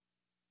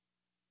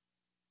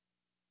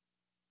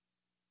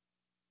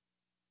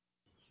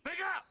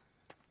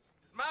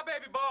my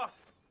baby, boss.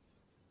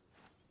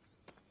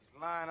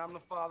 He's lying. I'm the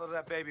father of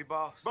that baby,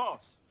 boss. Boss,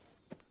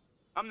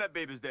 I'm that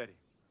baby's daddy.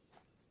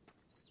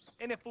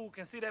 Any fool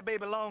can see that baby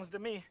belongs to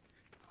me.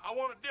 I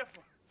want it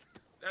different.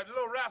 That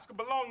little rascal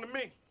belonged to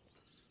me.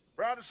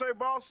 Proud to say,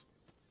 boss,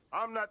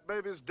 I'm that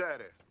baby's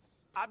daddy.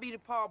 I be the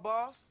paw,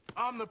 boss.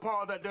 I'm the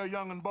paw of that there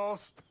youngin',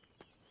 boss.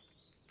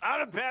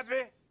 I'm the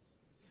pappy.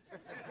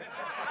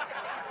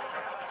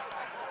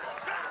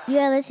 You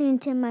are listening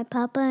to my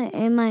papa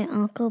and my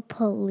uncle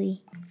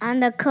Polly on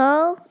the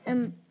Co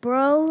and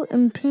Bro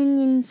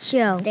Opinion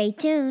Show. Stay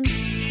tuned.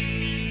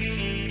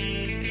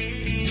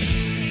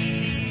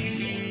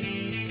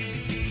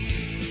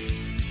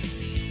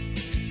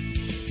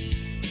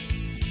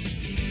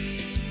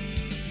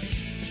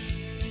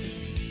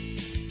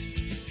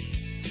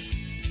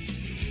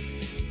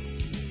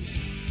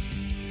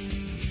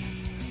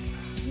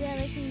 You are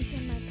listening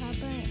to my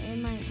papa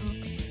and my uncle.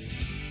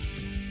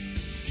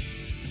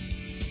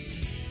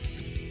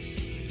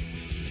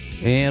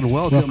 And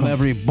welcome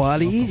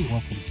everybody.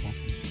 Welcome.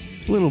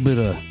 A little bit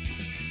of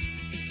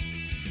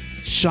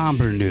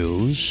somber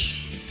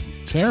news.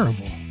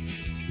 Terrible.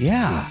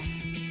 Yeah.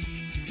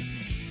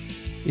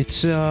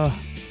 It's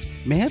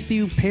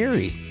Matthew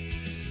Perry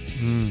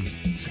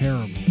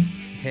Terrible.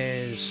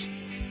 has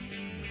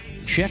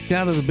checked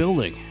out of the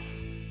building,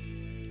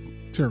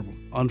 Terrible.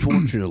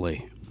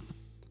 unfortunately.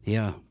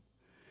 Yeah.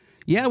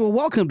 Yeah, well,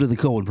 welcome to the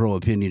Cohen Pro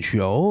Opinion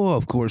Show.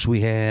 Of course,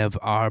 we have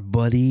our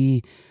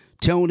buddy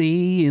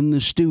Tony in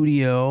the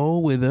studio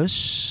with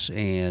us.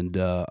 And,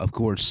 of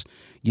course,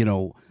 you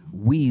know,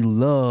 we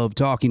love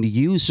talking to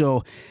you.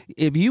 So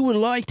if you would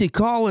like to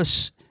call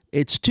us,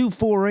 it's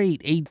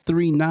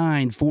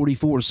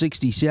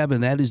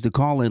 248-839-4467. That is the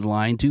call-in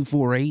line,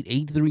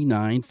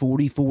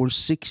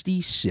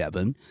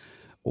 248-839-4467.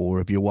 Or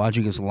if you're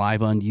watching us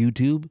live on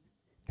YouTube,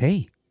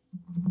 hey,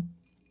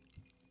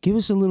 give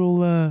us a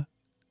little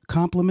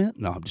compliment.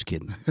 No, I'm just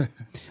kidding.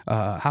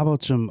 How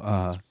about some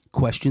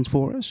questions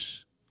for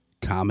us?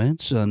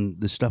 Comments on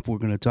the stuff we're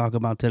going to talk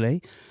about today?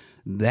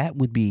 That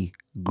would be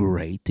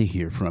great to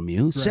hear from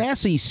you. Right.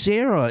 Sassy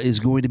Sarah is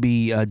going to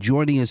be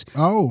joining us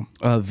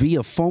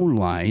via phone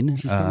line.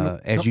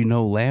 As you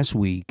know, last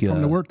week.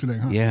 Coming to work today,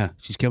 huh? Yeah,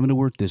 she's coming to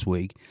work this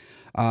week.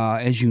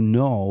 As you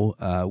know,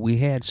 we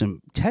had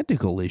some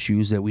technical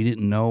issues that we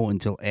didn't know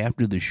until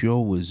after the show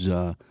was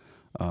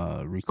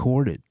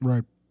recorded.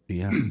 Right.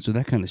 Yeah, so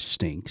that kind of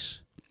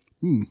stinks.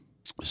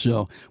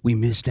 So we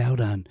missed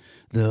out on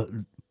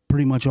the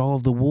pretty much all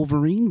of the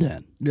Wolverine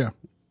then. Yeah.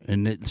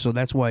 And so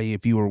that's why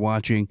if you were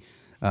watching,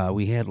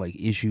 we had like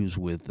issues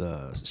with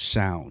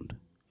sound.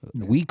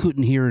 Yeah. We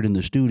couldn't hear it in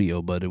the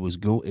studio, but it was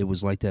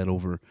like that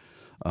over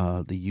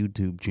the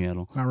YouTube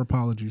channel. Our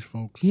apologies,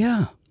 folks.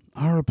 Yeah,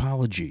 our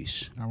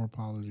apologies. Our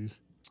apologies.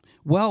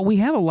 Well, we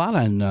have a lot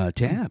on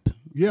tap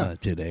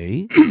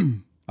today.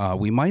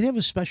 We might have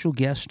a special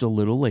guest a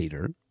little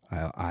later.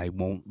 I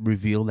won't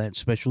reveal that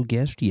special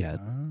guest yet.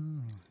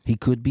 Oh. He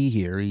could be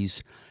here.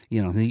 He's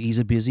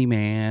a busy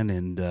man,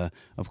 and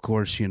of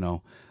course,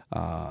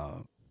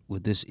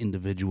 with this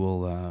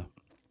individual,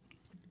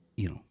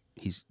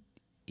 he's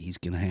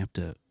gonna have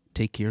to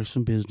take care of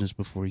some business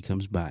before he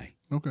comes by.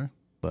 Okay.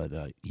 But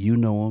you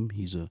know him;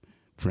 he's a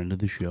friend of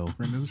the show.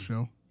 Friend of the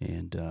show.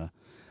 And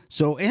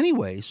so,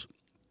 anyways,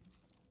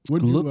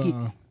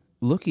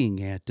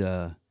 looking at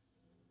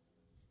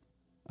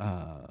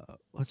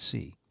let's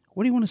see,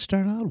 what do you want to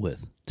start out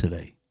with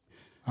today?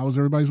 How was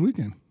everybody's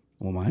weekend?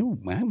 Well,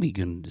 my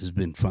weekend has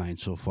been fine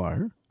so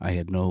far. I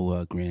had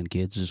no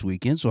grandkids this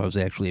weekend, so I was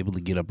actually able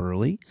to get up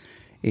early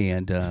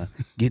and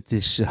get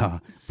this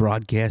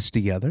broadcast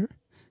together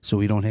so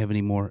we don't have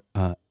any more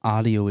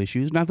audio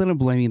issues. Not that I'm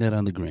blaming that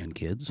on the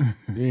grandkids.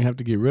 You didn't have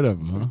to get rid of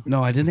them, huh?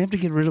 No, I didn't have to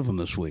get rid of them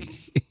this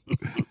week.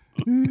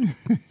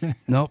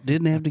 Nope,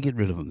 didn't have to get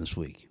rid of them this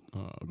week.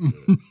 Oh, okay.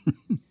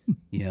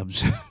 Yeah.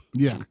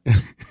 Yeah.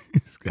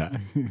 This guy.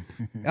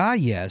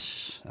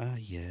 Yes.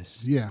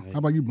 Yeah. How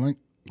about you, Blank?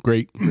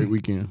 Great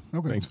weekend.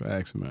 Okay. Thanks for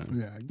asking, man.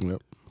 Yeah.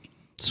 Yep.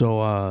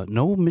 So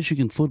no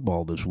Michigan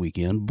football this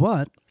weekend,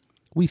 but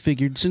we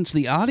figured since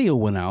the audio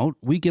went out,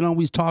 we can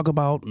always talk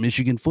about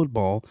Michigan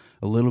football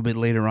a little bit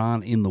later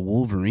on in the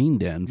Wolverine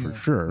Den for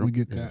sure. We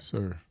get that. Yes,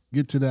 sir.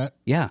 Get to that.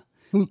 Yeah.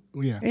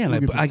 Yeah. And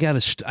I got a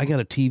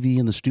TV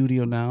in the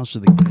studio now so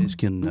the guys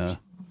can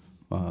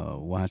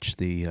watch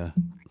the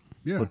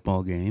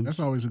football game.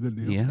 That's always a good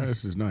deal. Yeah.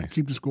 This is nice.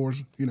 Keep the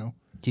scores,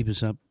 Keep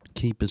us up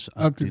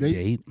to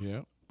date.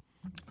 Yeah.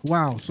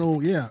 Wow. So,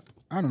 yeah,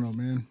 I don't know,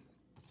 man.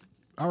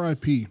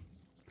 R.I.P.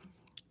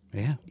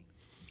 Yeah.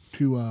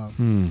 To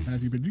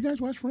Matthew. Did you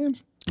guys watch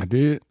Friends? I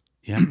did.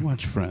 Yeah, I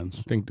watched Friends.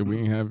 I think that we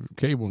didn't have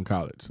cable in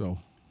college, so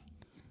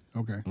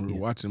okay. we were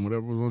watching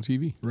whatever was on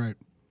TV. Right.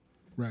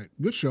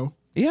 Good show.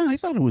 Yeah, I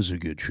thought it was a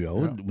good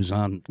show. Yeah. It was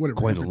on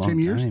quite a long 10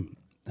 years? time.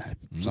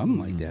 Something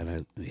like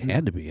that. It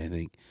had to be, I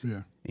think.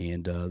 Yeah.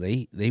 And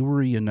they were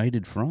a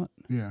united front.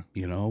 Yeah.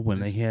 When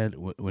they had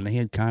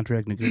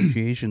contract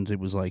negotiations, it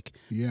was like,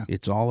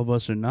 it's all of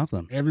us or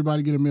nothing.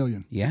 Everybody get $1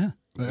 million. Yeah.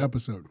 An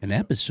episode.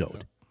 Yeah.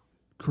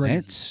 Crazy.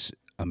 That's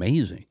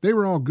amazing. They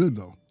were all good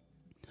though.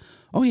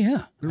 Oh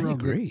yeah, They were I all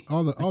good. agree.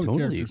 All the I totally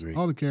characters, agree.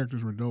 all the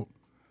characters were dope.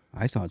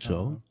 I thought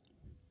so.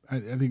 I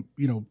think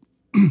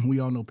we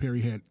all know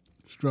Perry had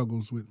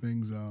struggles with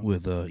things.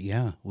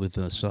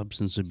 with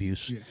substance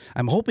abuse. Yeah.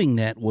 I'm hoping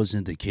that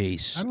wasn't the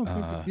case. I don't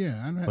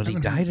think. But he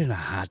haven't died heard- in a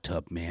hot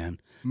tub, man.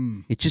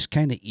 It's just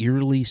kind of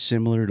eerily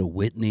similar to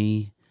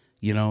Whitney,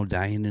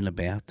 dying in a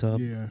bathtub.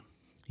 Yeah.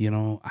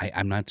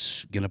 I'm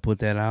not going to put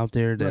that out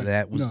there that Right.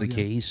 that was No, the yes.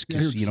 case Yeah, I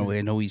hear because, what you're saying.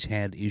 I know he's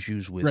had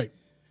issues with, Right.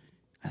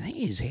 I think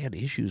he's had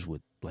issues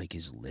with like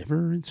his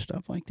liver and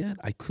stuff like that.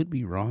 I could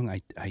be wrong.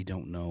 I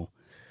don't know.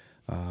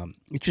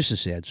 It's just a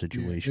sad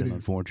situation, is.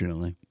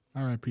 unfortunately.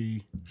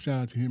 R.I.P.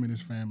 Shout out to him and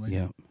his family.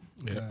 Yeah.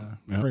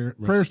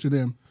 Prayers to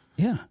them.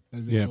 Yeah.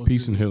 As they Yeah, go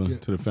peace through and this. healing Yeah,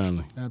 to the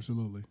family.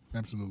 absolutely.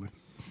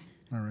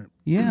 All right.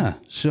 Yeah.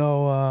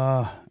 So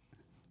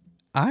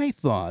I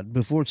thought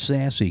before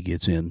Sassy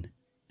gets in,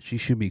 she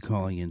should be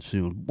calling in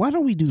soon. Why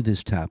don't we do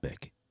this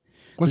topic?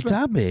 What's the that?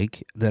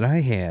 topic that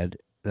I had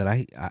that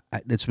I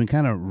that's been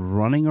kind of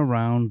running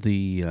around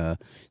the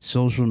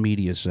social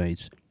media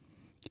sites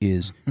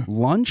is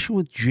lunch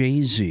with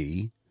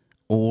Jay-Z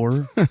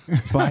or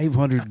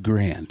 500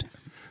 grand.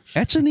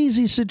 That's an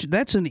easy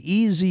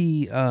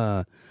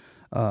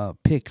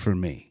pick for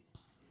me.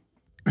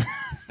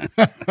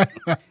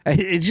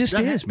 It just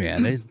is,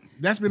 man.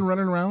 That's been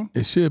running around.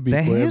 It should be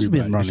That for has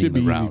everybody. been running It should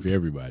be around. easy for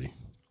everybody.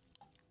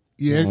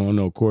 Yeah. I don't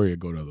know. Corey would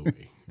go the other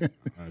way.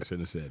 I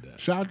shouldn't have said that.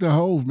 Shout out to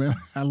Hove, man.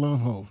 I love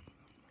Hove.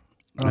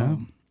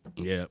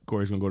 Yeah,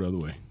 Corey's going to go the other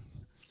way.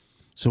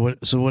 So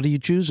what are you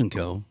choosing,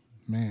 Co?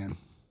 Man.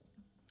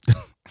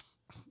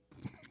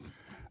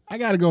 I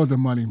got to go with the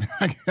money, man.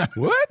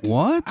 What?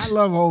 What? I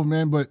love Hove,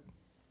 man, but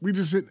we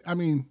just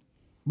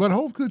but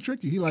Hove could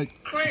trick you.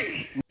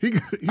 He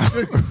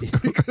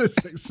could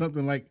say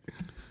something like,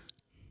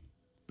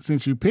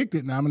 since you picked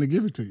it, now I'm going to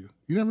give it to you.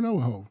 You never know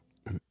with Hove.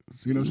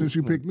 Since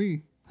you picked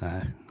me.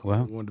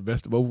 Well, Want the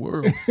best of both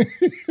worlds.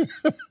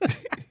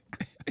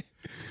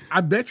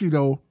 I bet you,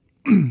 though,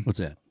 what's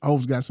that?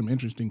 Hove's got some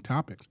interesting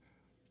topics.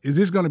 Is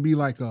this going to be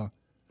like a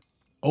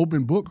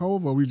open book,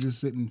 Hove, or are we just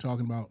sitting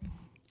talking about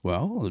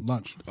Well,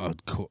 lunch?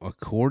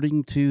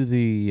 according to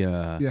the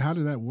Yeah, how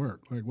did that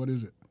work? Like, what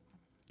is it?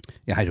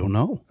 I don't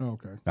know. Oh,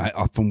 okay.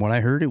 From what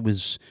I heard, it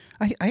was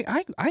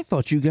I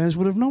thought you guys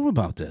would have known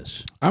about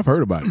this. I've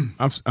heard about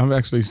it. I've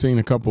actually seen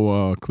a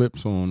couple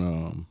clips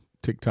on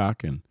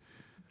TikTok and I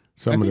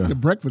some think of the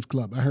Breakfast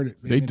Club. I heard it.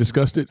 they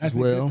discussed it I as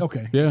think well.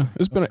 okay. Yeah,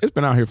 it's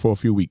been out here for a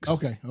few weeks.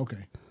 Okay.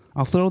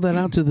 I'll throw that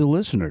out to the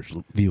listeners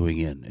viewing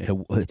in.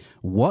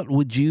 What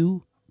would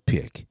you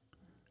pick?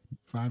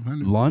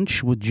 500.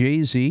 Lunch with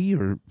Jay-Z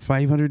or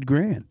 500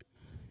 grand?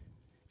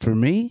 For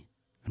me,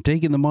 I'm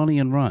taking the money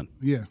and run.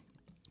 Yeah.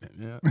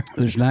 Yeah.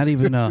 There's not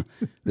even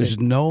there's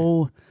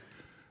no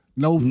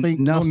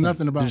Nothing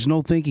about There's it.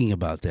 no thinking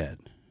about that.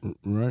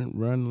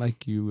 Run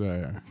like you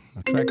are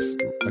a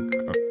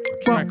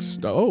track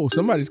star. Oh,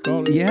 somebody's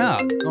calling. Yeah,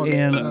 Oh,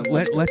 and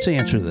let's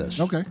answer this.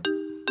 Okay.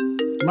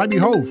 Might be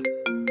Hove.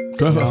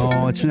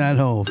 No, it's not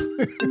Hove.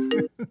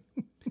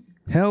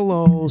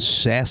 Hello,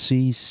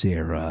 Sassy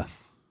Sarah.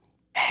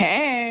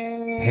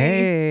 Hey.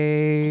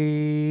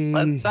 Hey.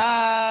 What's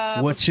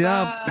up? What's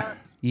up?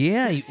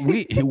 Yeah,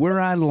 we're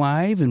on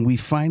live and we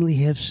finally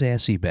have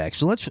Sassy back.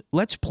 So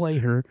let's play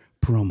her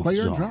promo Play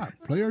her song. drop.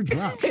 Play her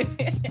drop.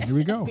 Here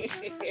we go.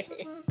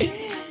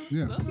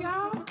 Yeah. What's up,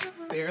 y'all?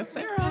 Sarah.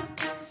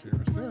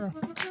 Sarah.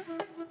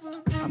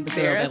 I'm the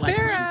girl that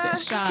likes to shoot that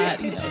shot,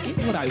 get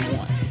me what I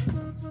want.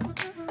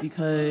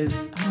 Because,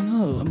 I don't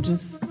know, I'm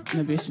just an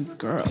ambitious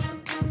girl.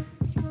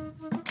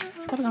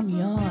 I feel like I'm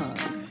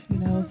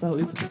young, so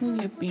it's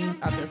plenty of things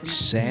out there for me to do,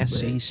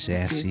 Sassy, but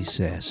sassy, this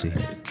sassy.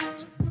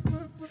 first.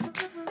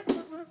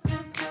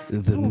 The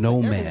Everyone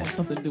nomad. wants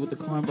something to do with the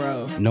corn,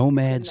 bro.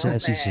 Nomad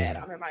Sassy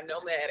Sarah. I'm in my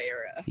nomad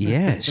era.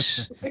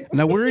 Yes.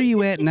 Now, where are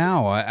you at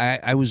now?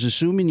 I was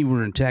assuming you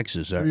were in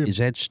Texas. Is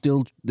that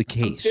still the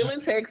case? Still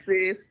in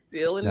Texas,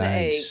 still in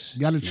Nice.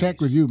 Got to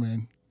check with you,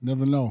 man.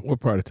 Never know. What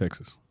part of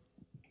Texas?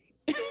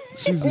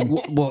 She's in,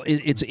 Well,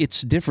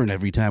 it's different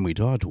every time we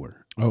talk to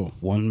her. Oh,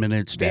 1 minute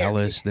it's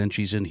Dallas, then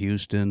she's in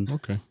Houston.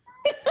 okay.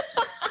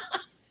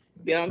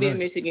 Then I'll be in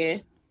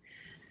Michigan.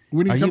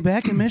 when Are you you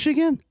back in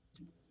Michigan?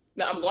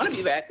 No, I'm going to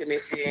be back to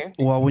Michigan.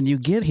 Well, when you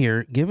get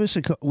here, give us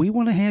a. We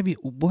want to have you.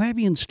 We'll have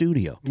you in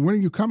studio. When are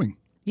you coming?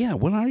 Yeah.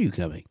 When are you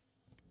coming?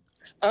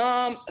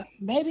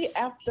 Maybe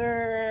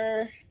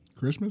after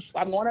Christmas?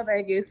 I'm going to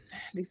Vegas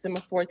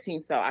December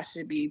 14th, so I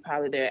should be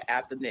probably there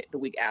after the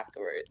week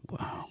afterwards.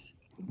 Wow.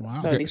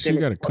 Wow. So She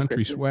December got a before country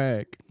Christmas.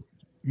 swag.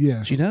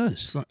 Yeah. She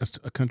does. It's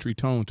a country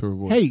tone to her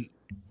voice.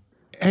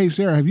 Hey,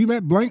 Sarah, have you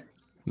met Blank?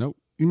 Nope.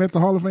 You met the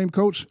Hall of Fame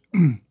coach?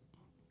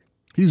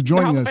 He's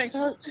joining us.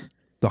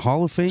 The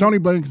Hall of Fame, Tony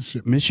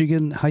Blankenship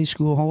Michigan High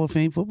School Hall of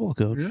Fame football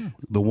coach. Yeah.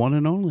 The one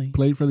and only.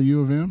 played for the U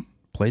of M,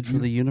 Played for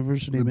the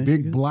University the of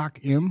Michigan. big block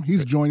M.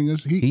 He's joining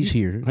us. He's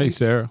here. Hey,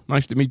 Sarah.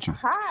 Nice to meet you.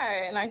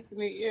 Hi, nice to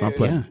meet you. My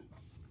pleasure.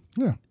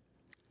 Yeah. Yeah.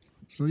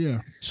 So, yeah.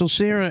 So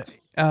Sarah,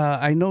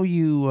 I know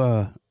you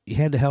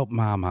had to help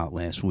Mom out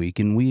last week,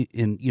 and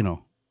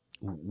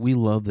we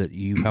love that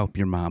you help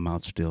your mom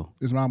out still.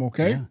 Is mom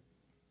okay? Yeah.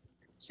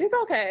 She's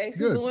okay. She's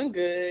Good. doing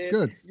good.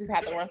 Good. She just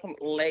had to run some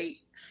late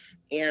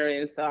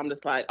errands. So I'm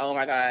just like, oh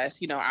my gosh,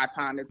 our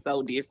time is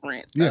so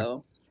different.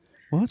 So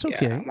Well, it's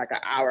okay. I'm like an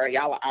hour.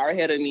 Y'all an hour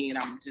ahead of me, and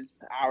I'm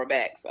just an hour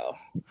back. So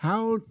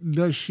How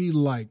does she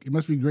like? It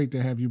must be great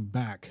to have you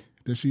back.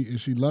 Is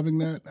she loving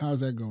that? How's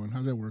that going?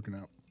 How's that working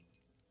out?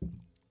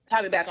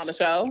 have me back on the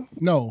show.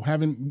 No,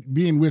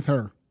 being with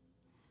her,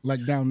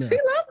 like down there. She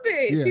loves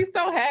it. Yeah. She's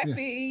so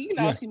happy.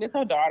 Yeah. She missed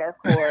her daughter,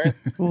 of course.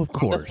 Well, of The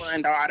course.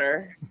 fun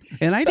daughter.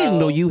 And I didn't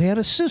know you had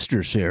a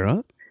sister,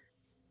 Sarah.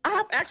 I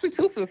have actually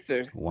 2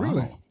 sisters. Wow.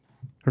 Really?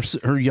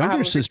 Her younger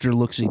have a- sister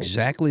looks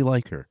exactly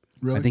like her.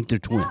 Really? I think they're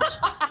twins.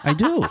 I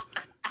do.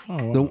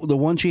 Oh, wow. The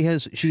one she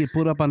had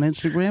put up on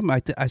Instagram,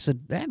 I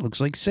said, that looks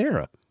like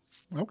Sarah.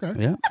 Okay.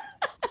 Yeah.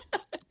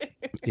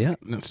 Yeah.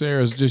 Now,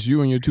 Sarah, it's just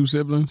you and your 2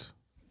 siblings?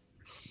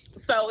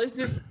 So it's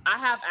just, I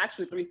have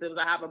actually 3 siblings.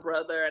 I have a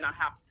brother and I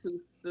have 2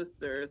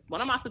 sisters.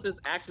 One of my sisters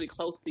actually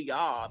close to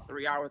y'all,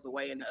 3 hours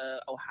away in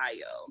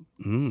Ohio.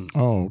 Mm.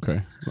 Oh,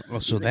 okay. Well, so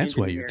She's an that's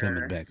why you're engineer.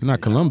 coming back.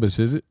 Not Columbus,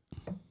 is it?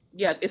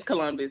 Yeah, it's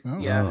Columbus. Oh.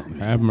 Yeah.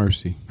 Have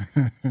mercy.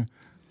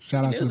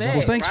 Shout out Do to the that. Well,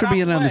 brother. thanks Right for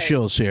being off on the way.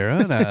 show,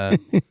 Sarah. Shout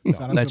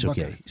out That's to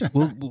okay. Buckeye.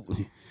 Well,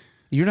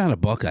 you're not a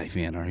Buckeye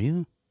fan, are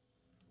you?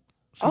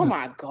 Oh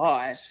my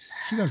gosh.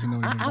 She doesn't know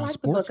anything I about like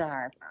sports. the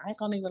Buckeyes. I ain't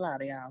gonna even lie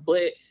to y'all.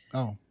 But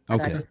Oh, I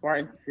like Okay. the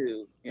Spartans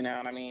too. You know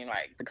what I mean?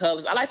 Like the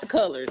colors. I like the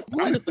colors.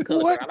 I'm just the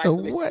color. What I like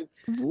the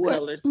the what?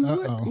 colors.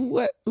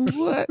 Uh-oh.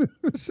 What?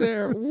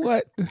 Sarah,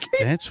 what?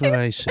 That's what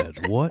I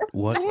said. What?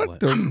 What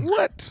the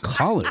what?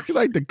 Colors. You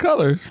like the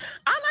colors?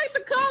 I like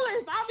the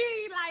colors. I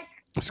mean,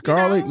 like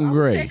Scarlet and I'm a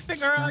gray.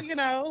 sexy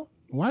girl.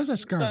 why is that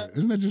scarlet?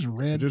 Isn't that just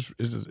red?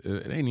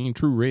 It ain't even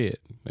true red.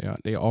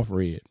 They off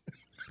red.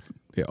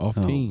 They're off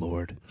Oh team.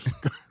 Lord.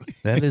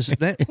 That is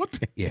that. What?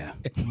 Yeah.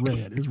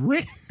 Red. It's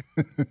red.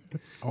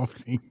 Off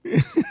team.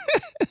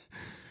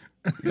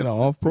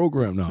 Off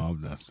program. No,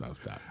 stop.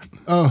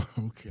 Oh,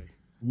 okay.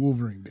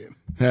 Wolverine then.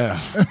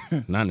 Yeah,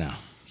 not now.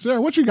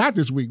 Sarah, what you got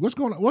this week? What's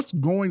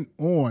going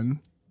on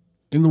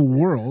in the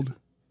world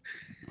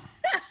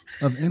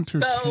of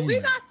entertainment? So we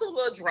got some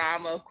little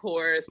drama, of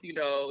course.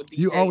 DJ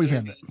You always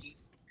have Envy.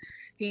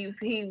 He's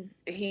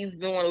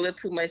doing a little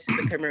too much to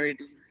the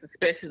communities,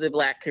 especially the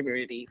Black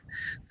communities.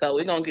 So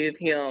we're gonna give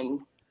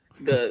him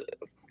the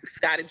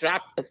Scotty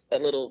drop a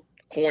little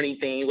corny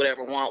thing,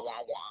 whatever. Wah.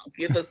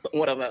 Give us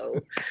one of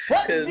those.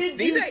 Because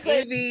DJ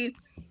Envy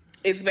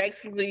is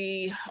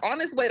basically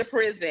on his way to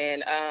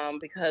prison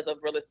because of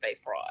real estate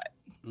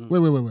fraud.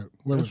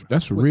 Wait.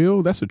 That's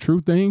real. That's a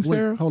true thing, Wait,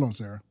 Sarah. hold on,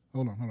 Sarah.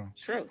 Hold on.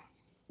 True.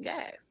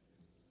 Yes.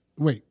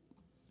 Wait.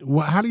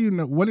 How do you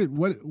know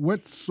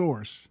what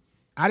source?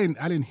 I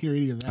didn't hear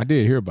any of that. I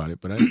did hear about it,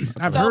 but I've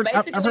So heard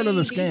of the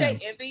basically, scam.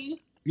 DJ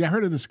Envy. Yeah, I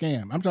heard of the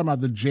scam. I'm talking about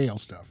the jail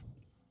stuff.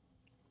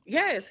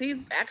 Yes, he's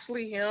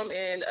actually him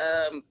and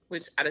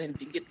which I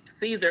didn't get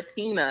Caesar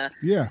Pina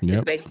Yeah. is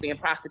Yep. basically being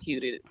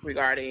prosecuted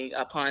regarding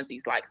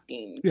Ponzi's like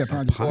scheme. Yeah,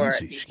 Ponzi. For Ponzi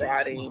scheme.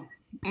 defrauding.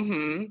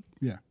 Mm-hmm.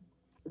 Yeah.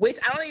 Which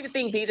I don't even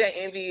think DJ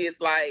Envy is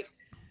like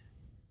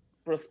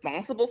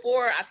responsible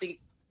for. I think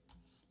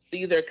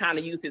Caesar kind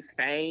of used his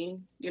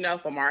fame,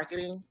 for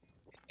marketing.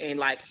 And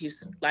like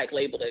he's like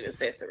labeled an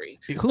accessory.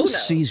 Who Who's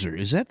knows? Caesar?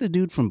 Is that the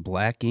dude from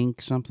Black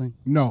Ink something?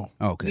 No.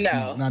 Okay.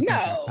 No, not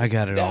that no. I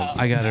got it all.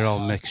 no. I got it all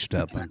mixed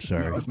up. I'm No,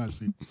 sorry. it's not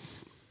C.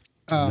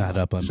 I'm not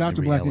up on shout my out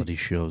to Black reality Ink.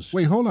 shows.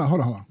 Wait, hold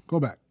on. Go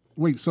back.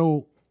 Wait,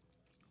 so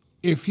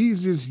if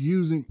he's just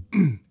using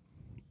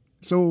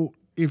so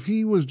if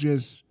he was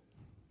just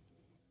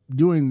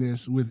doing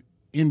this with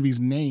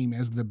Envy's name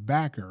as the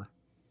backer,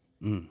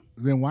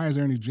 then why is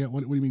there any jail?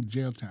 What do you mean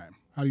jail time?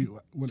 How do you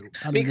get to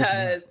that?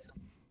 Because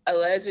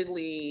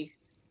allegedly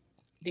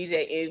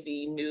DJ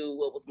Envy knew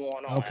what was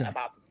going on Okay.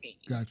 about the scheme.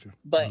 Gotcha.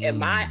 But in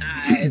my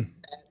eyes, as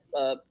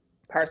a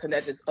person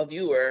that's just a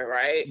viewer,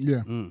 right?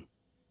 Yeah.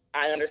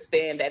 I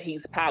understand that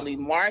he's probably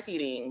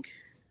marketing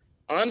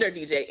under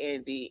DJ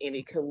Envy and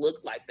it could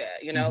look like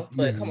that,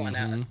 But come on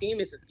now, a scheme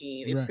is a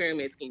scheme. It's Right.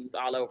 pyramid schemes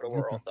all over the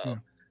world. Okay,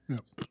 So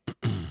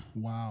yeah.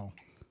 Wow.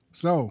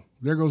 So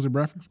there goes the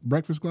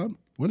Breakfast Club.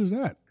 What is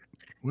that?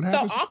 What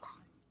happens?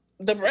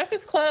 the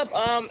Breakfast Club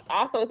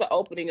also is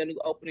a new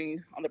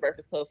opening on the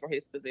Breakfast Club for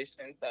his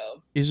position.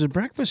 So Is the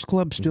Breakfast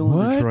Club still in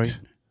What? Detroit?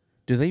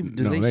 Do they?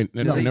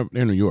 They're No.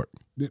 in New York.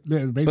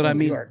 They're But I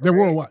mean, they're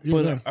worldwide.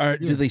 But Yeah,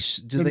 do they?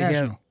 They're have?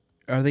 national.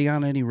 Are they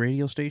on any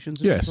radio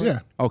stations? in Yes.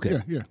 Detroit? Yeah. Okay.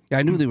 Yeah.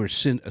 I knew they were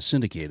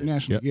syndicated.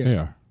 National. Yep, Yeah. they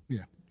are.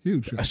 Yeah.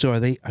 Huge. show. So are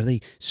they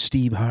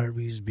Steve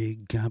Harvey's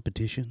big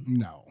competition?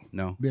 No.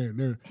 No.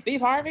 They're Steve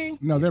Harvey,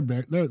 they're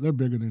big. They're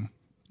bigger than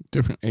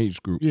Different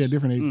age group.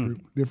 different age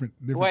group. Different.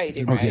 way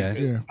different. Okay. age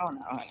groups. Yeah. Oh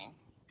no, honey.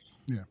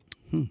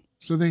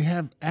 So they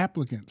have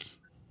applicants.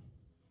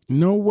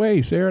 No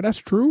way, Sarah. That's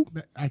true.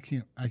 I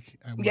can't.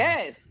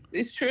 Yes,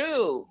 it's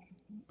true.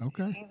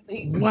 Okay.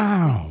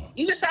 Wow.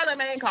 Even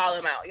Charlamagne call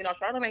him out.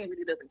 Charlamagne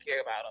really doesn't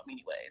care about him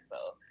anyway. So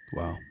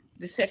Wow.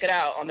 Just check it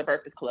out on the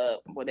Breakfast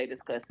Club where they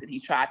discussed it. He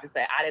tried to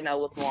say, I didn't know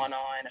what's going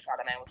on. And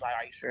Charlamagne was like,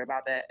 are you sure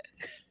about that?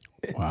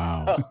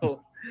 Wow.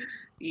 So,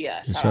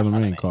 yeah.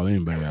 Charlamagne call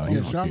anybody out.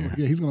 Yeah,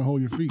 he's going to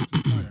hold your feet to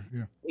the fire.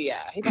 Yeah.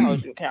 Yeah, he can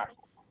hold you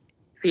accountable.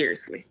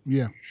 Seriously.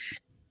 Yeah.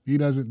 He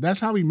does it. That's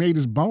how he made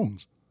his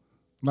bones.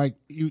 Like,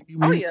 when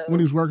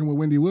he was working with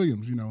Wendy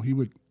Williams, he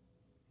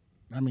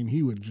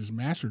would just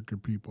massacre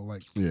people.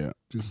 Like, yeah.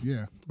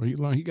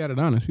 Well, he got it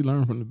honest. He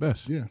learned from the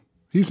best. Yeah.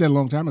 He said a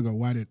long time ago,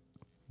 why did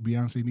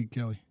Beyonce need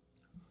Kelly?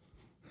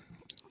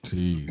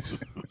 Jeez.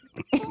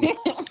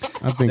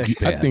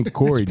 I think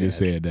Corey just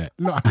said that.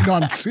 No,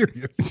 I'm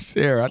serious.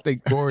 Sarah, I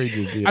think Corey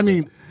just did. I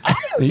mean,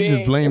 he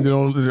just blamed it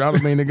on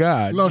Charlamagne the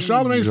God. No,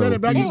 Charlamagne said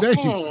it back in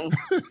the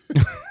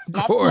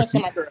day. Corey.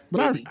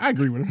 But I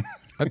agree with him.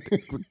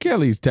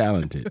 Kelly's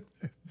talented.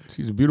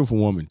 She's a beautiful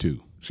woman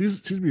too. She's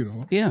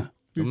beautiful. Yeah.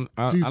 And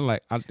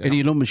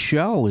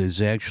Michelle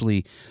is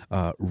actually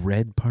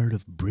read part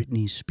of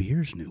Britney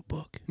Spears' new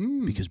book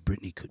because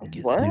Britney couldn't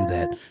get through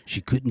that.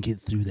 She couldn't get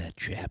through that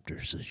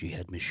chapter, so she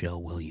had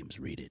Michelle Williams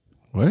read it.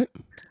 What?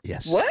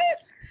 Yes. What?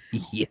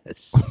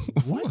 Yes.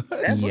 What?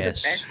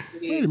 Yes.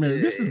 Wait a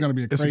minute. This is going to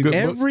be a crazy book.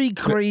 Every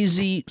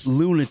crazy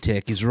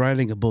lunatic is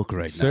writing a book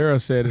right now. Sarah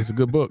said it's a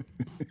good book.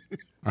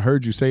 I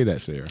heard you say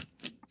that, Sarah.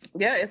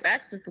 Yeah, it's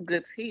actually some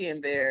good tea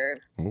in there.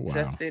 Oh, wow.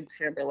 Justin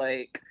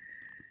Timberlake.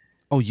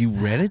 Oh, you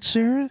read it,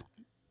 Sarah?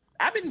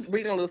 I've been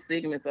reading little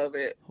segments of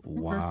it.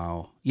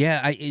 Wow. Yeah,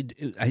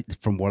 I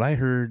from what I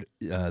heard,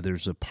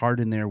 there's a part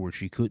in there where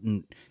she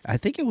couldn't. I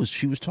think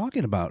she was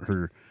talking about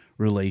her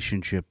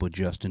relationship with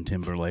Justin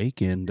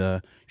Timberlake,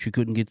 and she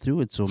couldn't get through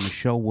it. So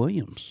Michelle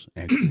Williams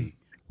actually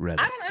read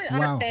it. I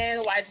don't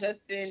understand why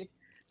Justin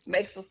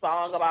makes a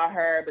song about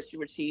her, but you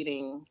were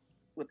cheating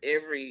with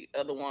every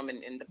other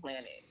woman in the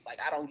planet. Like,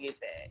 I don't get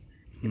that.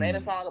 You made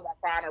a song about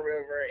crying a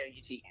river and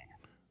you cheating.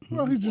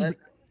 Well, he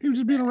was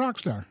just being a rock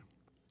star.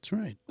 That's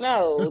right.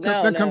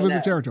 That comes with the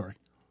territory.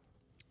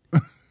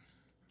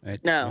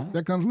 No.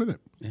 That comes with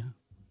it. Yeah.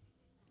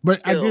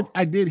 But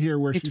I did hear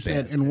where she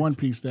said in one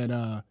piece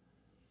that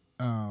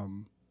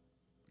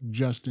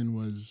Justin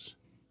was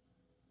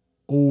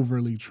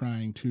overly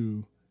trying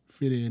to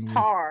fit in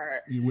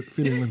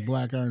with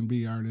black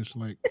R&B artists.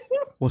 Like,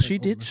 well, she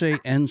did say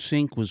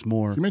NSYNC was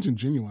more. She mentioned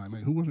Genuine.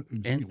 Like, who was it?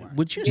 Genuine.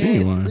 Would you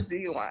Genuine?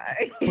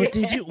 But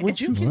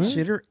would you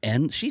consider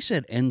she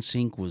said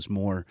NSYNC was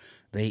more.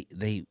 They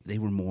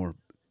were more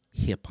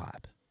hip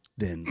hop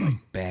than like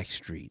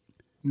Backstreet.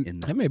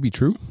 That may be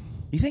true.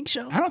 You think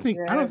so? I don't think.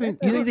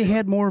 You think they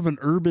had more of an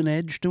urban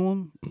edge to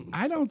them?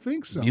 I don't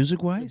think so.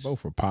 Music wise,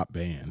 Both were pop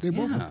bands. They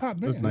both were pop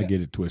bands. Let's not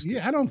get it twisted.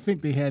 Yeah, I don't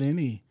think they had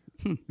any.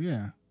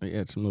 Yeah, they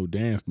had some little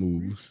dance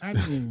moves. I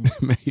mean,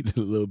 made it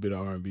a little bit of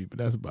R&B, but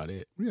that's about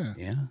it. Yeah.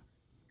 Yeah.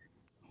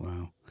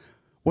 Wow.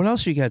 What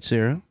else you got,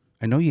 Sarah?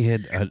 I know you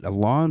had a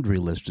laundry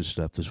list of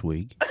stuff this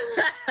week.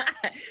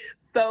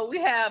 So we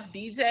have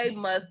DJ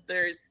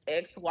Mustard's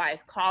ex-wife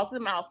calls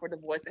him out for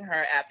divorcing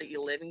her after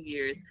 11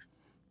 years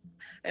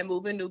and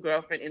moving new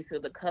girlfriend into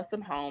the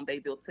custom home they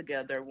built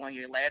together 1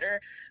 year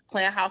later.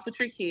 Playing house with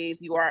your kids,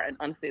 you are an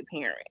unfit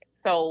parent.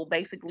 So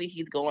basically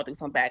he's going through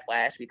some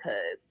backlash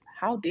because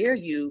how dare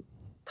you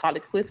call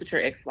it quits with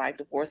your ex-wife,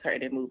 divorce her,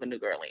 and then move a new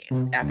girl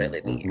in after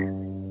 11 years.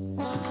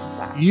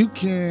 Wow. You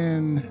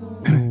can...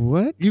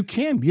 What? You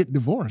can get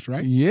divorced,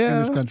 right? Yeah. In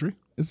this country.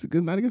 It's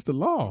not against the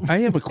law. I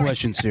have a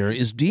question, Sarah.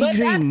 Is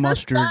DJ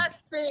Mustard...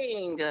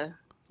 Thing.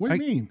 What do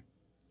you mean?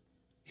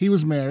 He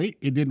was married.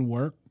 It didn't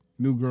work.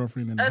 New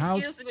girlfriend in the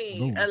house. Excuse me.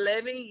 Boom.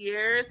 11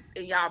 years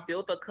and y'all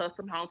built a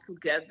custom home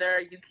together.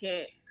 You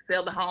can't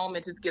sell the home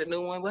and just get a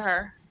new one with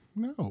her?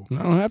 No. You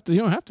don't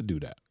have to do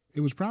that.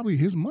 It was probably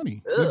his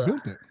money that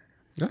built it.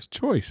 That's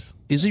choice.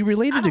 Is he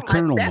related to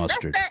Colonel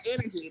Mustard? That's bad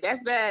energy.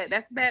 That's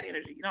bad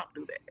energy. You don't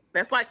do that.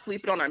 That's like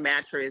sleeping on a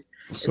mattress.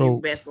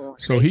 So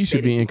he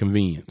should be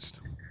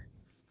inconvenienced.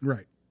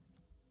 Right.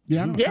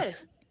 Yeah. Yes.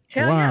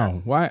 Hell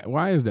wow. Yeah.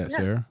 Why is that,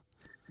 Sarah?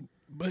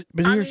 But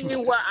here's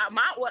what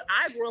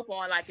I grew up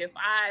on. Like, if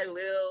I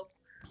live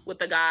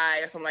with a guy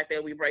or something like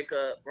that, we break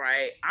up,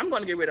 right? I'm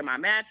going to get rid of my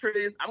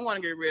mattress. I'm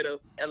going to get rid of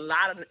a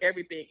lot of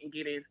everything and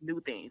get into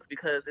new things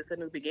because it's a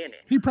new beginning.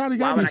 He probably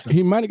got new stuff.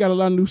 He might have got a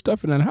lot of new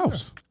stuff in that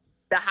house.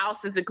 The house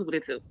is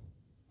included too.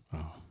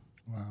 Oh,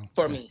 wow.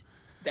 For me,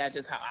 that's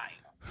just how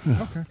I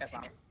am. Okay. That's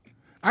all.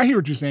 I hear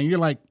what you're saying. You're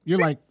like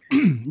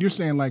you're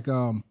saying like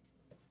the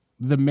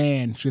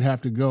man should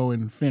have to go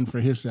and fend for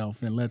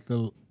himself and let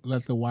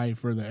the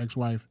wife or the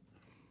ex-wife.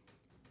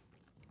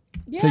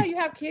 Yeah, you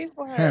have kids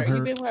for her.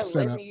 You've been with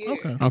her 11 years.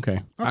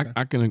 Okay.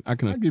 I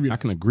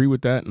can agree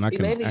with that, and I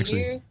can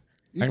actually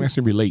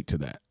relate to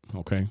that.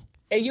 Okay.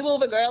 And you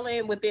move a girl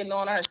in within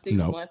knowing her 6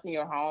 months in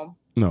your home.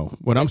 No,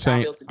 what I'm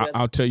saying,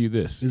 I'll tell you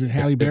this. Is it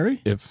Halle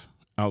Berry? If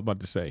I was about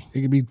to say,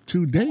 it could be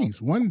 2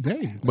 days, 1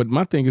 day. But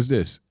my thing is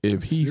this: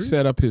 if he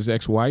set up his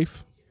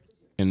ex-wife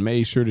and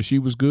made sure that she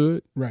was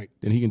good, right,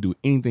 then he can do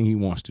anything he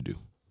wants to do.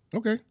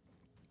 Okay.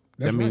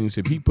 That means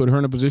if he put her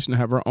in a position to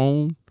have her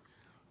own,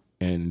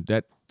 and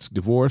that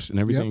divorced and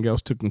everything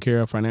else taken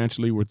care of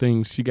financially, where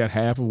things, she got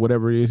half of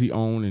whatever it is he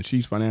owned, and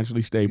she's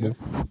financially stable.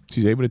 Yep.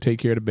 She's able to take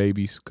care of the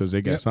babies because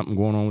they got something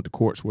going on with the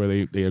courts where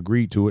they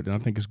agreed to it, and I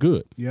think it's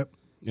good. Yep.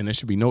 And there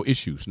should be no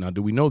issues. Now,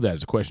 do we know that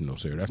is the question, though,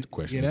 Sarah? That's the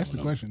question. Yeah, that's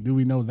the question. Do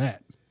we know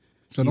that?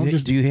 So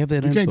do you have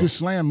that You info? can't just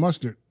slam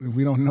mustard if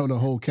we don't know the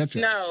whole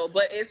ketchup. No,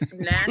 but it's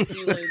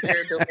nasty when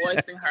they're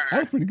divorcing her. That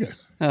was pretty good. It's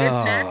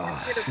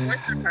nasty to get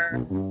divorcing her,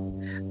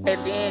 and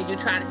then you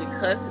try to get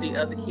custody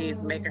of the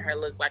kids, making her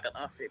look like an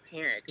unfit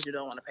parent because you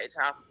don't want to pay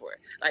child support.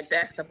 Like,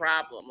 that's the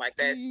problem. Like,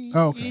 that's...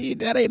 Okay.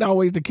 That ain't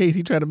always the case.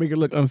 He tried to make her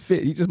look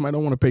unfit. He just might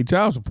not want to pay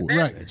child support.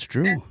 Right. That's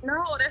true.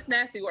 That's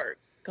nasty work.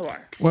 Come on.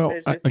 Well,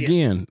 It's just,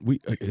 again,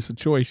 it's a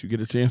choice. You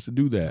get a chance to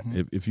do that.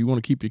 If you want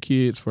to keep your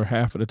kids for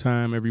half of the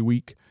time every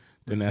week,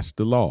 then that's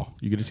the law.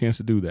 You get a chance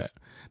to do that.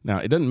 Now,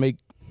 it doesn't make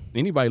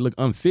anybody look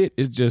unfit.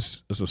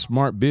 It's a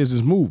smart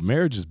business move.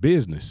 Marriage is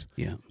business.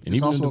 Yeah. And even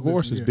the also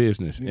divorce is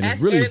business. And At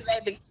it's the end really, of the day,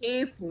 the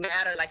kids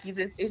matter. Like, it's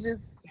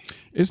just...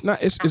 it's not,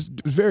 it's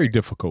very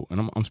difficult.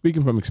 And I'm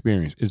speaking from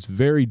experience. It's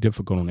very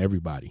difficult on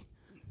everybody.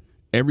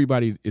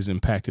 Everybody is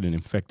impacted and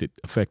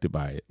affected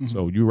by it.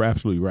 So you're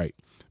absolutely right.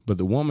 But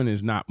the woman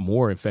is not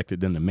more affected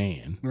than the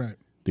man. Right.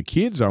 The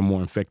kids are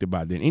more affected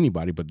by it than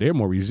anybody, but they're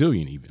more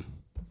resilient even.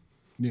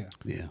 Yeah.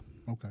 Yeah.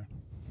 Okay.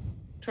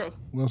 True.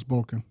 Well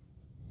spoken.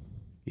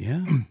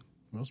 Yeah.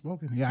 Well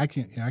spoken. Yeah, I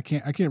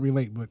can't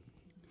relate, but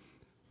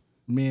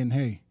men,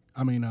 hey,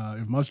 I mean,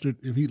 if Mustard,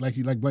 if he like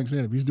Blank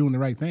said, if he's doing the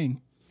right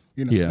thing,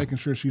 making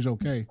sure she's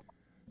okay.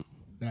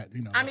 That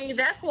I mean,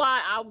 that's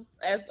why I was,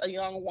 as a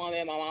young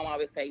woman, my mom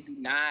always say, do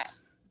not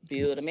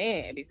build a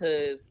man,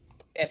 because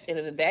at the end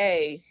of the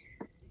day,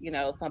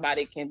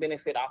 somebody can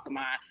benefit off of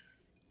my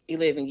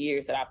 11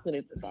 years that I put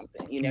into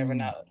something. You never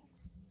know.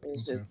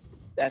 It's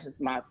that's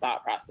just my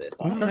thought process.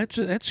 Well,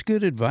 that's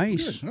good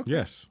advice. Good. Okay.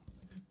 Yes.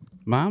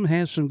 Mom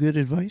has some good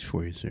advice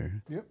for you,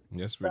 sir. Yep.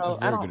 Yes, So that's I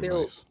very don't good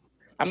build. advice.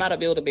 I'm not a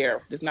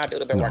Build-A-Bear. It's not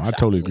Build-A-Bear No, workshop. I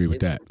totally agree with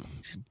that.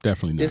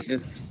 Definitely not. This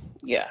is,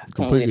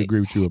 Completely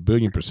agree with you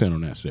 1,000,000,000%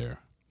 on that, Sarah.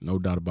 No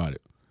doubt about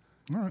it.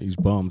 All right. These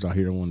bums out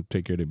here don't want to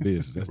take care of their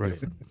business. That's Right.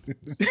 different.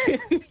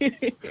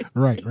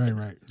 Right.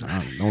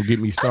 Don't get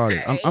me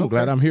started. Okay. I'm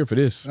glad I'm here for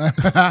this.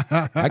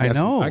 I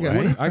know,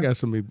 right? I got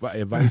some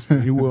advice for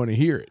you. Want to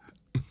hear it?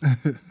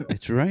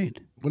 That's right.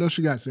 What else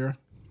you got, Sarah?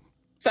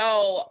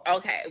 So,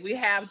 okay, we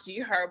have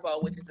G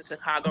Herbo, which is a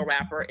Chicago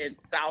rapper, and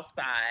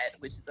Southside,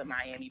 which is a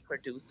Miami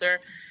producer,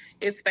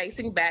 is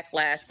facing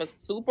backlash for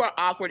super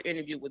awkward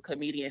interview with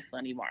comedian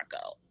Funny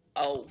Marco.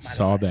 Oh, my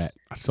gosh.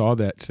 I saw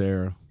that,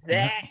 Sarah.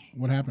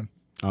 What happened?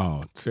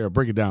 Oh, Sarah,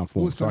 break it down for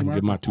me Who's so I can Funny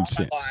get my Marco? 2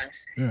 cents. Gosh.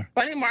 Yeah.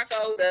 Funny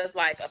Marco does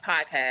like a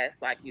podcast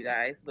like you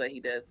guys, but he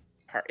does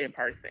in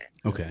person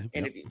Okay.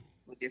 interviews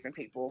with different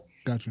people.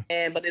 Gotcha.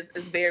 But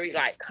it's very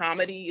like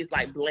comedy. It's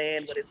like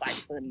bland, but it's like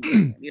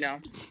funny,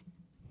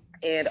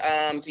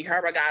 And G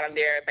Herbo got him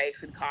there,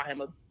 basically called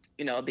him a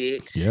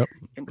bitch. Yep.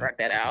 And brought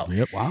that out.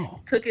 Yep.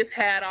 Wow. Took his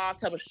hat off,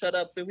 told him to shut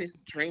up, threw his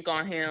drink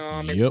on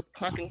him, and Yep. was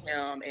punking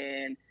him.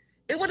 And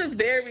it was just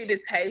very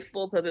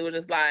distasteful because it was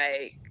just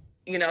like,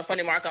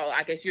 Funny Marco,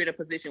 I guess you're in a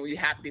position where you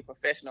have to be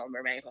professional and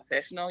remain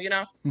professional,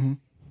 Mhm.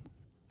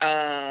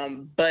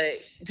 But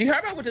G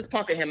Herbo was just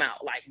punking him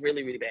out, like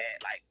really, really bad,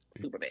 like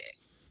super bad.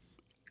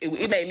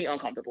 It made me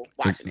uncomfortable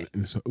watching it.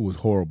 It was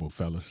horrible,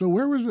 fellas. So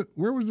where was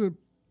the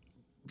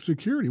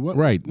security? What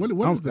Right. What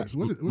is this?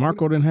 What,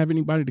 Marco didn't have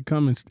anybody to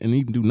come and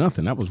even do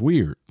nothing. That was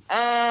weird.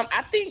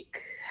 I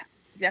think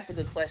that's a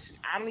good question.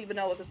 I don't even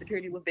know if the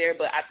security was there,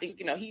 but I think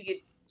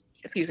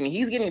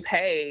he's getting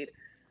paid.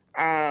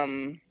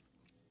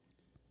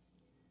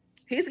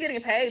 He's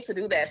getting paid to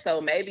do that, so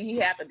maybe he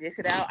had to dish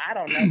it out. I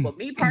don't know, but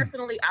me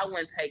personally, I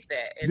wouldn't take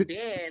that. And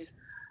then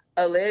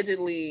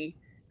allegedly,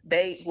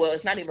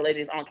 it's not even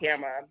allegedly, it's on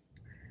camera.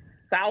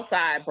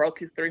 Southside broke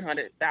his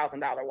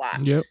 $300,000 watch.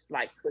 Yep.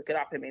 Like took it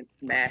off him and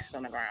smashed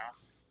on the ground.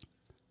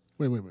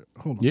 Wait.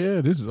 Hold on. Yeah,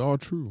 this is all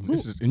true.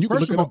 And you can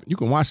First look of it up. all, You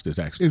can watch this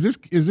actually. Is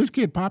this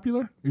kid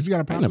popular? Has he got a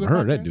I popular? never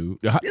heard podcast? that dude.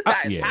 This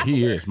guy is Yeah, he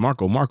popular. is.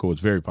 Marco is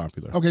very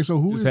popular. Okay, so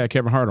who Just is? had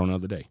Kevin Hart on the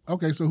other day.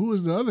 Okay, so who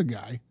is the other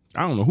guy?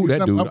 I don't know who He's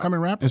that some dude.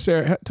 upcoming rapper? And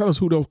Sarah, tell us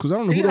who those, because I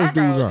don't know who G those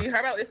dudes Herbo, G are.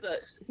 Herbo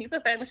he's a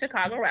famous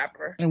Chicago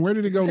rapper. And where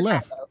did he go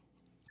left?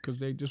 Because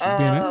they just were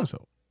being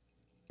assholes.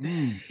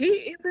 He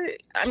is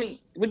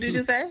what did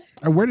you say?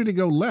 And where did he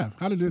go left?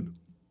 How did it?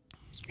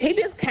 He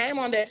just came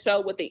on that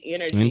show with the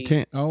energy.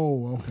 Intent.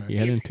 Oh, okay. He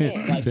had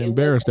intent Like, to it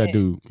embarrass that wasn't-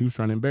 dude. He was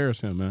trying to embarrass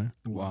him, man.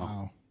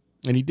 Wow.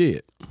 And he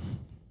did.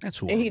 That's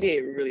And horrible. he did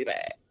really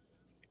bad.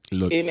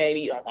 Look, It made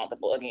me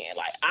uncomfortable again.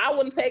 Like, I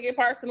wouldn't take it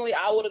personally.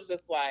 I would have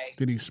just like,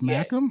 Did he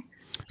smack him?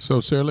 so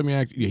Sarah, let me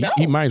ask you. No.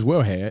 He might as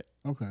well had.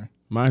 Okay.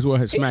 Might as well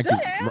have He smacked should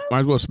him. have. Might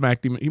as well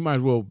smacked him. He might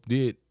as well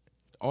did.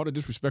 All the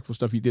disrespectful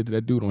stuff he did to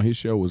that dude on his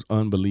show was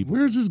unbelievable.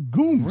 Where's this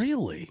goon?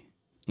 Really?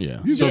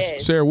 Yeah. You So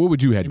Yes. Sarah, what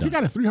would you have If you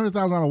done? got a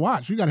 $300,000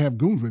 watch, you got to have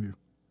goons with you.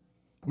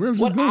 Where's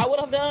this what goon? I would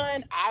have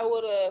done, I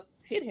would have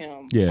hit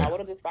him. Yeah. I would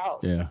have just fought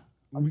Yeah.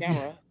 on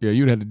camera. Yeah,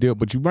 you'd have to deal,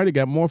 but you might have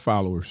got more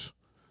followers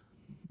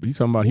But he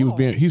talking about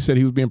he said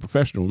he was being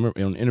professional. Remember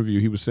in an interview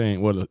he was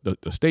saying, well,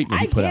 the statement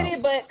he put out. I get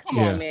it, but come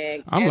on,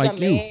 man. I'm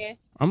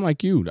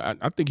like you.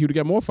 I think he would have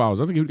got more fouls.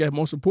 I think he would have got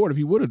more support if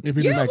he would have. If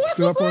he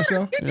stood up for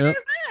himself?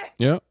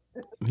 Yeah.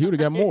 He would have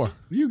got more.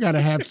 You got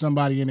to have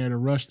somebody in there to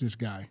rush this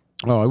guy.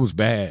 Oh, it was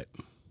bad.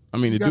 I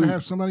mean, you got to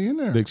have somebody in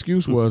there. The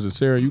excuse was, and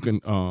Sarah, you can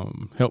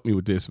help me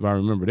with this if I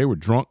remember. They were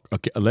drunk,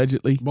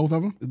 allegedly. Both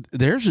of them?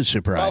 There's a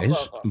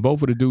surprise.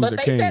 Both of the dudes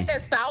that came. But they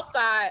said that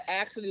Southside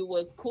actually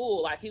was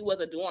cool. Like, he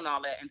wasn't doing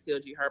all that until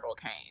G Herbo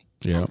came.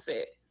 Yeah.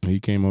 He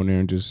came on there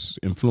and just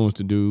influenced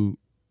the dude.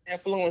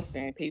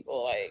 Influencing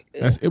people. Like,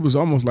 it was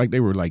almost like they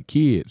were like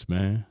kids,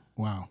 man.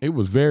 Wow. It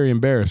was very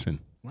embarrassing.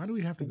 Why do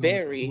we have to go?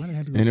 Very. Why do we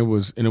have to go? And it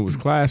was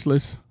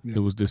classless. Yeah. It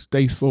was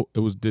distasteful.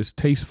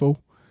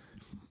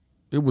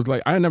 It was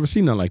like I had never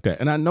seen nothing like that.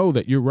 And I know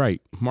that you're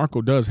right.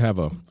 Marco does have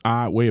a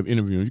odd way of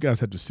interviewing. You guys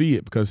have to see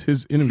it because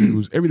his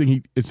interviews,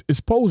 everything it's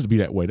supposed to be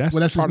that way. That's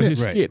part of his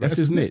skit. Right. That's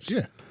his niche.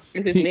 Yeah.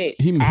 It's his niche.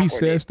 He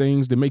says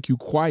things to make you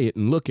quiet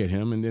and look at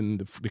him, and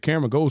then the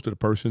camera goes to the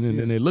person, and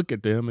then they look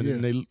at them, and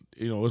then they,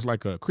 it's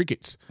like a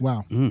crickets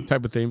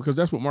type of thing because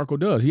that's what Marco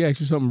does. He asks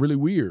you something really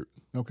weird.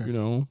 Okay.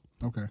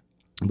 Okay.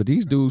 But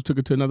these dudes took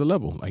it to another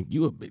level. Like,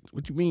 you a bitch.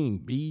 What you mean,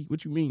 B?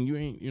 What you mean? You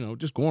ain't,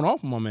 just going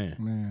off on my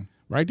man.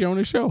 Right there on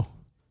his show.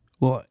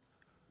 Well,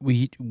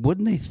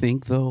 wouldn't they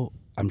think, though,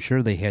 I'm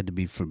sure they had to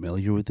be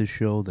familiar with the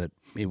show, that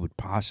it would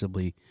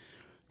possibly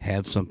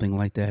have something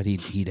like that?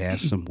 He'd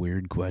ask some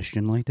weird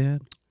question like that?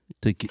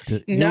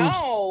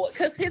 No,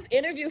 because his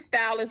interview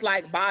style is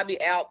like Bobby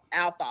Althoff.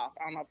 I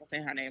don't know if I'm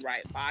saying her name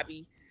right.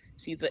 Bobby,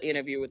 she's an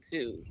interviewer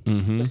too.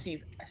 Mm-hmm.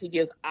 But she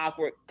gives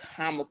awkward,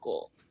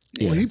 comical.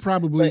 Well, he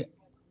probably...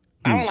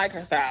 I don't like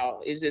her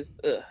style. It's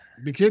just,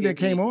 The kid that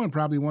came on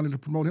probably wanted to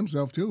promote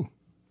himself too.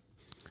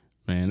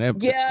 Man,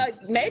 yeah,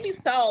 maybe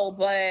so,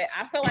 but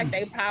I feel like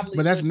they probably.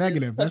 But that's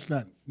negative. That's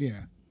not.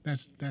 Yeah,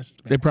 that's. Bad.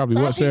 They probably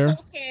what, Sarah?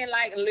 People can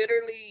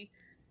literally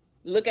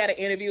look at an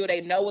interview.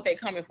 They know what they're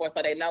coming for,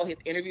 so they know his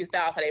interview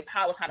style. So they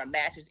probably trying to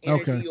match his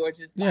energy or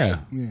just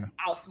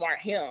outsmart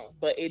him.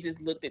 But it just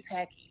looked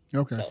tacky.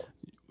 Okay. So,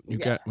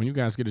 when you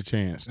guys get a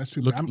chance, that's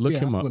too look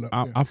him up.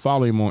 I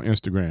follow him on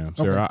Instagram,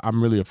 Sarah. Okay.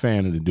 I'm really a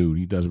fan of the dude.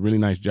 He does a really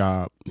nice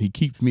job. He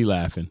keeps me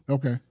laughing.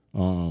 Okay.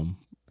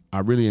 I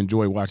really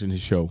enjoy watching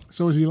his show.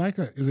 So is he like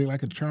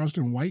a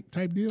Charleston White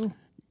type deal,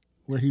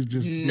 where he's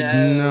just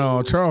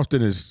no?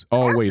 Charleston is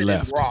all the way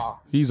left.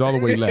 He's all the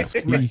way left.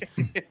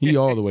 He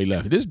all the way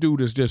left. This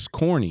dude is just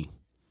corny,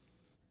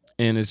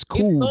 and it's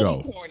cool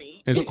though.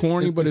 Corny. It's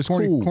corny, but it's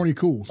corny, cool. Corny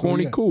cool. So,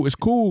 corny cool. It's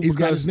cool. He's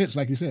got his niche,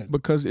 like you said.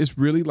 Because it's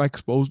really like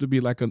supposed to be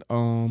like an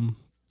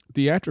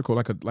theatrical,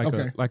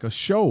 like a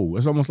show.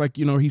 It's almost like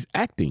he's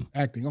acting.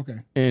 Acting,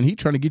 okay. And he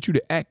trying to get you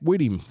to act with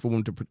him for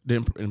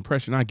the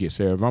impression I get,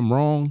 Sarah. If I'm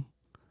wrong,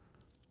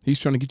 he's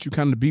trying to get you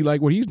kind of to be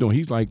like what he's doing.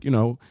 He's like,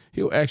 he'll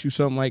ask you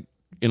something like,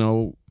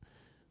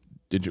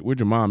 where'd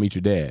your mom meet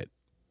your dad?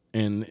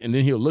 And then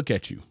he'll look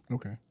at you.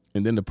 Okay.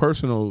 And then the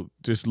person will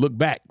just look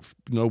back,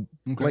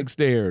 blank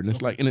stare, and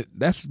it's like, and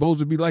that's supposed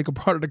to be like a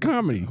part of the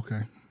comedy.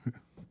 Okay.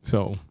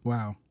 So.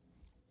 Wow.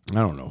 I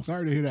don't know.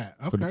 Sorry to hear that.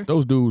 Okay. But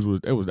those dudes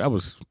that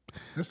was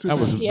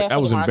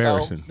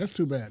embarrassing. That's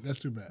too bad.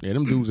 Yeah,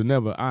 them dudes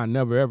I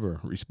never ever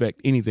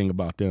respect anything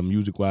about them,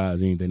 music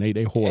wise, anything.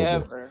 They horrible.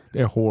 Ever.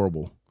 They're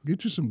horrible.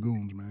 Get you some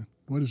goons, man.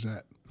 What is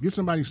that? Get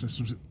somebody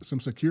some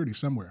security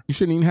somewhere. You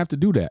shouldn't even have to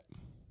do that.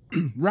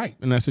 Right.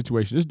 In that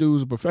situation. This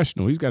dude's a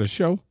professional. He's got a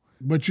show.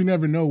 But you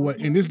never know what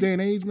in this day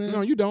and age, man.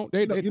 No, you don't.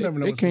 They never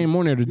know they came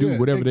on there to do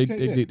whatever they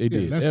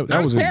did.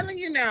 I'm telling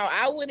you now,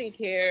 I wouldn't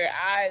care.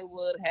 I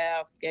would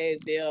have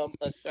gave them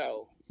a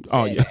show.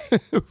 Oh yeah. I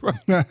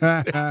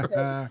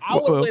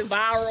would have went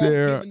viral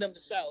giving them the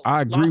show.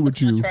 I agree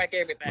with you.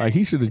 Everything. Like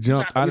he should have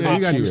jumped out of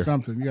that chair. Do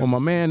something. Well, my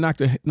man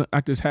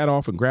knocked his hat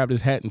off and grabbed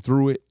his hat and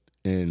threw it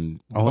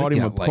and called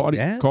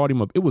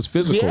him up. It was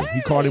physical. Yeah.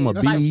 He called him a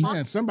B.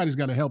 Somebody's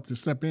got to help to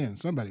step in.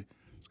 Somebody.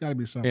 Got to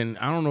be something. And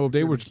I don't know if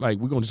they were like,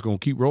 we're just gonna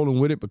keep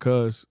rolling with it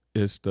because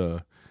it's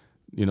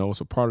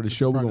it's a part of the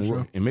show. We're gonna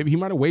work, and maybe he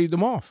might have waved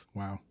them off.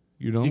 Wow,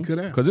 he could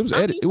have because it was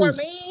edited. For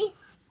me,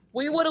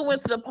 we would have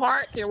went to the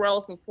park and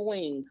rolled some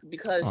swings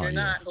because you're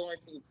not going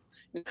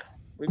to.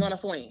 We're gonna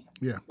swing.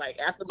 Yeah. Like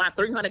after my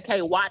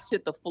 300K watch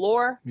hit the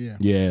floor. Yeah.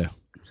 Yeah.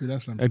 See,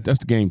 that's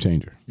the game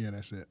changer. Yeah,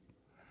 that's it.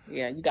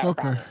 Yeah, you got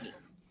okay.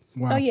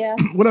 Wow. So yeah.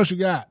 What else you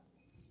got?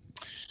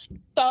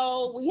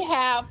 So we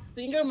have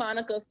singer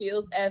Monica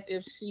feels as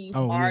if she's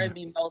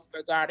R&B most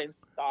forgotten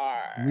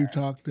star. We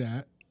talked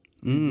that.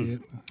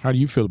 How do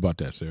you feel about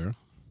that, Sarah?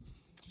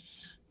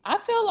 I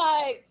feel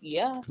like,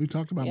 we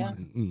talked about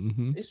Monica.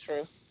 Mm-hmm. It's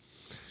true.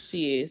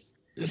 She is.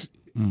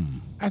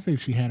 I think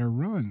she had a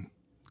run.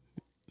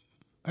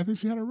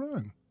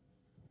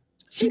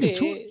 She can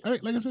tour.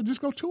 Like I said, just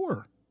go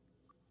tour.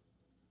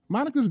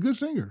 Monica's a good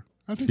singer.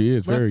 I think she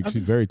is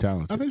she's very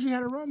talented. I think she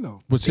had a run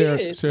though. But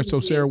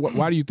Sarah,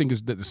 why do you think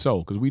it's the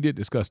soul? Because we did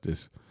discuss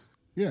this.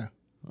 Yeah.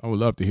 I would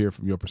love to hear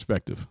from your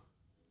perspective.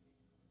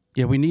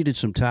 Yeah, we needed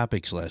some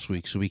topics last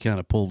week, so we kind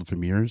of pulled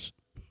from yours.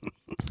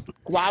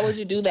 Why would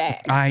you do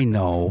that? I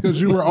know.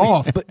 Because you were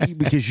off. But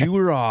because you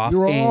were off. You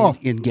were off.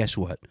 And guess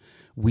what?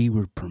 We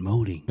were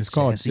promoting It's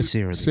called Sassy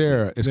Sarah.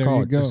 Sarah. It's There you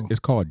called go. it's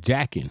called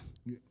jacking.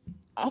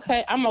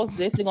 Okay, I'm most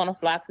definitely gonna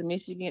fly to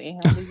Michigan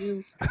and handle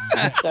you.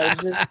 So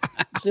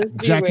just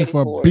be Jacking ready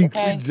for for beats.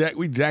 it. Okay?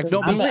 We jacked.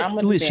 No, but I'm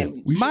gonna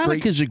listen,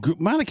 defend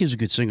Monica's a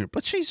good singer,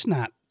 but she's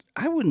not.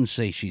 I wouldn't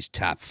say she's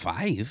top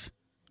 5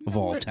 of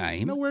all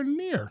time. Nowhere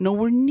near.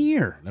 Nowhere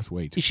near. That's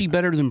way too. Is she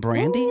better than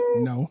Brandy?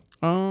 No.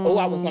 Oh,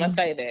 I was gonna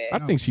say that.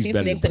 I think she's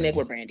better neck than to neck Brandy.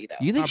 with Brandy though.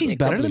 You think she's think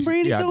better than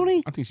Brandy, Yeah,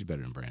 Tony? I think she's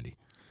better than Brandy.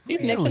 She's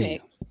neck to Really?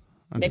 neck.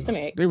 Neck to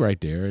neck. They're right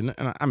there, and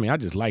I mean, I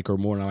just like her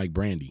more than I like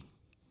Brandy.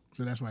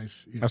 So that's why.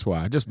 Yeah. That's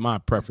why. Just my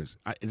preference.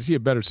 Is she a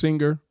better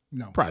singer?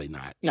 No. Probably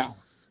not. No.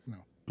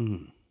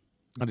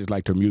 I just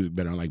liked her music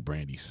better than I like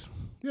Brandy's.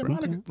 Yeah,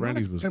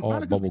 Brandy's was and all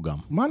Monica's-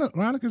 bubblegum.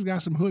 Monica's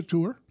got some hood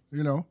to her,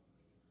 you know.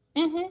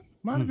 Mm-hmm.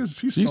 Monica's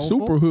she's She's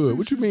soulful. super hood.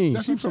 What you mean?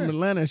 That's She's what I'm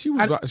from saying.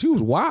 Atlanta. She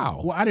was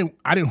wild. Well, I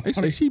didn't. They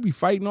say she be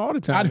fighting all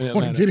the time. I in didn't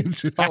want Atlanta. to get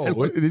into that.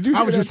 Oh, did you I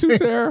hear was that just too,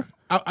 saying- Sarah?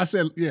 I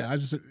said, yeah. I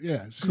just said,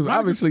 yeah. Because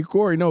obviously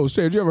Corey knows.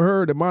 Sarah, did you ever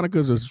heard that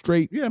Monica's a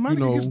straight? Yeah,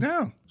 Monica gets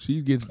down.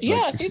 She gets. Yeah,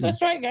 like, she's a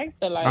straight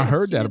gangster. Like I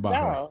heard that she's about her.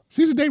 down.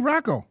 She's a date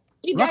Rocco.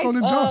 She Rocco the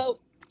Don. dates.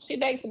 She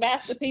dates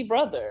Master P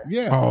brother.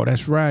 Yeah. Oh,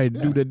 that's right.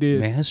 Dude that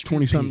did Master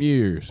 20-something P.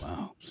 years.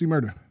 Wow. See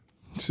murder.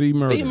 See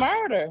murder. See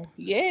murder.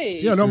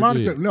 Yes. Yeah, no, sure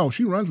Monica. did. No,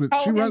 she runs with.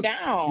 Hold She him runs.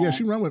 down. Yeah,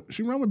 she run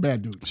with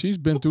bad dudes. She's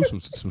been through some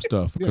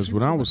stuff because she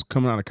when I did. was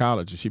coming out of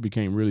college and she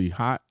became really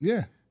hot,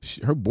 Yeah,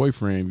 her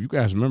boyfriend, you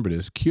guys remember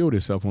this, killed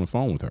himself on the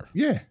phone with her.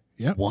 yeah,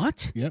 yep,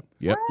 What? yep.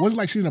 Yep. Wasn't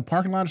like she was in a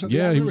parking lot or something.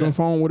 Yeah, I he was remember on the that.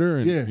 phone with her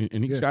and, Yeah,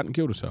 and he yeah. shot and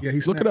killed himself. Yeah, he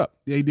Look it snapped. up.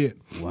 Yeah, he did.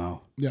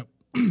 Wow. Yep.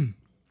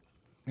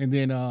 And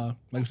then,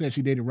 like I said,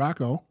 she dated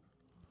Rocco,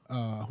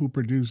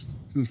 who's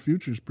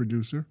Future's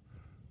producer.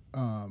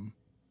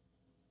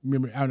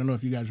 Remember, I don't know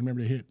if you guys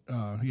remember the hit.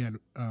 He had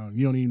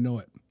 "You Don't Even Know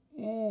It."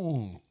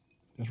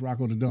 That's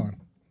Rocco the Don.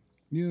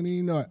 You don't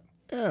even know it.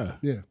 Yeah.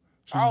 Yeah.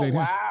 She's Oh dating him.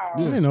 wow. I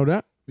didn't know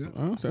that. Yeah.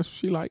 That's what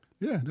she liked.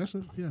 Yeah, that's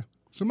a yeah.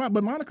 So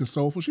but Monica's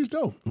soulful. She's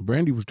dope.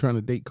 Brandy was trying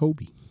to date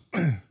Kobe.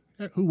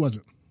 Yeah, who was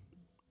it?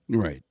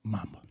 Right.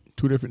 Mamba.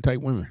 2 different type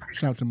women.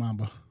 Shout to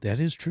Mamba. That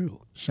is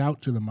true.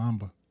 Shout to the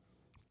Mamba.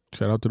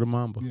 Shout out to the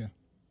Mamba. Yeah.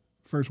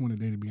 First one that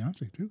dated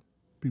Beyonce too.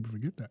 People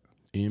forget that.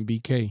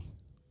 NBK.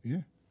 Yeah.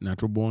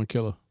 Natural born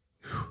killer.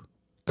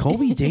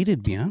 Kobe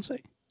dated Beyonce?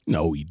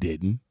 No, he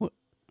didn't. No.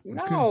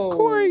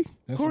 Corey.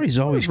 Corey's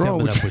always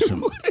coming up with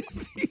some.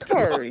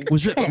 Corey.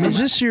 Is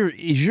this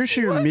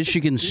your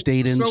Michigan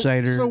State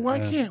insider? So why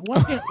can't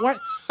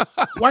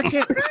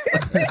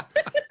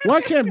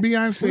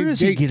Beyonce Where is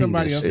he date getting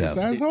somebody this else's stuff?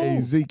 size Hey,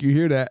 hole? Zeke, you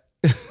hear that?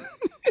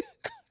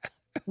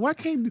 Why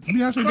can't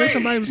Beyonce date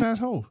somebody besides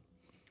hole?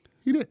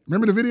 He did.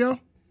 Remember the video?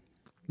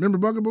 Remember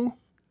Bugaboo?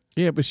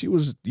 Yeah, but she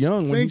was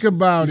young when Think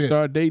about she it.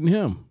 started dating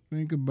him.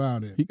 Think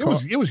about it. He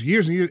It was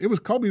years and years. It was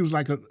Kobe was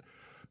like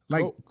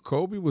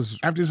Kobe was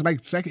after his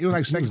like second. It was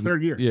like second,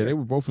 third year. Yeah, they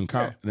were both in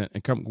college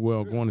and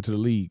going into the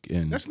league.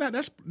 And That's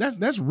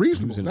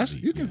reasonable. in the That's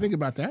league, you can think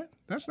about that.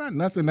 That's not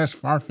nothing that's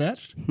far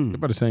fetched. they're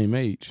about the same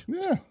age.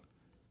 Yeah.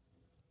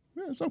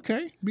 Yeah, it's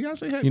okay.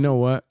 Beyonce had You know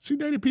what? she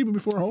dated people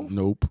before Hov.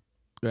 Nope.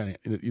 That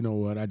ain't- you know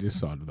what? I just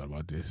thought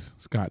about this.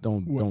 Scott,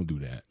 don't do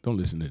that. Don't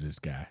listen to this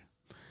guy.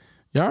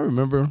 Y'all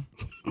remember?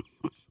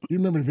 You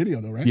remember the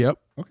video though, right? Yep.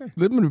 Okay.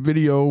 Remember the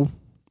video,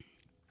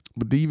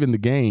 but even the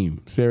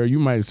game. Sarah, you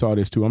might have saw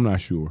this too. I'm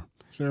not sure.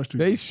 Sarah's too.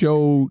 They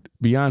showed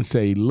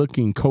Beyonce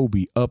looking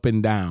Kobe up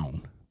and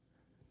down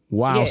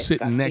while Yes,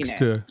 sitting I've next seen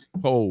to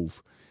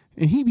Hove.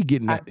 And he be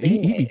getting that. He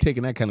be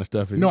taking that kind of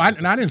stuff. No, I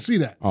didn't see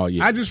that. Oh,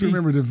 yeah. I just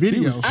remember the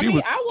video. She I mean,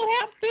 was- I would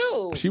have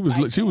too. She was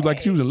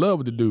like she was in love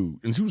with the dude,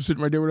 and she was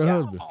sitting right there with her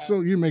husband.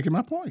 So you're making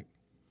my point,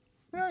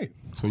 right?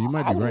 So you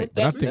might I be would right,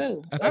 but I think think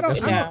so. I I think don't.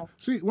 that's, I Yeah. don't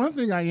see, one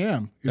thing I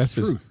am is that's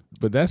his. truth.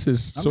 But that's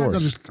his I'm source. not gonna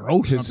just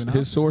throw his something out.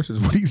 his source is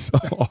what he saw.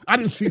 I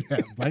didn't see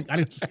that, Blake. I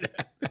didn't see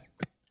that.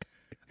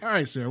 All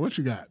right, Sarah, what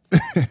you got?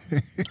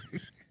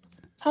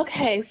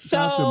 Okay,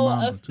 Shout out to so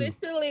Mama, too.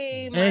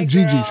 officially, my And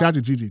Gigi. girl, Shout out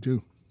to Gigi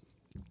too.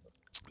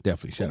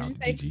 Definitely shout Did out you to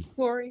say Gigi.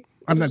 Corey?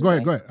 I'm What not. did Go you ahead.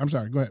 say? Go ahead. I'm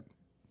sorry. Go ahead.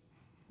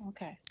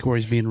 Okay.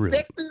 Corey's being rude.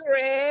 Sexy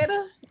Red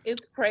is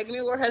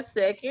pregnant with her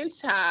second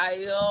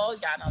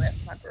child. Y'all know that's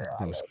my girl.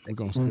 I love We're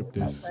gonna skip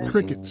this.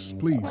 Crickets,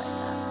 please.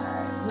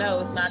 No,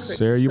 it's not.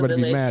 Sarah, you better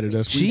be mad at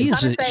us. She is.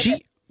 trying to say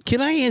that-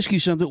 Can I ask you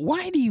something?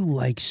 Why do you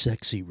like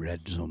Sexy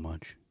Red so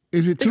much?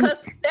 Is it too? Because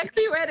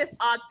Sexy Red is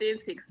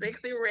authentic.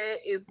 Sexy Red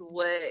is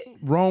what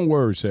Wrong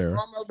word, Sarah.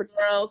 normal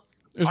girls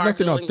There's are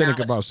nothing doing authentic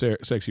now. about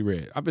Sexy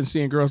Red. I've been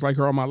seeing girls like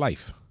her all my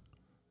life.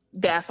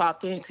 That's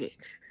authentic.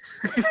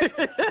 That's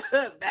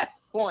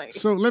the point.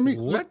 So let me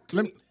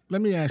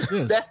ask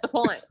this: That's the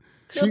point.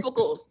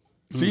 Typical.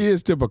 She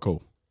is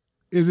typical.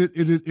 Is it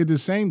the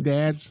same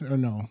dads or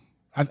no?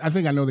 I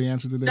think I know the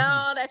answer to this.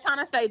 No, they're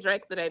trying to say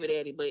Drake's the baby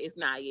daddy, but it's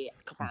not yet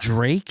confirmed.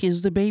 Drake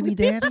is the baby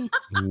daddy?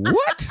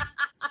 What?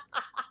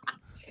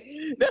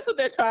 That's what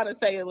they're trying to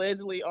say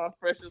allegedly on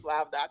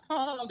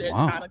FreshesLive.com. They're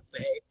Wow. trying to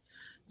say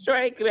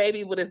Drake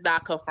baby, but it's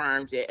not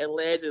confirmed yet.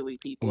 Allegedly,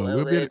 people.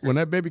 When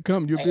that baby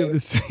comes, you'll be able to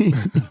see.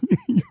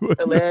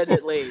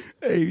 Allegedly.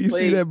 Hey, you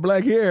see that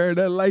black hair and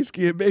that light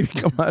skinned baby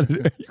come out of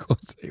there, you're going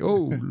to say,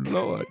 oh,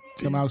 Lord.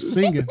 Come out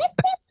singing.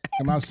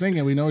 Come out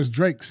singing. We know it's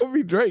Drake's. It'll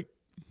be Drake.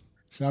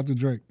 Shout out to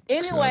Drake.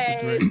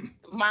 Anyway,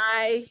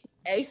 my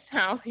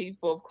H-Town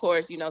people, of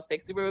course, you know,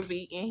 Sexy Red will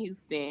be in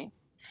Houston,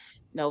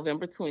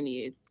 November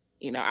 20th.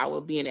 You know, I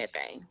will be in that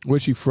thing.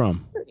 Where's she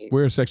from?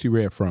 Where's Sexy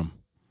Red from?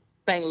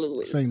 St.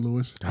 Louis. St.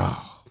 Louis.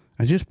 Oh,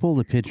 I just pulled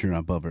a picture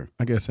up of her.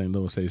 I guess St.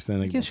 Louis say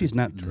standing. I guess she's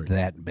not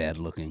that bad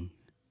looking.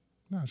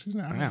 No, she's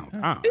not.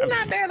 She's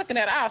not bad looking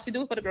at all. She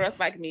do it for the girls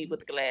like me with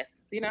the glasses,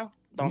 you know?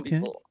 Don't be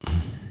fooled.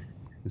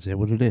 Is that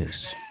what it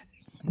is?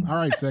 All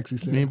right, Sexy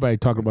Sarah. Anybody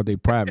talk about their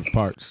private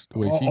parts the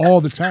way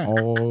all the time.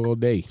 All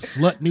day.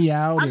 Slut me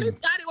out. I mean,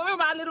 Scotty,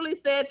 remember I literally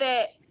said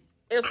that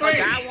if a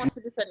guy wants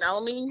to get to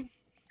know me,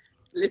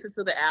 listen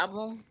to the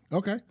album.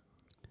 Okay.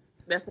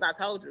 That's what I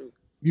told you.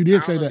 You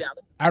did say that.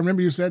 I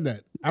remember you said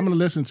that. I'm going to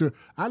listen to it.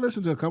 I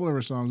listened to a couple of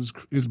her songs.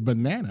 It's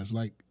bananas.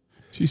 Like,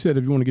 she said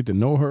if you want to get to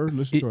know her,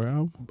 listen to her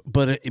album.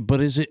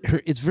 But is it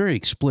her? It's very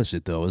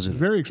explicit, though, isn't it?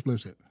 Very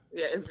explicit.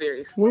 Yeah, it's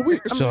very well,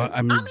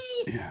 I mean,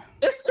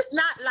 it's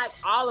not like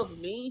all of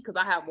me because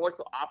I have more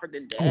to offer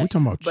than that. Oh, we're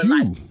talking about but you.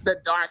 Like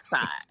the dark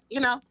side, you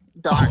know?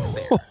 Dark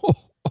there.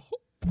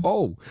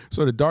 Oh,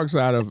 so the dark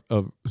side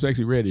of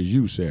Sexy Red is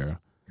you, Sarah.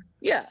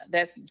 Yeah,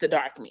 that's the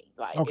dark me.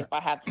 Like, okay. If I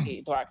have to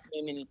get dark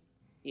feminine,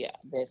 yeah,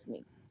 that's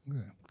me.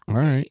 Yeah. All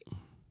right.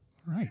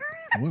 All right.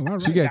 Well, all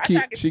right. She got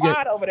kids. She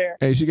got over there.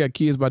 Hey, she got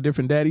kids by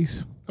different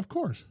daddies. Of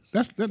course.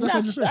 That's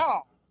what you said.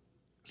 No.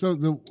 So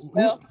the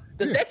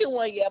second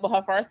one, yeah, but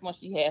her first one,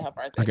 she had her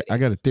first. I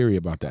got a theory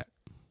about that.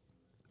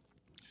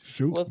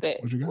 Shoot. What's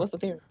that? What you got? What's the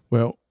theory?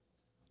 Well,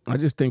 I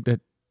just think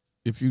that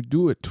if you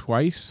do it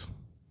twice,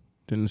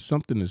 then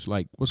something is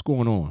like, what's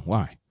going on?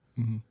 Why?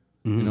 Mm-hmm.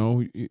 You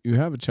know, you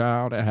have a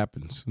child, that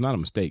happens. It's not a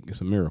mistake.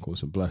 It's a miracle.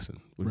 It's a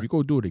blessing. But if you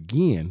go do it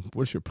again,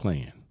 what's your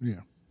plan? Yeah.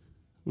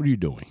 What are you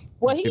doing?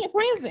 Well, he in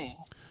prison.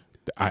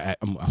 So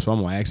I'm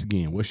going to ask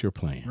again, what's your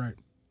plan? Right.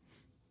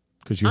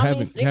 Because you're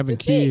having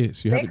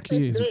kids. You're having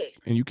kids.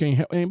 And you can't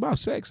help. It ain't about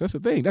sex. That's the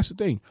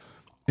thing.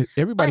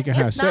 Everybody can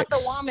have sex. It's not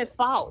the woman's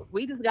fault.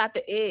 We just got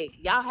the egg.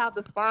 Y'all have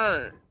the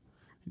sperm.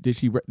 Did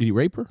he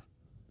rape her?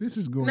 This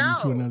is going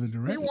into another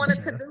direction. He wanted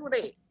Sarah. to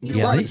do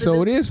that.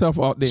 So it is her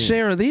fault then.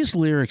 Sarah, these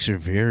lyrics are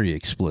very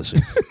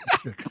explicit.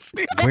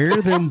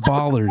 Where them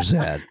ballers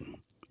at?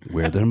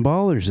 Where them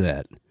ballers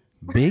at?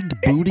 Big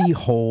booty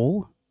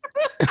hole.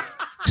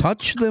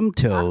 Touch them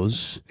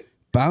toes.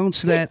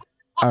 Bounce that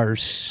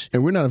arse.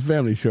 And we're not a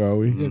family show, are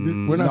we? Yeah,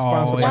 we're not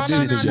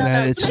sponsored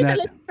by it's not.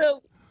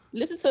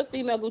 Listen to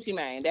female Gucci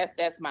Mane.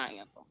 That's my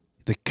anthem.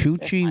 The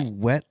coochie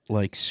wet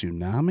like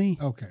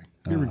tsunami. Okay,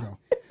 here we go.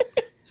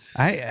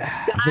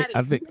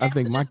 I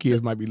think my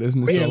kids might be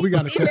listening. Yeah, we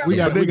got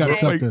to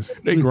cut this.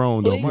 They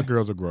grown though. My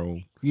girls are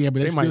grown. Yeah,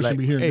 but they might like.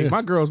 Be hearing hey, this.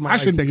 my girls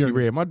might like Sexy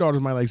Red. My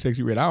daughters might like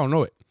Sexy Red. I don't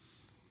know it.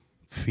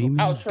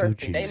 Female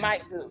Gucci. They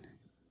might do.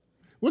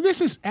 Well,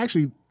 this is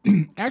actually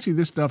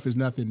this stuff is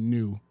nothing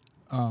new.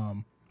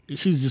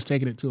 She's just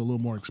taking it to a little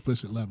more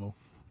explicit level.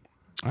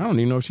 I don't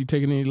even know if she's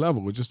taking any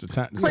level. It's just the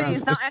time.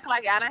 Please don't act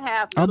like I don't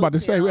have. I was about to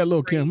say we had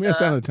Lil Kim. We had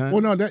Santa time.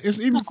 Well, no, that it's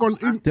even for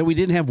that we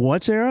didn't have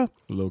what, Sarah?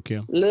 Lil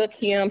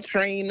Kim,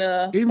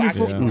 Trina. Even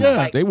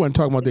before, they weren't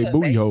talking about their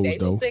booty holes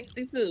though. They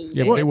 62.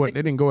 Yeah, but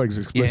they didn't go as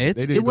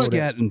explicit.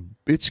 Yeah,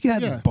 it's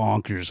gotten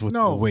bonkers with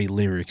the way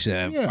lyrics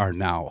are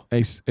now.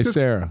 Hey,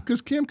 Sarah,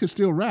 because Kim could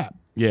still rap.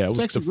 Yeah,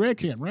 Sexy Red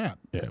can't rap.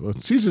 Yeah,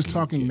 she's just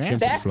talking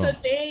nasty. That's the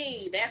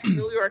thing. That's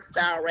New York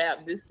style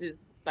rap. This is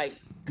like.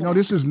 No,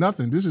 this is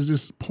nothing. This is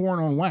just porn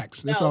on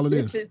wax. That's all it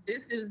is.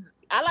 This is.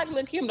 I like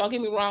Lil Kim. Don't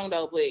get me wrong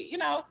though, but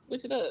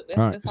switch it up.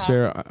 All right,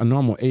 Sarah. I know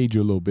I'm gonna age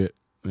you a little bit.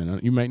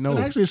 You might know. It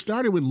actually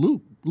started with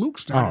Luke. Luke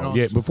started. Oh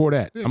yeah, before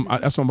that, that's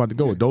what I'm about to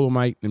go with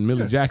Dolomite and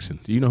Millie Jackson.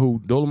 Do you know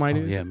who Dolomite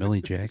is? Yeah,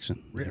 Millie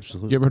Jackson.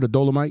 Absolutely. You ever heard of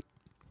Dolomite?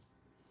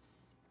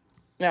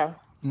 No.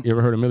 You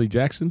ever heard of Millie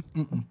Jackson?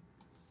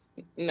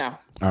 No.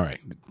 All right.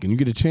 Can you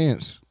get a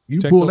chance? You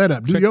pull that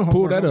up. Do your homework.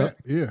 Pull that up.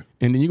 Yeah.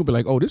 And then you can be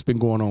like, oh, this been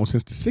going on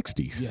since the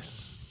 60s.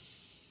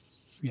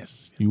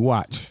 Yes. You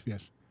watch.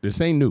 Yes.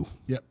 This ain't new.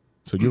 Yep.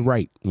 So you're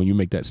right when you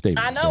make that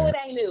statement. I know it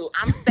ain't new.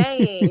 I'm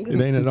saying. It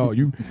ain't at all.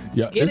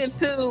 Get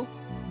into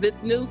this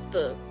new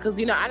stuff. Because,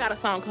 I got a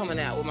song coming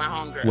out with my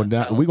homegirl. Well,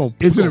 now, so.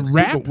 Is it a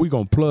rap? We're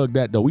going to plug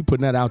that, though. We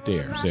putting that out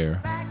there,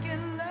 Sarah.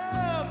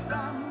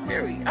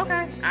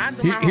 Okay.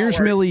 Here's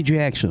Millie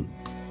Jackson.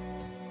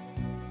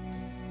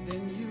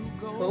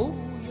 Who?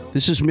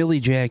 This is Millie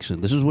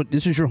Jackson. This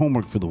is your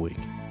homework for the week.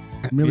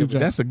 Millie Jackson.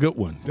 That's a good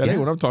one. That ain't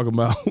what I'm talking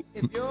about.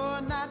 If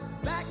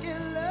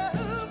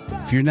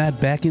you're not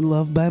back in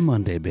love by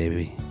Monday,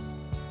 baby.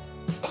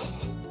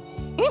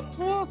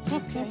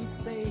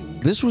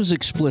 This was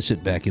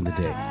explicit back in the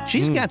day.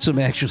 She's got some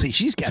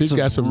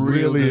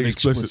really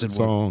explicit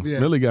songs. Yeah.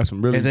 Millie got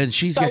some really. And then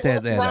she's got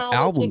that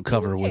album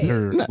cover with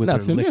her. Nothing.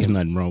 Licking. There's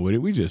nothing wrong with it.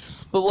 We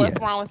just. But what's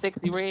wrong with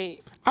Sexy Red?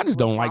 I just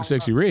don't like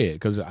Sexy Red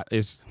because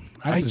it's.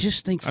 I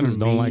just think for just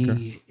don't like her.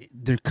 me,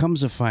 there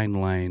comes a fine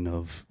line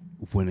of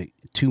when it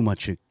too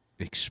much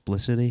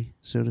explicitity,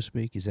 so to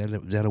speak. Is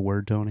that a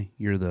word, Tony?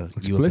 You're the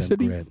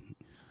Explicity? U of M grad.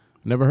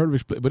 Never heard of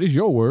explicit, but it's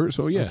your word,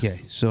 so yeah.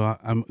 Okay, so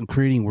I'm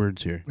creating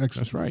words here.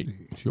 That's right.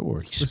 It's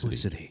yours.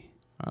 Explicity.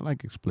 I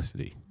like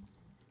explicity.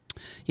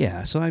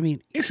 Yeah. So I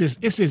mean, It's just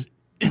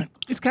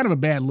it's kind of a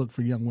bad look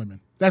for young women.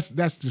 That's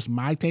just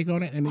my take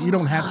on it. And you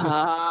don't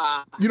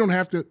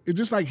have to. It's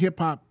just like hip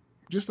hop.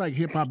 Just like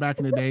hip hop back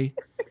in the day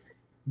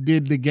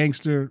did the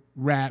gangster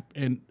rap,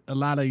 and a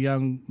lot of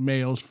young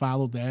males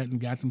followed that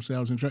and got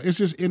themselves in trouble. It's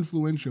just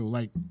influential.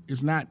 Like,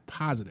 it's not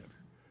positive.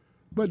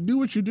 But do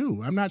what you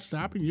do. I'm not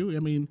stopping you. I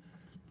mean,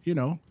 you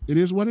know, it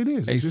is what it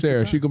is. Hey, It's just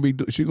Sarah, a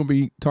time. she gonna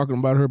be talking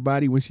about her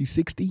body when she's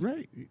 60.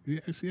 Right.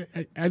 Yes, yeah.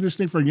 I just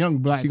think for young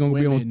black She gonna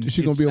be women, on.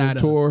 She gonna it's be on not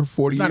tour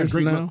 40 it's not a years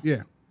from great now. look.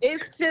 Yeah.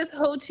 It's just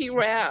hoochie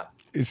rap.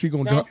 Is she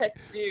gonna Don't talk? take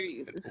it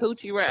serious. It's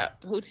hoochie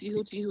rap.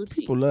 Hoochie.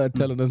 People love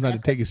telling us not to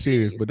take it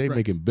serious, but they Right.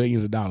 making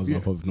billions of dollars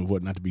off of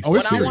what not to be Oh,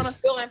 it's serious. When I want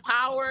to feel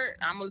empowered,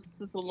 I'm gonna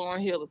listen to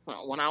Lauryn Hill or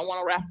something. When I want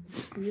to rap,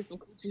 hear some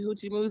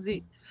hoochie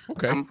music,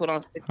 Okay, I'm gonna put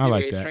on 60 I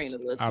like Red that. Train.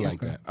 I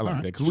like that. I like All that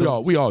right. because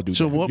we all do.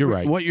 so that. what? You're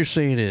right. What you're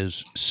saying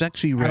is,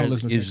 Sexy Red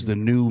listen to is Sexy the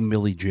new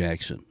Millie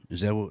Jackson.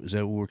 Is that what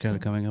we're kind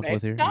of coming up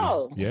with here?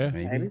 So, Yeah,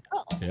 Maybe. maybe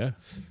so. yeah.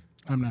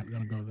 I'm not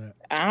going to go that.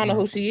 I don't know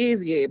who she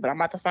is yet, but I'm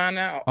about to find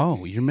out.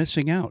 Oh, you're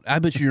missing out. I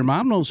bet your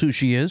mom knows who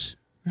she is.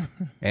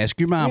 Ask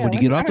your mom Yeah, when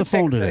you get off the I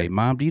phone text her. today.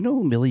 Mom, do you know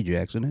who Millie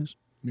Jackson is?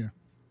 Yeah.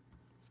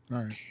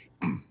 All right.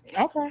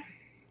 Okay.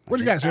 What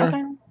you got, Sarah?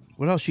 Okay.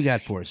 What else you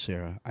got for us,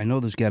 Sarah? I know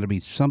there's got to be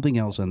something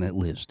else on that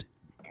list.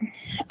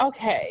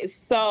 Okay.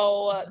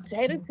 So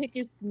Jada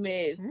Pinkett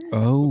Smith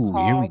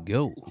Oh, here we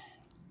go.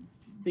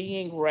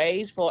 being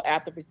rageful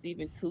after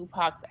receiving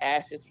Tupac's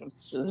ashes from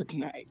Suge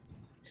Knight.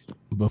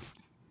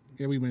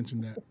 Yeah, we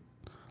mentioned that.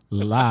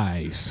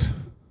 Lies.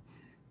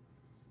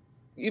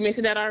 You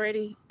mentioned that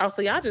already? Oh,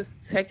 so y'all just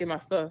taking my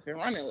stuff and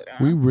running with it.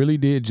 Huh? We really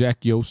did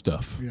Jack Yo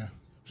stuff. Yeah.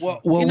 Well,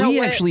 You know we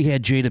what? actually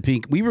had Jada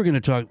Pinkett. We were going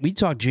to talk. We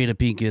talked Jada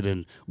Pinkett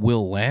and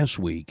Will last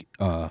week.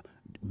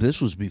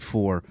 This was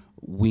before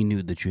we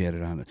knew that you had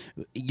it on.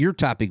 Your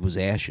topic was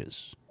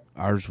ashes.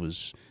 Ours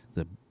was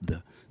the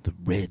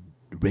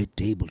red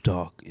table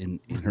talk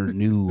in her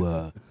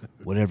new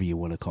whatever you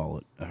want to call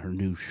it, her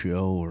new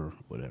show or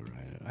whatever.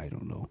 I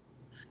don't know.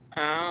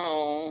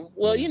 Oh,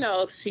 well, you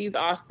know, she's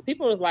also,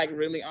 people was like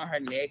really on her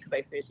neck because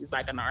they said she's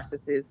like a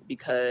narcissist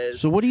because.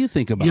 So what do you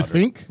think about You her?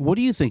 think? What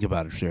do you think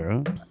about her,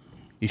 Sarah?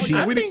 Is she?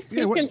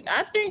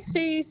 I think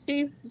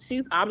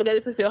she's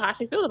obligated to feel how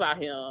she feels about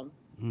him.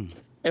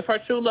 If her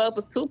true love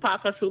was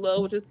Tupac, her true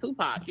love was just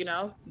Tupac. You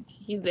know,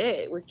 he's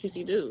dead. What should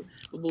she do?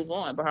 We'll move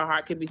on. But her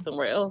heart could be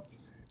somewhere else.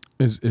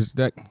 Is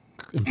that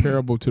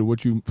comparable to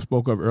what you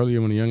spoke of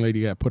earlier when the young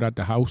lady got put out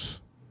the house?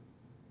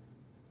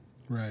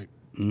 Right.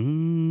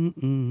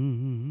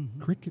 Mm-mm.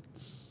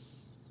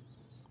 Crickets.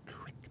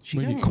 She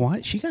got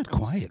quiet. She got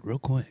quiet real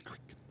quick.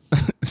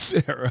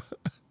 Sarah.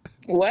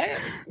 What?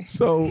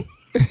 So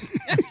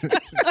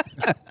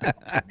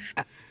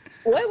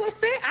What was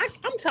said?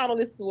 I'm trying to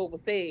listen to what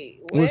was said.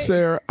 well, What?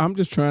 Sarah, I'm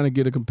just trying to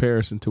get a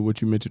comparison to what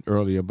you mentioned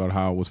earlier about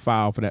how it was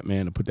foul for that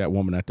man to put that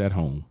woman at that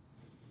home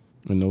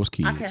and those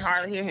kids. I can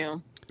hardly hear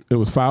him. It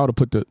was foul to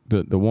put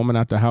the woman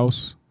at the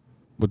house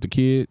with the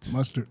kids.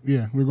 Mustard.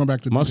 Yeah, we're going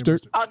back to DJ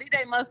Mustard? Oh,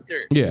 DJ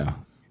Mustard. Yeah.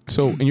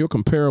 So, in your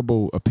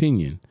comparable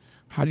opinion,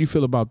 how do you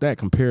feel about that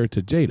compared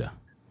to Jada?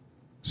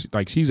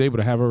 She's able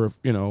to have her,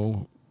 you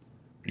know,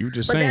 you were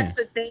just But saying. that's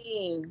the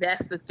thing.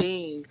 That's the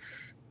thing.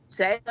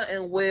 Jada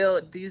and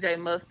Will, DJ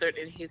Mustard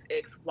and his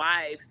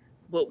ex-wives,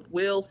 but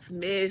Will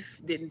Smith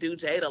didn't do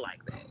Jada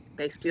like that.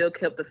 They still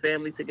kept the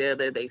family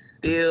together. They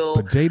still.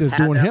 But Jada's had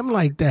doing their- him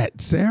like that,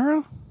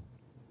 Sarah.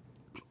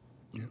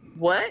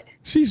 What?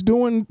 She's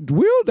doing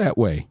Will that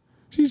way.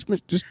 She's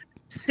just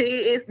She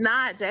is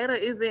not. Jada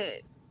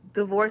isn't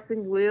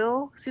divorcing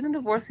Will. She didn't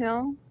divorce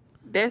him.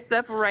 They're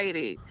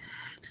separated.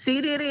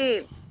 She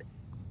didn't.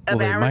 Well,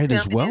 they embarrass might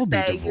as him well and be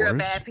say, You're a divorced.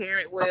 bad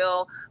parent.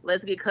 Will,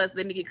 let me get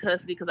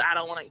custody because I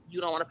don't want to.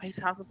 You don't want to pay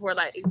child support.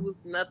 Like it was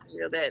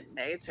nothing of that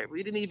nature.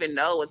 We didn't even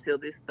know until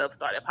this stuff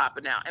started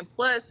popping out. And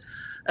plus,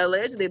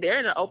 allegedly, they've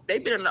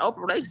been in an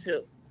open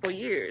relationship for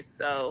years.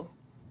 So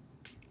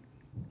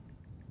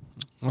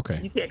okay.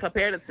 you can't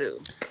compare the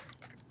two.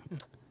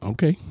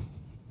 Okay.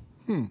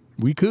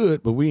 We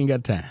could, but we ain't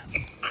got time.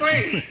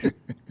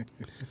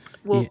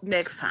 Well, Yeah.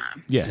 next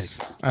time. Yes,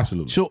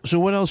 absolutely. So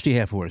what else do you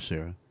have for us,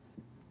 Sarah?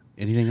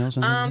 Anything else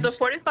on that The list?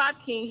 45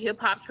 King hip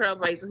hop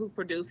trailblazer who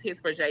produced hits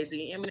for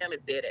Jay-Z, Eminem is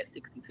dead at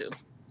 62.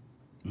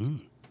 What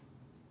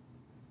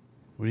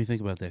do you think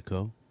about that,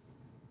 Cole?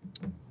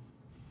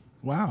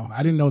 Wow,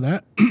 I didn't know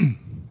that.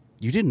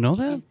 You didn't know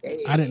that?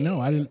 I didn't know.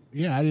 I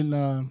didn't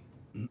know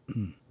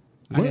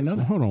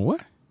that. Hold on,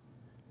 what?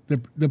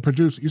 The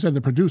producer. You said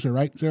the producer,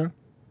 right, Sarah?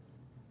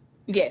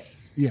 Yes.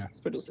 Yeah. It's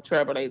producer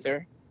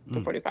trailblazer,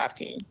 the 45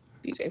 King,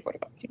 DJ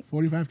 45 King.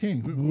 45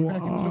 King.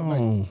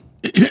 Wow.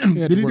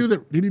 Did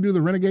he do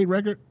the Renegade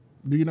record?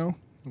 Do you know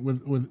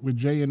with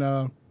Jay and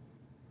M?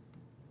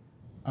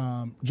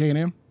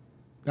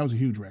 That was a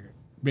huge record,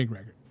 big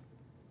record.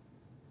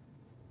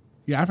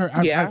 Yeah, I've heard.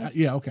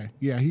 Yeah, okay.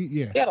 Yeah,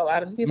 He had a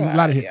lot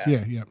of hits.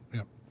 Yeah.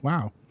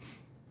 Wow.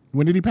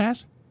 When did he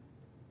pass?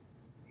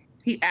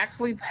 He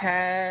actually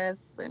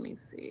passed. Let me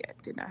see. I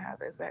did not have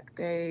the exact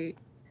date.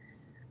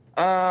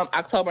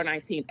 October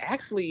 19th.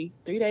 Actually,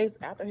 3 days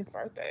after his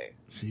birthday.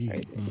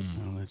 Jeez.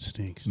 Oh, that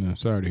stinks. No,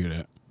 sorry to hear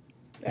that.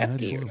 That's Sorry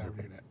cute. to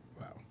hear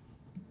that.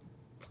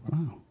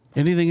 Wow.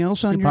 Anything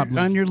else on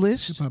your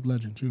list? Hip hop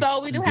legend too.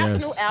 So we do have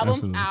Yes, new albums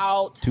absolutely.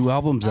 out. 2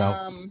 albums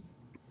out.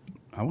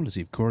 I want to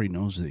see if Corey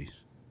knows these.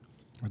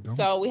 I don't.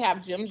 So we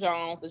have Jim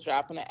Jones is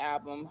dropping an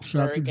album.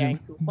 Shout out to Bird Gang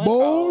Jimmy. 2.0,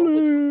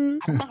 Ballin'.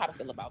 which I don't know how to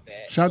feel about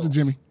that. Shout out to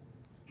Jimmy.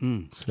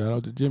 Shout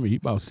out to Jimmy. He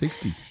about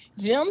 60.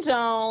 Jim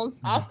Jones.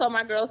 Also,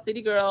 my girl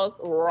City Girls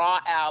Raw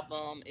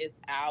album is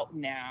out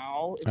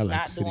now. It's I like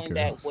not City doing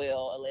Girls. that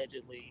well,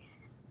 allegedly.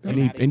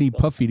 I need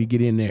Puffy to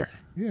get in there.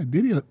 Yeah,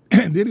 Diddy'll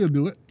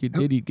do it. Get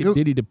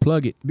Diddy to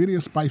plug it.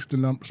 Diddy'll spike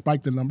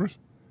the numbers.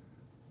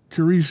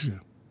 Carisha.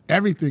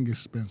 Everything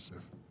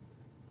expensive.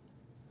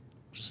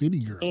 City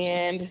Girls.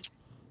 And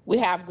we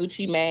have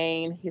Gucci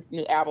Mane. His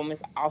new album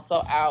is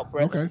also out.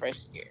 Breath Okay. of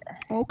Fresh Air.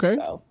 Okay.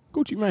 So,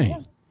 Gucci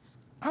Mane.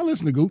 I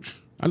listen to Gooch.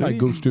 I like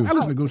Gooch too. I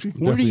listen to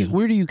Gucci.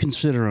 Where do you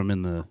consider him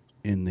in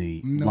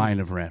the line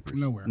of rappers?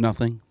 Nowhere.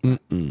 Nothing.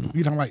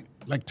 You talking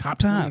like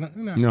top?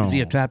 No. Is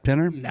he a top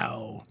tenor?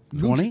 No.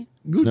 20?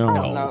 Gucci,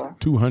 No.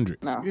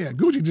 200. no. Yeah,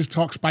 Gucci just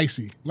talks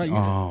spicy. Like,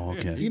 Oh,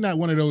 okay. He's not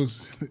one of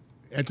those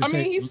I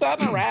entertain. mean, he's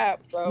Southern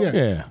rap, so Yeah.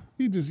 Yeah.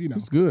 He just,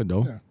 It's good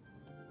though.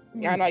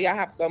 Yeah. I know y'all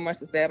have so much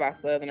to say about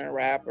Southern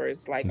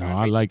rappers. Like No,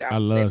 Andre I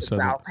love 3000 said the Southern.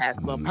 South has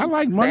something I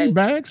like to money say.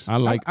 bags. I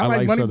like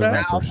money Southern bags.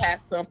 rappers. South has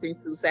something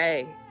to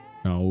say.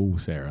 No,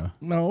 Sarah.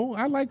 No,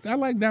 I like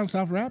down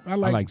south rap. I I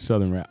like like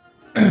Southern rap.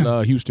 I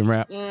love Houston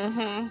rap.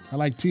 Mm-hmm. I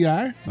like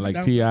T.I. I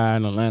like T.I.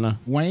 in Atlanta.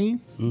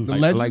 Wayne, the I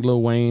legend. like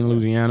Lil Wayne,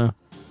 Louisiana.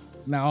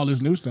 Now all this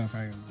new stuff.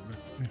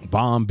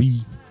 Bomb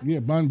B. Yeah,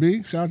 Bun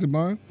B. Shout out to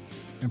Bun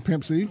and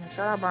Pimp C.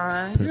 Shout out,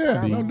 Brian.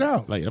 Yeah, no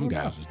doubt. Like them No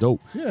guys doubt. is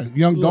dope. Yeah,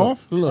 Young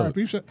Dolph. look.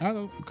 RIP. I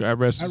I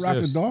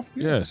rock the Dolph.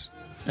 Yeah. Yes.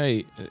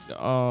 Hey,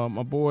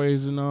 my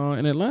boys in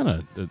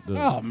Atlanta.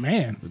 Oh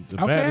man, The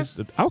Outkast? baddest,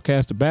 the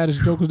Outkast, the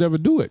baddest jokers to ever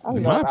do it,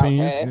 in my love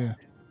opinion. Outkast. Yeah,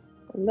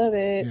 Love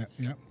it.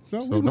 yeah. So,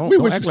 So we don't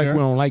with act you, like Sarah. we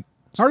don't like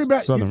Hurry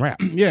back. Southern rap.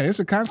 Yeah, it's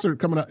a concert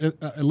coming up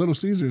at Little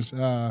Caesars.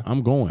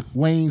 I'm going.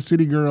 Wayne,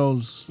 City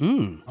Girls,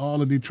 all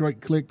the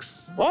Detroit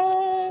cliques.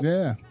 What?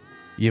 Yeah,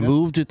 You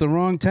moved at the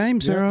wrong time,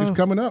 Sarah. yeah, it's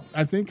coming up.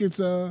 I think it's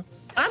I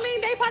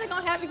mean, they probably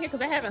gonna have it here because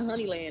they having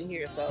Honeyland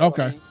here. So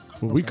Okay. I mean,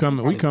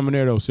 Well, we coming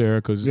there though, Sarah,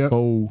 because Yep. it's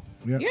cold.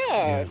 yeah.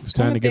 yeah, It's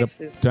time to get up.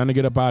 Texas. Time to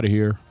get up out of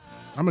here.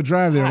 I'm gonna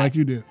drive there Hi. like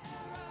you did.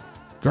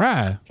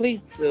 Drive, Please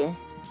do.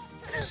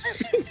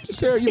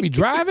 Sarah. You be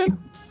driving?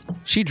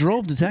 She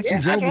drove to Texas.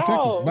 Yeah. Drove to Texas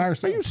know. by Are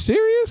herself. you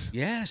serious,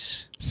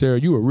 Yes. Sarah?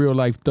 You a real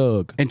life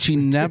thug. And she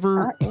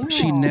never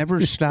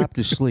stopped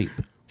to sleep.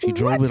 She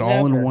drove it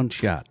all in Never. one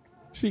shot.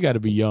 She got to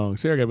be young.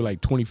 Sarah got to be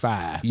like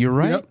 25. You're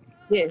right. Yep.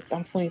 Yes,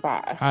 I'm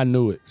 25. I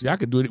knew it. See, I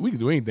could do it. We could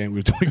do anything. We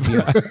were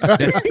 25.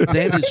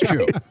 That is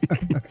true.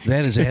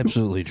 That is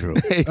absolutely true.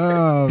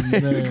 Oh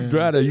man,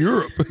 Drive to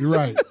Europe. you're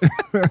right.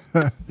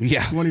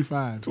 Yeah.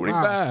 25.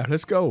 25. Wow.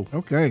 Let's go.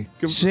 Okay.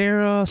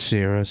 Sarah.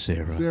 Sarah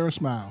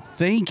Smile.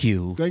 Thank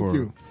you Thank for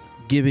you.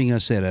 giving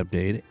us that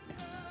update.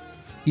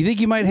 You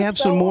think you might have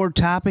some more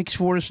topics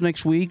for us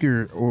next week,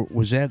 or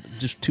was that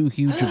just too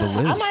huge of a I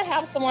list? might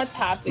have some more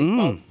topics,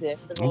 most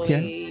definitely,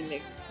 Okay.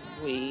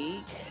 next week.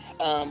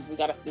 We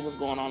got to see what's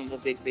going on in the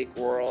big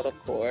world, of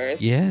course.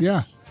 Yeah.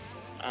 Yeah.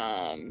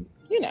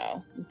 You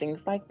know,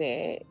 things like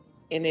that.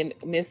 And then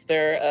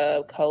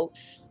Mr.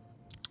 Coach,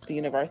 the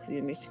University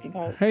of Michigan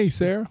coach. Hey,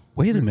 Sarah.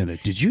 Wait a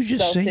minute. Did you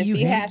just So say since you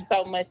he had? has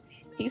so much,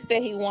 he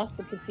said he wants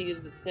to continue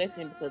the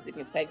discussion because it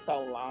can take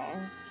so long.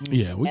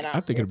 Yeah, And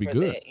I think it'll be for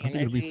good. that I think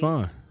it'll be energy.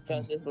 fun.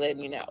 So just let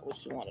me know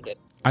what you want to do.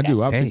 I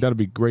do. I Hey. think that'll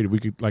be great if we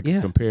could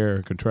Yeah. compare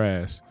and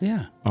contrast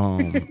Yeah.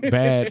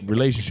 bad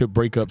relationship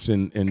breakups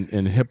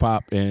in hip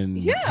hop and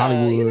Yeah,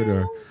 Hollywood, you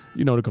or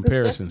know, the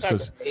comparisons,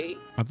 because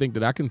I think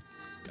that I can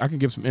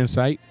give some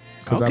insight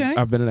because Okay.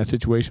 I've been in that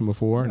situation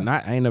before. And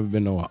I ain't never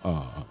been no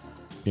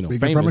Speaking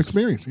famous, from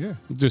experience. Yeah.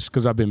 just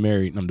because I've been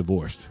married and I'm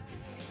divorced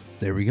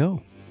There we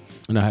go.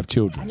 and I have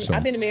children. I mean, So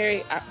I've been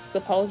married.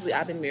 Supposedly,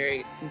 I've been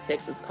married in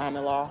Texas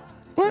common law.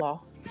 What? Law.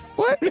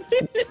 what?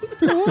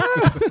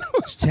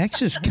 It's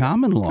Texas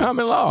common law.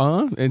 Common law,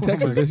 huh? In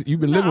Texas, you've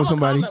been living with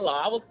somebody. Common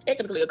law. I was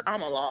technically a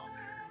common law.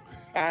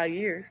 5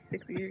 years,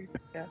 6 years.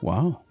 Yeah.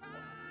 Wow.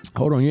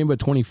 Hold on, you ain't but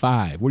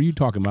 25. What are you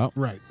talking about?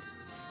 Right.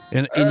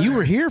 And you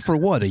were here for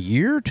what, a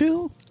year or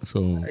two? So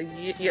A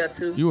year, yeah,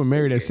 2. you were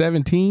married at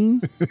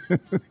 17?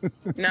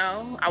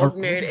 No, I was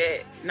married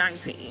at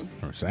 19,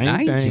 Or same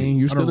 19? thing.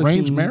 You're An still a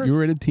arranged teen. marriage? You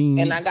were at a teen.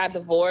 and I got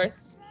divorced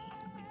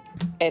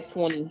at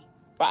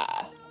 25.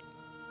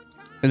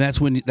 And that's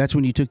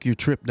when you took your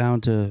trip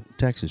down to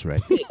Texas,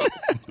 right?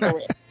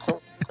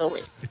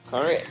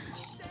 Correct.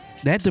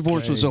 That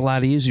divorce was a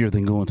lot easier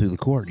than going through the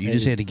court. You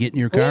just had to get in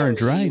your car and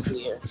Very drive.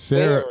 easier.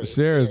 Sarah's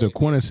the Very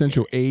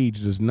quintessential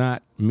age does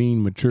not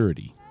mean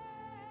maturity.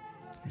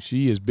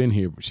 She has been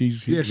here.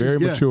 She's Yeah, very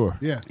mature.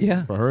 Yeah.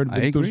 Yeah. For her to I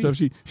be through agree. stuff,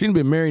 she's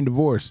been married and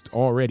divorced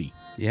already.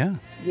 Yeah.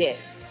 Yes.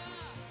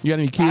 You got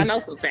any I kids? know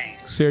some things.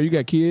 Sarah, you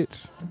got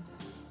kids?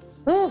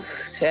 Ooh,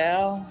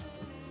 child.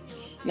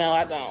 No,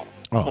 I don't.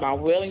 Oh. But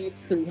I'm willing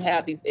to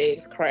have these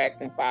eggs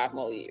cracked in 5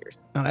 more years.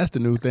 Now, that's the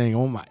new thing. I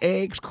want my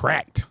eggs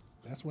cracked.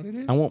 That's what it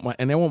is. I want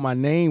my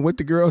name. What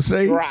the girl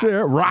say? Dropped.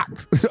 Sarah,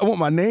 rocked. I want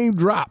my name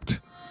dropped.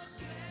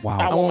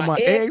 Wow. I want my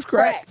eggs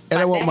cracked, and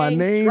I want my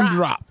name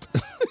dropped.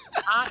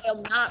 I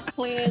am not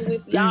playing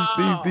with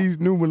y'all. these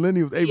new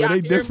millennials, hey, Y'all but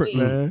they hear different,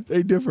 me? man.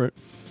 They different.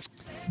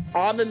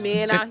 All the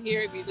men out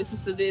here, if you listen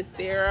to this,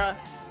 Sarah,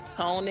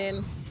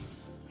 Conan,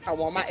 I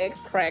want my ex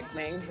crack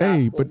name dropped.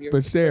 Hey, So if you're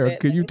but Sarah, listening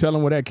to could that you name- tell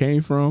them where that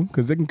came from?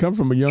 Because it can come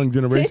from a young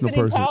generational Tiffany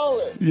person.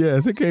 Pollard,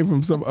 Yes, it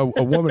came from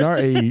a woman our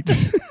age.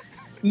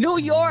 New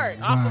York,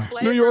 off of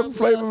Flavor New York of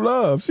Flavor Love. of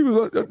Love. She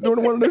was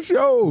doing one of the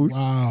shows.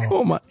 Wow.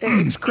 Oh, my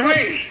eggs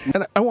cracked.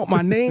 And I want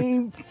my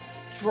name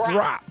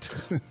dropped.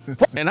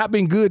 And I've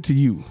been good to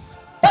you.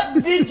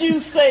 What did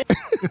you say?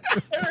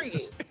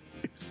 Period.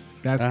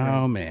 That's crazy.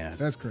 Oh, man.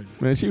 That's crazy.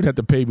 Man, she would have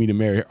to pay me to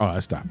marry her. Oh,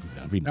 stop.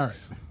 Be All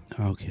nice.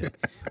 right. Okay.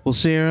 Well,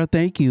 Sarah,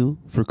 thank you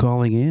for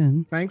calling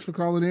in. Thanks for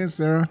calling in,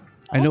 Sarah.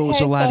 I know it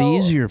was a Okay, lot so-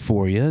 easier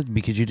for you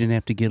because you didn't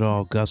have to get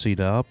all gussied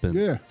up and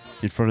Yeah.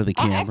 in front of the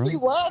I camera. actually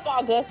was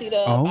all gussied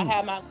up. Oh. I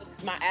had my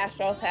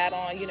Astros hat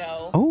on, you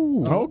know.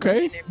 Oh,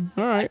 Okay.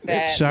 All right.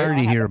 That. sorry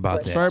to I hear have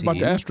about that. Sorry about the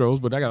team.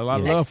 Astros, but I got a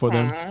lot of Yeah. love for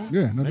them. time.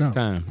 Yeah, no Next doubt.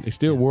 time. They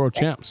still world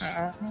champs.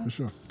 For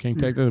sure. Can't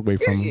take that away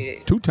from them.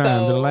 Period. 2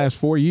 times in the So- last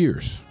 4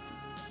 years.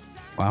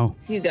 Wow.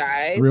 You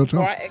guys, Real before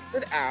talk. I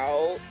exit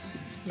out,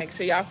 make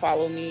sure y'all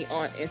follow me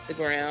on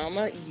Instagram,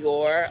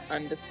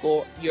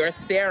 your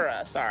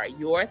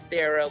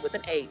Sarah with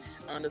an H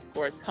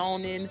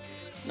 _Tonin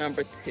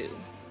 _2.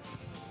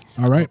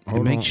 All right. And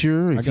Hold make on.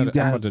 sure I if you I'm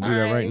got about to do that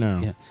right Alright.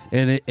 now.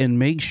 yeah, and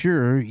make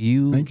sure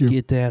you Thank you.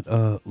 get that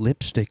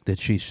lipstick that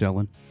she's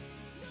selling.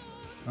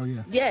 Oh,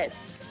 yeah. Yes,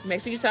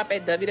 make sure you shop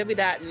at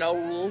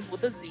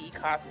www.noruleswithaz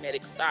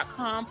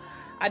cosmetics.com.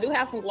 I do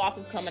have some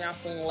glosses coming out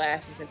soon,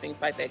 lashes and things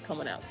like that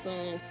coming out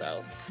soon,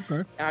 so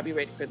Okay. I'll be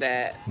ready for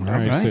that. All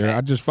right, right. Sarah.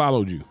 I just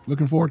followed you.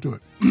 Looking forward to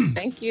it.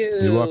 Thank you.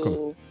 You're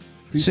welcome.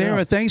 Peace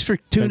Sarah, out. thanks for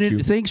tuning. you.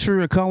 Thanks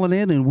for calling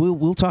in, and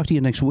we'll talk to you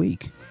next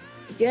week.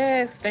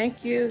 Yes,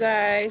 thank you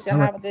guys. Y'all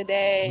All right. have a good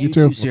day. You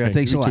too. Sarah. Okay,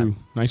 Thanks you a lot. too.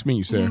 Nice meeting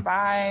you, Sarah.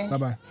 Bye.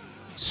 Bye-bye.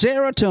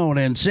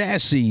 Serotonin,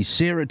 sassy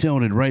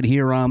serotonin, right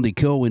here on the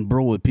Co and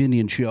Bro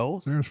Opinion Show.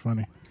 Sarah's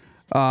funny.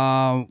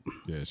 Yeah,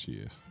 she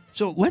is.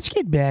 So let's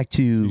get back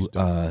to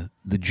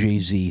the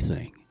Jay-Z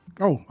thing.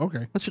 Oh,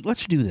 okay.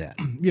 Let's do that.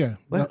 Yeah.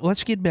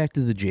 Let's get back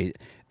to the Jay.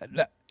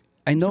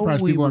 I know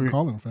Surprised we people were aren't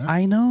calling for that.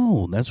 I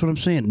know. That's what I'm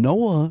saying.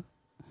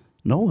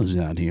 Noah's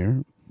out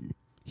here.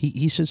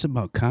 He says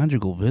about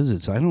conjugal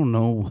visits. I don't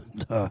know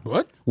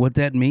what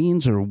that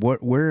means or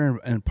where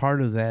and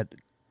part of that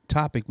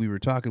topic we were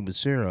talking with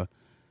Sarah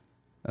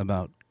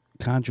about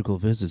conjugal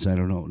visits. I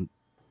don't know.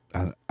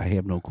 I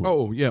have no clue.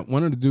 Oh, yeah.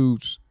 One of the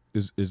dudes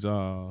is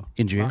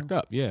In jail? locked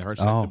up. Yeah, her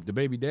the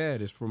baby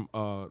dad is from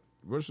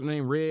what's her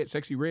name?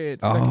 Sexy Red.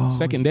 Oh,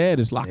 Second dad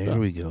is locked there up.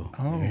 we go.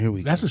 Oh, There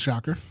we go. that's a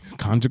shocker.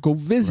 Conjugal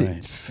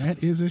visits.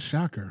 That is a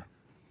shocker.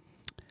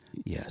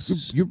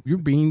 Yes. You're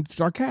being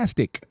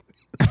sarcastic.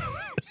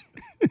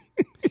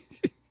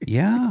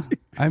 Yeah.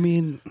 I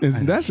mean,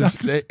 And that's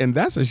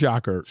a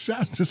shocker.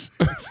 Shout to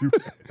Sexy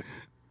Red.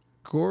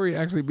 Corey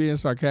actually being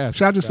sarcastic.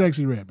 Shout to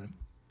Sexy Red, man.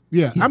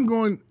 Yeah,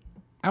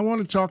 I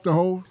want to talk to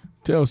Hov.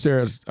 Tell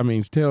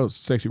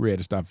Sexy Red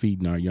to stop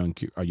feeding our young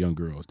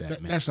girls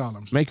that mess. That's all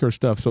I'm saying. Make her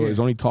stuff so Yeah. it's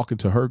only talking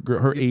to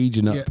her age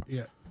and up.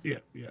 Yeah.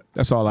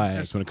 That's all I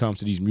ask when it comes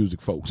to these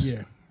music folks.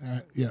 Yeah.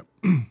 Yeah.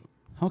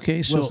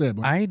 okay. So Well said,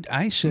 Black.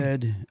 I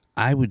said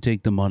I would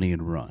take the money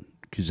and run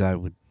because I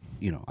would,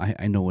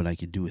 I know what I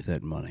could do with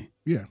that money.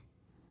 Yeah.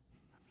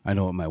 I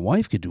know what my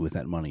wife could do with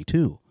that money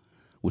too,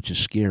 which is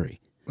scary.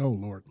 Oh,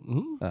 Lord.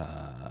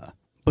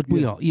 But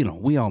we all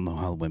know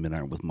how women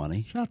are with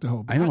money. Shout out to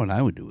Hov. I know what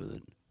I would do with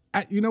it.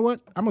 You know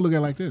what? I'm going to look at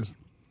it like this.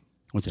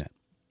 What's that?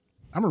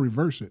 I'm going to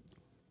reverse it.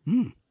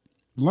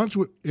 Lunch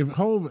with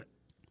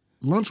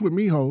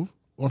me, Hov,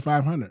 or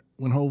 500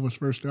 when Hov was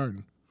first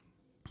starting.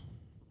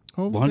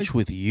 Hov will Lunch take-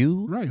 with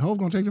you? Right. Hov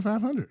going to take the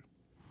 500.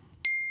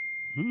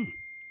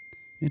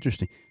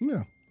 Interesting.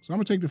 Yeah. So I'm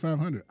going to take the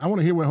 500. I want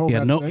to hear what Hov Yeah,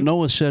 had to say.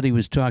 Noah said he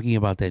was talking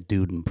about that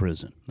dude in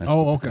prison. That's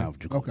Oh, what the okay.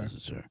 conjugal Okay.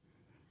 visits are.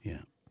 Yeah.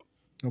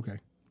 Okay.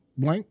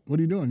 Blank, what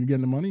are you doing? You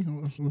getting the money?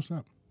 What's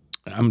up?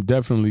 I'm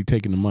definitely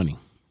taking the money.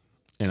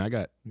 And I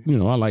got, I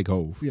like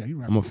Hov. Yeah, you're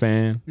right. I'm a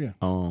fan. Yeah.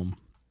 I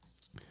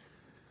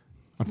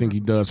think he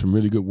does some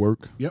really good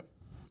work. Yep.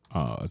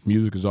 His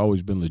music has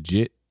always been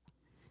legit.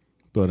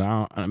 But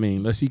I mean,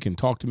 unless he can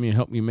talk to me and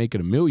help me make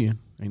it $1 million,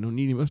 ain't no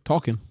need of us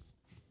talking.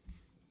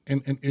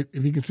 And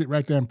if he can sit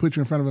right there and put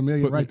you in front of $1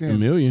 million right there. $1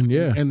 million,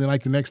 yeah. And then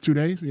like the next 2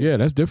 days? Yeah,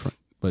 that's different.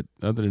 But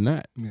other than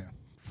that, Yeah.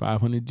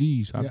 500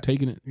 G's, I'm Yeah.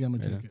 taking it. Yeah, I'm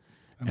going to take it.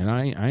 And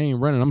I ain't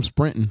running. I'm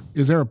sprinting.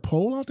 Is there a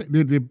poll out there?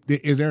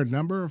 Is there a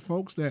number of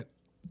folks that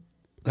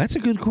That's a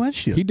good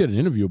question. He did an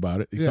interview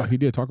about it. Yeah. He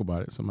did talk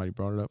about it. Somebody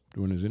brought it up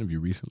during his interview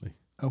recently.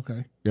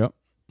 Okay. Yep.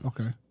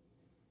 Okay.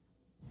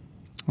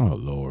 Oh,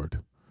 Lord.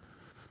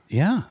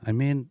 Yeah, I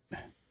mean,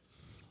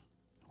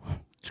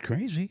 it's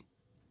crazy.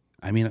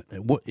 I mean,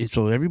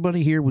 so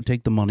everybody here would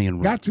take the money and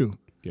run. Got to.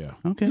 Yeah.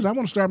 Okay. Because I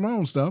want to start my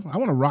own stuff. I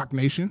want a Rock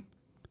Nation.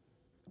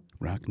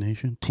 Rock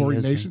Nation, Corey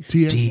TS Nation,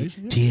 TS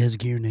Nation, yeah. TS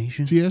Gear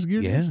Nation, TS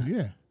Gear yeah. Nation.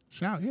 Yeah.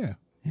 Shout, yeah.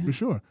 For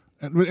sure.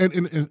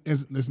 And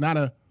it's not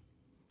a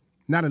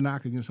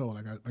knock against Ho.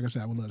 Like I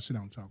said, I would love to sit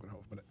down and talk with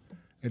Ho. But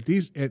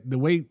at the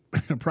way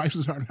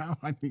prices are now,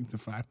 I need the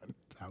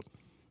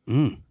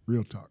 500,000.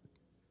 Real talk.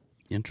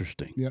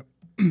 Interesting. Yep.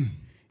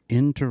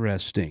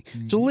 Interesting.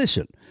 So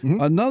listen,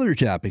 another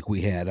topic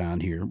we had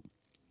on here.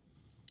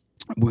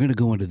 We're going to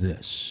go into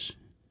this.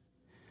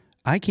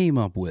 I came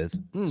up with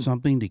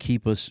something to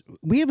keep us.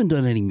 We haven't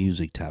done any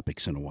music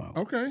topics in a while.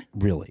 Okay.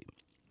 Really.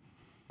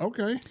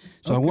 Okay.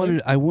 So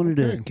I wanted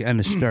to kind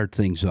of start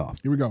things off.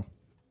 Here we go.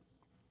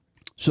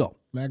 So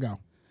Let go.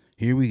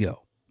 here we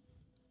go.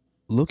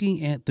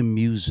 Looking at the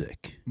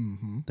music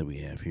that we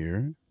have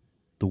here,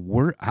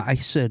 I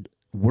said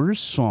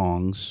worst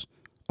songs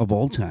of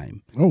all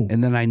time. Oh.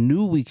 And then I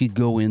knew we could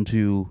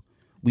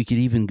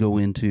even go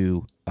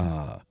into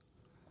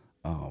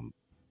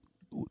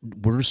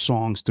worst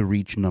songs to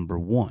reach number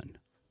one.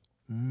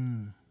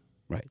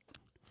 Right.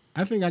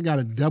 I think I got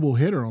a double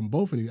hitter on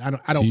both of these. I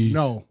don't Jeez.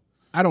 know.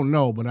 I don't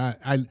know, but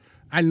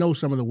I know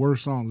some of the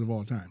worst songs of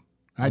all time.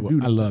 I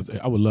do.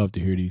 I would love to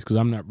hear these because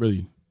I'm not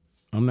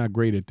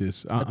great at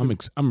this. I'm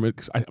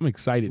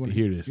excited to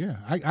hear this. Yeah,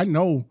 I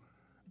know.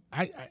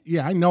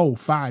 I know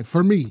 5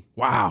 for me.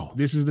 Wow.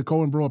 This is the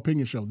Cohen Bro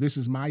Opinion Show. This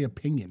is my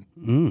opinion.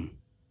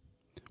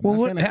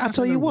 Well, I'll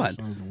tell you what.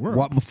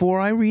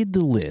 Before I read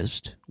the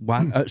list,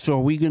 so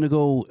are we going to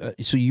go?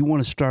 So you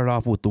want to start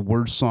off with the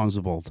worst songs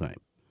of all time?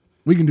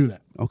 We can do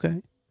that.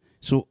 Okay.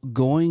 So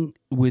going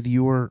with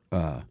your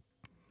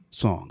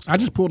songs. I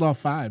just pulled off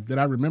 5 that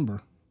I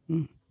remember.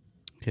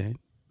 Okay.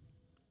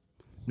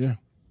 Yeah.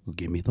 Well,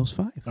 give me those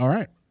 5. All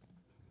right.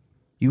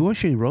 You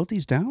actually wrote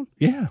these down?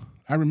 Yeah,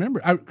 I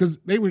remember. Because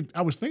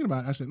I was thinking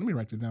about it. I said, let me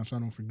write this down so I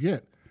don't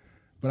forget.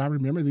 But I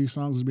remember these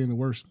songs as being the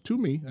worst to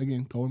me.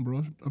 Again, Cohen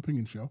Bro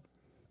Opinion Show.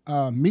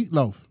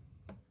 Meatloaf.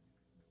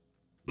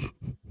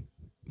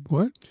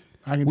 What?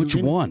 Which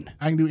one?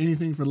 I can do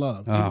anything for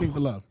love. Anything for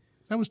love.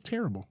 That was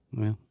terrible.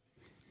 Well,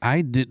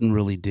 I didn't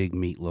really dig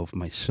Meatloaf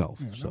myself.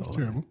 Yeah, that so was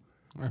terrible.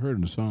 I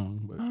heard the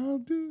song, but I'll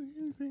do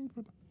anything for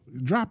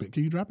love. Drop it.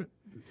 Can you drop it?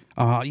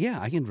 Yeah,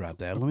 I can drop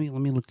that. Let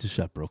me look this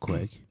up real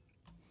quick.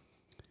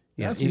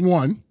 Yeah, That's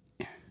one.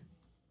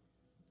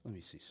 Let me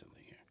see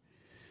something here.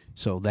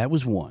 So that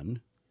was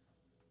one.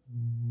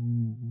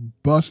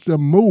 Bust a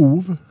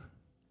Move.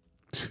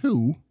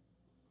 2.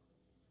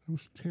 That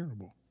was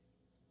terrible.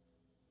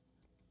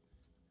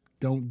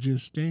 Don't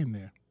Just Stand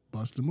There.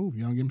 Bust a Move.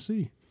 Young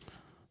MC.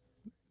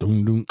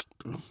 doom doom.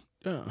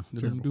 Yeah.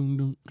 Terrible. Doom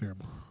doom.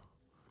 Terrible.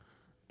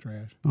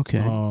 Trash.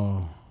 Okay.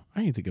 Oh,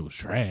 I didn't think it was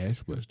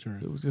trash, but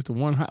terrible. it was just a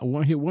one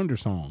hit wonder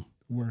song.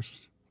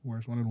 Worst. One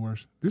of the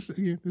worst. This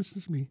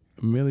is me.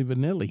 Milli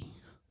Vanilli.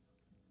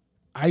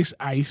 Ice.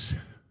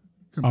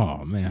 Come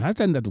on. Oh man, how's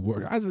that not the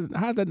worst?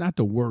 How's that not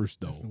the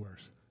worst though? That's the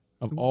worst.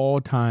 Of all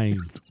time.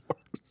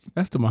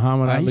 That's the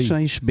Muhammad Ali.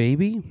 Ice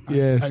Baby?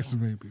 Yes, Ice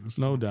Baby.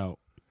 no doubt.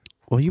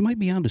 Well, you might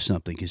be onto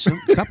something because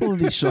a couple of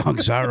these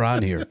songs are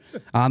on here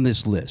on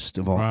this list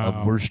of all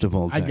of worst of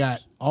all time.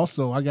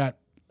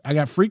 I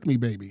got Freak Me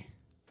Baby.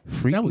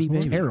 Freak That was Me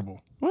Baby.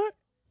 terrible. What?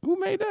 Who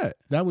made that?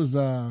 That was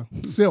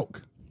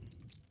Silk. Man,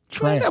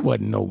 Trash. that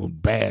wasn't no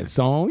bad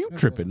song. You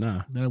tripping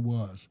now? That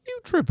was. You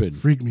tripping?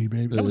 Freak Me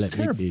Baby. That was Let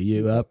terrible. me feel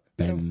you up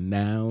and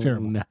down.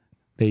 Terrible.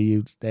 There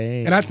you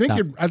stand. And I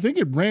think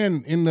it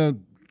ran in the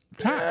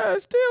top. Yeah,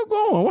 it's still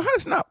going. Well, how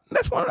does not?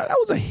 That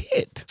was a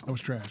hit. That was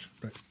trash.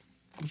 Right.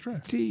 It was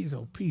trash. Jeez,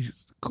 oh, peace.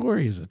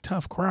 Corey is a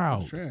tough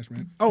crowd. Trash,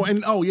 man.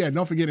 Yeah,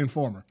 don't forget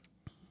Informer.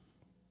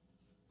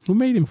 Who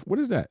made him? What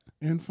is that?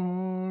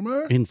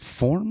 Informer.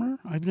 Informer?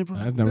 I've never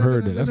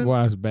heard that. That's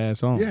why it's a bad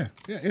song. Yeah.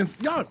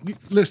 Y'all,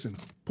 listen.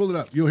 Pull it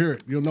up. You'll hear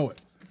it. You'll know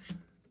it.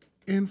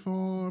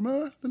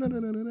 Informer.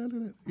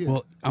 Yeah.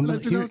 Well,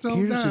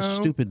 here's a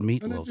stupid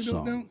Meatloaf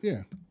song.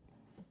 Yeah.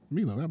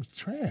 Meatloaf, that was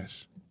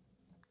trash.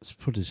 Let's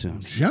put this down.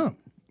 Jump.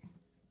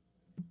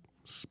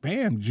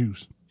 Spam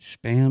juice.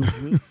 Spam.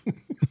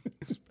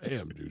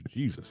 Spam, dude.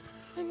 Jesus.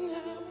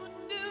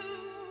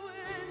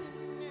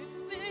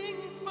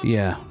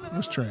 Yeah. That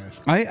was trash.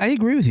 I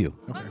agree with you.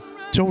 Okay.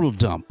 Total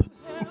dump.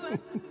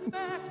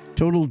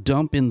 Total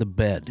dump in the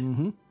bed.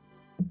 Mm-hmm.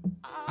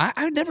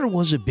 I never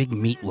was a big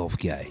Meatloaf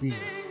guy.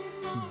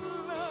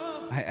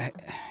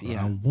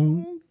 Yeah. I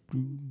won't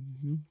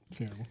do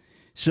terrible.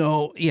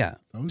 So, yeah.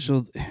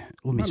 So,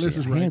 let me My list see.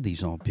 is I right. had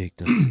these all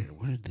picked up here.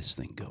 Where did this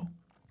thing go?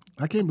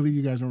 I can't believe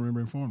you guys don't remember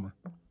Informer.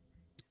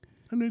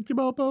 I need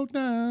your boat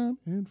down,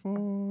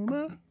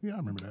 Informer. Yeah, I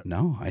remember that.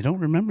 No, I don't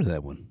remember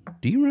that one.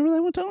 Do you remember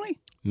that one, Tony?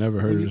 Never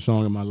heard of the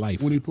song in my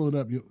life. When you pull it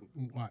up, you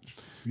watch.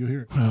 You'll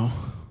hear it. Well,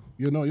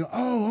 You'll know.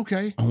 Oh,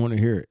 okay. I want to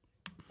hear it.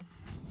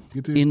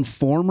 Get to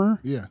Informer?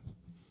 Yeah.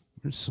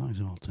 Where's songs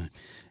of all time?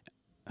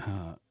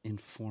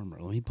 Informer.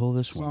 Let me pull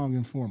this one. Song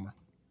Informer.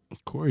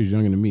 Corey's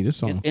younger than me. This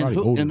song is probably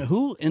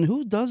older. And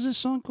who does this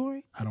song,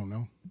 Corey? I don't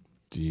know.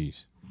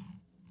 Jeez.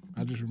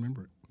 I just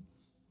remember it.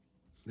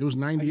 It was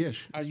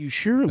 90-ish. Are you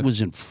sure it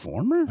was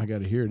Informer? I got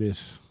to hear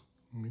this.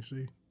 Let me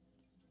see.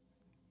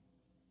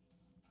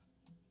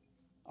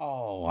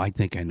 Oh, I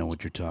think I know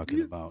what you're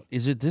talking about.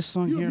 Is it this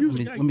song you're a here?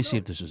 music Let guy, me you see know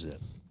if this is it.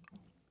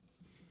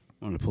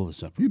 I'm going to pull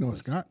this up. You know it,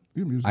 Scott.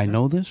 You're a music I guy.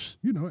 know this?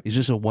 You know it. Is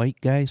this a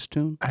white guy's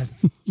tune?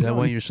 Is that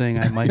why you're saying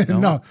I might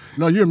know?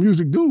 No, you're a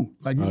music dude.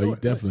 Like you know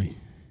it. Definitely.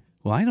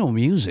 Well, I know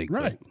music.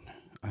 Right.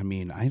 But, I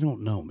mean, I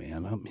don't know,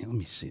 man. Let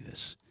me see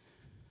this.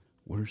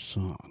 Worst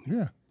song.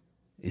 Yeah.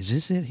 Is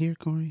this it here,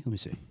 Corey? Let me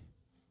see.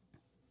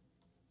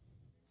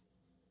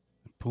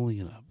 I'm pulling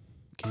it up.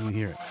 Can you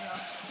hear it?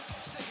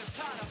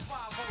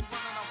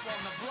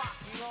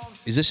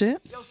 Is this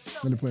it?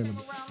 Let me play a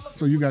little bit.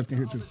 So you guys can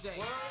hear too.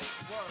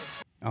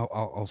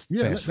 I'll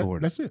Yeah, fast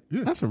forward. that's it.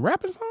 Yeah. That's a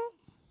rapping song?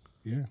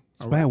 Yeah.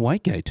 It's by a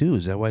white guy, too.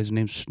 Is that why his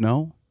name's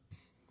Snow?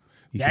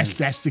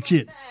 That's the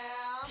kid.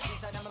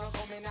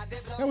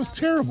 That was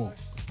terrible.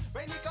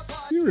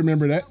 You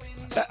remember that?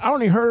 I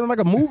only heard it in like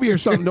a movie or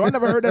something, though. I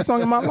never heard that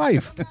song in my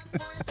life.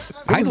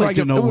 I'd like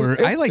to know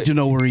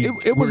where he.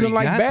 It wasn't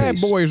like got Bad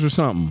this. Boys or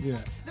something. Yeah.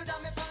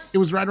 It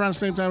was right around the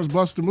same time as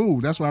Bust a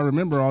Move. That's why I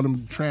remember all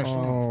them trash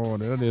songs. Oh,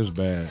 that is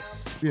bad.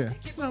 Yeah.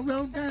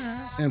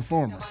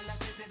 Informer.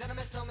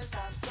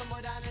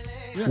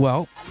 Yeah.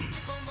 Well,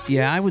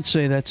 yeah, I would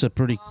say that's a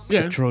pretty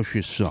Yeah.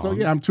 atrocious song. So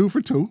yeah, I'm 2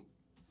 for 2.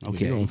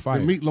 Okay. You're on The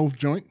fire. Meatloaf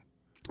joint,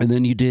 And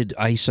then you did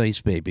Ice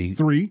Ice Baby.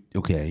 3.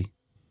 Okay.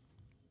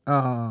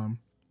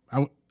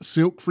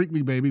 Silk, Freak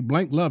Me Baby.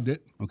 Blank loved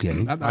it.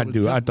 Okay. I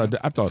do. I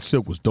thought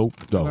Silk was dope,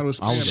 though. thought it was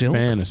I was a Silk?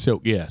 fan of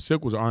Silk. Yeah,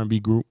 Silk was an R&B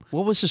group.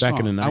 What was the Back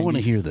song? in the I want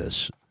to 90s. hear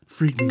this.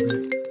 Freak Me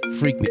Baby.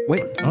 Freak me.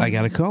 Wait, I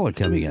got a caller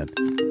coming in.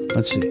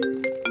 Let's see.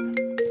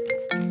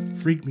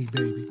 Freak Me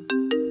Baby.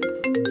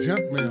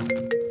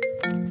 Jumpman.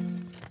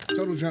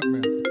 Total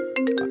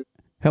Jumpman.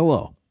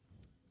 Hello.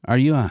 Are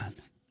you on?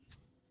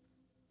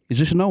 Is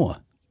this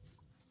Noah?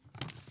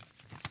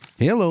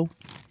 Hello.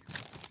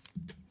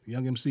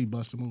 Young MC,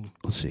 Bust a Move.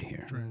 Let's see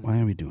here. Why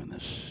are we doing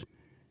this?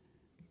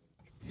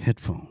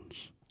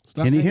 Headphones.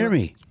 Stop Can you hanging hear up.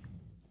 me?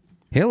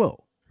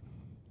 Hello.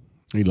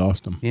 He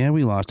lost him. Yeah,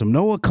 we lost him.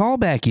 Noah, call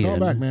back in. Call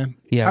back, man.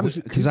 Yeah,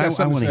 Obviously, because he's got I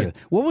something want to to say.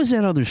 hear. What was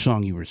that other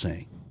song you were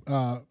saying?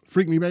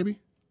 Freak Me Baby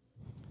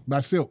by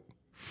Silk.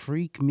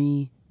 Freak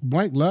Me.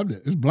 Blank loved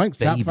it. It's Blank's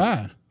Baby. top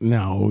 5.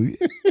 No,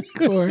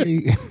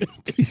 Corey.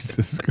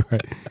 Jesus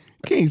Christ.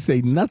 Can't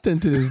say nothing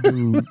to this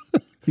dude.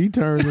 He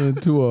turned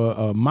into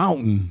a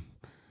mountain.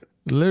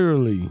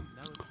 Literally.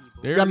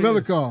 There Got it another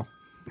is. call.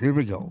 Here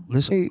we go.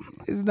 Listen. Hey,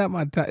 it's not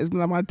my top. It's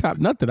not my top.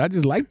 Nothing. I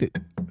just liked it.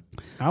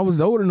 I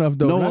was old enough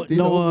though. Noah, It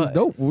was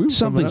dope. We were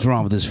something's coming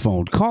wrong with this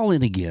phone. Call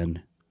in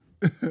again.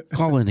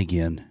 Call in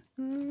again.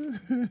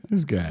 up.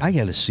 This guy. I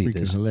got to see Freaking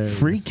this. hilarious.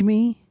 Freak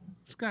Me.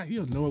 Scott,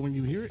 you'll know it when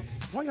you hear it.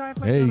 Why y'all act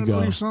like There y'all you don't know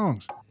go. these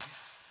songs?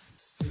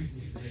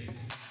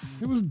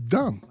 It was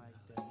dumb.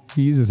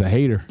 He's just a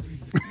hater.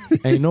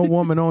 Ain't no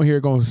woman on here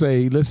gonna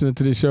say listening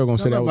to this show gonna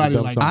say that was a Nobody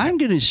dumb like song. I'm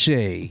going to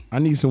say I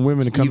need some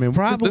women to come you've in.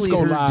 probably Let's go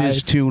heard live.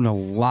 this tune a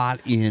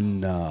lot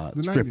in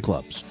strip 90s.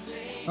 clubs.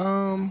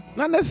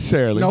 Not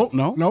necessarily. Nope.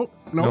 No? Nope.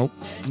 Nope.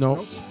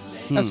 Nope.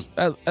 That's,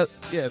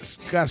 yeah,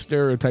 Scott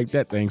stereotyped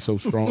that thing so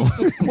strong.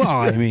 Well,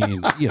 I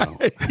mean, you know.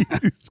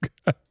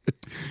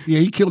 Yeah,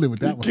 he killed it with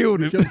that one.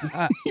 Killed it.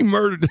 He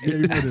murdered Yeah,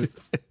 it. he murdered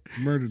it.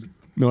 Murdered it.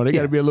 No, they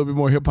got to be a little bit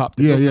more hip hop.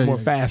 Yeah, yeah, more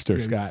yeah. faster,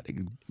 Yeah. Scott.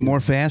 More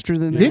faster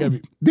than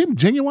that? Didn't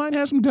Genuine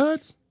have some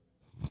duds?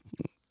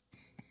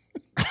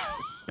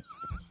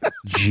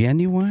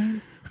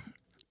 Genuine?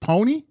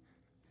 Pony?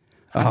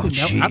 Oh, I think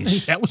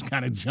jeez. that was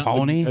kind of jump.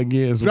 Pony?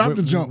 Again, so Drop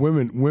the jump.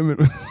 Women.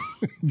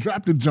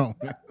 Drop the jump.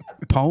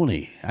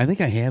 Pony. I think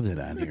I have that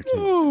on here, too.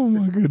 Oh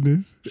my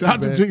goodness! Shout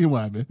out to Man.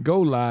 Genuine, man. Go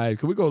live.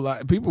 Can we go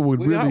live? People would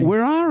We really.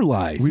 are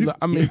live.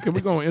 I mean, can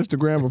we go on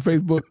Instagram or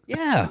Facebook?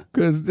 Yeah.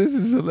 Because this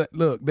is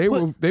look. They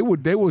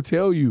will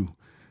tell you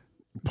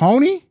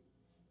Pony?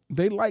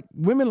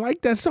 women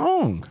like that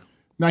song.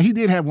 Now, he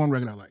did have one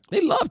record I like.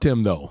 They loved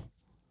him though.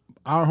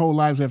 Our Whole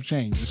Lives Have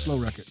Changed. The slow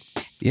record.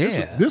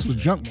 Yeah. This was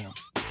Jumpman.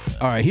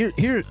 All right,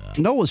 here.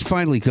 Noah's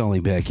finally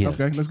calling back in.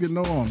 Okay, let's get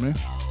Noah on, man.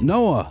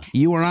 Noah,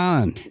 you are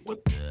on.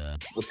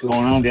 What's going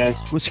on, guys?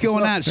 What's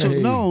going on? So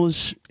Hey.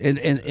 Noah's, and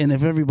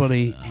if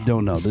everybody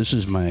don't know, this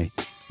is my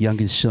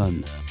youngest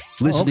son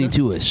listening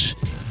to us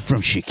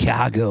from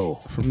Chicago,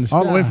 From the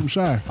All the way Shy. from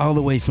Shy. all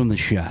the way from the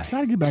Shy.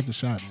 Try to get back to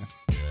Shy, man.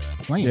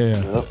 Playing.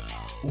 Yeah,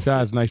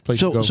 Shy's a nice place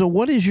to go. So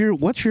what's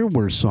your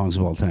worst songs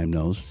of all time,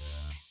 Nose?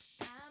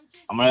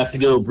 I'm gonna have to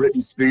go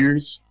Britney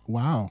Spears.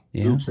 Wow.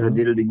 Yeah. Oops, I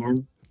did it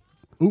again.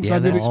 Oops, Yeah, I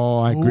did it. that's- Oh,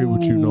 I agree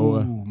with you,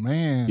 Noah. Oh,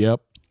 man.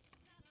 Yep.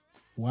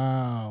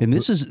 Wow. And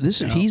this is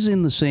he's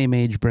in the same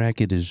age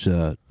bracket as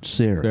Sarah.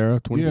 Sarah, Yeah,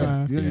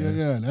 25.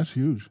 yeah. That's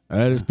huge.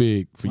 That is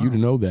big for you to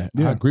know that.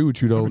 Yeah. I agree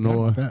with you I though, forgot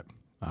Noah. about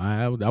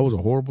that. That was a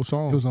horrible It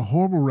song. was a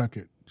horrible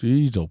record.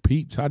 Jeez, oh,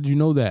 Pete, how did you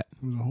know that?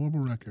 It was a horrible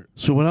record.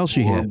 So what else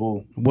you had?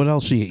 Horrible. What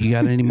else you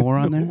got? Any more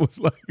on there? It was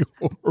like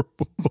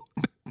horrible.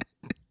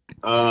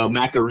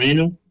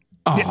 Macarena.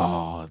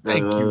 Oh,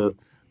 thank you.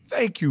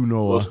 Thank you,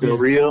 Noah. Los Del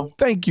Rio.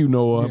 Thank you,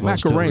 Noah.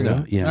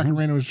 Macarena. Yeah.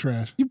 Macarena was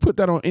trash. You put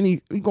that on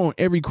you go on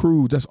every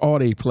cruise. That's all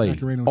they play.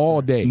 Macarena was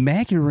All trash. day.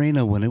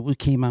 Macarena, when it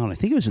came out, I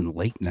think it was in the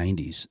late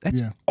 90s.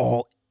 That's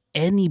all.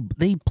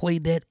 They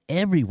played that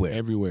everywhere.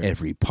 Everywhere.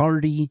 Every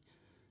party.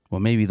 Well,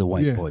 maybe the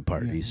white Yeah, boy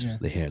parties. yeah.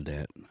 They had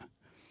that.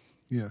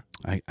 Yeah.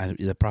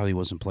 That probably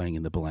wasn't playing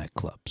in the black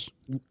clubs.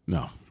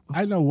 No.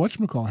 I know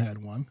whatchamacall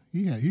had one.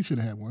 He should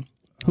have had one.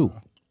 Who?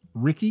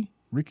 Ricky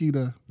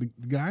the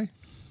guy.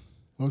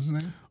 What was his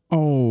name?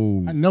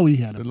 Oh, I know he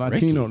had the it.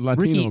 Latino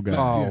Ricky, guy.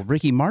 Oh,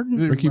 Ricky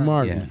Martin? Ricky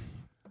Martin.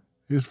 Yeah.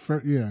 His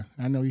first, yeah,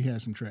 I know he had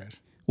some trash.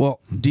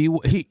 Well,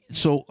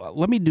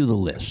 let me do the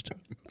list.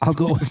 I'll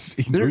go.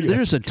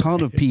 There's a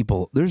ton of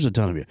people. There's a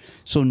ton of you.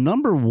 So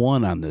number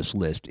one on this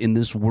list in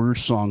this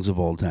worst songs of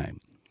all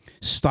time,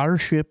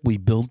 Starship, We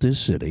Built This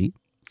City.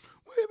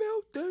 We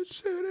built this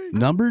city.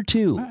 Number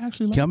two, I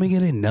actually like coming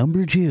in at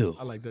number two,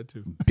 I like that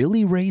too.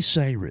 Billy Ray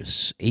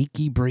Cyrus,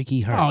 Achy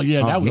Breaky Heart. Oh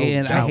yeah, that was.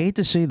 And I hate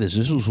to say this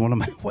was one of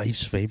my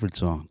wife's favorite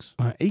songs.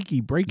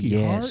 Achy breaky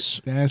Yes.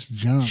 heart. That's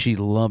junk. She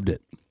loved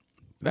it.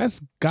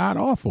 That's god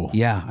awful.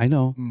 Yeah, I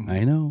know.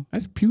 I know.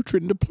 That's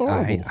putrid and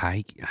deplorable.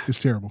 It's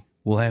terrible.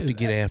 We'll have to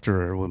get after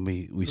her when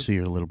we see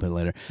her a little bit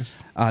later.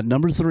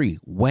 Number three,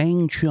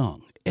 Wang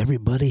Chung.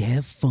 Everybody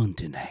have fun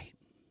tonight.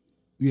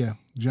 Yeah,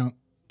 junk.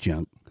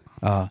 Junk.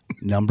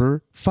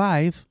 Number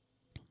five,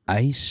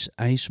 Ice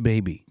Ice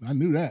Baby. I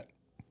knew that.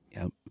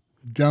 Yep.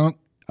 Junk.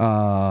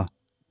 I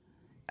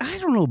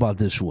don't know about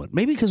this one.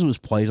 Maybe because it was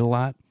played a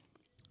lot.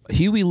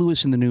 Huey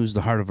Lewis in the News,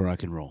 The Heart of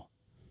Rock and Roll.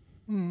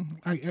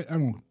 I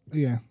don't.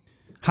 Yeah.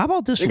 How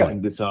about this They got one?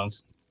 some good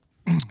songs.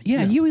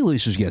 Yeah, Huey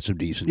Lewis has got some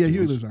decent. Yeah, tunes.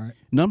 Huey Lewis, all right.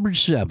 Number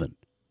seven,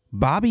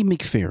 Bobby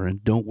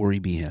McFerrin, Don't Worry,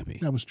 Be Happy.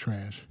 That was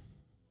trash.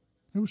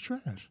 It was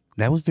trash.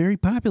 That was very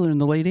popular in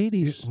the late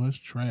 80s. It was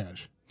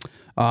trash.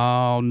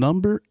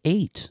 Number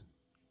eight,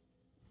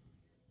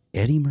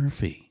 Eddie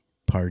Murphy,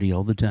 Party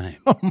All the Time.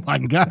 Oh my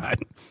God.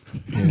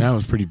 Yeah, that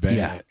was pretty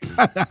bad.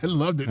 Yeah. I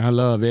loved it. I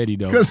love Eddie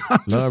though. 'Cause I'm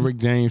Love Rick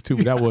James too,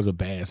 but that was a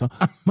bad song.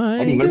 My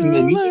Eddie Murphy made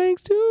girl music?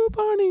 likes to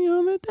party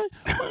on the time.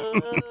 Party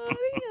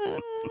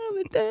on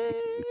the day.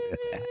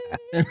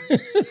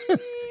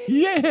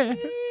 Yeah.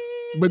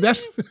 But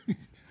that's the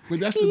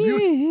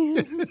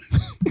beauty.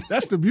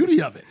 That's the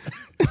beauty of it.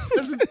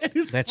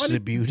 That's the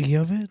beauty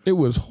of it. It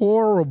was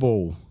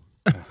horrible.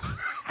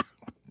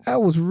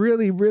 That was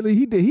really, really.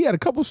 He had a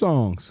couple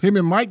songs. Him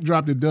and Mike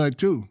dropped a dud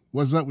too.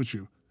 What's up with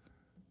you?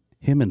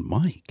 Him and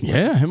Mike.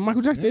 Yeah, him and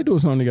Michael Jackson did do a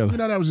song together. You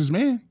know that was his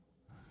man.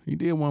 He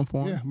did one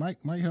for him. Yeah,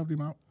 Mike helped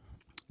him out.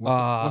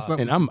 What's up?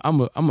 And I'm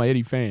a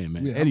Eddie fan,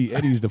 man. Yeah.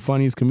 Eddie's the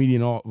funniest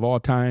comedian of all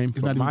time It's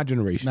for not my even-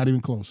 generation. Not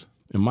even close.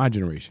 In my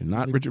generation,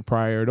 not Richard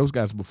Pryor. Those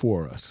guys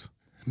before us.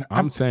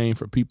 I'm saying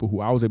for people who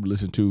I was able to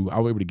listen to, I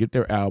was able to get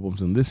their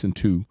albums and listen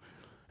to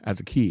as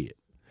a kid.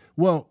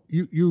 Well,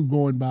 you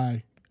going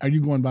by? Are you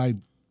going by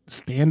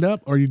stand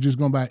up, or are you just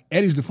going by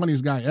Eddie's the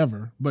funniest guy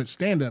ever? But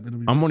stand up, it'll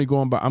be.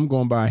 I'm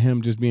going by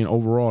him just being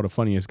overall the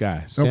funniest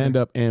guy, stand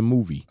up and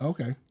movie.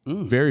 Okay.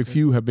 Very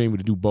few have been able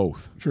to do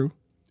both. True.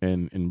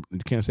 And you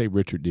can't say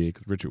Richard did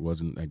because Richard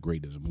wasn't that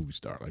great as a movie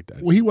star like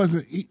that. Well, he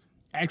wasn't.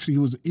 Actually,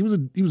 he was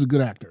a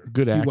good actor.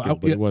 Good actor,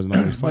 but he wasn't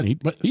always funny.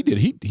 But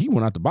He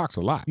went out the box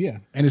a lot. yeah,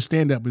 and his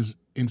stand up is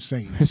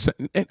insane.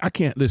 And I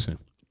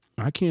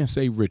can't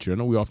say Richard. I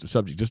know we're off the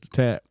subject just a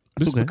tad.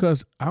 Just okay.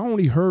 because I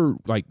only heard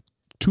like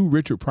 2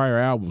 Richard Pryor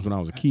albums when I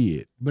was a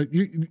kid. But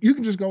you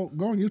can just go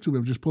on YouTube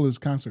and just pull his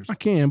concerts. I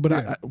can, but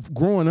Yeah. I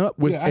growing up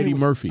with Yeah, I hear Eddie what-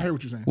 Murphy. I hear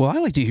what you're saying. Well, I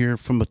like to hear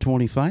from a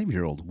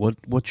 25-year-old.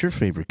 What's your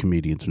favorite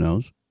comedian's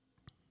nose?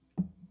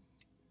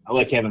 I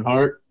like Kevin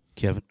Hart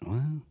Kevin.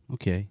 Well,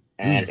 okay.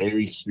 and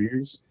Ari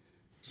Spears.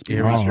 Ari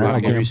I Spears.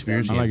 like Ari him.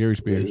 Spears. I Yeah. like Ari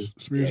Spears.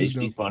 Spears Yeah, is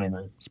he's dope. funny,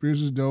 man.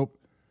 Spears is dope.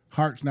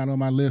 Hart's not on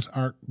my list,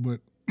 Art, but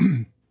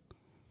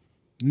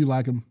you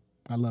like him.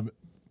 I love it.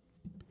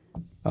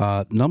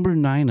 Number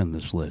 9 on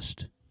this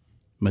list,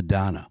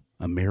 Madonna,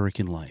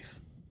 American Life.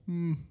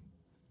 I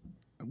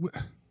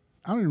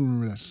don't even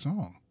remember that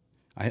song.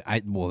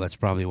 Well, that's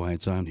probably why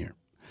it's on here.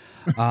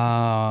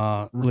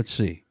 Let's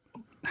see.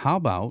 How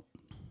about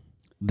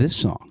this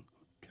song?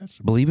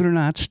 Believe it or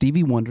not,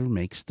 Stevie Wonder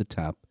makes the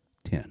top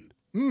 10.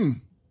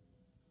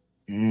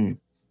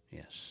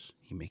 Yes,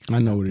 he makes the I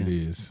know top what 10. it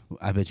is.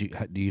 I bet you.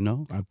 Do you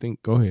know? I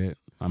think. Go ahead.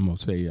 I'm gonna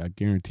say. I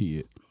guarantee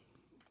it.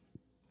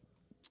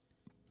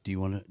 Do you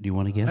want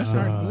to get That's it?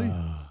 hard to believe.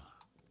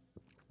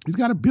 He's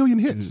got a billion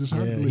hits. It's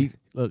hard to believe.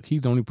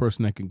 He's the only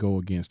person that can go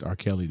against R.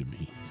 Kelly to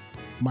me.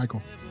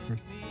 Michael.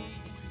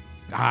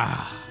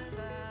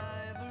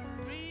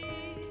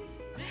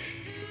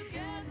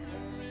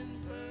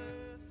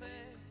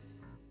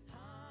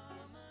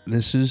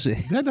 This is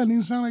That doesn't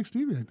even sound like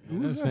Stevie. Who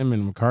was That's that? him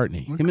and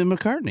McCartney. him and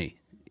McCartney.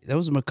 That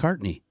was I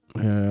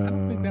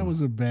don't think that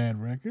was a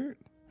bad record.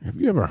 Have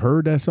you ever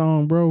heard that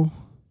song, bro?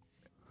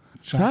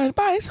 Side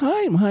by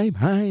side, my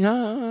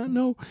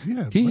piano.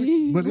 Yeah,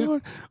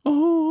 Keyboard.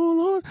 Oh,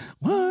 Lord,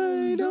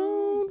 why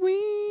don't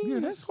we? Yeah,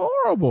 that's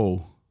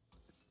horrible.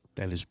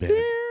 That is bad.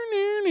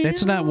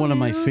 That's not one of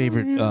my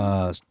favorite.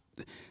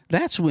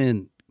 That's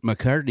when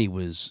McCartney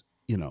was,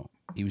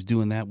 he was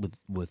doing that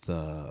with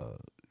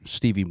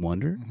Stevie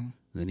Wonder. Mm-hmm.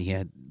 Then he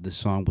had the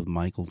song with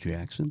Michael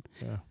Jackson.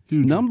 Yeah.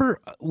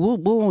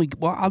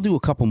 I'll do a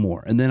couple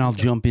more, and then I'll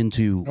jump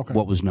into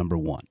what was number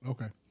one.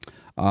 Okay.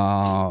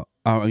 The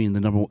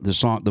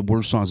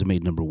worst songs that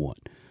made number one.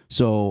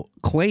 So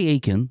Clay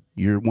Aiken,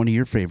 one of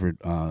your favorite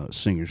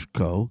singers,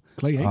 Clay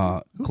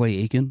Aiken. Clay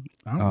Aiken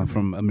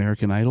from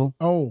American Idol.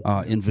 Oh,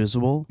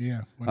 Invisible.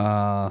 Yeah.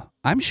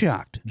 I'm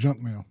shocked. Junk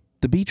mail.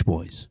 The Beach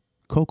Boys,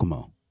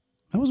 Kokomo.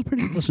 That was a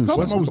pretty decent song.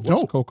 Kokomo was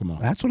dope. Kokomo.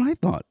 That's what I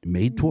thought.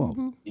 Made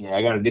 12. Yeah,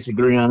 I gotta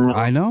disagree on that.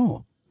 I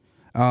know.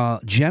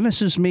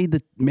 Genesis made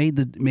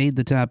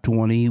the top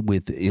 20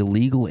 with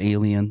Illegal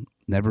Alien.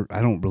 Never.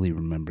 I don't really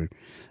remember.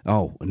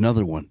 Oh,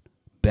 another one.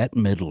 Bette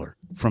Midler,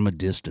 From a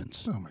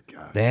Distance. Oh my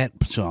God. That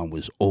song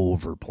was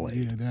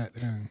overplayed. Yeah,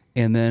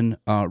 And then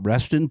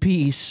rest in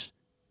peace,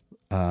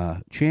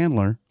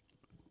 Chandler.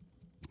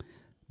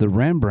 The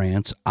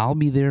Rembrandts, I'll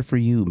Be There for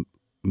You.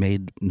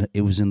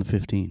 It was in the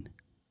 15.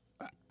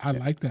 I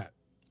like that.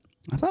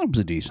 I thought it was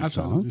a decent thought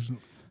it song. was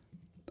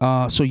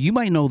decent. So you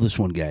might know this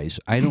one, guys.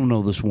 I don't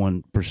know this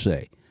one per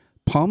se.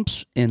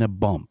 Pumps and a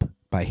Bump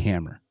by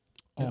Hammer.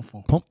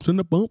 Awful. Pumps in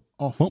the bump.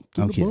 Awful. Pumps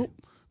in Okay. the bump.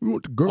 We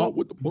want the girl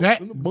with the bump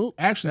That in the bump.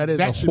 actually, that is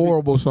a should be-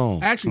 horrible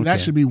song. Actually, that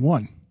should be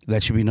one.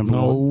 That should be number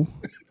one.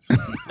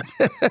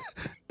 No.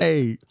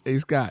 hey,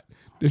 Scott.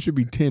 There should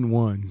be 10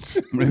 ones.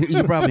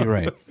 You're probably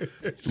right.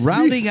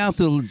 Rounding out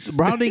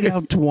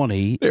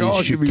 20 They all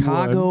is should be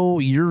Chicago.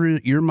 You're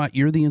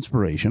the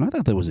Inspiration. I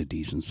thought that was a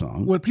decent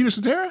song. What, Peter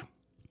Cetera?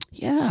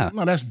 Yeah.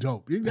 No, that's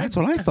dope. That's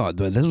what I thought.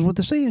 This is what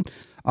they're saying.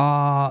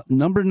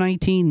 Number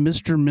 19,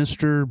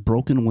 Mr.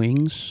 Broken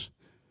Wings.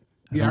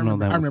 Yeah, I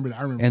remember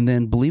that. And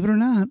then, believe it or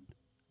not,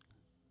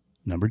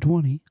 number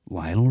 20,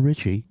 Lionel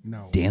Richie,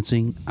 No.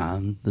 Dancing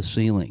on the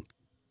Ceiling.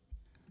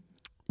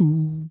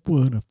 Ooh,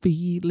 what a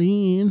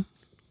feeling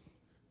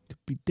to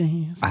be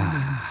dancing on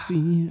the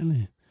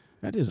ceiling.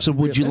 That is So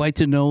would you like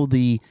to know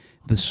the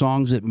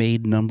songs that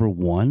made number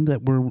one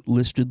that were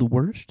listed the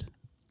worst?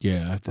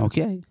 Yeah.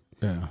 Okay.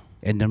 Yeah.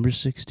 At number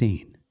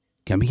 16,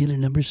 coming in at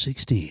number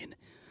 16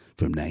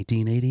 from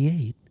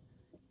 1988,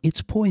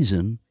 it's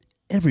Poison,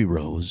 Every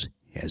Rose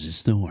Has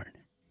Its Thorn.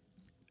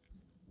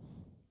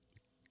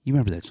 You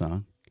remember that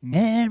song?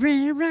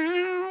 Every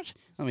rose.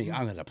 I'm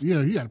gonna. Yeah,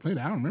 you got to play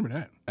that. I don't remember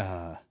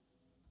that.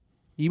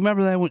 You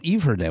remember that one?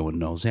 You've heard that one,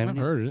 Nose, haven't I've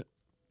you? heard it.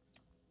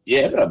 Yeah,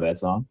 it's not a bad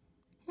song.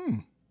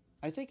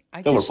 I think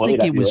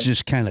Overplayed, I it was feel.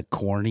 just kind of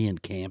corny and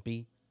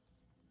campy.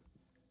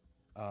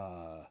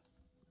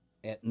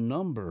 At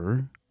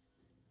number.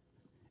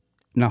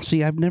 Now,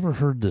 see, I've never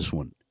heard this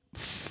one.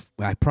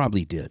 I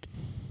probably did.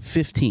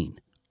 15.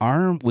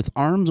 With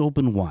Arms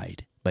Open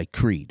Wide by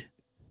Creed.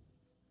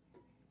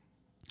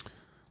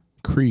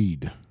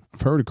 Creed.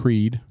 I've heard of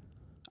Creed.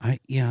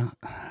 Yeah.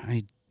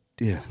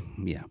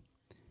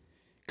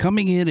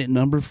 Coming in at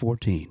number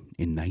 14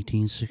 in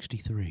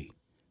 1963,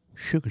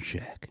 Sugar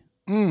Shack.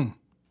 Oh,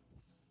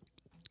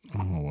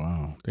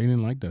 wow. They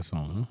didn't like that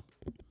song,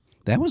 huh?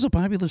 That was a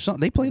popular song.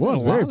 They played that a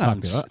Was very lot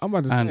popular. I'm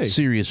about to on say.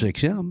 Sirius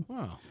XM.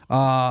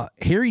 Wow.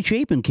 Harry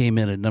Chapin came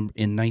in in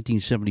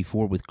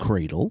 1974 with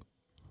Cradle.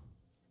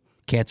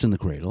 Cats in the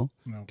Cradle.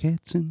 No.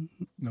 Cats in.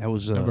 No. That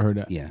was Never heard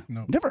that. Yeah.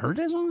 No. Never heard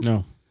that song?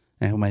 No.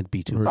 That might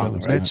be too. Heard that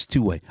one. That's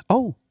two-way.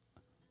 Oh,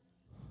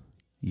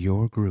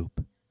 your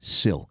group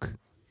Silk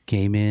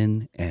came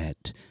in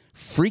at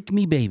Freak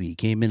Me Baby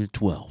came in at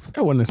 12.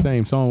 That wasn't the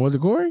same song, was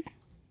it, Corey?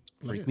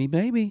 Freak Me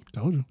Baby.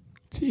 Told you.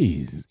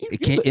 Jeez.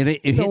 It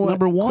hit know what?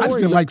 number one. I just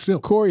didn't like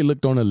Silk. Corey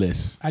looked on the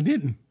list. I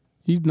didn't.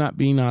 He's not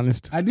being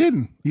honest. I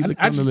didn't. He looked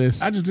on the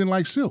list. I just didn't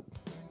like Silk.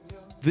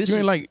 You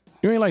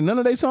ain't like none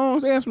of their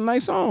songs? They have some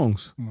nice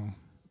songs.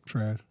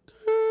 Trash.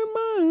 Turn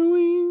my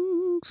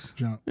wings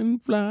Jump.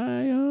 and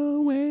fly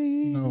away.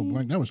 No,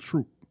 blank. That was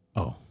true.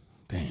 Oh,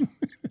 damn.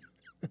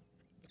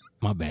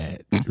 My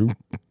bad. True.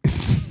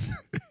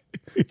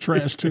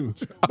 Trash too.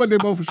 But they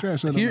both were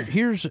trash.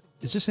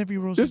 Is this Every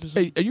Rose? Is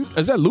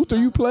that Luther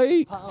you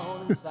played?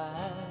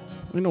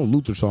 Ain't no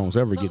Luther songs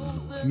ever getting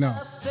new. No.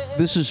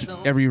 This is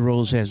Every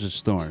Rose Has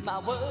Its Thorn.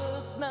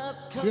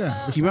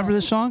 Yeah. You remember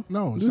this song?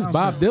 No. This is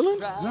Bob Dylan?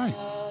 Right.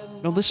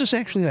 No, this is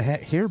actually a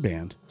hair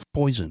band.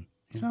 Poison.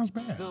 Sounds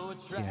bad.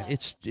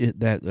 Yeah,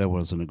 that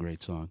wasn't a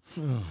great song.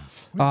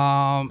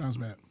 Sounds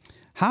bad.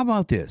 How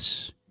about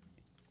this?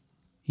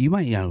 You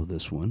might know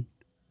this one.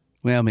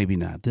 Well, maybe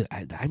not.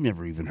 I've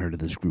never even heard of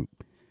this group.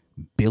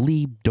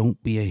 Billy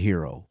Don't Be a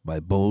Hero by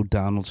Bo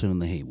Donaldson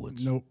and the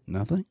Haywoods. Nope.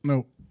 Nothing?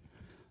 Nope.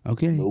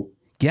 Okay. Nope.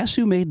 Guess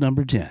who made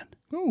number 10?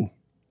 Oh.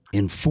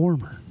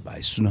 Informer by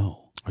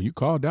Snow. Oh, you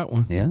called that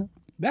one. Yeah.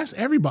 That's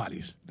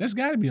everybody's. That's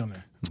got to be on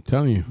there. I'm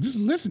telling you. Just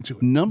listen to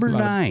it. Number A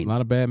 9.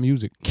 lot of bad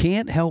music.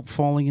 Can't Help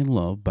Falling in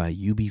Love by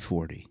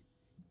UB40.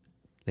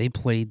 They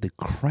played the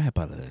crap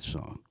out of that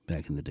song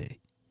back in the day.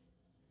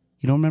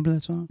 You don't remember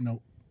that song?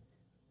 No.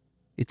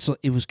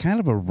 It was kind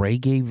of a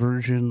reggae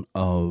version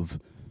of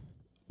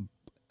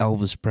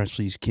Elvis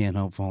Presley's "Can't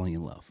Help Falling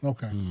in Love."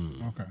 Okay.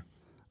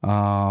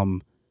 Okay.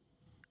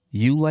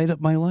 "You Light Up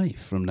My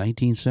Life" from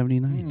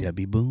 1979,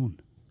 Debbie Boone.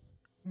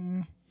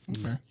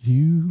 Okay.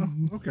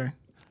 You Okay.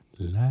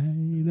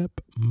 light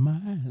up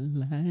my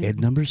life. At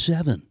number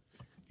 7,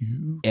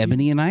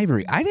 Ebony and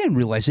Ivory. I didn't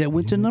realize that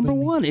went to number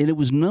 1, and it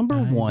was number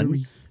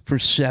 1 for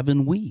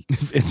 7 weeks.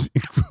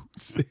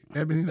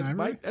 Ebony and That's Ivory?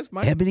 Mike. That's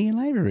Mike. Ebony and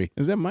Ivory.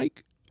 Is that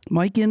Mike?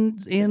 Mike and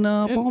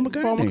Paul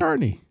McCartney. Paul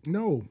McCartney.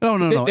 No.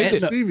 No. They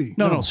did Stevie.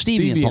 No,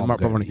 Stevie and Paul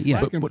McCartney.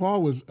 Yeah. Mike and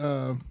Paul was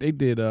They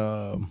did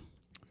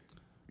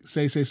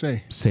Say.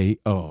 say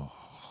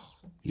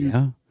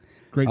Yeah.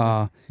 Great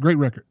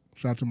record.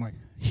 Shout out to Mike.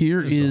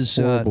 Here is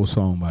horrible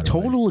song by the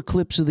way. Total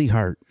Eclipse of the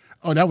Heart,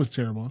 Oh, that was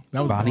terrible.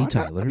 That was Bonnie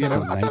Tyler I from thought I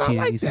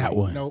liked 1983. that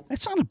one. Nope.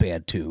 That's not a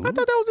bad tune. I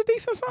thought that was a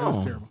decent song.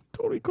 was terrible.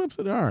 Total Eclipse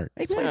of the Heart.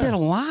 They played that a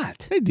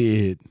lot. They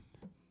did.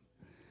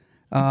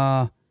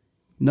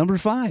 Number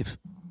 5.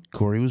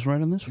 Corey was right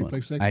on this one.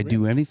 play Sexy "I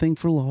Do Anything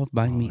for Love"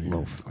 by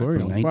Meatloaf Corey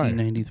from on fire.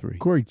 1993.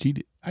 Corey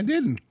cheated. I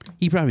didn't.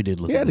 He probably did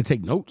look You at had to it.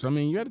 take notes. I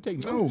mean, you had to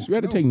take notes. No, You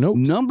had to no. take notes.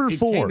 Number It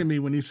 4 came to me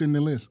when he sent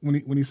the list. When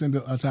he sent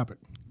a topic.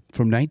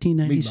 from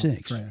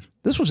 1996. Meatloaf, trash.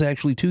 This was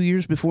actually 2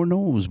 years before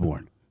Noah was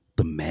born.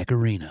 The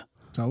Macarena.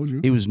 Told you.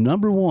 It was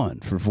number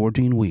 1 for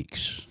 14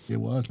 weeks. It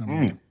was number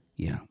one.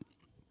 Yeah.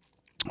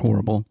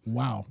 Horrible.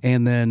 Wow.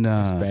 And then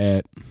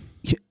Bad.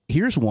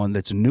 here's one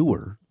that's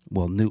newer.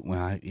 Well,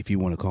 if you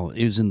want to call it.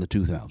 It was in the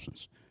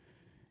 2000s.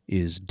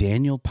 Is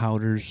Daniel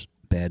Powder's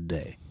 "Bad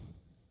Day."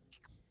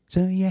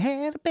 So you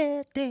had a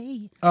bad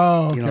day.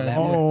 Oh, okay. You know that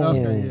one?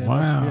 Okay, yeah,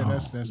 Wow.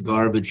 That's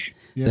Garbage.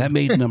 Yeah. That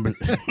made number.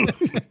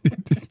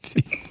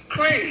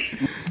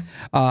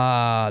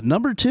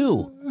 Number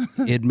 2.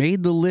 It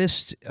made the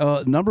list.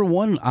 Number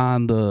 1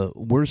 on the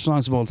worst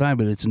songs of all time,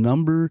 but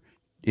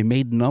it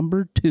made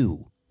number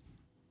 2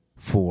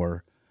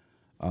 for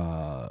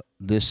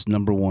this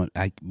number 1.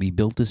 We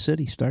Built the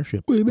City,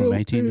 Starship. We from built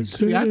 1986.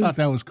 See, I thought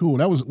that was cool.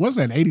 That was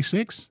that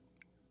 86?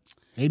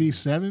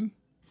 87?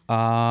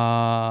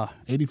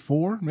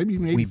 84? Maybe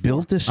even 84. We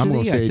Built the I'm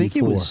gonna City. say I think it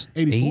 84. was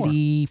 84.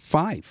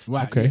 85.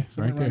 Wow, Okay, yeah,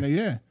 something right there.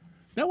 Yeah.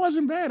 That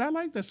wasn't bad. I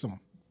like that song.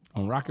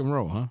 On rock and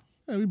roll, huh?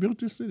 Yeah, we built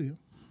this city.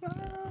 Rock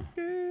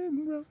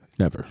and roll.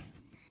 Never.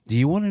 Do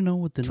you want to know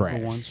what the Trash.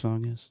 number 1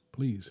 song is?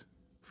 Please.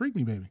 Freak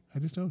me, baby. I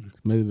just told you.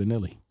 Milli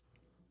Vanilli.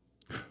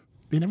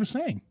 They never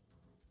sang.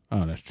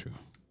 Oh, that's true.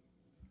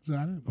 So I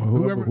didn't, Well,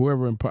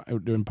 whoever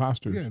the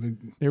imposters. Yeah,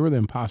 they were the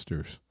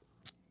imposters.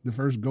 the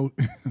first ghost.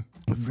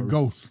 The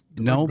ghost.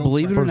 The No, first ghost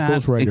believe it or First not,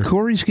 ghostwriter. and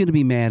Corey's going to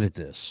be mad at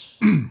this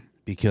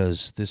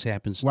because this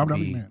happens Why to would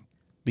I be. be mad?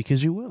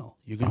 Because you will.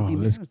 You're going Oh, to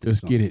be let's mad at this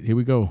song. get it. Here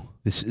we go.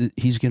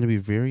 He's going to be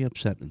very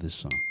upset at this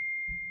song.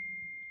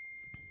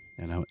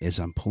 And as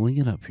I'm pulling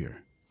it up here,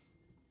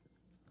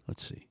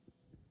 let's see.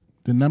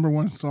 The number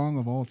 1 song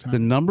of all time. The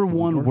number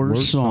 1 worst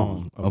Worst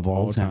song of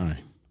all time.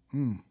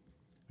 Mm.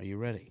 Are you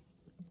ready?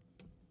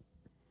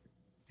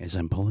 As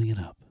I'm pulling it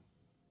up.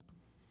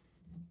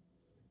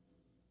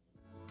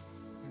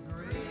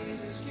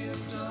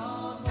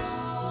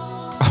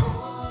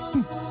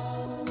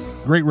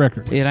 Great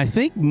record. And I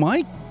think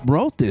Mike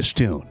wrote this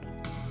tune.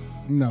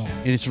 No.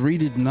 And it's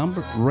rated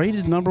number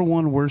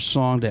 1 worst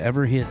song to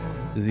ever hit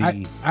the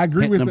I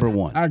agree hit with number it.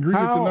 1. I agree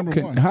with the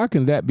number 1. How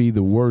can that be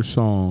the worst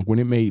song when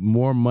it made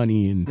more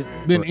money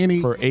Than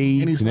any for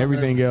AIDS song and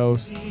everything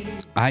else?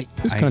 This I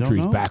country don't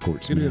is know.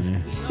 backwards, It is.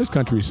 man. This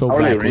country is so How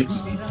are they backwards.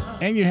 rated?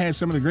 And you had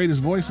some of the greatest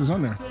voices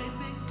on there.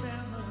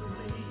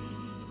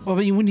 Well, I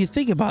mean, when you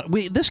think about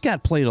it, this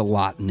got played a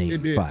lot in It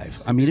did.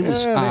 85. I mean, it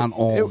was on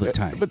all the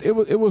time. But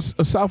it was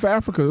South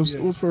Africa.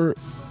 It was for,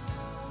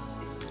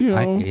 you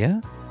know.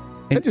 Yeah.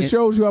 That just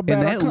shows you how bad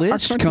And our that co- our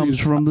list country comes is.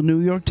 from the New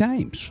York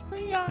Times.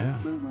 Yeah.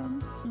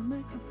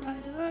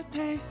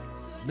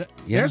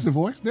 There's the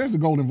voice. There's the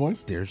golden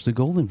voice. There's the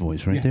golden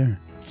voice right Yeah. there.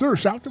 Sir,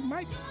 shout to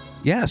Mike.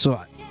 Yeah. So,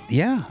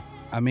 yeah.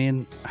 I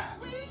mean,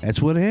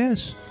 that's what it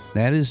is.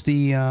 That is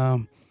the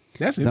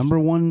That's it. number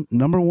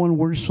one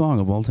worst song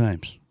of all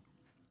times.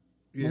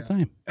 Yeah. All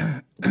time.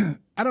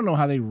 I don't know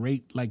how they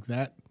rate like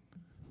that.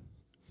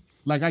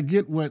 Like I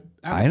get what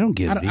I don't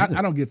get it either.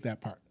 I don't get that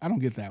part. I don't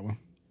get that one.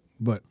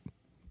 But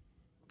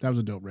that was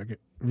a dope record.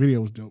 Video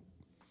was dope.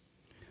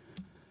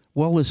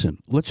 Well, listen,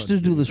 let's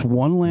just do this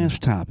one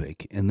last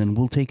topic, and then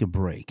we'll take a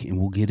break, and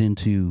we'll get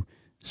into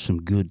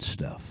some good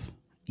stuff,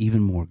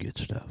 even more good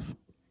stuff.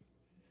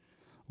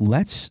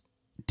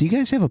 Do you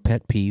guys have a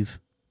pet peeve?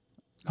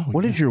 Oh,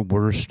 What is your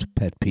worst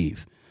pet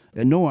peeve?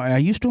 Noah, are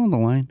you still on the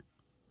line?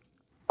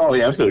 Oh,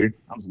 yeah, I'm still here.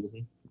 I'm still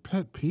listening.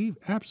 pet peeve?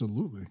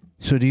 Absolutely.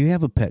 So do you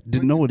have a pet?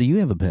 Noah, do you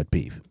have a pet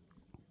peeve?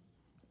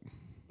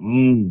 Let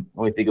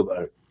me think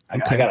about it. I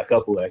Okay. got a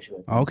couple,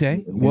 actually.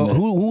 Okay. Well,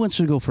 who wants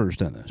to go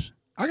first on this?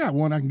 I got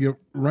one I can get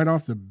right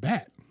off the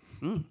bat.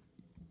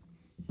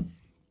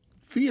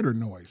 Theater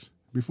noise.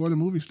 before the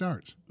movie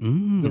starts.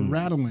 The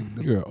rattling.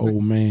 You're an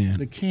old man.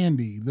 The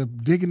candy, the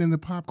digging in the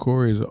popcorn.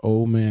 Corey is an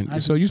old man.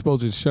 So you're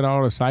supposed to shut out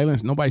all the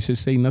silence? Nobody should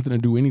say nothing or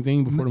do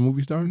anything before the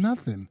movie starts?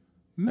 Nothing.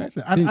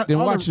 Then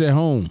watch it at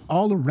home.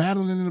 All the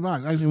rattling in the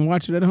box. Then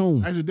watch it at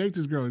home. I used to date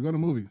this girl. Go to the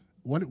movie.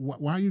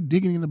 Why are you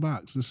digging in the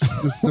box?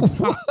 The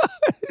pop,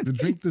 the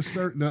drink,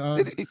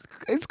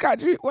 It's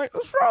got you. What's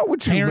wrong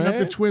with you, tearing man? up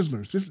the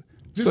Twizzlers. Just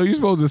so you're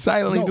supposed to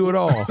silently do it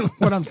all.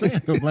 What I'm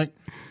saying, like,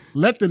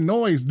 let the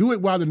noise do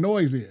it while the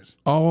noise is.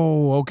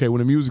 Oh, okay. When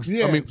the music's,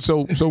 Yeah. I mean,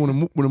 so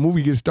when the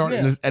movie gets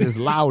started at its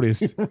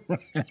loudest,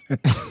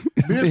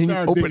 then you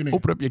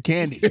open up your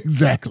candy.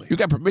 Exactly. You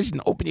got permission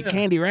to open your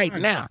candy right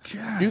now.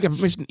 You got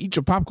permission to eat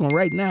your popcorn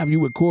right now if you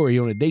with Corey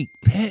on a date.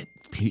 Pet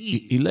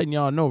He letting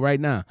y'all know right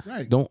now.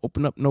 Right. Don't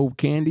open up no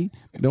candy.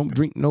 Don't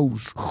drink no.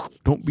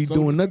 Don't be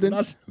doing nothing.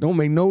 Don't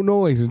make no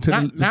noise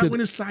until not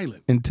when it's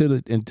silent. Until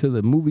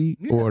the movie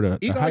or the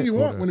Eat all hype you or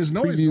want the when there's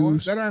noise previews. going.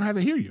 That I don't have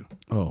to hear you.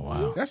 Oh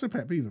wow. That's a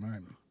pet peeve of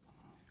mine.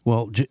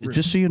 Well,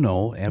 just so you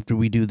know, after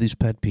we do this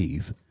pet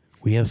peeve,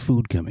 we have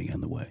food coming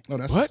on the way. Oh,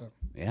 that's What? what's up.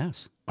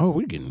 Yes. Oh,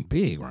 we're getting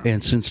big, right?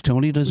 And since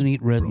Tony doesn't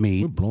eat red we're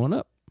meat, blowing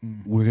up.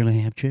 we're going to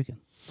have chicken.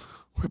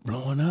 We're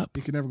blowing up.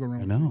 You can never go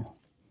wrong. I know.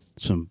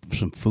 Some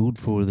food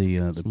for the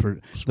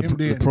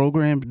MD.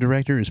 program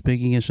director is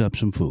picking us up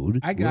some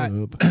food. I got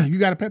you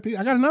got a pet peeve.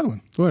 I got another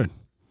one. Go ahead.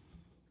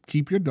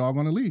 Keep your dog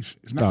on a leash.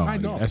 It's not my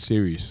Yeah, dog. that's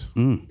serious.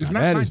 It's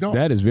Now, not my dog.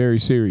 That is very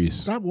serious.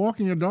 Stop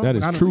walking your dog. That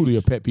without is truly a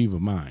leash. pet peeve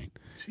of mine.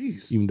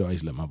 Jeez. Even though I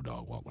used to let my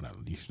dog walk without a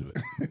leash to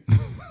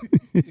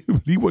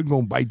it. He wasn't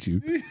gonna bite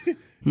you.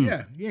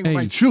 Yeah, he ain't Hey,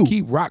 gonna bite you.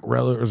 keep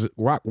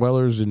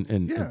Rockwellers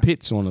and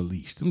pits on a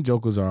leash. Them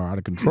jokers are out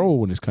of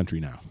control in this country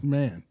now.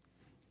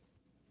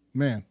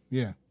 Man,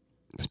 yeah.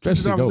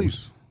 Especially Dog on a leash.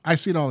 those. I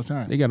see it all the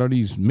time. They got all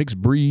these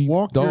mixed breed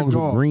Walk your dogs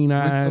dog with green with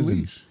a eyes.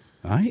 And leash.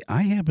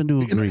 I happen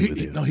to agree with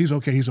you. No, he's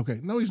okay. He's okay.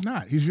 No, he's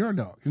not. He's your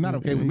dog. He's not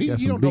okay with me. got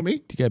You some don't know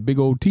me. He got big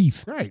old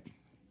teeth. Right.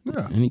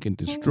 Yeah. And he can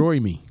destroy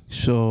me.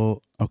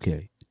 So,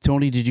 okay.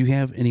 Tony, did you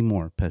have any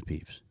more pet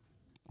peeves?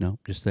 No,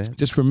 just that?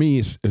 Just for me,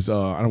 it's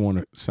I don't want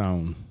to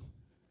sound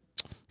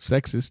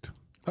sexist,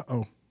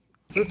 Uh-oh.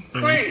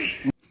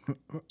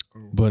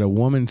 but a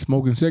woman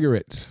smoking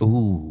cigarettes.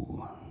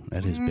 Ooh,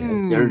 that is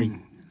bad. Dirty.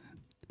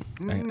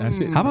 That's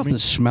it. How about the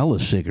smell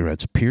of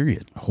cigarettes,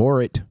 period?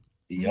 Horrid,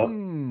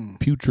 Yep.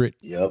 putrid,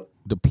 Yep.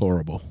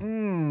 deplorable.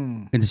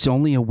 And it's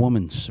only a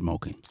woman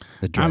smoking.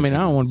 That I drives mean, you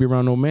I don't nuts. want to be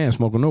around no man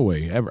smoking no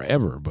way,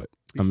 ever. But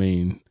I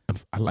mean,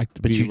 I like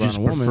to But be you around just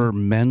a woman. prefer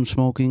men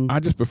smoking? I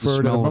just The prefer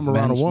that smell if of I'm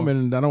around a men woman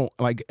and I don't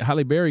like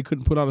Halle Berry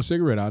couldn't put out a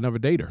cigarette, I'll never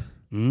date her.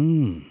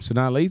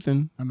 Sanaa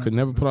Lathan could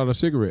never put out a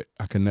cigarette.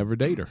 I could never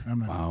date her. I'm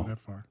not going that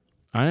far.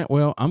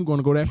 I'm going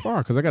to go that far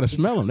because I got to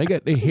smell them. They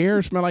got their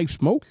hair smell like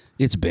smoke.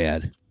 It's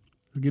bad.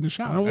 Get in the I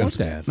shower. don't want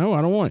that. No,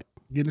 I don't want it.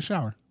 Get in the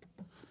shower.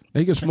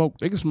 They can smoke.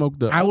 They can smoke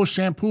the. I will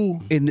shampoo.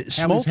 And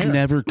smoke hair.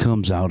 never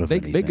comes out of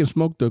anything. They can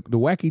smoke the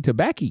wacky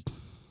tobacco.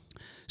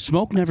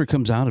 Smoke never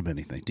comes out of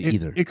anything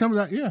either. It comes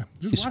out, yeah.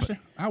 Just wash it.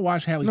 I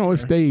wash Halle's No, hair. it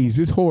stays.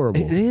 It's horrible.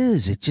 It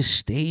is. It just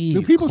stays.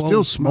 Do people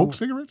still smoke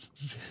cigarettes?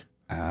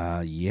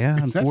 Yeah, Is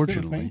that still a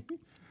unfortunately. thing?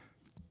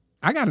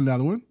 I got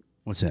another one.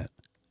 What's that?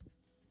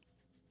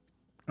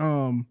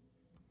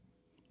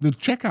 The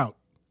checkout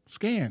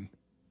scan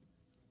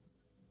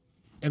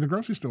at the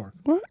grocery store.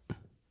 What?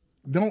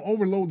 Don't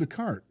overload the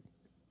cart.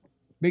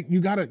 You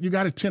got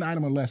a 10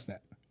 item or less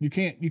that. You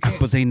can't.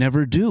 But they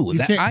never do.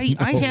 That,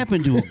 can't- I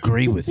happen to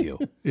agree with you.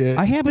 Yeah.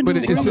 I happen to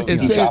But agree it, with it, you.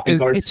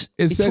 says,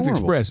 it It's says horrible.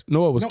 express.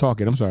 Noah was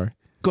talking. I'm sorry.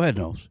 Go ahead,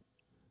 Nose.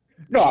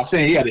 No, I'm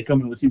saying, yeah, they come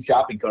in with 2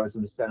 shopping carts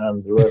and send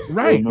out the rest.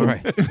 Right.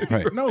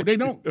 Right. No, they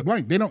don't.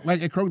 Blank. They don't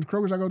like at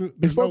Kroger's. I go to. It's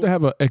there's supposed to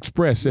have an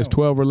express says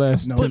 12 or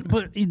less. No.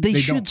 But they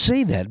should don't.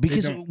 say that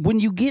because don't. when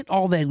you get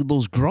all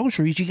those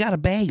groceries, you got to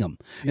bag them,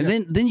 and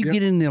then you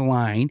get in the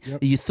line.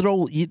 Yep.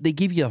 They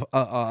give you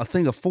a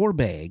thing of 4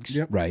 bags,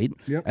 Yep. right?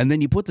 Yep. And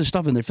then you put the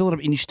stuff in there, fill it up,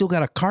 and you still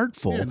got a cart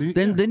full. Yeah,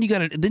 then you got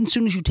to. Then as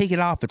soon as you take it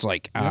off, it's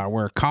like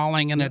we're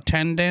calling an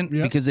attendant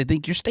Yep. because they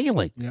think you're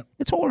stealing. Yep.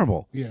 It's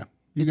horrible. Yeah.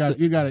 You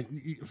got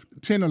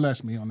 10 or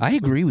less me on that. I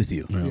agree with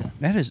you. Yeah.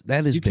 That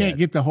is You bad. can't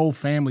get the whole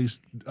family's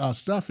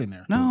stuff in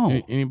there.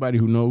 No. Anybody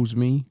who knows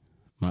me,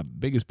 my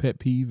biggest pet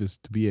peeve is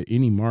to be at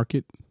any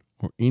market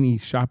or any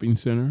shopping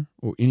center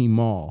or any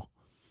mall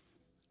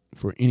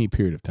for any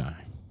period of time.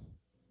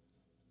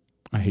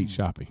 I hate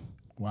shopping.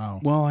 Wow.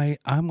 Well,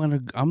 I'm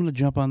gonna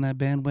jump on that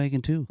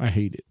bandwagon too. I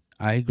hate it.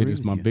 I agree. It is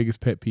with my you. biggest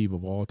pet peeve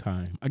of all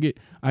time. I get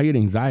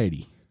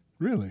anxiety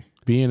Really?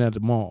 being at the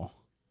mall.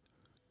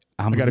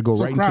 I got to go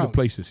So right into the crowds.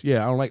 places.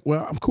 Yeah, I'm like,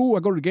 well, I'm cool. I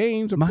go to the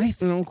games. I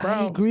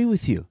crowds. agree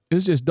with you.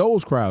 It's just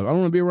those crowds. I don't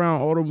want to be around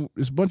all them.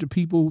 There's a bunch of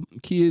people,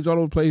 kids all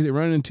over the place. They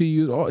run into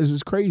you. It's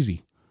just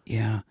crazy.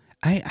 Yeah,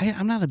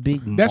 I'm not a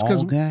big That's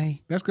mall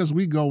guy. That's because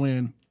we go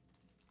in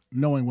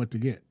knowing what to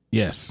get.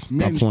 Yes,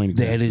 Men- my point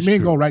exactly. That is Men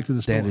true. go right to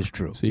the store. That is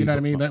true. See, You know what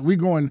I mean? Like we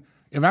going.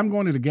 If I'm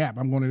going to the Gap,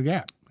 I'm going to the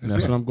Gap. That's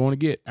it. what I'm going to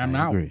get. I'm I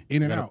out, agree.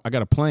 in and out. I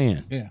got a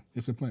plan. Yeah,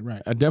 it's a plan,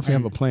 right? I definitely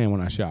have a plan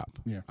when I shop.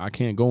 Yeah. I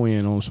can't go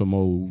in on some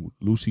old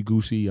loosey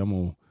goosey. I'm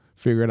gonna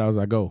figure it out as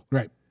I go.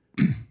 Right.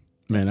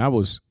 Man, I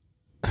was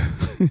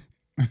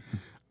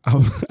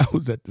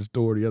at the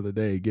store the other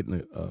day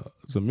getting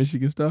some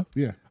Michigan stuff.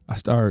 Yeah. I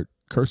started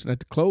cursing at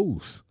the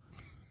clothes.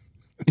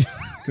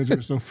 Because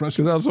you're so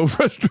frustrated. Because I was so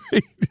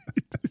frustrated.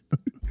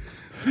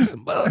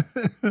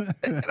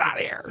 Get out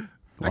of here.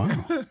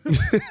 Wow.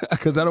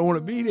 Because I don't want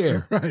to be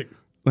there. Right.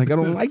 Like, I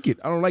don't like it.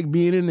 I don't like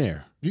being in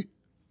there.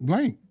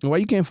 Blank. Why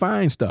you can't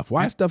find stuff?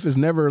 Why stuff is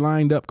never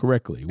lined up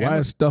correctly? Why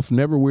is stuff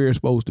never where it's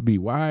supposed to be?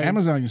 Why?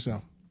 Amazon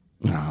yourself.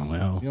 Oh,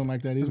 well. You don't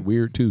like that It's either?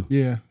 weird, too.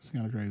 Yeah, it's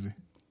kind of crazy.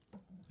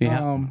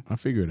 Yeah. I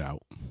figure it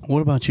out.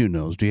 What about you,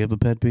 Nose? Do you have a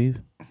pet peeve?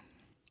 I'm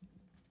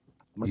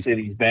gonna say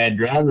these bad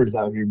drivers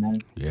out here, man.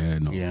 Yeah,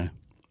 no. Yeah.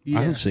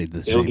 Yeah. I would say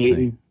the same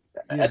thing.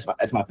 That's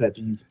my pet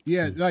peeve.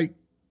 Yeah, like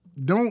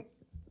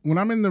when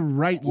I'm in the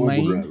right Horrible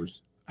lane.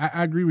 drivers.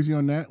 I agree with you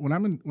on that. When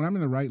I'm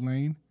in the right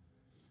lane,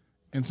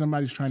 and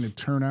somebody's trying to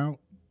turn out,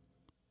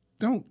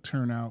 don't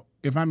turn out.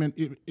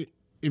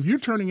 If you're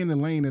turning in the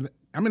lane, and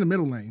I'm in the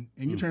middle lane,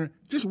 and you turn,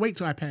 just wait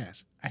till I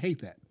pass. I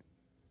hate that.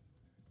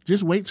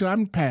 Just wait till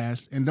I'm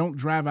passed, and don't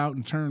drive out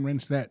and turn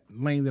into that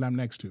lane that I'm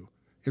next to.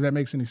 If that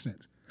makes any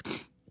sense,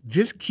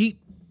 just keep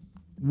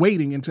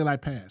waiting until I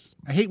pass.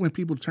 I hate when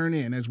people turn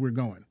in as we're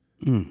going.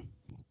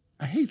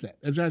 I hate that.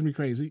 That drives me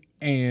crazy.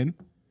 And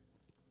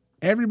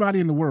everybody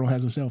in the world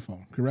has a cell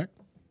phone, correct?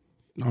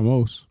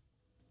 Almost.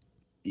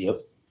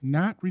 Yep.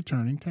 Not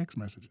returning text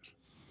messages.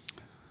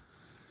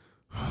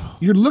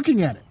 You're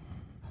looking at it.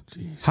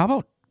 How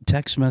about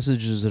text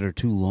messages that are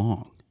too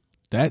long?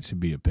 That should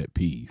be a pet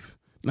peeve.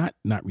 Not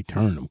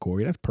return them,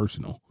 Corey. That's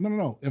personal.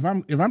 No. If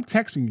I'm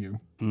texting you,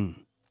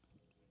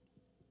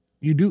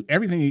 you do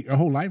everything. Your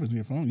whole life is in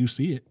your phone. You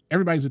see it.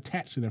 Everybody's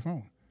attached to their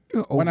phone.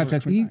 Why not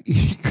text me back?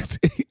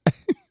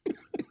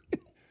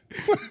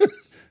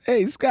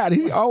 Hey, Scott,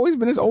 has he always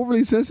been this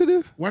overly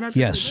sensitive? Why not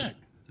text me back?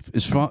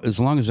 As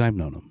long as I've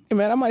known him. Hey,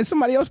 man,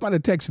 somebody else might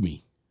have texted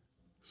me.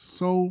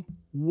 So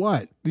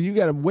what? You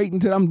got to wait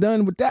until I'm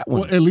done with that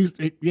one. Well, at least,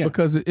 yeah.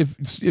 Because if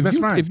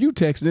you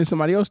text and then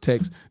somebody else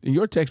texts, then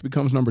your text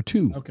becomes number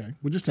 2. Okay,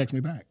 well, just text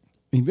me back.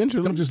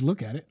 Eventually, Don't just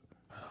look at it.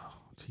 Oh,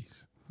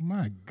 jeez.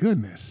 My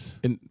goodness.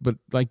 But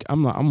like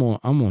I'm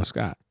on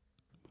Scott.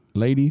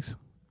 Ladies,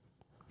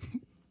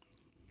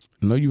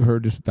 I know you've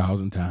heard this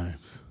 1,000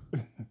 times.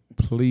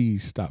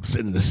 Please stop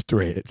sending us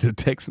threads or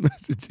text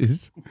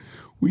messages.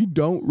 We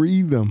don't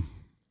read them.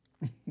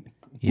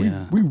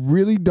 Yeah. We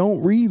really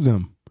don't read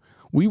them.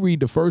 We read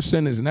the first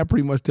sentence, and that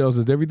pretty much tells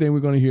us everything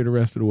we're going to hear the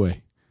rest of the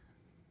way.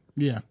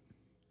 Yeah.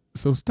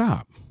 So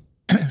stop.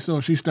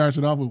 So she starts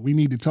it off with, "We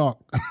need to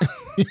talk."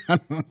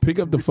 Pick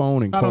up the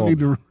phone and I call. don't need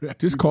to.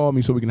 Just call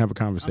me so we can have a I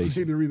don't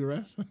conversation. need to read the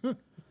rest.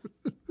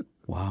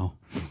 Wow.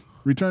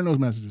 Return those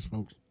messages,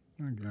 folks.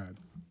 My God.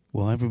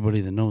 Well,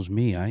 everybody that knows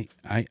me,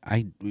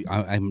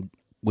 I'm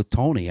with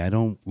Tony. I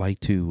don't like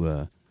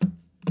to.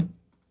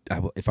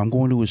 If I'm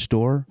going to a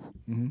store,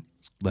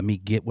 let me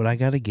get what I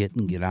got to get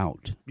and get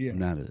out. Yeah.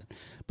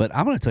 But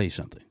I'm going to tell you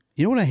something.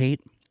 You know what I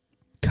hate?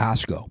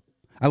 Costco.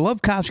 I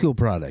love Costco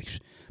products,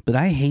 but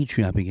I hate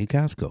shopping at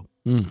Costco.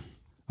 I'm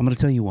going to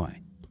tell you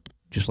why.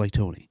 Just like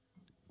Tony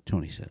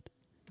said,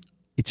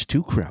 it's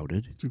too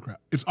crowded. Too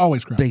crowded. It's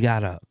always crowded. They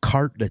got a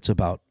cart that's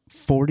about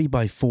 40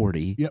 by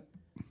 40. Yep.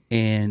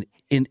 And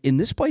in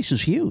this place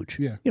is huge.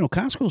 Yeah. You know,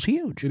 Costco's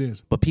huge. It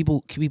is. But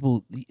people,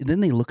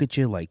 then they look at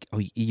you like, oh,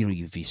 you know,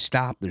 if you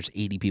stop, there's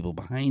 80 people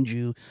behind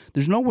you.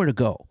 There's nowhere to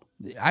go.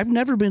 I've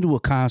never been to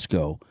a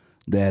Costco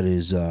that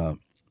is.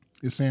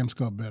 Is Sam's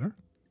Club better?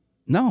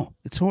 No,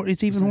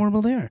 it's even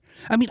horrible there.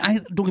 I mean,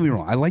 don't get me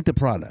wrong. I like the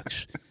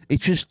products.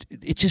 It's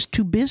just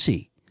too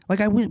busy. Like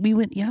we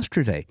went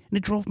yesterday, and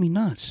it drove me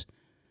nuts.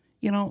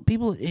 You know,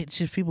 it's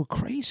just people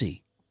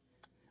crazy.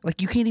 Like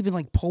you can't even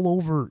like pull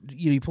over.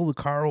 You pull the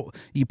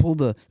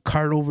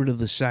cart over to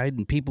the side,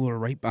 and people are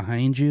right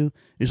behind you.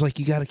 It's like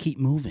you got to keep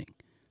moving.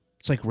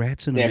 It's like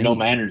rats in a maze. They have no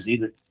manners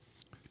either.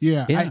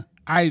 Yeah.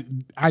 I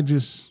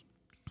just.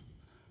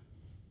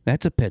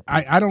 That's a pet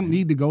peeve. I don't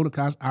need to go to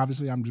Costco.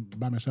 Obviously, I'm just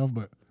by myself,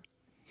 but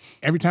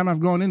every time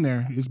I've gone in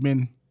there, it's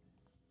been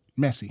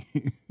messy.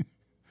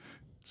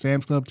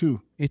 Sam's Club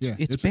too. It's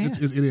bad.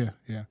 It is.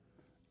 Yeah.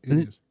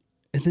 It is.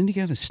 And then you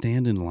got to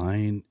stand in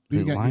line.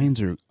 The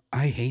lines are.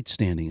 I hate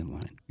standing in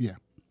line. Yeah.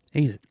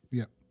 Hate it.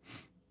 Yeah.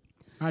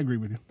 I agree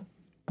with you.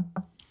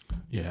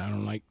 Yeah, I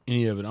don't like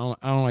any of it. I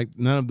don't like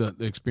none of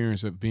the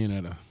experience of being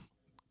at a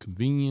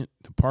convenient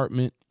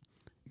department,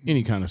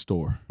 any kind of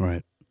store.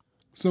 Right.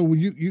 So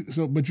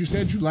but you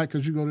said you like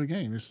because you go to the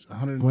game. It's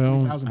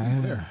 120,000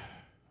 people there.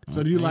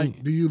 So do you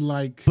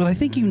like? But I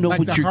think you know like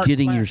what you're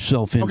getting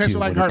yourself into so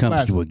like when it Hart comes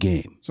Plaza. to a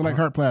game. So like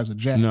Hart Plaza,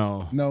 jazz.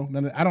 No.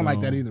 I don't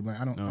like that either. But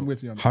I'm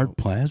with you on that. Hart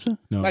Plaza?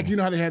 No. Like you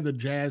know how they have the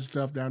jazz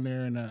stuff down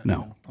there and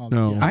No.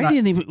 No. Yeah. I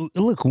didn't even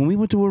look when we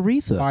went to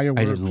Aretha.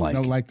 Fireworks. I didn't like.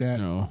 Don't like that.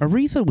 No.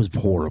 Aretha was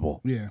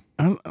horrible. Yeah.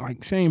 I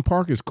like Shane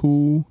Park is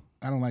cool.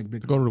 I don't like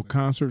big. Go to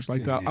concerts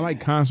like that. I like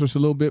concerts a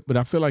little bit, but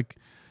I feel like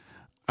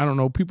I don't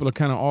know. People are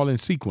kind of all in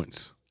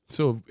sequence.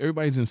 So if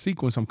everybody's in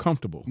sequence, I'm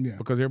comfortable. Yeah.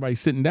 Because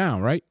everybody's sitting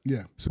down, right?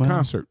 Yeah. It's a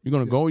concert. You're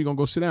gonna go. You're gonna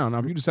go sit down. Now,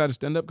 if you decide to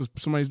stand up because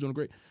somebody's doing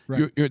great,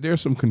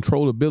 there's some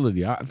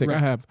controllability. I think I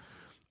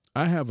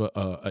have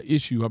a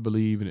issue. I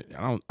believe, and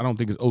I don't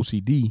think it's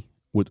OCD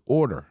with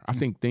order. I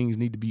think things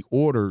need to be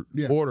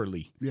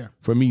orderly. Yeah.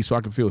 For me, so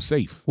I can feel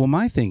safe. Well,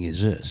 my thing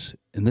is this,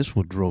 and this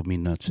what drove me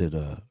nuts at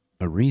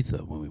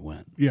Aretha when we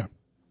went. Yeah.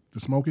 The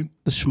smoking?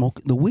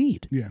 The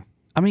weed. Yeah.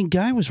 I mean,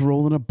 guy was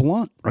rolling a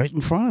blunt right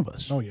in front of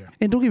us. Oh, yeah.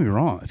 And don't get me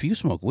wrong, if you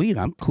smoke weed,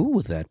 I'm cool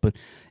with that. But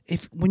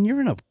when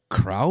you're in a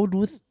crowd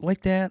with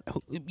like that,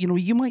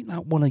 you might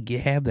not want to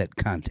have that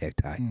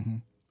contact high.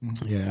 Mm-hmm.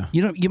 Mm-hmm. Yeah.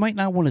 You might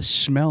not want to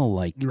smell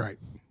like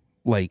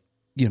weed.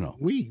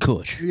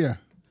 Kush. Yeah.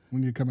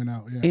 When you're coming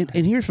out. Yeah.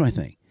 And here's my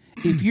thing: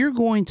 if you're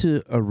going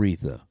to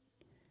Aretha,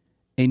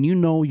 and you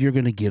know you're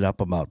going to get up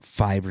about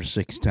 5 or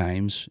 6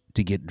 times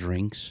to get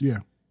drinks,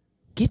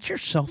 get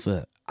yourself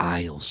an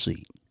aisle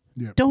seat.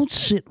 Yep. Don't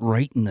sit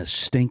right in the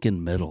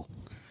stinking middle.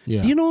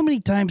 Yeah. Do you know how many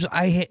times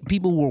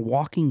people were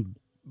walking?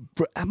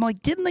 I'm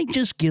like, didn't they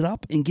just get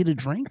up and get a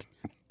drink?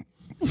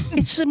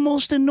 It's the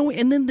most annoying.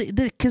 And then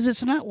because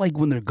it's not like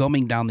when they're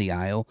gumming down the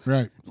aisle,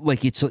 right?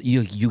 Like it's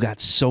you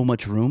got so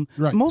much room.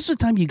 Right. Most of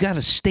the time, you got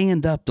to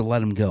stand up to let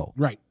them go.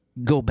 Right.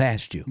 Go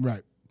past you.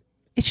 Right.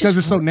 It's because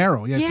it's so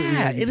narrow.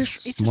 Yeah. It is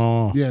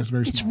small. Yeah, it's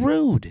very. It's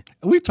small. rude.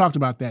 We talked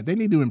about that. They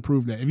need to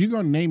improve that. If you're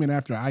going to name it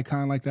after an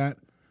icon like that,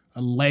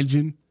 a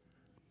legend.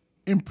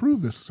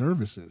 Improve the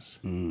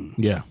services.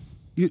 Yeah.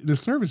 The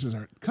services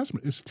are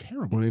customer. It's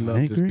terrible. Well,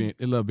 they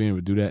love being able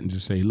to do that and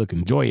just say, "Look,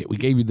 enjoy it. We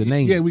gave you the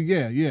name." Yeah.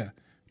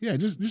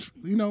 Just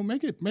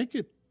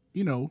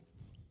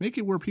make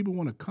it where people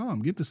want to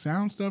come. Get the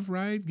sound stuff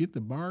right. Get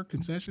the bar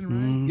concession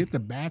right. Get the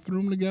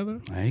bathroom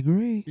together. I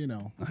agree.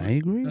 I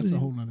agree. That's a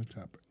whole nother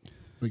topic.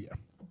 But yeah.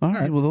 All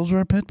right. Well, those are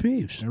our pet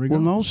peeves. There we go.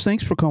 Well, Nose,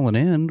 thanks for calling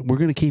in. We're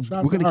gonna keep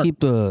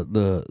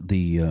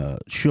the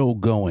show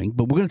going,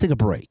 but we're gonna take a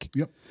break.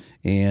 Yep.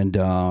 And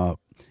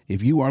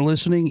if you are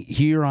listening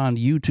here on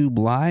YouTube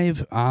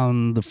Live,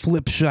 on the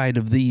flip side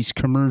of these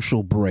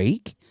commercial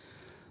break,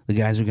 the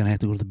guys are going to have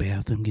to go to the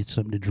bathroom, get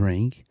something to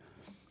drink.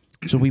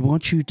 So we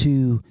want you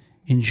to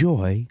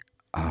enjoy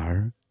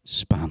our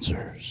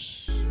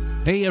sponsors.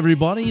 Hey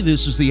everybody,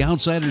 this is the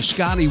Outsider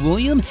Scotty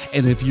William,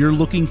 and if you're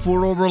looking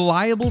for a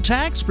reliable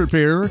tax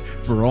preparer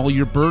for all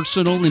your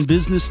personal and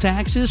business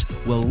taxes,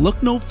 well,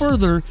 look no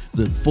further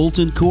than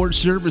Fulton Court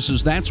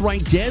Services. That's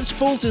right, Des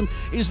Fulton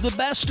is the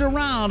best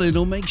around, and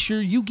he'll make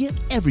sure you get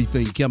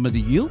everything coming to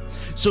you.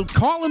 So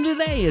call him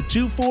today at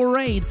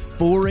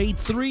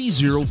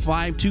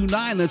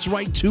 248-483-0529. That's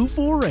right,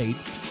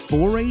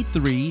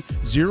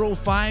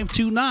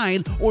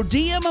 248-483-0529, or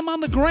DM him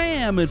on the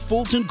gram at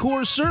Fulton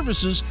Core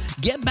Services.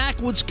 Get back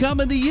what's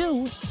coming to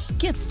you.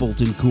 Get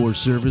Fulton Core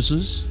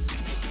Services.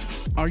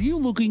 Are you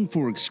looking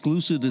for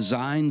exclusive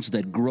designs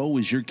that grow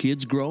as your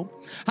kids grow?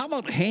 How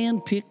about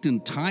hand-picked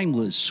and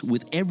timeless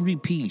with every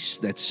piece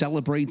that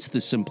celebrates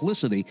the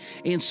simplicity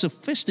and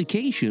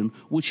sophistication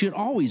which should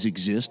always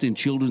exist in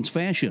children's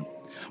fashion?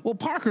 Well,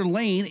 Parker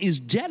Lane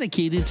is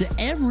dedicated to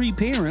every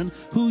parent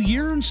who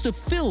yearns to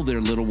fill their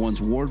little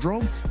one's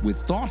wardrobe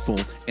with thoughtful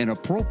and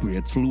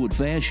appropriate fluid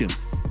fashion.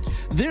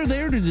 They're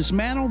there to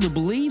dismantle the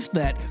belief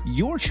that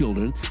your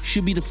children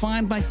should be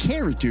defined by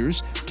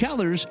characters,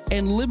 colors,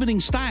 and limiting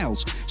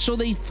styles, so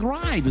they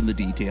thrive in the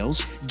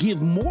details,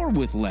 give more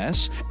with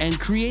less, and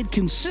create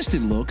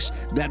consistent looks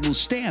that will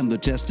stand the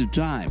test of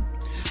time.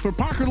 For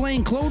Parker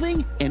Lane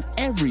Clothing and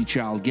every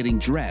child getting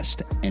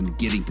dressed and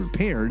getting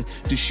prepared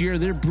to share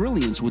their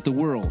brilliance with the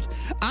world.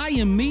 I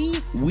am me,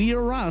 we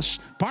are us.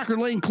 Parker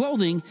Lane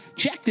Clothing.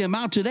 Check them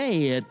out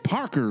today at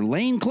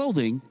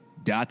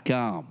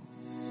parkerlaneclothing.com.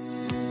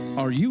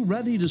 Are you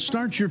ready to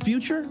start your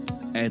future?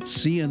 At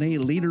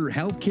CNA Leader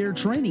Healthcare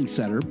Training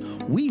Center,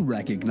 we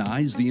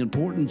recognize the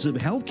importance of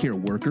healthcare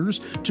workers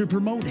to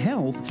promote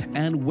health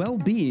and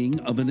well-being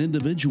of an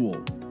individual.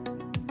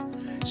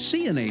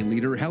 CNA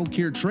Leader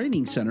Healthcare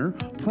Training Center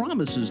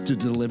promises to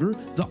deliver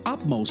the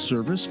utmost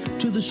service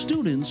to the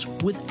students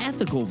with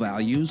ethical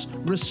values,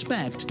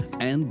 respect,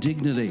 and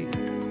dignity.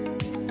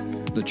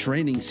 The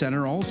training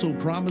center also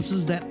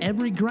promises that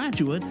every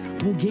graduate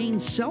will gain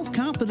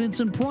self-confidence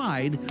and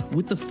pride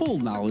with the full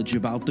knowledge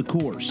about the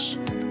course.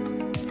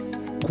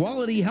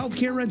 Quality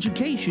healthcare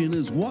education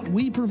is what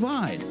we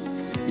provide.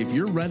 If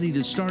you're ready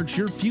to start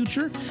your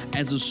future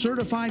as a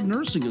certified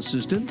nursing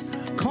assistant,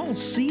 call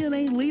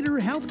CNA Leader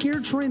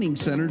Healthcare Training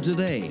Center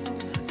today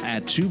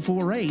at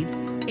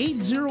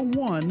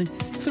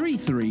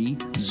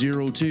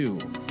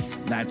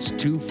 248-801-3302. That's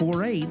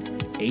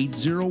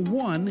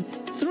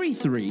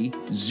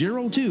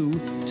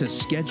 248-801-3302 to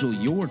schedule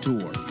your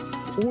tour,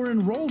 or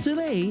enroll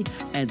today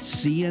at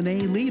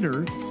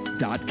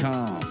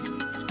cnaleader.com.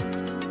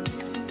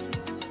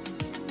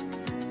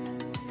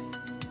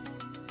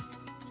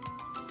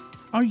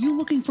 Are you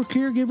looking for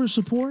caregiver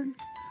support?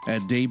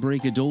 At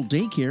Daybreak Adult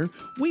Daycare,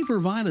 we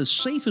provide a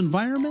safe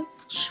environment,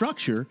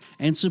 structure,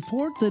 and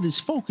support that is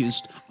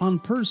focused on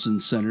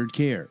person-centered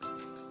care.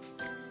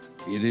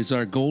 It is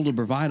our goal to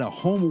provide a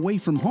home away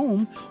from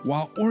home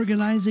while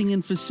organizing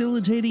and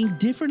facilitating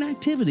different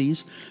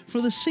activities for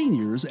the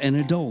seniors and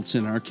adults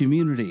in our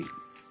community.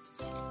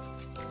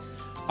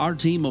 Our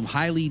team of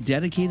highly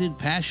dedicated,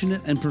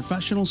 passionate, and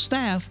professional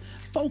staff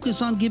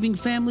focus on giving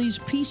families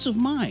peace of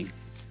mind,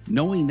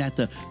 knowing that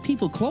the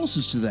people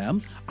closest to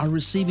them are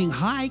receiving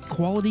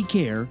high-quality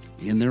care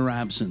in their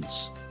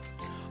absence.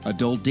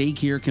 Adult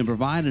daycare can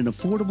provide an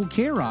affordable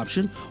care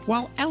option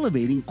while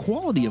elevating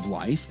quality of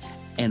life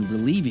and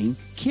relieving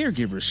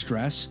caregiver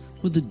stress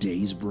with a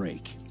day's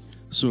break.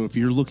 So if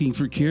you're looking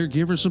for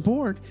caregiver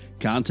support,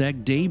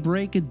 contact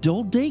Daybreak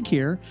Adult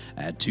Daycare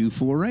at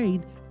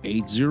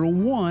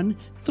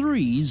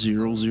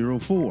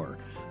 248-801-3004.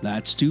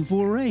 That's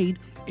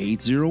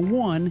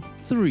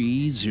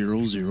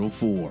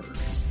 248-801-3004.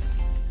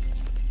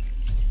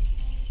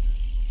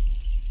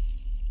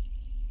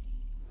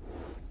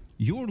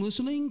 You're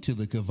listening to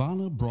the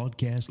Kavana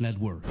Broadcast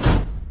Network.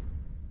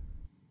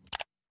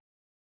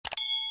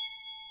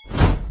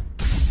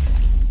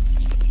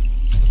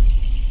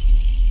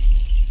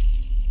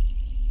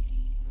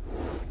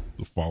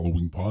 The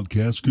following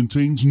podcast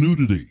contains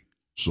nudity,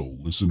 so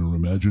listener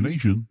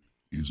imagination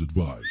is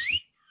advised.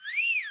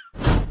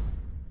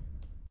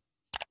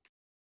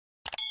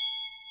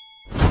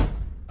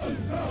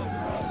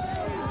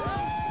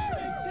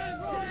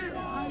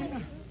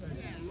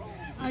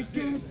 I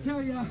can't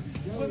tell you. I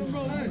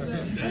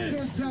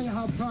can't tell you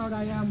how proud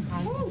I am.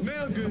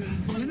 Smell good.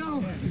 You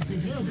know,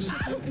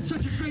 it's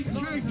such a great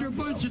character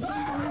bunch. It's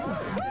unbelievable.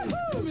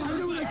 I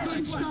knew they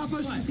couldn't stop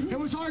us. It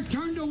was our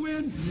turn to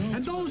win.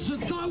 And those that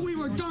thought we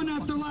were done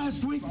after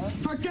last week,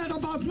 forget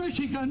about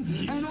Michigan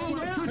and all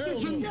the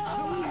tradition.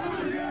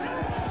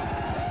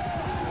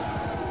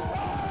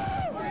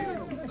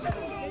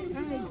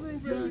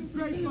 You're a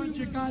great bunch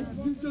of guys.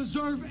 You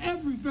deserve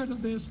every bit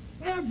of this,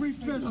 every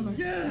bit of it.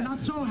 Yeah. And I'm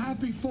so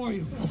happy for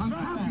you. I'm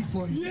happy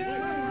for you.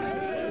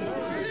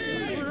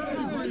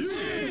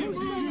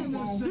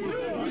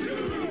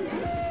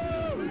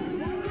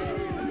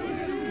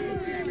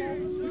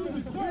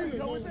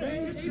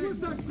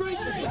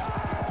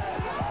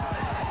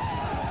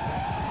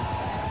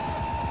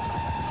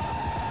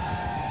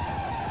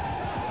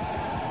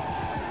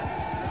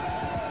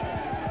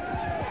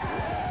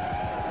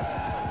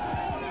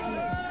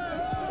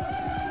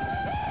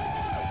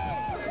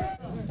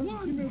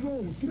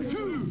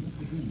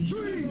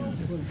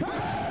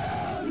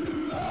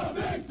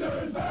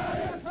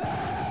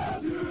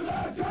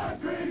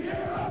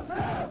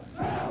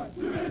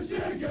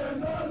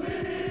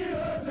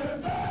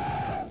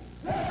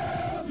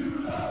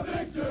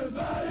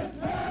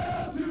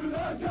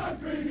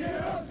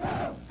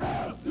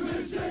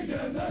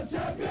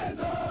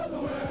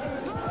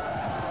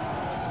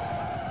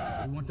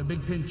 The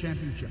Big Ten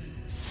championship.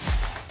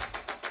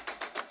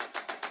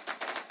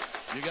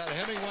 You got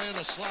Hemingway in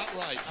the slot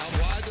right. Out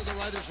wide to the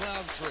right is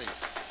Roundtree.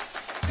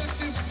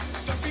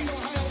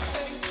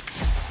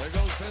 There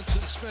goes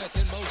Vincent Smith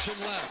in motion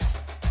left.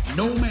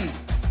 No man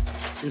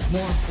is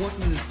more important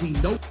than the team.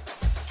 No.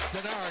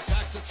 Denard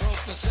back to throw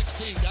to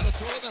 16. Got to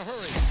throw in a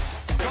hurry.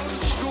 Go to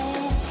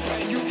school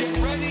and you get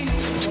ready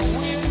to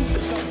win the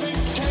Big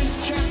Ten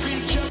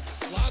championship.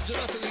 Lobs it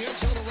up in the end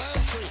zone to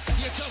Roundtree.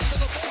 He adjusts to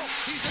the ball.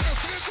 He's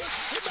interfered with.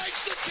 He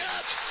makes the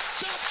catch.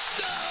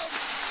 Touchdown,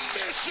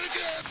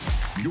 Michigan.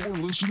 You're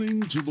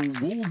listening to the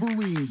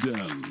Wolverine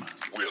Den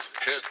with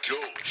head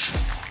coach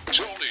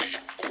Tony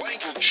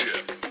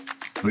Blankenship,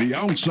 the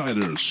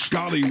outsiders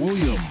Scotty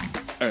William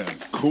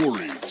and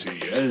Corey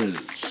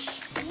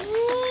T.S.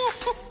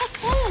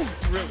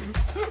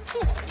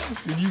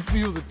 Can you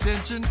feel the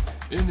tension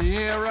in the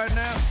air right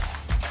now?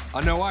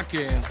 I know I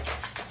can.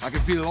 I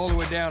can feel it all the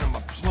way down in my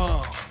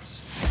plums.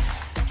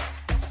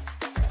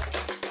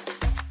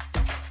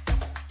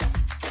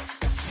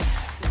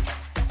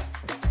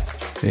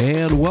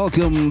 And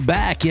welcome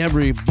back,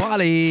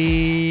 everybody,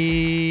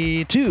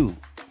 to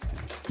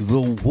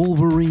the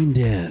Wolverine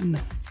Den.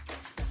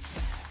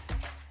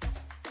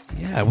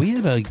 Yeah, we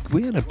had a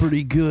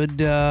pretty good.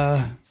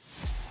 How's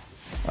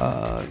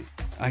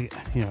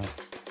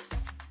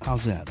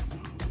that?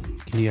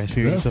 Can you guys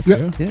hear yourself?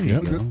 Yeah. There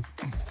you go.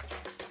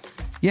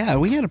 Yeah,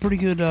 we had a pretty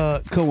good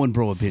Cohen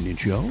Bro Opinion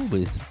show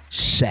with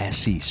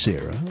Sassy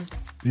Sarah.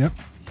 Yep.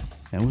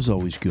 That was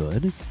always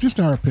good. Just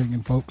our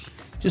opinion, folks.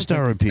 Just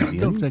our opinion.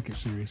 Don't take it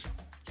serious.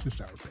 It's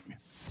just our opinion.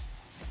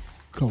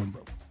 Cohen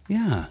Bro.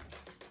 Yeah.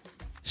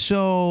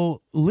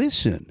 So,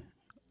 listen,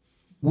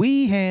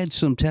 we had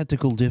some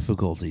technical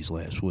difficulties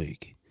last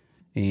week.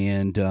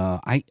 And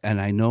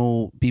I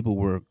know people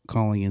were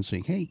calling in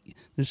saying, hey,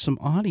 there's some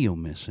audio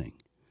missing.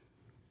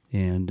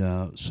 And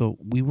so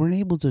we weren't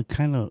able to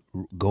kind of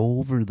go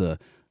over the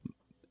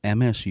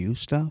MSU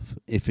stuff,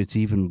 if it's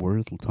even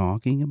worth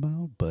talking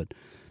about. But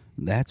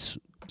that's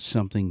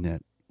something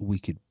that we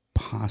could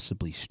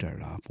possibly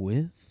start off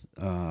with.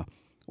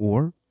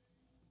 Or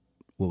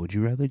what would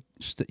you rather?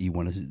 You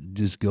want to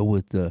just go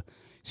with the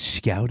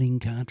scouting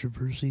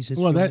controversies?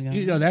 Well,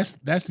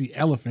 that's the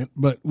elephant,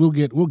 but we'll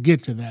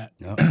get to that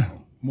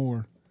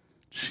more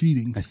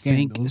cheating I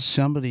scandals. think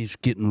somebody's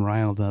getting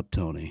riled up,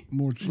 Tony.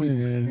 More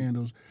cheating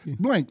scandals.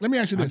 Blank, let me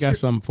ask you this. I got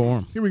something for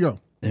him. Here we go.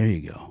 There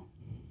you go.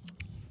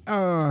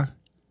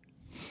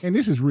 And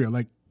this is real.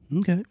 Like,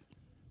 okay.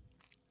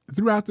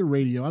 Throughout the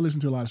radio, I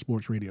listen to a lot of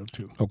sports radio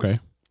too. Okay.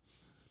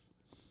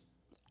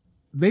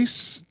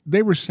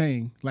 They were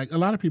saying, like, a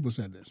lot of people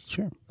said this.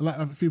 Sure.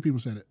 A few people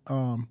said it.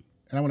 And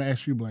I want to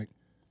ask you, Blank.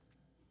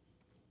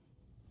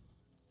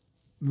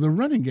 The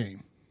running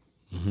game.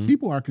 Mm-hmm.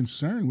 People are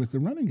concerned with the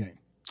running game.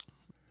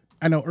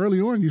 I know early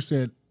on you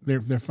said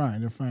they're fine.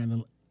 They're fine.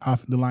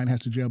 The line has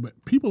to gel, but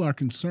people are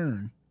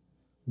concerned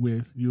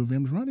with U of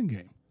M's running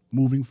game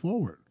moving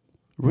forward.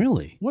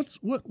 Really? What?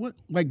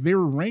 Like, they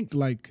were ranked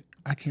like,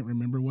 I can't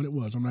remember what it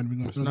was. I'm not even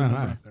going to throw that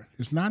out there.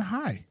 It's not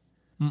high.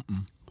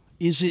 Mm-mm.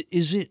 Is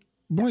it?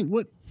 Blank.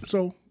 What?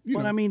 So.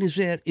 I mean, is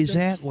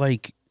that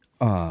like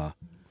all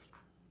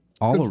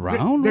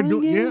around? They're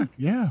running doing, game?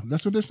 yeah.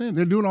 That's what they're saying.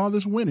 They're doing all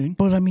this winning.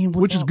 But I mean,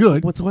 which is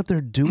good. With what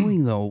they're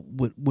doing though,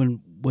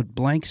 what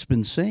Blank's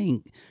been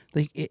saying,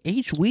 like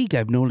each week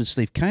I've noticed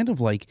they've kind of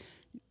like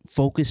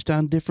focused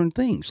on different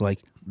things.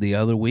 Like the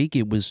other week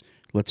it was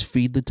let's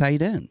feed the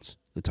tight ends.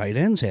 The tight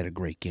ends had a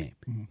great game.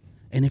 Mm-hmm.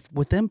 And if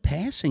with them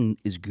passing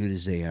as good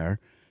as they are,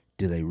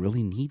 do they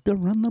really need to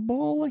run the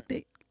ball like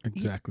they?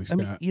 Exactly, I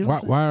mean, Scott. you know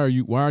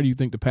Why do you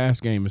think the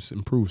pass game has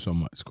improved so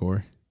much,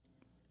 Corey?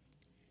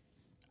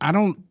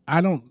 I'm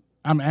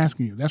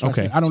asking you. That's what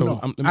okay. I said. I don't so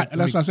know. That's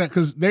what I said,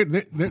 because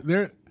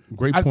they're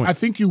great point. I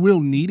think you will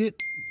need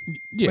it.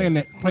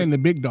 Yeah. Playing the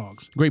big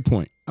dogs. Great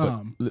point.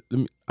 I that's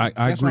agree.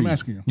 What I'm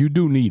asking you. You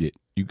do need it.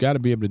 You got to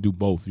be able to do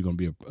both. You're going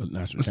to be a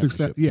national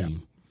championship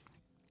team.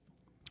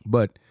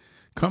 But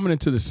coming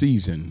into the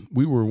season,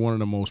 we were one of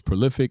the most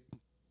prolific,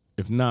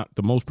 if not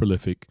the most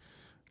prolific,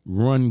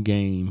 run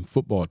game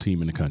football team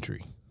in the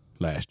country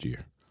last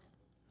year.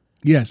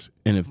 Yes.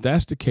 And if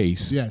that's the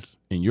case, yes,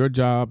 in your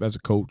job as a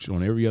coach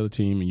on every other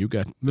team, and you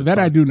got that,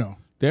 I do know.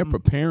 They're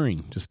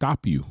preparing to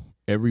stop you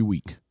every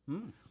week.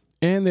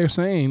 And they're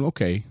saying,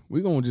 okay,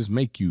 we're going to just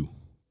make you.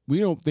 We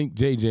don't think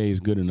JJ is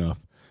good enough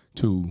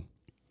to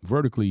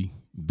vertically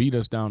beat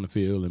us down the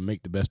field and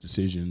make the best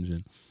decisions,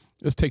 and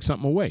let's take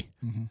something away.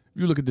 Mm-hmm.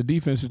 If you look at the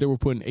defenses, they were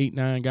putting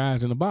 8-9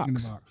 guys in the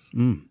box.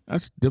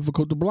 That's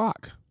difficult to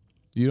block.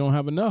 You don't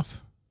have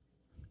enough,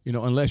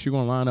 unless you're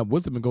going to line up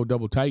with them and go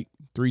double tight,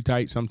 3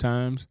 tight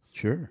sometimes.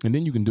 Sure. And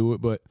then you can do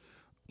it. But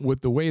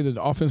with the way that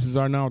the offenses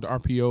are now, the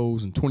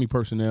RPOs and 20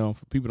 personnel,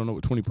 for people who don't know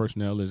what 20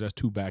 personnel is, that's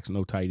 2 backs and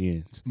no tight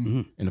ends.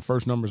 Mm-hmm. And the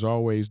first number is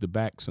always the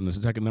backs, and the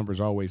second number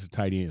is always the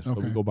tight ends. So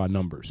we go by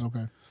numbers.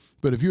 Okay.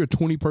 But if you're a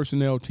 20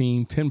 personnel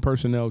team, 10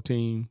 personnel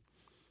team,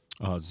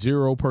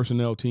 0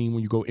 personnel team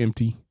when you go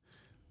empty,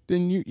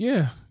 then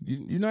you're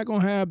not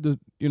going to have the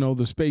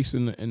the space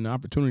and the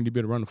opportunity to be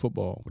able to run the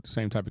football with the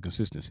same type of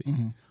consistency.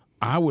 Mm-hmm.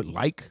 I would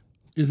like.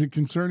 Is it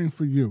concerning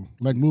for you,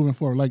 like moving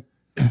forward, like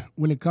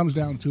when it comes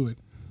down to it?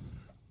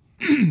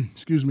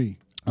 Excuse me.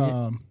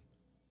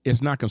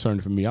 It's not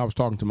concerning for me. I was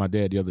talking to my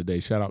dad the other day.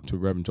 Shout out to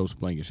Reverend Joseph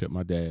Blankenship,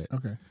 my dad.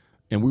 Okay.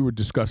 And we were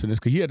discussing this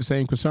because he had the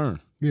same concern.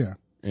 Yeah.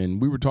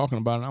 And we were talking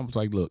about it. And I was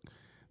like, look,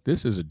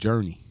 this is a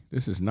journey.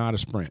 This is not a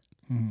sprint.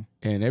 Mm-hmm.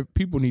 And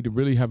people need to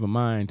really have a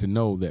mind to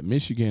know that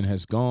Michigan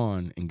has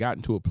gone and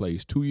gotten to a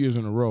place 2 years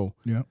in a row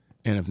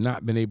and have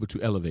not been able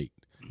to elevate.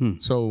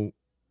 So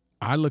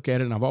I look at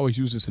it, and I've always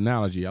used this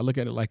analogy. I look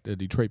at it like the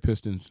Detroit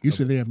Pistons. You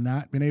said they have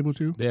not been able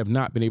to? They have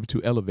not been able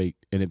to elevate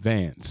and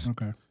advance.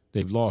 Okay.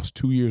 They've lost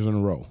 2 years in a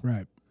row.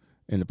 Right.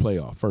 In the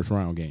playoff, first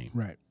round game.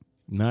 Right.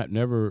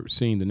 Never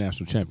seen the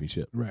national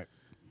championship. Right.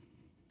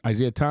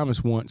 Isaiah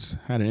Thomas once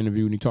had an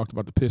interview, and he talked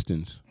about the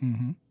Pistons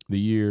the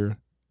year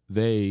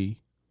they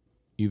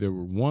either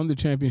won the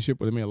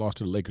championship or they may have lost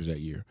to the Lakers that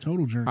year.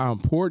 Total journey. How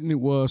important it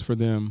was for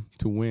them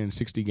to win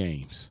 60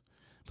 games,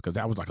 because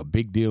that was like a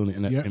big deal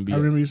in the NBA. I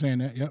remember you saying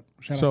that. Yep.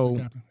 Shout out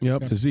to the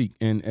captain. To Zeke.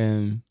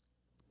 And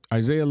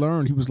Isaiah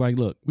learned, he was like,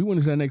 look, we went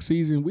into that next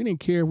season. We didn't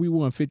care if we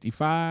won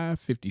 55,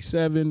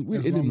 57.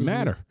 It didn't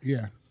matter.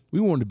 We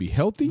wanted to be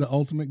healthy. The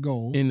ultimate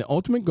goal. And the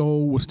ultimate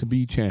goal was to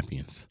be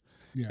champions.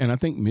 Yeah. And I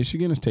think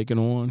Michigan has taken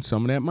on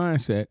some of that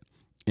mindset.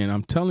 And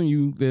I'm telling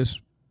you this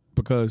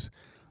because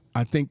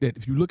I think that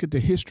if you look at the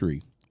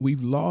history,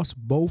 we've lost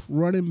both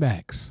running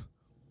backs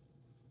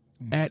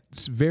at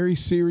very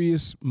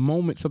serious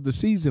moments of the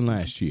season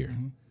last year.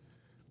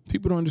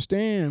 People don't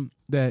understand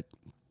that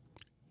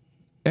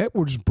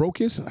Edwards broke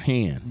his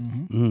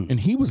hand and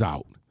he was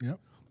out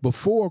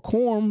before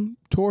Corm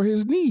tore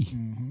his knee.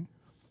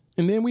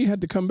 And then we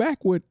had to come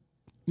back with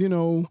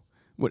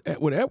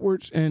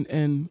Edwards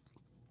and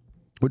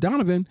with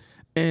Donovan,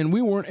 and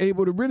we weren't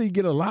able to really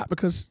get a lot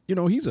because,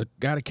 he's a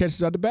guy that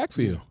catches out the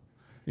backfield.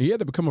 And he had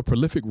to become a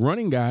prolific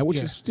running guy, which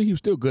he was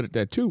still good at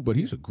that too, but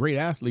he's a great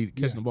athlete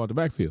catching the ball at the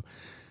backfield.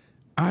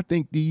 I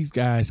think these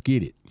guys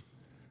get it.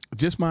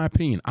 Just my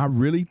opinion. I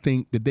really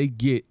think that they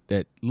get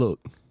that, look,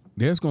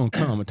 there's going to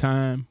come a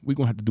time we're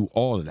going to have to do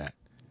all of that.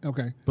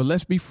 Okay. But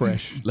let's be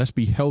fresh, let's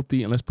be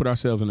healthy, and let's put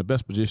ourselves in the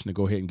best position to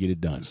go ahead and get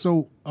it done.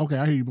 So, okay,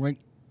 I hear you, Blake.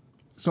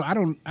 So I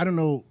don't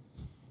know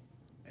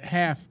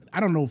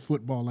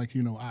football like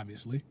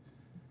obviously.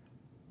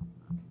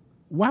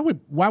 why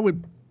would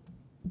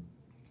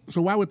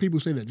people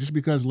say that? Just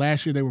because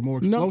last year they were more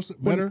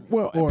explosive, better?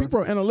 Well,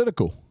 people are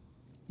analytical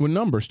with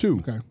numbers too.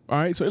 Okay. All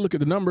right. So they look at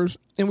the numbers,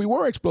 and we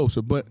were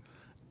explosive, but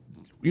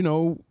we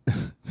were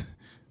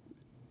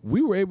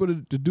able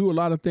to do a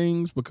lot of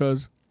things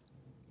because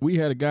we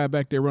had a guy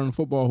back there running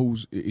football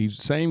he's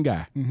the same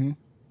guy.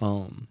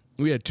 Mm-hmm.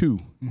 We had two,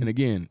 and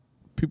again,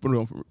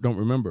 people don't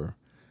remember.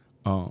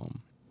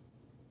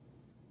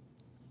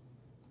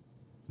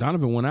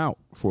 Donovan went out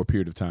for a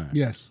period of time.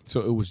 Yes.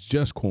 So it was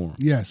just Corum.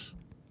 Yes.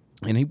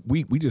 And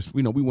we just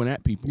we went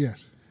at people.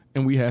 Yes.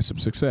 And we had some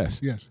success.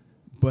 Yes.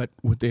 But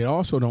what they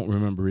also don't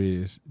remember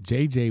is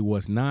JJ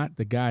was not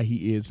the guy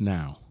he is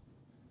now,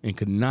 and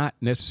could not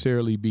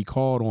necessarily be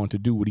called on to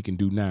do what he can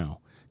do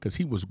now, because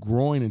he was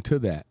growing into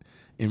that,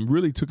 and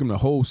really took him the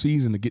whole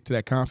season to get to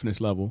that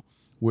confidence level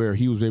where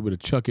he was able to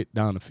chuck it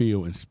down the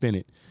field and spin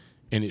it,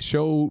 and it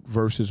showed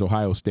versus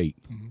Ohio State.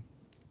 Mm-hmm.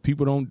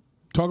 People don't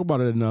talk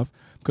about it enough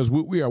because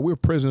we're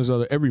prisoners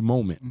of every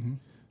moment. Mm-hmm.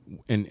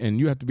 And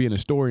you have to be an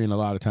historian a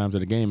lot of times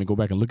of the game and go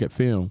back and look at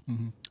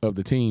film of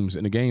the teams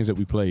and the games that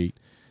we played.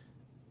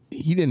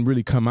 He didn't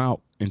really come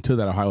out until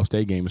that Ohio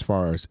State game as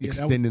far as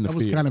extending the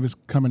field. That was kind of his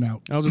coming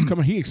out. That was his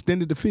coming. He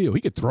extended the field.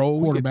 He could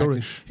throw.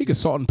 He could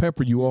salt and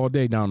pepper you all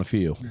day down the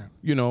field.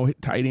 Yeah.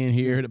 Hit tight end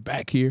here, hit the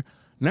back here.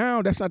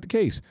 Now that's not the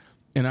case.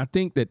 And I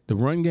think that the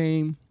run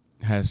game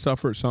has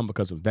suffered some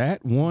because of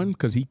that. One,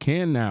 because he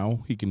can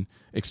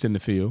extend the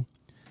field.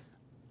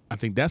 I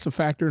think that's a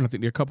factor, and I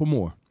think there are a couple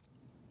more.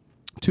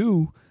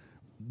 Two,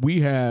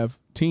 we have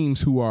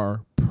teams who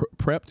are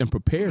prepped and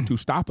prepared to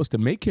stop us to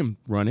make him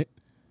run it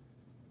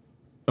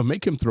or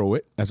make him throw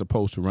it as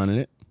opposed to running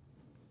it.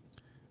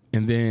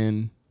 And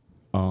then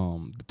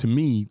to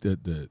me,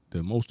 the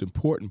most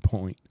important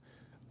point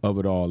of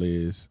it all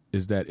is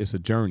that it's a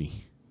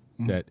journey,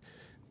 that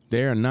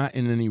they are not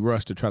in any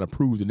rush to try to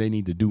prove that they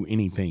need to do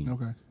anything.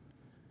 Okay.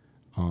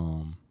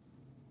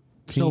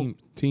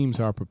 Teams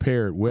are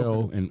prepared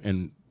well,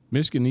 and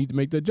Michigan need to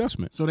make the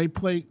adjustment. So they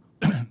play.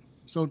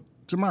 So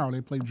tomorrow they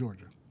play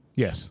Georgia.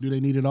 Yes. Do they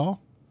need it all?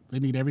 They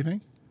need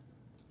everything?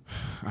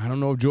 I don't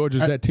know if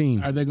Georgia's that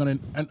team. Are they going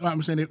to?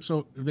 I'm saying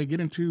so if they get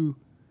into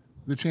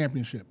the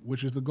championship,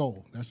 which is the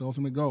goal, that's the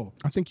ultimate goal.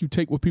 I think you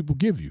take what people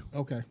give you.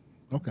 Okay.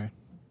 All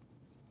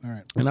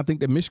right. And I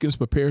think that Michigan's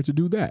prepared to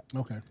do that.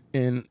 Okay.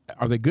 And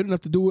are they good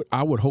enough to do it?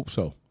 I would hope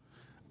so.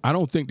 I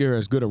don't think they're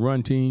as good a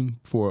run team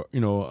for a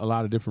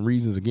lot of different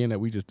reasons, again, that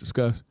we just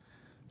discussed.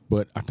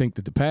 But I think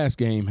that the pass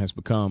game has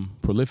become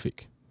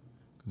prolific.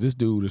 This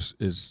dude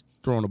is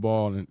throwing the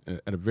ball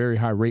at a very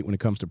high rate when it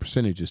comes to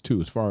percentages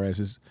too, as far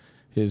as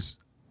his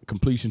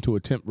completion to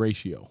attempt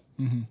ratio.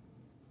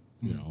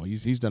 Mm-hmm.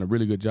 He's done a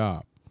really good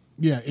job.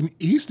 Yeah, and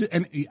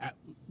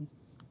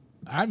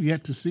I've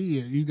yet to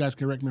see. You guys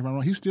correct me if I'm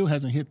wrong. He still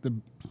hasn't hit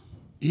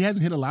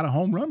a lot of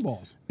home run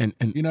balls. And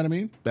you know what I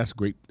mean? That's a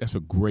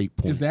great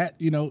point. Is that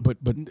But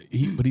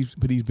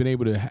he's been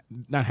able to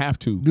not have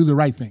to do the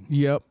right thing.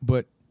 Yep,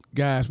 but.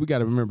 Guys, we got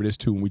to remember this,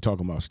 too, when we talk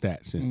about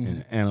stats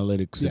and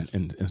analytics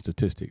and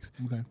statistics.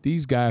 Okay.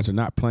 These guys are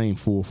not playing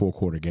full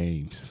four-quarter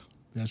games.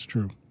 That's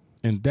true.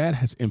 And that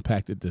has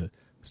impacted the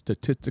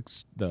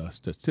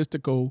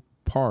statistical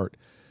part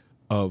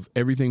of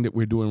everything that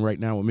we're doing right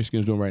now, what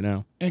Michigan's doing right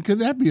now. And could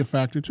that be a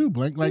factor, too,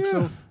 Blake?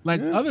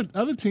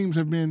 Other teams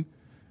have been,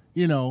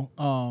 a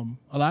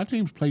lot of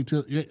teams play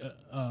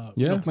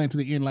playing to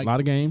the end, like a lot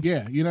of games.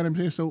 Yeah, you know what I'm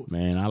saying. So,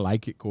 man, I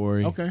like it,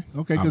 Corey. Okay.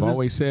 I've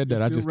always said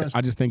that. I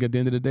just think at the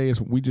end of the day,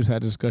 we just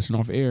had a discussion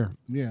off air.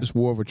 Yeah, this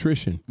war of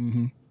attrition.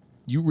 Mm-hmm.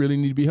 You really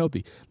need to be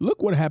healthy.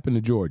 Look what happened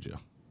to Georgia.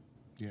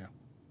 Yeah,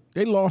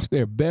 they lost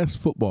their best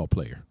football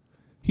player.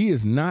 He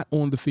is not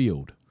on the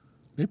field.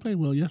 They played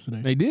well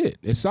yesterday. They did.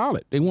 It's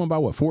solid. They won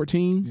by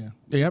 14. Yeah,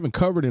 they haven't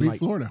covered in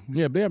Florida.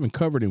 Yeah, they haven't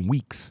covered in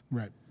weeks.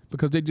 Right.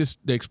 Because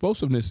the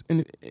explosiveness,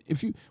 and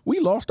we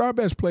lost our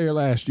best player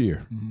last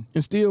year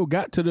and still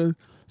got to the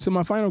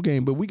semifinal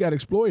game, but we got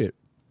exploited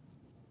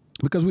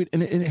because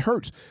and it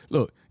hurts.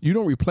 Look, you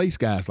don't replace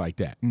guys like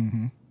that.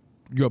 Mm-hmm.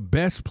 Your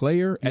best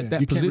player at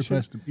that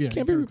position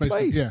can't be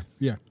replaced.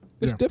 Yeah.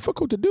 It's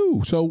difficult to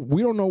do. So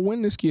we don't know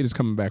when this kid is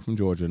coming back from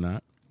Georgia or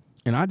not.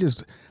 And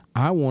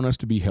I want us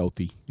to be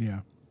healthy.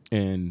 Yeah.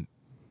 And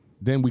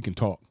then we can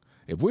talk.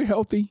 If we're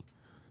healthy,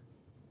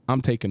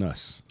 I'm taking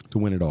us to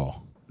win it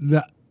all.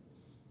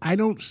 I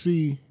don't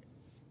see,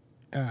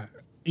 and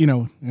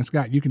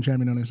Scott, you can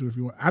chime in on this if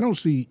you want. I don't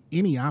see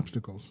any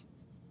obstacles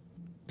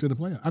to the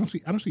playoffs.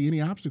 I don't see any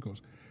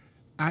obstacles.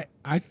 I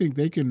think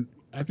they can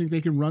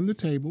run the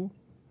table.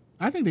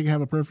 I think they can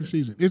have a perfect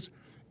season.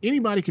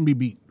 Anybody can be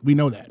beat. We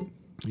know that.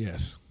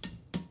 Yes.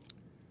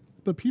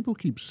 But people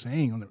keep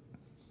saying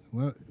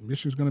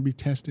Michigan's going to be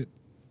tested.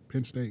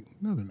 Penn State.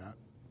 No, they're not.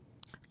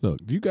 Look,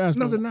 you guys.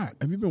 No, they're not.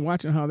 Have you been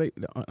watching how they?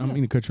 I don't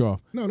mean to cut you off.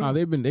 No.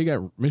 They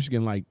got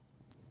Michigan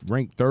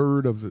ranked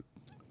third of the.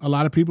 A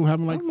lot of people have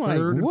them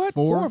third, what?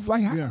 fourth.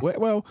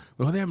 Well,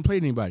 they haven't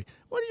played anybody.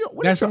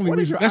 That's the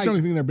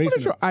only thing they're basing. What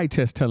is your eye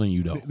test telling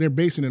you, though? They're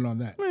basing it on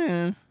that.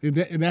 Man,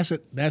 and that's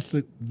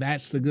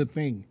the good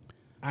thing.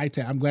 Eye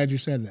test. I'm glad you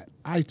said that.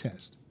 Eye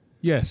test.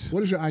 Yes.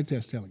 What is your eye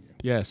test telling you?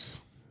 Yes.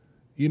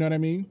 You know what I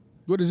mean?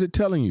 What is it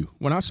telling you?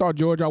 When I saw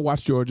Georgia, I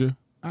watched Georgia.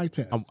 Eye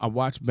test. I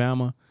watched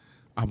Bama.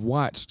 I've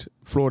watched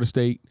Florida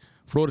State.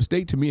 Florida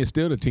State, to me, is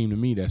still the team to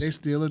me. That's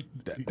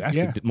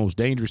the most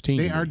dangerous team.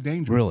 They are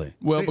dangerous. Really?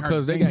 Well,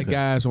 because they got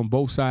guys on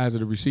both sides of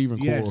the receiving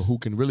core who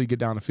can really get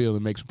down the field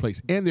and make some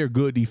plays. And they're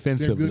good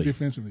defensively. They're good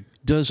defensively.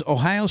 Does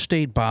Ohio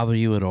State bother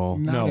you at all?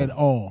 Not at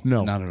all.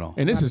 No. Not at all.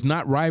 And this is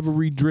not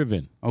rivalry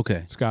driven.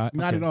 Okay. Scott.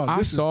 Not at all.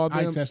 I saw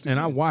them and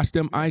I watched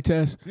them eye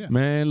test. Yeah.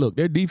 Man, look,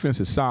 their defense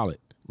is solid,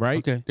 right?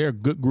 Okay. They're a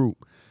good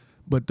group.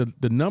 But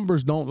the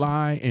numbers don't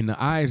lie and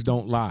the eyes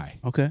don't lie.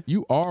 Okay.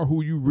 You are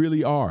who you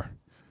really are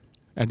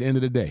at the end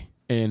of the day.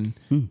 And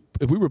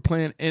if we were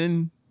playing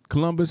in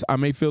Columbus, I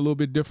may feel a little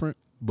bit different.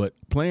 But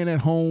playing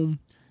at home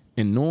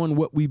and knowing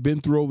what we've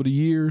been through over the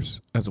years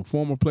as a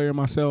former player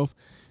myself,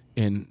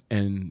 and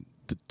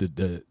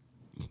the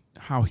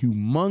how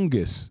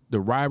humongous the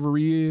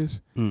rivalry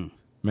is,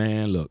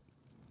 man, look.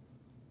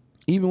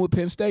 Even with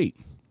Penn State,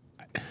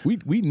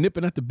 we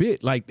nipping at the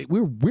bit. Like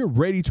we're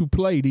ready to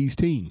play these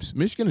teams.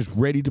 Michigan is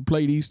ready to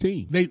play these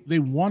teams. They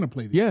want to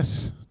play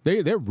these teams.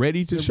 They're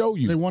ready to show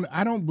you. They want.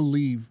 I don't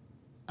believe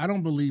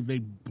they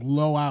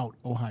blow out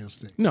Ohio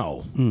State.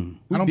 No,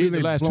 I don't did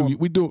the last 2 years.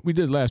 We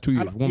did the last 2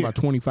 years. Won by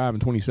 25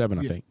 and 27,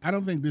 I think. I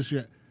don't think this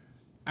year.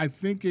 I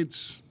think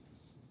it's.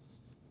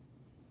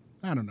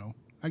 I don't know.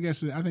 I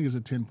think it's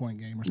a 10-point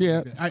game or something.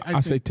 Yeah, like that. I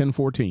say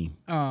 10-14.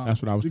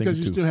 That's what I was thinking because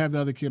you too. still have the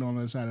other kid on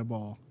the other side of the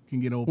ball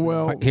can get open.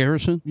 Well,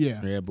 Harrison?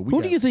 Yeah. But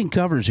who do you think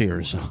covers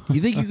Harrison? You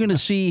think you're going to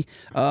see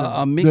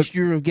a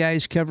mixture of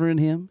guys covering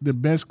him? The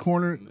best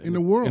corner in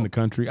the world. In the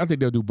country. I think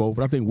they'll do both,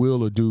 but I think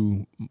Will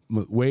do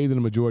way than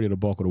the majority of the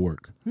bulk of the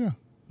work. Yeah.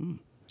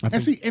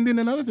 And then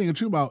another thing,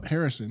 too, about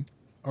Harrison,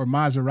 or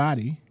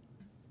Maserati.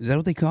 Is that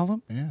what they call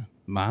him? Yeah.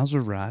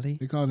 Maserati?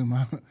 They call him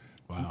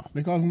Wow.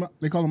 They call him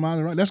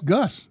Maserati. That's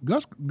Gus.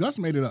 Gus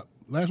made it up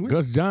last week.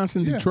 Gus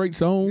Johnson,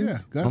 Detroit's own. Yeah.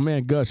 Gus. My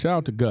man Gus. Shout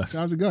out to Gus.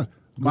 Shout out to Gus.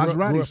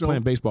 Grew up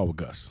playing baseball with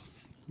Gus.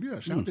 Yeah,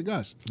 shout out to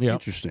Gus. Yeah.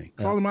 Interesting.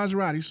 Call him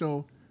Maserati.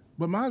 So,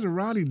 but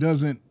Maserati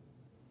doesn't.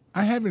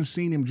 I haven't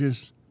seen him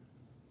just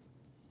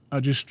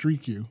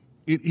streak you.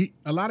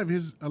 A lot of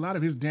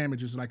his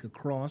damage is like a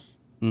cross.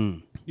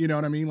 You know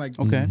what I mean? Like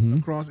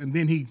a cross, and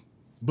then he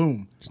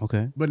boom.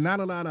 Okay. But not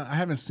a lot of. I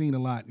haven't seen a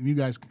lot, and you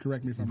guys can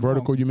correct me if I'm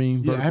vertical. wrong. You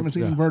mean? Yeah, I haven't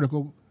seen him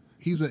vertical.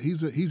 He's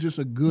just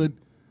a good.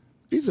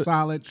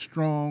 Solid,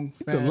 strong,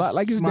 fast, he's a lot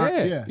like his smart.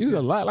 dad. Yeah, he's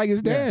a lot like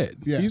his dad.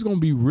 Yeah. He's going to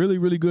be really,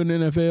 really good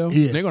in the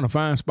NFL. They're going to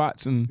find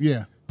spots and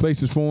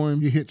places for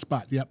him. You hit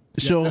spot. Yep.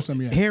 So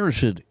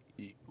Harrison,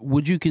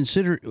 would you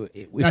consider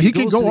if he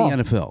goes can go to the off.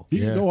 NFL? He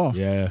can go off.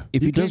 Yeah.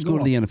 If he does go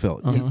to the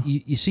NFL,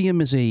 you see him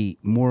as a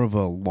more of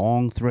a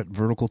long threat,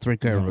 vertical threat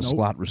guy, or a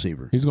slot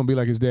receiver? He's going to be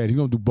like his dad. He's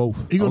going to do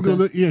both. He's going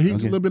to do.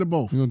 He's a little bit of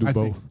both. He's going to do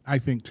both. I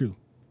think too.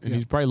 And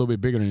he's probably a little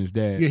bit bigger than his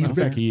dad. Yeah, he's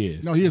bigger. In fact, he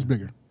is. No, he is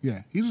bigger.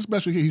 Yeah, he's a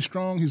special kid. He's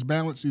strong. He's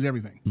balanced. He's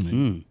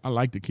everything. I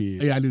like the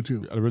kid. Yeah, I do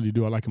too. I really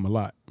do. I like him a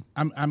lot.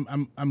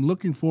 I'm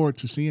looking forward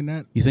to seeing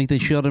that. You think they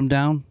shut him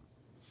down?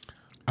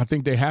 I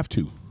think they have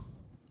to.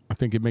 I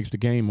think it makes the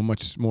game a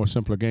much more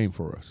simpler game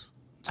for us.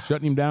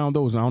 Shutting him down,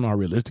 though, I don't know how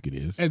realistic it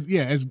is.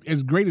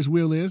 As great as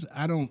Will is,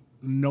 I don't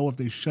know if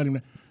they shut him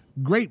down.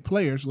 Great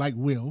players like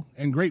Will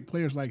and great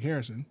players like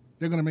Harrison,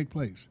 they're going to make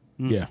plays.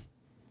 Yeah.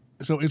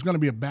 So it's going to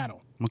be a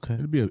battle. Okay.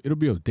 It'll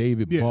be a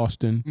David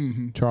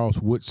Boston,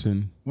 Charles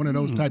Woodson. One of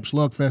those type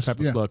slugfest.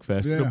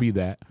 Slugfest. Yeah. It'll be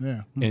that.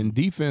 Yeah. And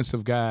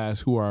defensive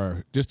guys who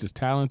are just as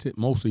talented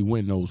mostly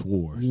win those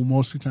wars. Well,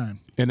 most of the time.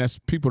 And that's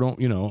people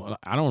don't.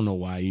 I don't know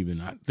why even.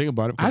 I think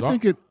about it.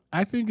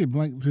 I think it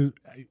blank to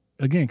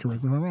again.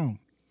 Correct me if I'm wrong.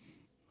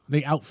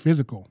 They out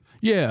physical.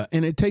 Yeah,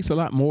 and it takes a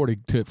lot more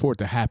for it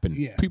to happen.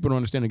 Yeah. People don't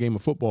understand the game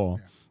of football.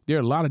 Yeah. There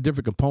are a lot of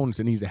different components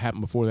that needs to happen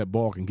before that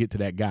ball can get to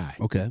that guy.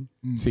 Okay.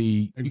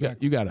 See,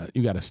 exactly.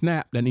 you got a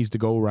snap that needs to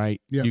go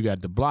right. Yep. You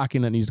got the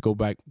blocking that needs to go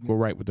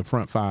right with the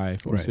front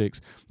 5 or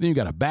 6. Then you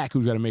got a back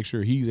who's got to make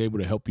sure he's able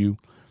to help you.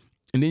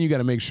 And then you got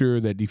to make sure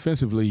that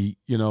defensively,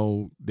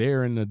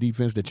 they're in the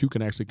defense that you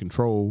can actually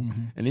control.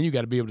 And then you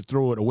got to be able to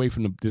throw it away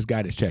from this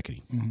guy that's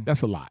checking.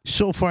 That's a lot.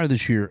 So far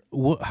this year,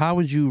 how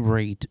would you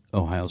rate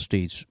Ohio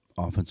State's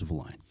offensive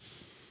line?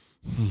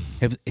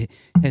 Have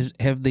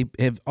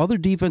other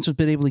defenses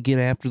been able to get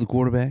after the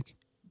quarterback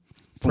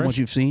from what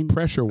you've seen?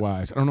 Pressure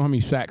wise, I don't know how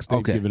many sacks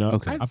they've given up.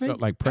 Okay. I felt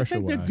like pressure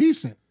wise, they're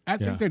decent. I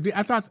think they're.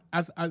 I thought.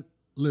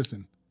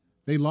 Listen,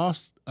 they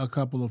lost a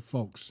couple of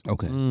folks.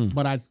 Okay,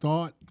 but I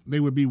thought they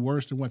would be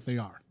worse than what they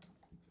are.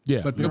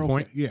 Yeah, but they're good okay.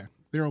 point. Yeah,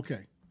 they're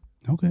okay.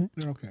 Okay,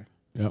 they're okay.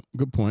 Yep,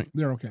 good point.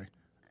 They're okay.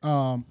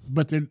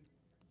 But they're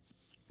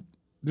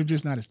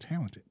just not as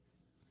talented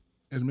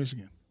as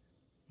Michigan.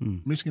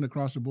 Michigan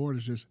across the board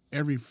is just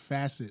every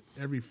facet,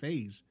 every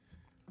phase.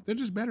 They're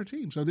just better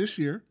teams. So this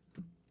year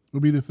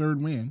will be the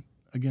third win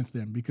against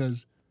them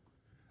because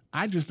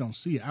I just don't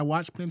see it. I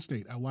watched Penn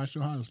State. I watched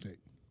Ohio State.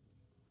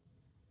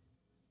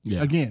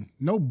 Yeah. Again,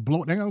 they're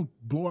going to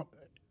blow up.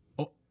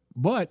 Oh,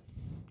 but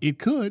it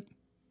could.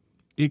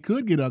 It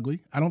could get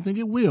ugly. I don't think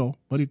it will,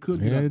 but it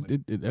could get ugly.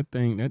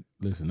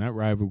 That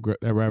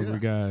rivalry,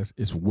 guys,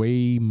 is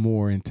way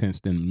more intense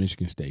than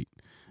Michigan State.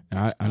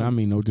 And I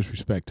mean no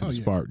disrespect to the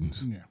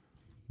Spartans. Yeah.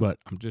 But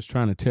I'm just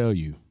trying to tell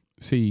you,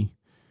 see,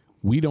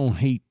 we don't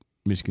hate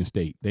Michigan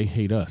State. They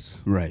hate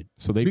us. Right.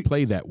 So they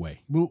play that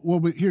way.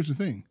 But here's the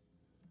thing.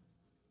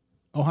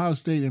 Ohio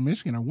State and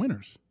Michigan are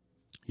winners.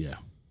 Yeah.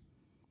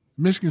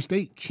 Michigan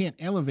State can't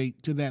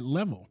elevate to that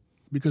level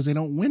because they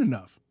don't win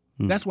enough.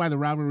 That's why the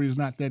rivalry is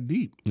not that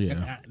deep.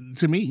 Yeah. And,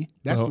 to me,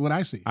 that's what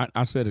I see.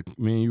 I said it,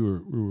 man, we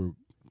were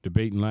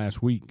debating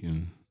last week,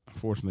 and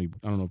unfortunately,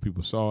 I don't know if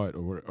people saw it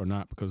or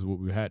not because of what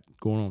we had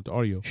going on with the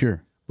audio.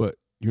 Sure. But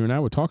you and I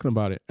were talking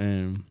about it,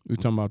 and we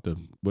were talking about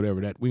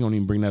we don't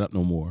even bring that up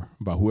no more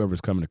about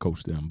whoever's coming to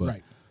coach them. But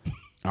right.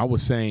 I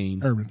was saying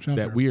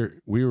that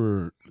we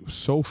were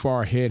so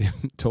far ahead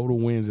in total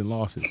wins and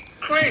losses.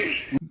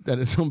 Crazy. That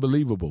it's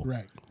unbelievable.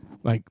 Right.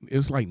 Like it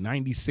was like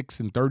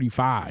 96-35.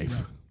 Right.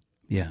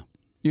 Yeah.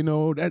 You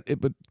know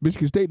but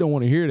Michigan State don't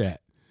want to hear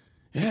that.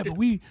 Yeah, but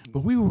we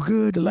were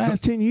good the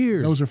last 10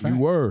 years. Those are facts.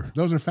 You were.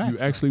 Those are facts. You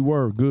actually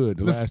were good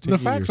the last 10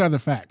 years. The facts are the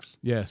facts.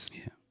 Yes.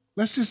 Yeah.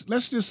 Let's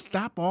just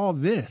stop all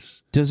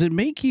this. Does it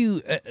make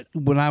you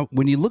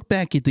when you look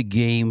back at the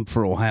game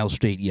for Ohio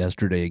State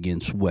yesterday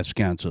against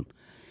Wisconsin?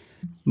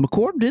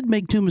 McCord did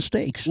make two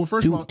mistakes. Well,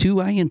 first of all, two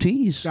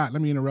INTs. Scott,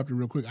 let me interrupt you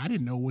real quick. I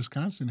didn't know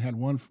Wisconsin had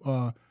one.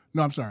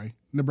 No, I'm sorry.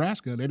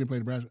 Nebraska. They didn't play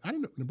Nebraska. I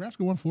didn't know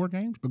Nebraska won 4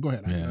 games. But go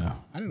ahead.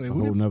 I didn't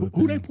know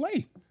who they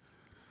play.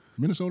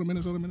 Minnesota.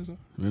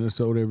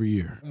 Minnesota every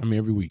year.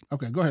 Every week.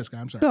 Okay, go ahead, Scott.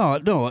 I'm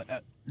sorry. No.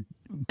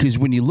 Because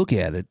when you look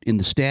at it in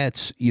the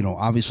stats,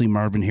 obviously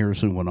Marvin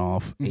Harrison went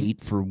off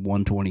 8 for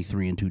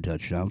 123 and 2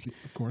 touchdowns.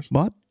 Of course.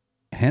 But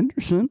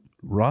Henderson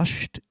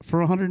rushed for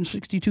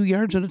 162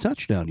 yards and a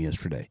touchdown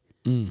yesterday.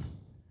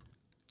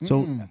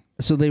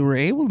 So they were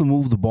able to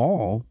move the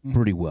ball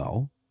pretty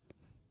well.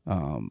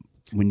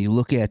 When you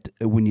look at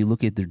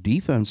their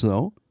defense,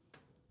 though,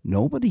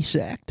 nobody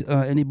sacked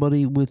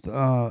anybody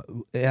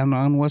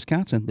on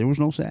Wisconsin. There was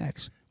no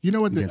sacks. You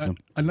know what?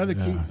 Another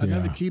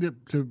key to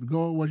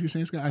go on what you're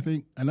saying, Scott. I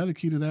think another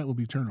key to that will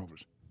be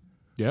turnovers.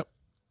 Yep.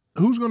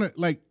 Who's gonna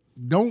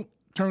don't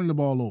turn the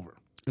ball over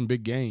in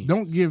big games?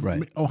 Don't give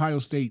Ohio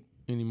State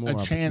any more a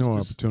chance.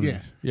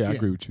 Opportunities. Yeah, I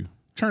agree with you.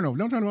 Turnover.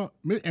 Don't turn the ball.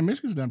 And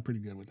Michigan's done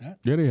pretty good with that.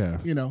 Yeah, they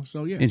have.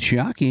 So yeah. And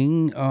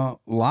shocking,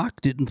 Locke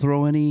didn't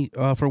throw any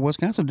for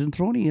Wisconsin. Didn't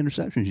throw any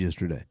interceptions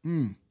yesterday.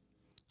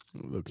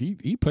 Look,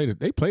 he played.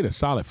 They played a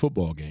solid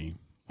football game.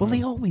 Well,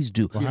 they always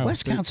do.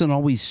 Wisconsin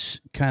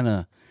always kind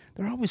of.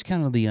 They're always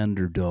kind of the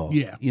underdog.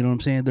 Yeah. You know what I'm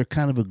saying? They're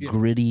kind of a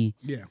gritty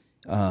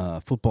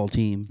football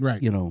team.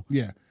 Right.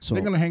 Yeah. So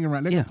they're going to hang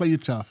around. They're going to play you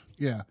tough.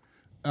 Yeah.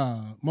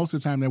 Most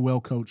of the time they're well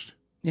coached.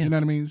 Yeah. You know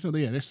what I mean? So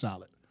they're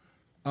solid.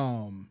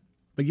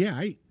 But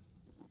yeah,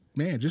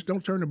 just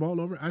don't turn the ball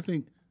over. I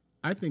think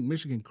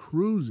Michigan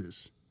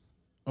cruises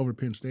over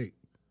Penn State.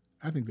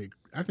 I think they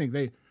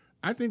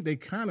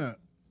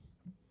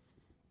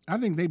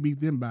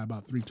beat them by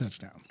about 3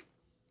 touchdowns.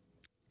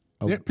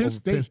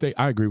 Penn State,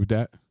 I agree with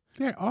that.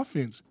 Their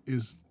offense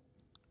is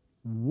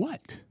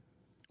what?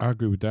 I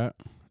agree with that.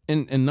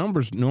 And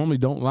numbers normally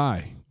don't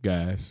lie,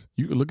 guys.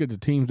 You can look at the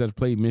teams that have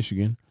played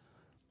Michigan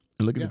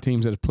and look at the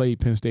teams that have played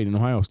Penn State and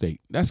Ohio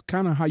State. That's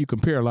kind of how you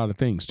compare a lot of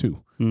things,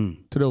 too, to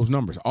those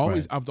numbers.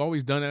 I've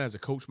always done that as a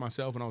coach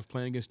myself when I was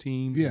playing against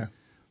teams. Yeah.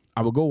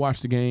 I would go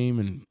watch the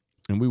game,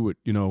 and we would,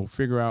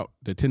 figure out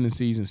the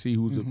tendencies and see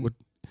who's what.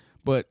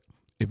 But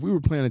if we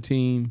were playing a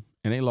team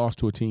and they lost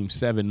to a team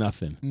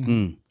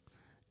 7-0,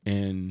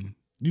 and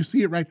you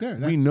see it right there.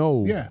 We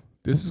know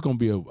this is going to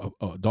be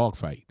a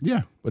dogfight.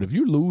 Yeah. But if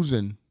you're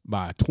losing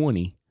by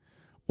 20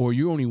 or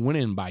you're only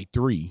winning by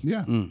 3,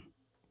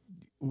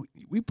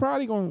 we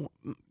probably going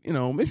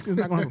to, Michigan's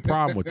not going to have a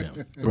problem with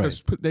them.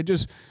 Because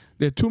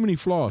there are too many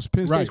flaws.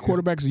 Penn State's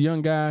quarterback is a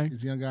young guy.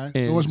 He's a young guy.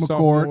 And so is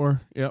McCord.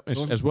 Yep,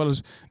 as well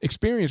as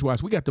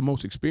experience-wise. We got the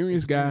most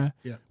experienced guy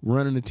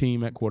running the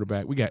team at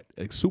quarterback. We got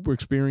super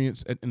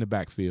experience in the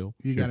backfield.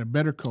 You got a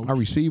better coach. Our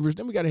receivers.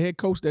 Then we got a head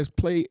coach that's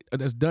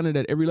done it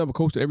at every level,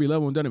 coached at every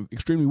level, and done it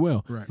extremely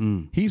well. Right.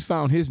 He's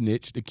found his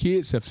niche. The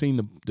kids have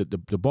seen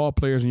the ball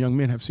players and young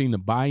men have seen the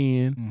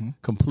buy-in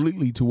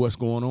completely to what's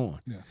going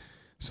on. Yeah.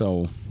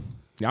 So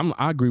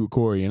I agree with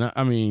Corey. And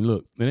I mean,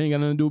 look, it ain't got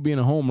nothing to do with being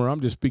a homer.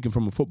 I'm just speaking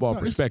from a football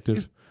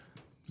perspective.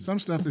 Some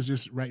stuff is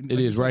just right. It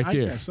is right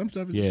there. Some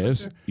stuff is right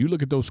there. You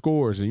look at those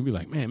scores and you be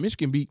like, man,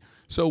 Michigan beat.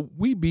 So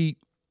we beat,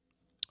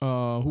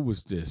 who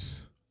was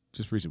this?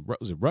 Just recent.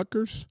 Was it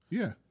Rutgers?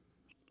 Yeah.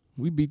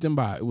 We beat them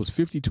by, it was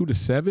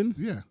 52-7.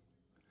 Yeah.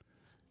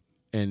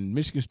 And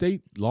Michigan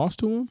State lost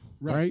to them,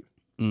 right?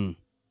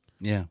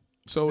 Yeah.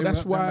 So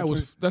that's why it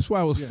was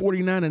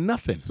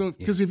 49-0. So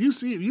because if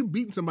you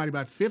beating somebody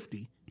by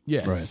 50,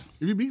 yes, right.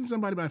 If you're beating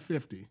somebody by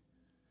 50,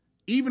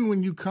 even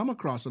when you come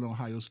across an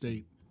Ohio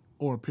State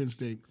or a Penn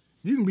State,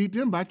 you can beat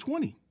them by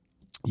 20.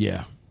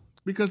 Yeah,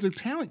 because the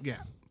talent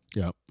gap.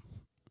 Yep.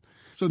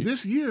 So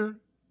this year,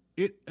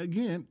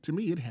 to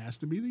me, it has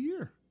to be the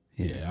year.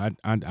 Yeah,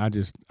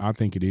 I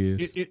think it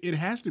is. It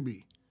has to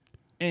be,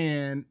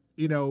 and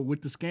you know,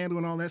 with the scandal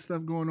and all that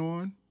stuff going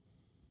on,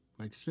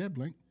 like you said,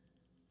 Blink,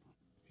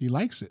 he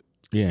likes it.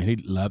 Yeah, they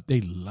love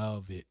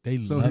it. They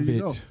So love here you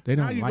it. go. They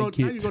don't now you like go, it.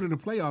 Now you go to the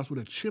playoffs with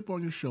a chip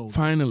on your shoulder.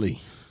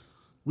 Finally.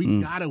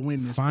 We gotta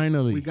win this.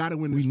 Finally. We gotta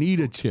win this. We need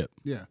a chip.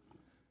 Yeah.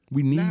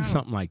 We need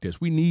something like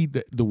this. We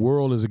need the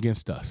world is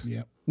against us.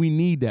 Yep. We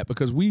need that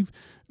because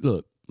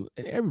look,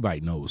 everybody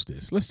knows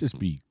this. Let's just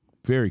be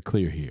very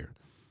clear here.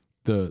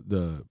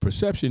 The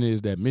perception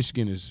is that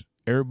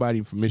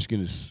everybody from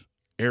Michigan is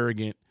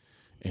arrogant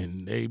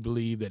and they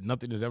believe that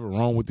nothing is ever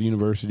wrong with the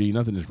university,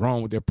 nothing is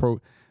wrong with their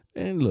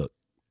And look,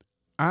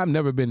 I've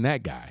never been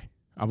that guy.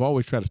 I've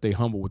always tried to stay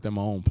humble within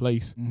my own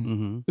place.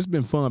 Mm-hmm. It's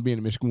been fun being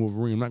a Michigan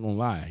Wolverine. I'm not going to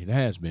lie. It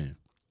has been.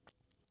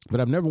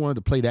 But I've never wanted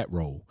to play that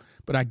role.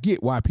 But I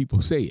get why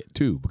people say it,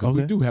 too, because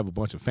we do have a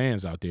bunch of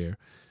fans out there,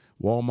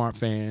 Walmart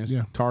fans,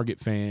 Target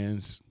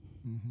fans,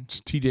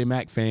 TJ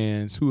Maxx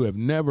fans who have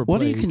never What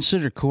played. do you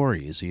consider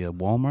Corey? Is he a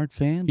Walmart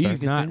fan? He's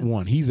Target not fan?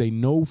 one. He's a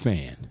no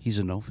fan. He's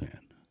a no fan.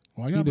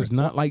 He does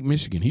not like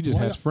Michigan. He just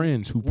has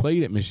friends who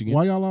played at Michigan.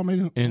 Why y'all all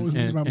making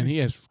and he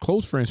has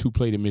close friends who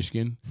played at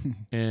Michigan.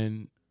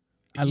 And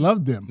I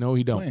love them. No,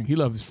 he don't. Playing. He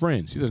loves his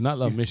friends. He does not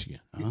love Michigan.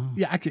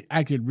 Yeah,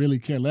 I could really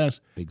care less.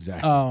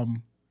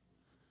 Exactly.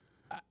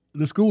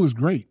 The school is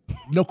great,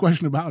 no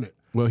question about it.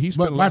 Well, he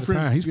spent a lot of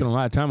time. He spent a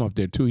lot of time up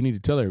there too. He need to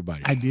tell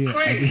everybody. I did.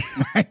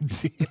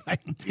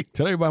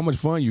 Tell everybody how much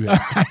fun you had.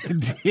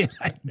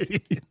 I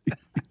did.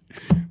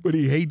 But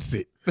he hates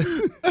it.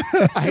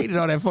 I hated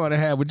all that fun I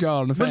had with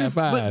y'all in the Fab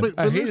Five.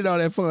 I hated all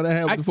that fun I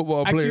had with the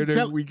football players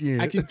every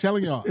weekend. I keep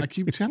telling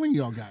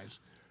y'all guys,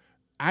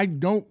 I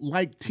don't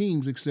like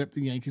teams except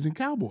the Yankees and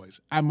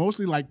Cowboys. I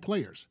mostly like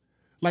players.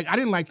 Like, I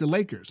didn't like the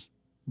Lakers,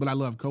 but I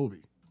love Kobe.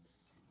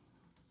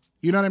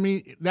 You know what I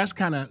mean? That's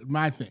kind of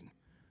my thing.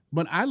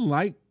 But I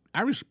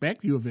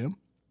respect U of M.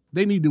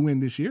 They need to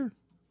win this year.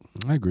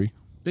 I agree.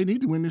 They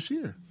need to win this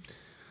year.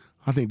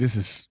 I think this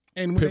is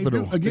and when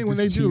pivotal. They do, this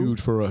is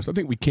huge for us. I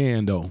think we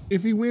can, though.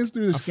 If he wins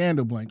through the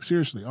scandal, Blank,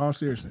 seriously, all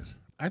seriousness,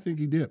 I think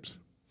he dips.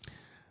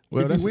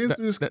 Well, if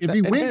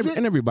he wins it,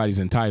 and everybody's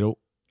entitled.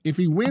 If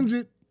he wins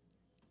it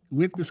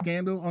with the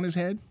scandal on his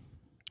head,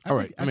 all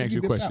right. Let me ask you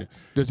a question: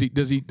 Does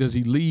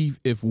he leave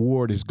if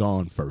Ward is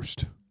gone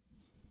first?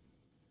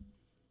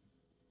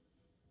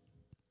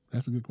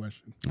 That's a good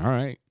question. All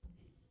right.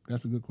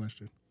 That's a good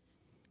question.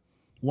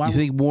 Why you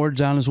think Ward's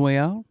on his way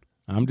out?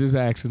 I'm just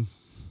asking.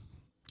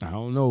 I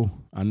don't know.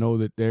 I know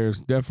that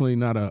there's definitely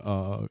not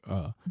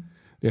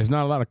there's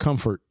not a lot of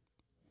comfort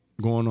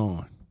going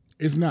on.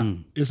 It's not.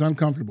 It's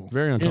uncomfortable.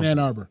 Very uncomfortable. In Ann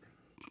Arbor.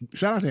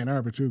 Shout out to Ann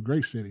Arbor, too.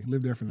 Great city.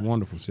 Lived there for 9 years.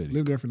 Wonderful city.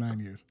 Lived there for 9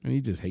 years. And he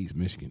just hates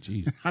Michigan.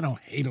 Jeez. I don't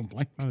hate him,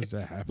 Blake. How does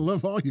that happen? I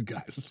love all you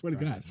guys. I swear to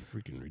God. It's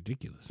freaking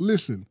ridiculous.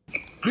 Listen,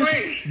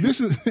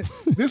 this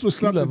was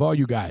something. You love all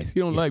you guys.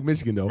 You don't like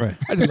Michigan, though. Right.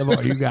 I just love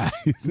all you guys.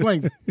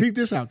 Blake, peep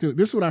this out, too.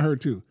 This is what I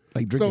heard, too.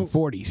 Like drinking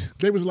 40s.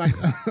 They was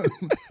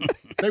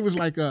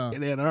like,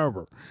 in Ann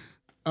Arbor.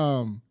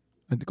 I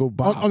had to go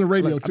Bob. On the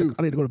radio, too.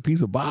 I need to go to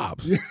Piece of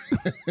Bob's.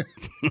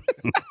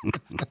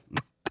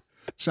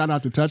 Shout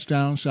out to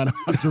Touchdown. Shout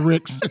out to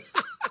Rick's.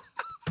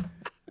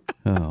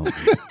 Oh.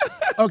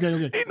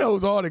 Okay. He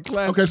knows all the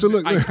classic, okay, so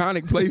look,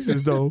 iconic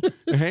places, though.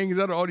 And hangs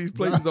out at all these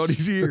places all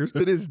these years.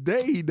 To this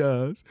day, he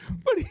does.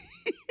 But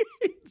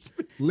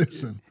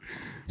listen.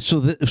 So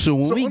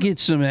when we get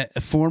some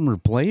former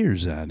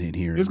players on in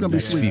here, it's going to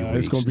be sweet.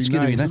 It's going to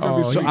be nice.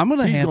 So I'm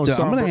going to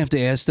have to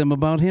ask them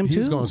about him too.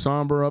 He's going to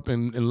somber up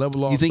and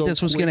level off. You think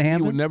that's what's going to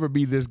happen? He will never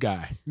be this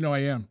guy. No, I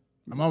am.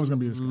 I'm always going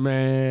to be this guy.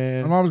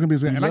 Man. I'm always going to be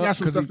this guy. And I got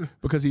some stuff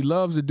because he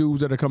loves the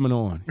dudes that are coming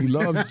on. He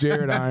loves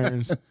Jared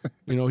Irons.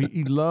 You know,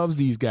 he loves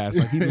these guys.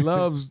 Like, he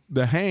loves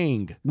the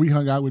hang. We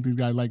hung out with these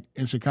guys, like,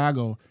 in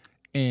Chicago,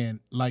 and,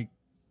 like,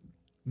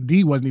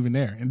 D wasn't even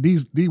there. And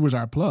D was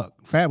our plug.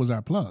 Fab was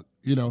our plug,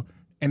 you know.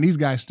 And these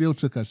guys still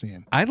took us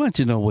in. I'd like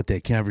to know what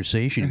that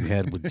conversation you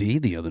had with D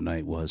the other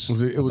night was.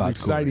 It was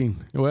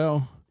exciting. Corey.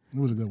 Well, it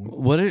was a good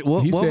one.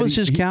 What was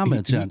his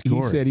comments on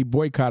Corey? He said he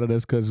boycotted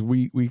us because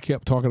we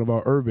kept talking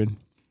about Urban.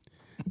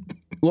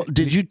 Well,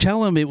 did you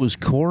tell him it was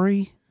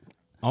Corey?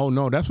 Oh,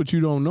 no, that's what you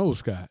don't know,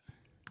 Scott.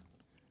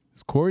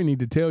 Corey need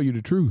to tell you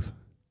the truth.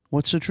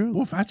 What's the truth?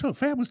 Well,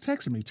 Fab was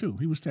texting me, too.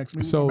 He was texting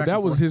me. So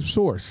that was his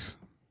source.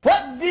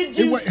 What did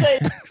you say?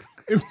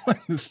 It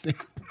wasn't a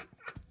statement.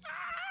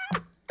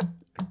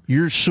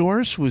 Your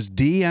source was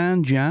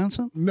Deion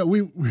Johnson? No,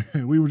 we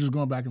were just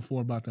going back and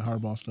forth about the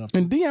Harbaugh stuff.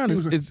 And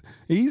Deion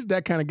he's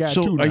that kind of guy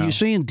too. So now. Are you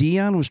saying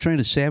Deion was trying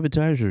to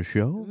sabotage our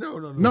show? No.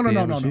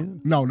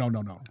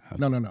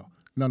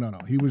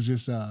 He was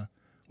just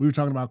we were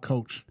talking about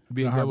Coach.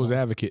 Being devil's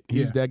advocate.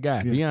 He's that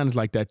guy. Yeah. Deion's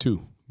like that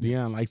too.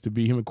 Deion likes to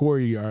be him and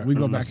Corey are we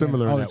go back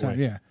similar all in the that time.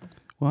 way. Yeah.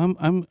 Well,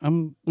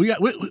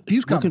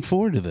 he's coming. Looking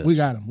forward to this. We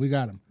got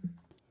him.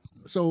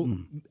 So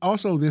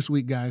also this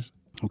week, guys.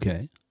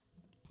 Okay.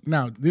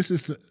 Now, this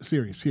is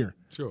serious here.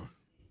 Sure.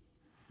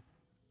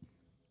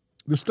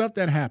 The stuff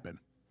that happened.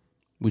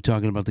 We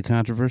talking about the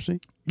controversy?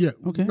 Yeah.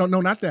 Okay. No,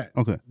 not that.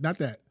 Okay. Not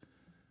that.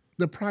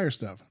 The prior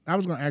stuff. I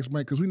was going to ask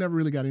Mike because we never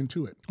really got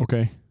into it.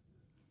 Okay.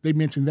 they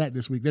mentioned that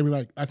this week. They were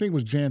like, I think it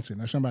was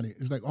Jansen or somebody.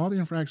 It's like all the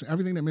infractions,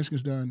 everything that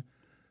Michigan's done.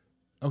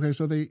 Okay,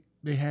 so they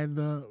had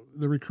the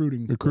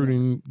recruiting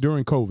during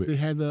COVID. They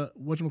had the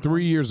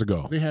 3 years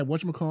ago. They had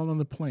whatchamacallit on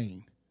the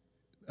plane,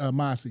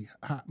 Mossy,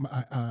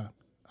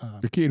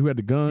 the kid who had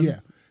the gun. Yeah,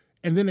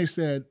 and then they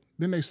said,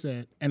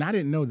 and I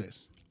didn't know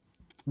this.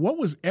 What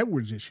was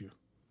Edwards' issue?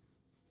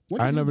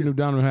 I never knew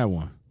Donovan had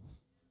one.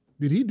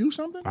 Did he do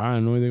something? I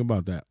didn't know anything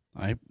about that.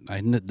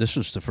 This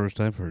is the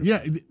first I've heard of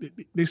it. Yeah,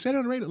 they said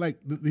on the radio, like,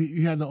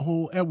 you had the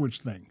whole Edwards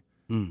thing.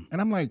 And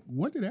I'm like,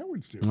 what did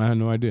Edwards do? I had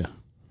no idea.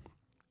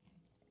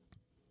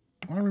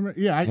 I don't remember.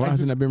 Yeah, why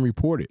hasn't that been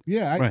reported?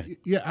 Yeah, right.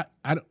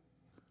 I don't.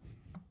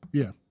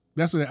 Yeah,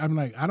 that's what I'm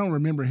like. I don't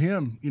remember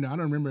him. I don't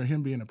remember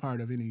him being a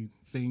part of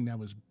anything that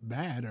was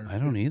bad. Or I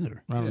don't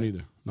either. I don't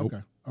either. Nope.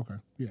 Okay.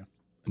 Yeah.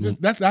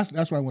 That's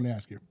what I want to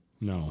ask you.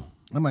 No.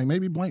 I'm like,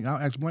 maybe Blank. I'll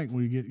ask Blank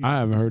when you get. I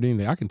haven't heard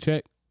anything. I can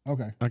check.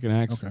 Okay. I can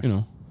ask.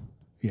 Okay.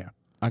 Yeah.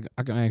 I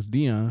can ask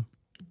Deion.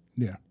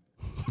 Yeah.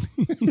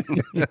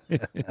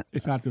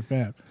 Shout to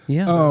Fab.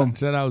 Yeah.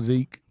 Shout out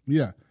Zeke.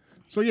 Yeah.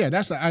 So yeah,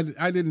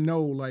 I didn't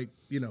know,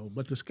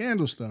 but the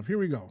scandal stuff. Here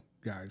we go,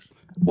 guys.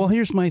 Well,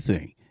 here's my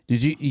thing.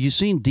 Did you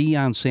seen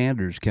Deion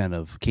Sanders kind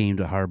of came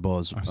to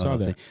Harbaugh's? I saw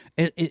that.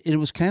 It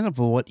was kind of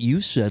what you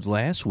said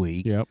last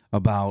week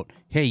about,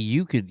 hey,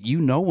 you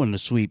when the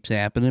sweep's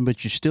happening,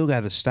 but you still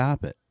got to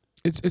stop it.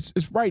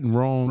 It's right and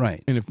wrong.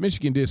 Right. And if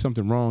Michigan did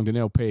something wrong, then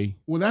they'll pay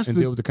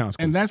deal with the consequences.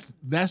 And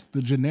that's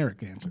the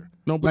generic answer.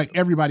 No, but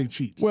everybody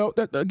cheats. Well,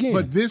 again.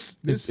 But this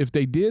if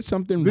they did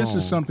something wrong. This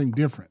is something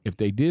different. If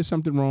they did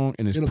something wrong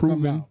and it's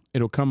proven,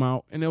 it'll come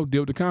out and they'll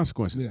deal with the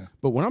consequences. Yeah.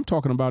 But what I'm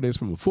talking about is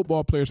from a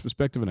football player's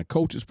perspective and a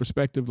coach's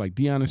perspective, like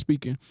Deion is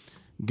speaking,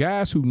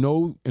 guys who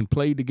know and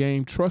played the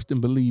game trust and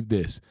believe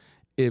this.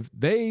 If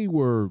they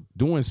were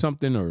doing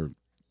something or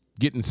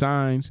getting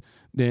signs,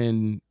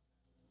 then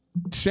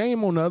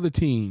shame on the other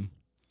team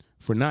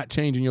for not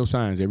changing your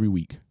signs every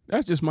week.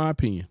 That's just my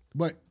opinion.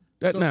 But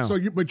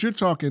you're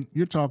talking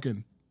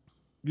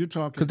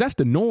because that's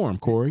the norm,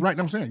 Corey. Right,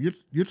 I'm saying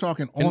you're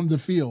talking on the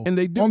field, and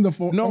they do on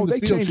the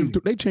they change them.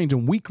 They change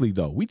them weekly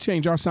though. We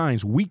change our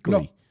signs weekly.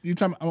 No, you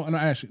talking?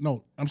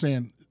 I'm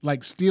saying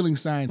like stealing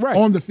signs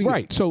on the field.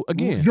 Right. So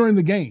again, during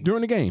the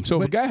game.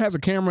 So if a guy has a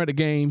camera at the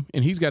game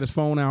and he's got his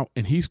phone out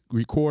and he's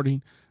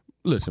recording,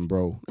 listen,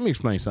 bro. Let me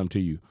explain something to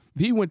you.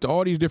 He went to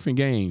all these different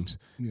games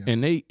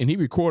and he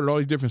recorded all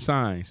these different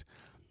signs,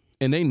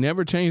 and they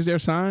never changed their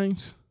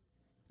signs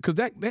because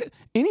that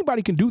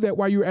anybody can do that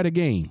while you're at a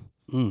game.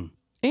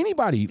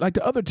 Anybody, like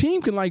the other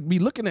team, can be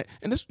looking at,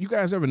 and this, you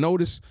guys ever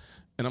notice?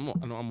 And I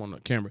know I'm on the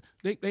camera.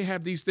 They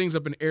have these things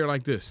up in the air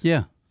like this.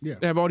 Yeah. Yeah.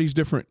 They have all these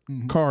different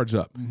cards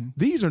up.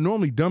 These are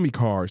normally dummy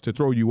cards to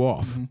throw you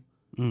off.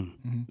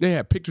 They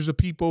have pictures of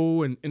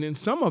people, and then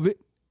some of it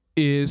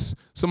is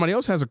somebody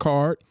else has a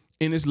card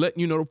and it's letting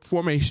you know the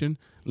formation,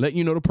 letting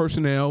you know the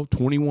personnel,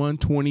 21,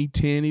 20,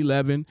 10,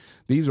 11.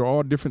 These are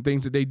all different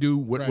things that they do,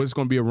 what's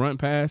going to be a run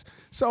pass.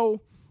 So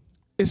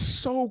it's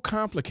so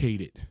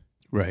complicated.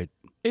 Right.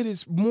 It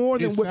is more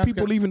than what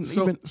people even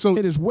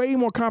it is way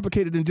more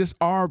complicated than just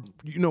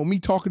me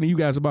talking to you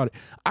guys about it.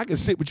 I can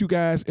sit with you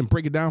guys and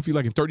break it down for you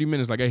in 30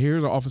 minutes. Like, hey,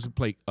 here's our offensive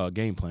play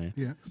game plan.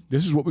 Yeah.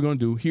 This is what we're going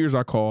to do. Here's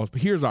our calls.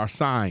 But here's our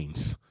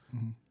signs.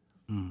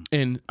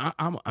 And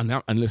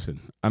and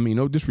listen, I mean,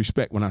 no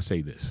disrespect when I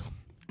say this.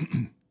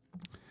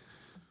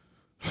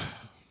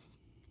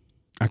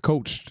 I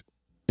coached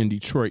in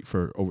Detroit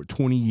for over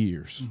 20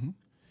 years.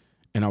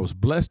 And I was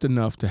blessed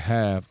enough to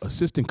have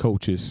assistant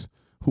coaches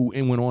who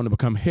went on to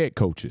become head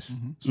coaches.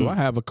 So I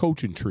have a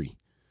coaching tree.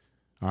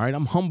 All right,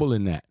 I'm humble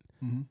in that.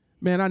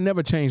 Man, I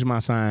never changed my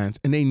signs,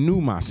 and they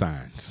knew my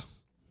signs.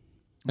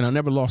 And I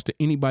never lost to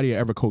anybody I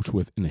ever coached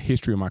with in the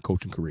history of my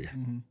coaching career.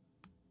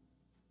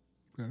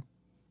 Okay.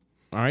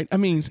 All right, that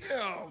means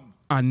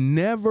I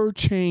never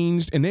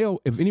changed, and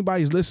if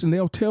anybody's listening,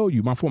 they'll tell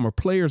you, my former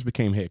players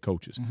became head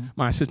coaches.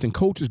 My assistant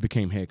coaches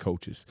became head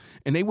coaches.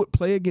 And they would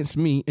play against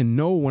me and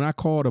know when I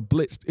called a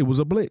blitz, it was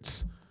a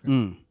blitz.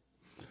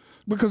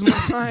 Because my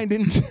sign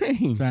didn't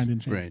change.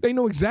 Right. They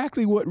know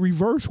exactly what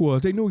reverse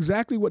was. They knew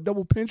exactly what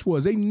double pinch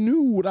was. They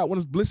knew what I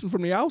was blitzing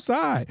from the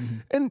outside.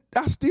 And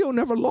I still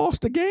never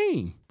lost a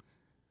game.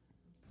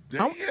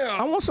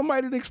 I want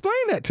somebody to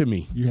explain that to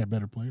me. You had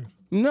better players.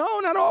 No,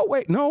 not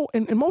always. No,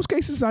 in most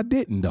cases I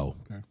didn't though.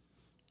 Okay.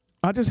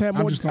 I just had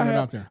more.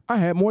 I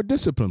had more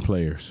disciplined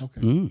players.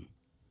 Okay.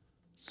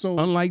 So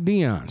unlike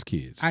Deion's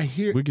kids,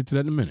 we'll get to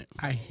that in a minute.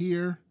 I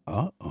hear.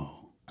 I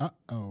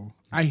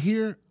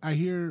hear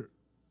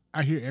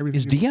everything.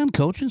 Is Deion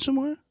coaching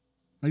somewhere?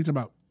 Are you talking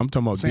about? I'm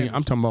talking about Sanders.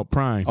 I'm talking about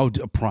Prime. Oh,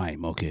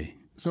 Prime. Okay.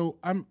 So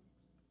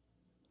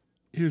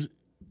here's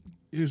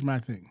my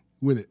thing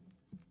with it,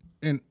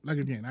 and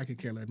again, I could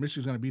care less.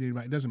 Michigan's going to beat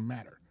anybody. It doesn't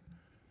matter.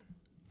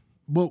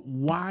 But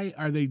why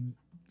are they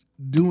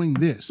doing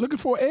this? Looking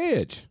for an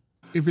edge.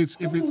 If it's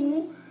you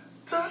know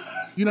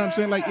what I'm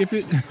saying? Like if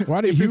it.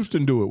 Why did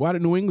Houston do it? Why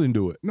did New England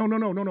do it?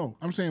 No.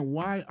 I'm saying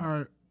why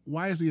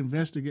is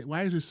the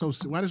why is it so?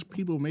 Why does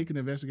people make an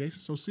investigation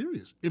so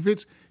serious? If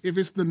it's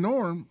the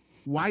norm,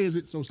 Why is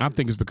it so I serious?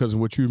 think it's because of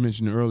what you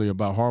mentioned earlier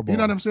about Harbaugh. You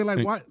know what I'm saying?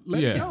 Like, why?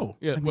 Let it go.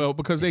 Yeah, well,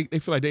 because they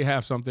feel like they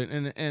have something.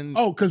 And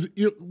because,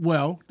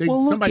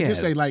 somebody could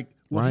say, like,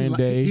 Ryan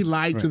Day. He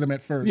lied to them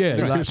at first.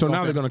 Yeah, so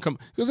now they're going to come.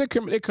 Because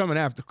they're coming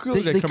after.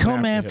 They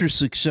come after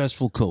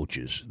successful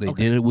coaches. They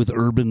did it with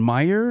Urban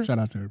Meyer. Shout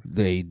out to Urban.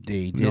 They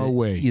did No it,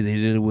 way. Yeah, they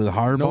did it with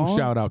Harbaugh. No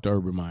shout out to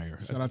Urban Meyer.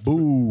 Shout out to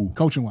Boo.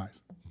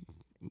 Coaching-wise.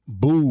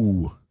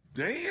 Boo.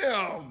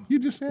 Damn. You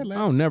just said, like,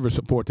 I'll never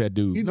support that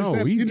dude.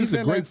 He's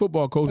a great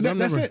football coach.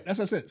 That's it.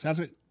 That's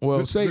it. Well,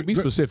 be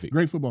specific.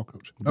 Great football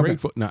coach.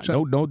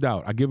 No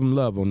doubt. I give him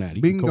love on that.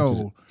 He can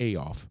coach his A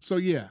off. So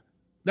yeah,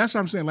 that's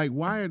what I'm saying. Like,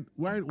 why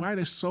are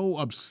they so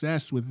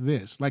obsessed with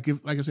this? Like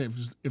I said,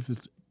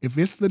 if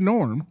it's the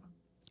norm,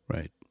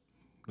 right?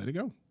 Let it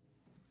go.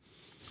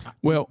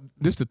 Well,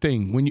 this is the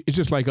thing. It's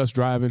just like us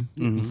driving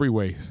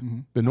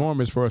freeways. The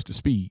norm is for us to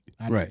speed.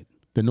 Right.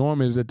 The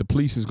norm is that the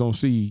police is going to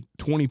see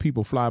 20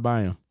 people fly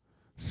by him.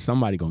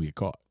 Somebody going to get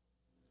caught.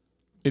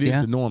 It is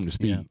the norm to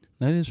speed. Yeah,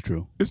 that is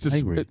true. I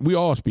agree. We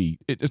all speed.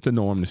 It's the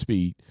norm to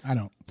speed. I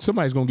don't.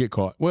 Somebody's going to get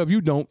caught. Well, if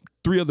you don't,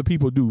 3 other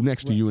people do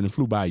next to you and it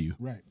flew by you.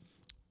 Right.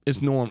 It's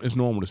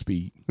normal to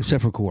speed.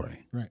 Except for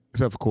Corey. Right.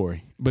 Except for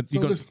Corey. But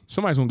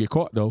somebody's going to get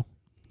caught, though.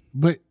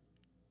 But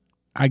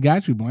I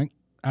got you, Blank.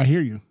 I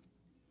hear you.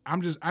 I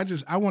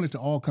want it to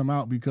all come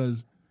out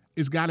because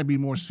it's got to be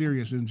more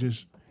serious than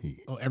just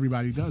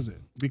everybody does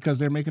it, because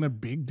they're making a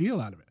big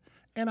deal out of it.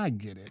 And I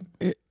get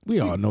it.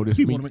 We all know this.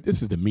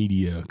 This is the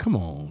media. Come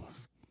on,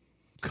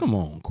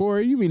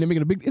 Corey. You mean they're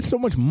making a big? It's so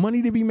much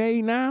money to be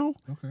made now.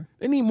 Okay.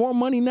 They need more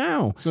money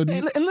now. So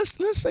and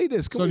let's say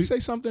this. Can we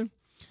say something?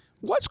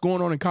 What's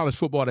going on in college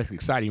football that's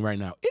exciting right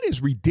now? It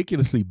is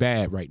ridiculously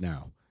bad right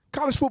now.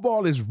 College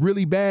football is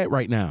really bad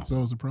right now.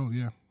 So is the pro.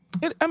 Yeah.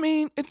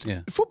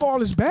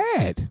 Football is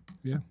bad.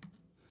 Yeah.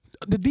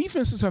 The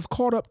defenses have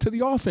caught up to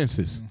the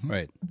offenses.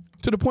 Right.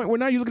 To the point where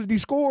now you look at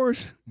these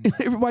scores,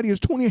 everybody is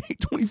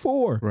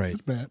 28-24. Right.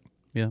 It's bad.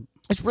 Yeah.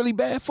 It's really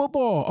bad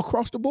football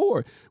across the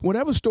board.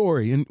 Whatever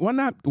story. And why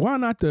not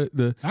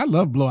the I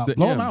love blowout.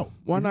 Blow them M? out.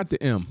 Why not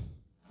the M?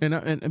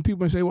 And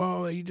people say,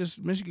 well, you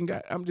just Michigan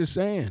guy. I'm just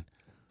saying.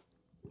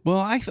 Well,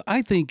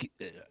 I think,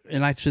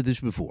 and I've said this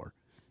before,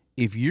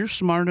 if you're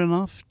smart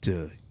enough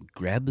to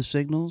grab the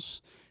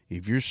signals,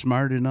 if you're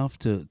smart enough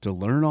to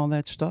learn all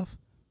that stuff,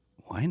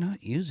 why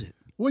not use it?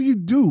 Well, you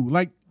do.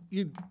 Like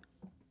the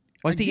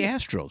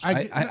Astros.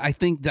 I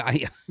think that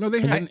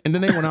and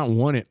then they went out and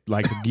won it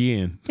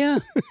again. Yeah.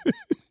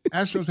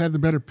 Astros had the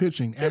better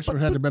pitching. Astros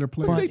had the better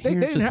players. But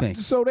here's the thing.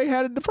 So they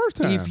had it the first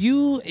time. If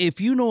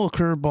you know a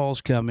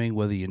curveball's coming,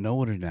 whether you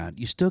know it or not,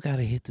 you still got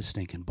to hit the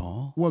stinking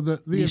ball. Well,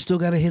 you still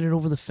got to hit it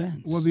over the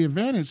fence. Well, the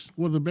advantage,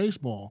 the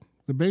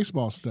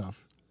baseball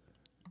stuff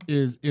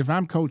is if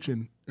I'm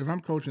coaching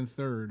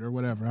third or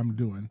whatever I'm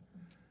doing,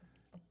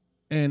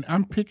 and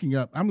I'm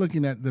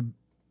looking at the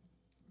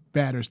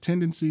batter's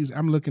tendencies.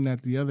 I'm looking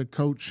at the other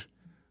coach,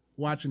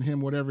 watching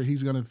him, whatever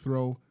he's going to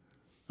throw.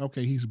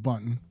 Okay, he's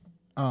bunting.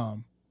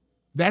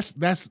 That's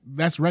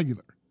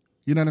regular.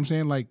 You know what I'm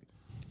saying? Like,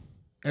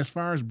 as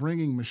far as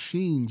bringing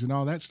machines and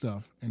all that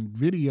stuff and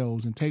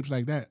videos and tapes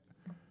like that,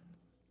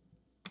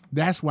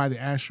 that's why the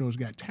Astros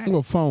got tagged.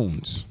 Well,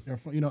 phones.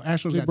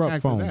 Astros got brought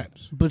tagged phones. for that.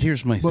 But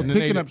here's my thing.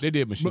 They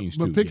did machines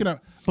too.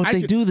 But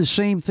they do the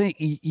same thing.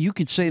 You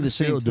could say the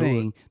same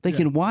thing. They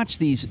can watch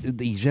these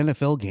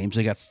NFL games.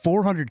 They got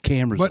 400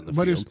 cameras on the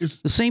field. It's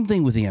the same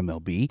thing with the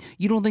MLB.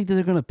 You don't think that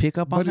they're going to pick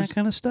up on that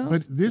kind of stuff?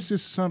 But this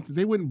is something,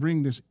 they wouldn't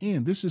bring this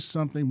in. This is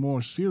something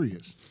more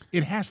serious.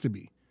 It has to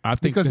be. I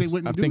think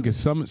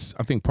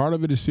part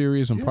of it is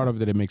serious and part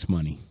of it makes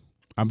money.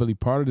 I believe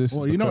part of this.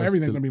 Well,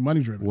 everything's going to be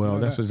money driven. Well,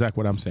 that's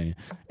exactly what I'm saying.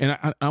 And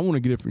I want to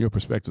get it from your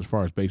perspective as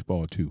far as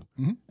baseball, too.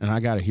 Mm-hmm. And I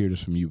got to hear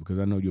this from you because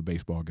I know you're a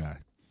baseball guy.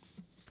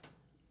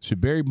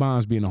 Should Barry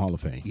Bonds be in the Hall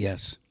of Fame?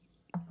 Yes.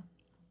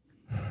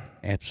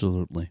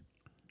 Absolutely.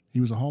 He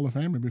was a Hall of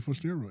Famer before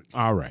steroids.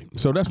 All right.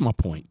 So that's my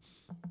point.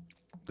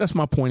 That's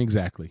my point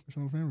exactly.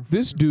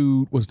 This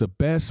dude was the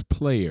best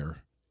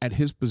player at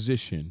his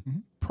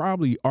position,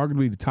 probably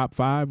arguably the top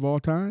 5 of all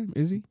time,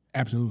 is he?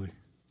 Absolutely.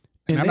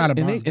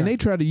 And they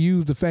try to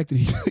use the fact that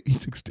he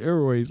took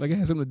steroids like it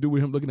has something to do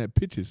with him looking at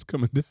pitches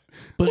coming down.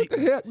 But what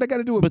the heck that got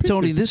to do with pitches? But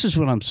Tony, this is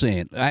what I'm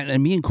saying.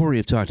 And me and Corey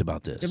have talked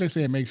about this. If they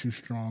say it makes you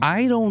strong,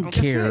 I don't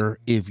care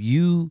if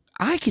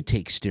I could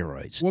take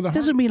steroids. Well,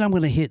 doesn't mean I'm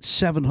going to hit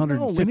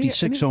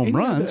 756 home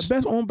runs.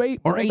 Best on base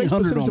or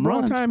 800 home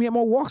runs. Time he had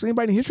more walks than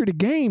anybody in the history of the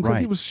game because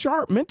he was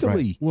sharp mentally.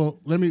 Right. Well,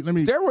 let me.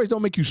 Steroids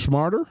don't make you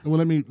smarter.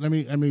 Well, let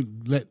me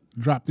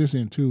drop this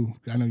in too.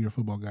 I know you're a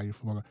football guy.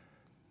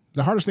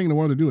 The hardest thing in the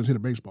world to do is hit a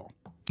baseball.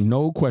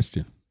 No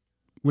question.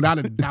 Without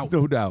a doubt.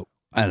 No doubt.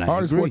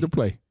 Hardest sport to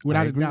play.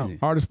 Without a doubt.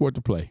 Hardest sport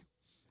to play.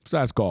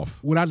 Besides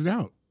golf. Without a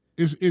doubt.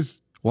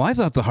 Well, I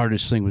thought the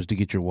hardest thing was to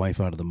get your wife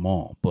out of the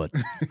mall, but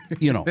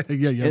yeah,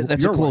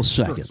 that's a close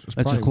second.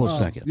 That's a close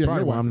second. Yeah,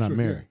 probably why I'm not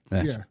married.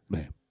 Yeah.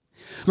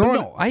 But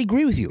no, I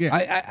agree with you.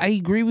 Yeah. I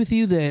agree with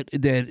you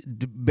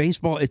that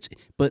baseball.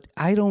 But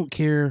I don't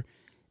care.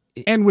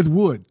 And with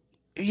wood.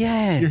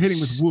 Yes, you're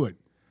hitting with wood.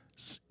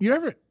 You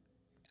ever?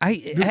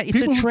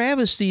 It's a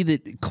travesty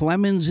that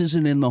Clemens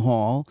isn't in the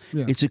Hall.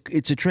 Yeah.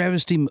 It's a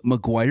travesty.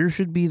 McGuire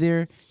should be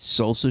there.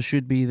 Sosa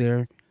should be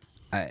there.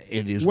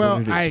 It is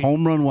what it is.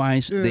 Home run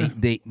wise,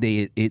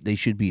 they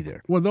should be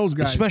there. Well, those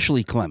guys,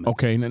 especially Clemens.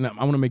 Okay, and I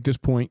want to make this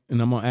point,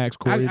 and I'm gonna ask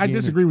Corey. I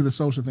disagree with the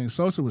Sosa thing.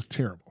 Sosa was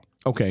terrible.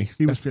 Okay,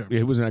 he was terrible. Yeah,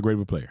 he wasn't that great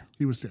of a player.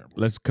 He was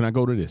terrible. Can I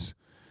go to this?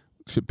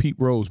 Should Pete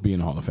Rose be in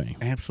the Hall of Fame?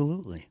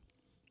 Absolutely.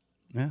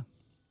 Yeah.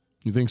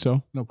 You think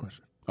so? No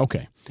question.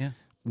 Okay. Yeah.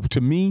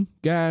 To me,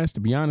 guys,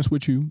 to be honest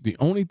with you, the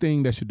only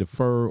thing that should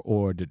defer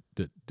or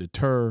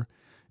deter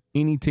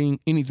anything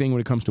when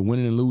it comes to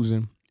winning and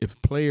losing,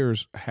 if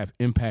players have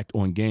impact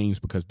on games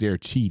because they're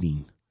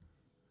cheating,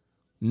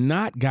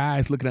 not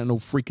guys looking at no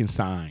freaking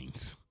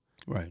signs.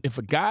 Right. If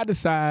a guy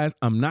decides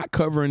I'm not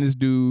covering this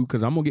dude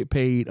because I'm gonna get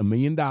paid $1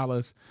 million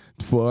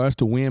for us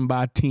to win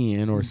by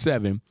 10 or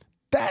 7,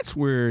 that's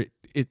where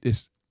it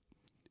is.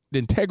 The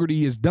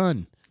integrity is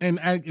done. And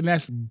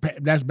that's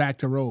back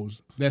to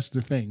Rose. That's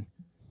the thing.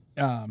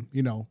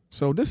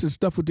 So this is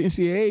stuff with the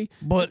NCAA.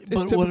 But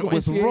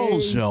with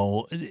Rose,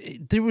 though,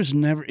 there was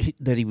never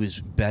that he was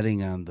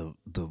betting on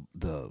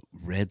the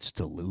Reds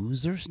to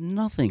lose. There's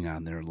nothing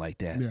on there like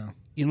that. Yeah.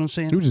 You know what I'm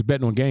saying? He was just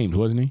betting on games,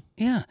 wasn't he?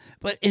 Yeah.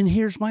 And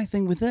here's my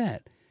thing with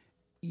that.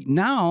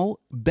 Now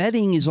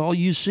betting is all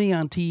you see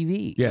on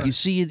TV. Yes. You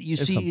see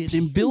it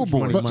in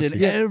billboards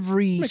at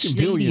every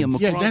stadium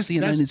across the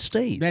United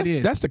States.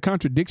 That's the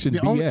contradiction.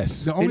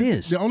 BS.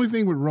 The only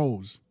thing with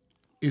Rose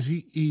is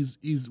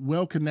he's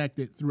well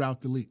connected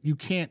throughout the league. You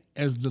can't,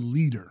 as the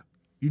leader,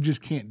 you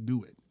just can't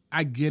do it.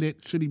 I get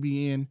it. Should he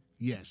be in?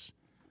 Yes.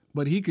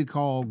 But he could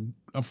call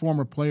a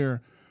former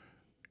player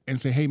and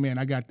say, hey man,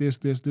 I got this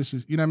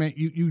is, you know what I mean?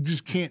 You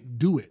just can't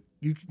do it.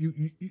 You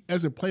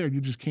as a player,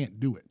 you just can't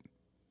do it.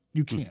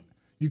 You can't.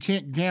 You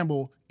can't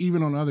gamble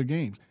even on other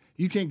games.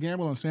 You can't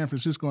gamble on San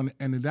Francisco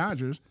and the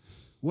Dodgers.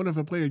 What if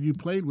a player you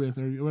played with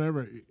or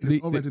whatever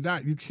over at the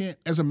Dodgers? You can't,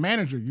 as a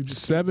manager, you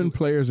just 7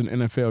 players in the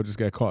NFL just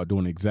got caught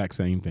doing the exact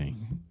same thing.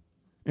 Mm-hmm.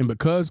 And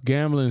because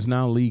gambling is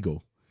now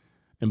legal,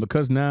 and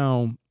because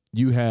now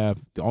you have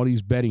all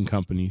these betting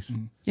companies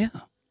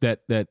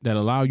that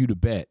allow you to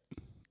bet.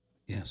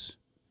 Yes.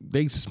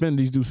 They suspend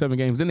these dudes 7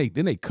 games.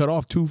 Then they cut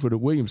off 2 for the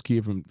Williams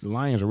kid from the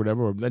Lions or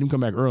whatever, or let him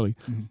come back early.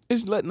 Mm-hmm.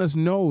 It's letting us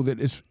know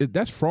that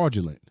that's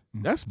fraudulent.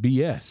 Mm-hmm. That's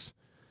BS.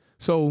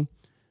 So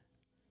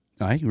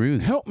I agree with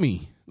you. Help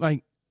me.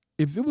 Like,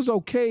 if it was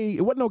okay,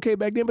 it wasn't okay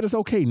back then, but it's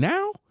okay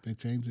now. They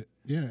changed it.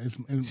 Yeah,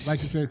 and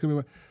like you said,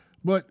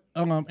 but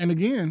and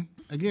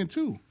again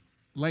too,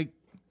 like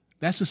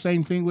that's the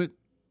same thing with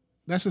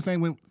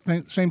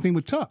same thing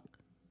with Tuck.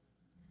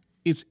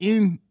 It's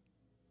in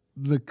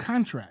the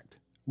contract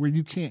where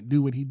you can't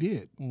do what he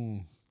did.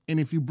 And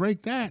if you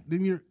break that,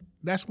 then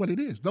that's what it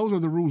is. Those are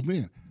the rules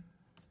then.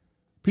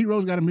 Pete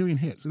Rose got 1 million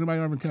hits. Nobody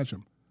will ever catch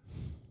him.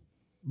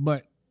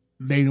 But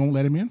they don't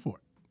let him in for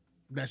it.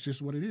 That's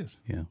just what it is.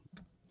 Yeah.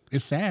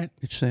 It's sad.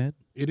 It's sad.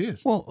 It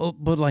is. Well,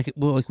 but like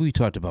we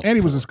talked about and before,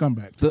 he was a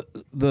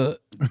scumbag.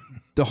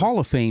 The Hall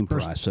of Fame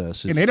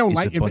process and they don't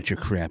is a bunch of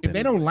crap. If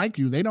they don't like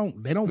you, they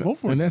don't go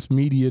for it. And that's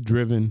media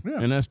driven.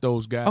 Yeah. And that's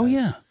those guys. Oh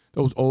yeah.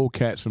 Those old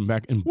cats from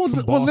back in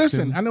Boston,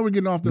 listen, I know we're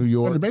getting off New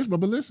York. on the baseball,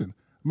 but listen,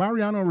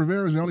 Mariano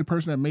Rivera is the only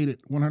person that made it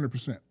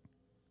 100%.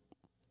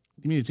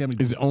 You mean to tell me?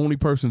 Is the only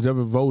person who's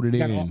ever voted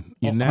in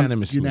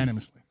unanimously.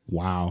 Unanimously.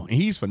 Wow. And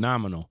he's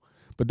phenomenal.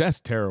 But that's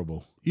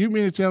terrible. You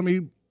mean to tell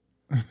me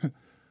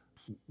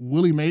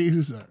Willie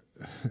Mays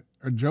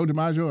or Joe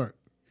DiMaggio or...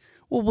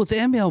 Well, with the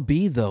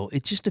MLB though,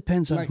 it just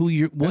depends on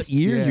what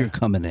year you're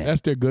coming in.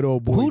 That's their good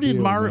old boy. Who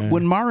did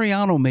when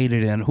Mariano made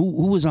it in?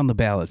 Who was on the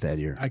ballot that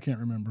year? I can't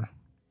remember.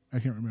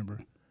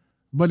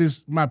 But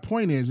my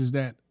point is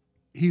that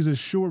he's a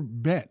sure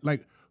bet.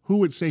 Like, who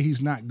would say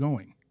he's not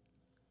going?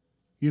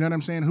 You know what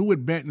I'm saying? Who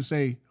would bet and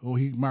say, "Oh,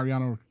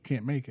 Mariano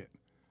can't make it"?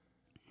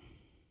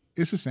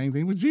 It's the same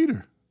thing with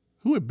Jeter.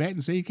 Who would bet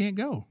and say he can't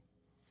go?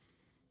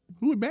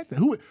 Who would bet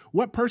that?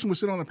 What person would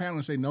sit on the panel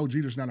and say, "No,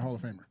 Jeter's not a Hall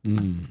of Famer"?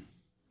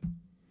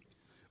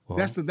 Well,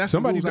 that's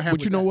somebody. The rules I have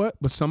but you know what?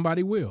 But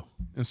somebody will,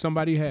 and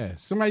somebody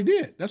has. Somebody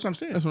did. That's what I'm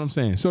saying. That's what I'm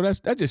saying. So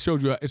that just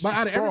shows you. It's but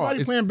out of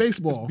everybody playing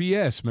baseball, it's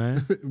BS,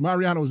 man.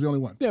 Mariano was the only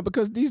one. Yeah,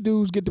 because these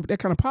dudes get that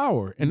kind of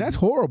power, and that's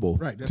horrible.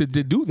 Right. To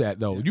do that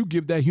though, you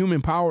give that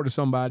human power to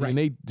somebody, and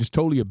they just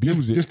totally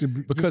abuse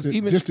it because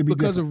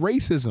of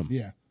racism.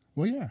 Yeah.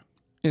 Well, yeah.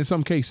 In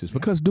some cases,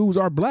 because dudes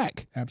are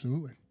black.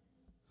 Absolutely.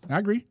 I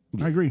agree.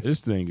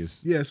 This thing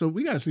is... Yeah, so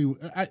we got to see.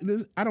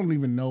 I don't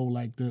even know,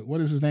 like,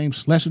 what is his name?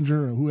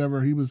 Schlesinger or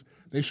whoever he was.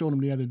 They showed him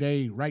the other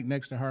day right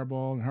next to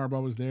Harbaugh, and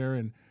Harbaugh was there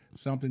and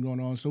something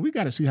going on. So we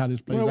got to see how this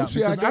plays out.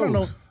 Because I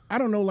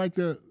don't know, like,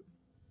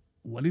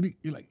 what did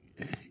he, like,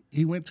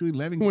 he went to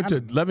 11 games. He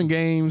went to 11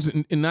 games,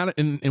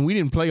 and we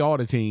didn't play all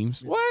the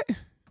teams. What?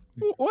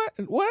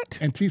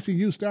 And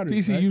TCU started.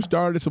 TCU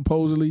started,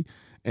 supposedly.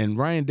 And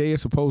Ryan Day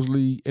is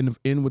supposedly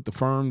in with the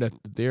firm that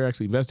they're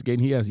actually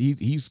investigating.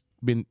 He's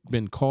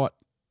been caught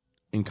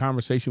in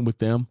conversation with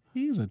them.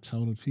 He's a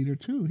total cheater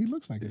too. He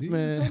looks like it. He's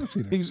Man, a total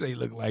cheater. you say he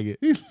look like it.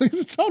 He's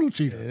a total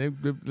cheater.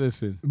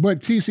 Listen. But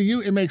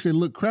TCU, it makes it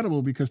look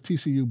credible because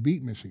TCU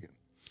beat Michigan.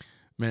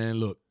 Man,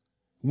 look.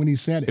 When he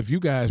said it. If you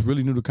guys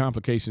really knew the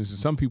complications, and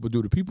some people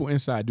do, the people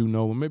inside do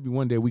know, and maybe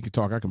one day we could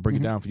talk, I can break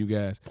it down for you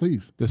guys.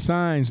 Please. The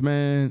signs,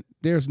 man,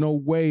 there's no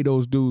way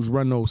those dudes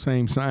run those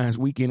same signs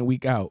week in and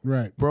week out.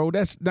 Right. Bro,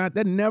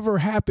 that never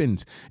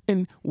happens.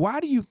 And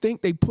why do you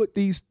think they put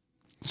these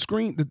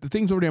the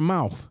things over their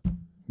mouth?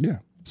 Yeah.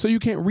 So you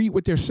can't read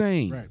what they're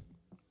saying. Right.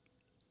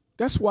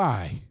 That's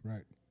why.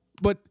 Right.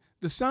 But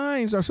the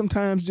signs are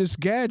sometimes just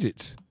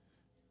gadgets,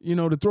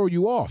 to throw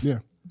you off. Yeah.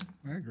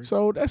 I agree.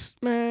 So that's,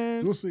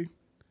 man. We'll see.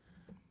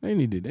 They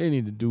need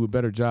to do a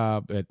better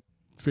job at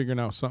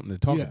figuring out something to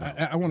talk about.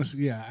 I want to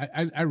see.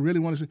 Yeah, I really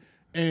want to see.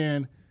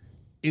 And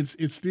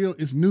it's still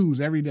news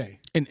every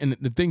day. And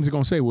the things they're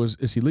gonna say was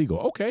it's illegal.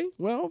 Okay,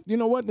 well, you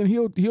know what? Then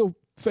he'll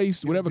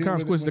face whatever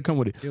consequences that come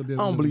with it. I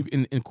don't believe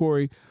in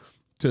Corey.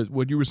 To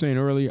what you were saying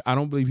earlier, I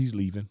don't believe he's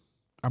leaving.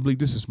 I believe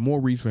this is more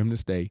reason for him to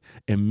stay.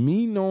 And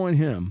me knowing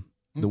him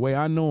the way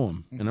I know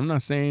him, and I'm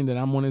not saying that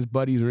I'm one of his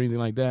buddies or anything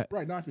like that.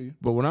 Right, not for you.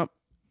 But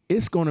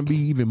it's going to be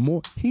even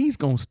more. He's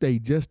going to stay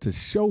just to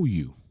show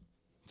you,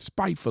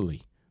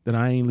 spitefully, that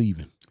I ain't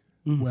leaving.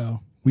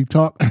 Well, we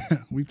talk.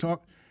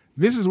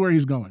 This is where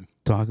he's going.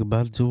 Talk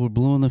about it till we're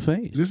blue in the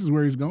face. This is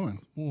where he's going.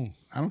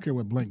 I don't care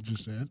what Blank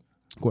just said.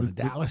 Going to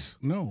Dallas?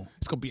 No.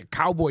 It's going to be a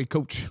cowboy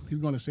coach. He's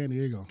going to San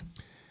Diego.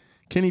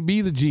 Can he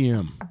be the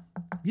GM?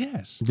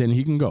 Yes. Then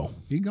he can go.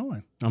 He's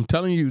going. I'm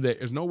telling you that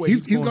there's no way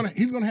he's going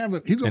to have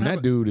a. That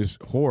dude is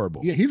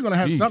horrible. Yeah, he's going to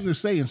have something to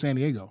say in San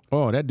Diego.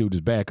 Oh, that dude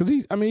is bad because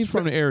he's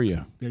from the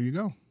area. There you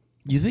go.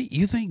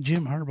 You think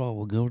Jim Harbaugh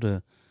will go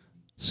to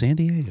San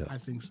Diego? I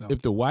think so.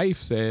 If the wife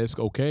says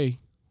okay,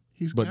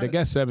 they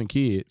got 7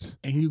 kids,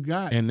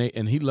 and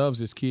and he loves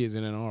his kids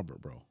in Ann Arbor,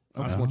 bro.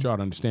 I just want y'all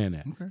to understand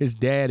that. Okay. His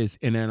dad is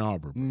in Ann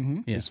Arbor.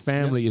 Mm-hmm. His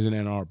family is in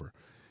Ann Arbor.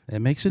 That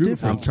makes a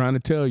difference. I'm trying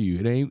to tell you,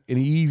 it ain't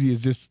any easy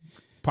as just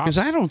Because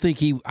I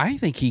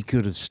think he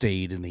could have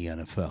stayed in the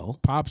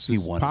NFL. Pops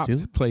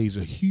plays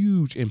a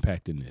huge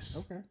impact in this.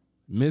 Okay.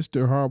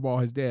 Mr.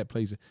 Harbaugh, his dad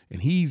plays it,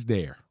 and he's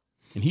there,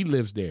 and he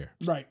lives there.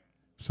 Right.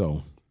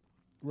 So,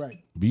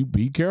 right.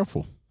 Be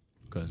careful,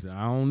 because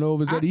I don't know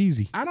if it's that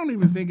easy. I don't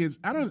even think it's.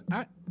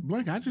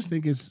 I just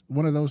think it's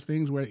one of those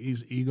things where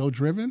he's ego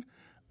driven,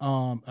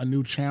 a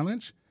new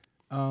challenge.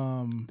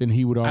 Then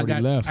he would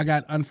already left. I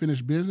got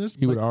unfinished business.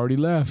 He would already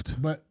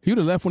left. But he would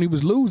have left when he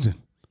was losing.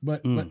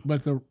 But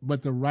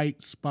the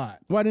right spot.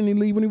 Why didn't he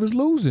leave when he was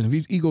losing? If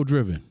he's ego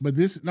driven. But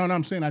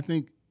I'm saying I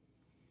think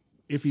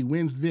if he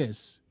wins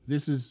this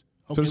is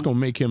okay. So it's gonna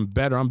make him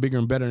better. I'm bigger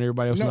and better than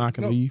everybody else. Not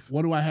gonna leave.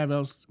 What do I have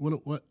else?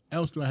 What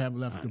else do I have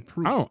left to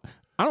prove?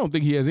 I don't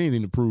think he has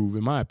anything to prove,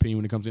 in my opinion,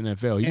 when it comes to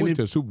NFL. He went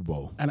to a Super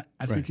Bowl. And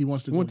I think he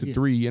wants to. He went to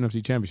 3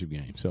 NFC Championship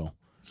games.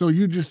 So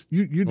you're just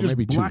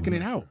blocking 2.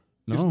 it out.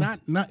 No.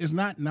 It's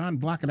not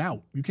non-block it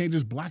out. You can't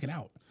just block it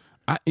out.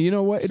 You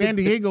know what? San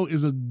Diego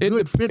is a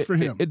good fit for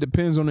him. It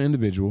depends on the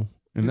individual,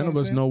 and none of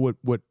us know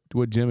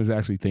what Jim is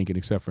actually thinking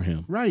except for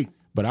him. Right.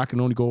 But I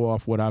can only go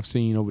off what I've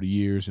seen over the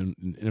years and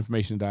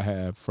information that I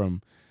have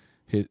from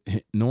his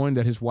knowing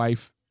that his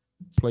wife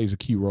plays a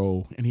key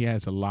role, and he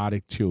has a lot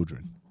of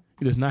children.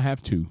 He does not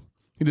have 2.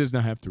 He does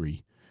not have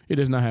 3. He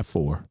does not have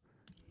 4.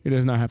 He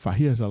does not have 5.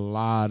 He has a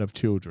lot of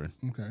children.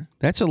 Okay.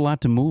 That's a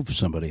lot to move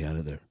somebody out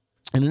of there.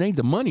 And it ain't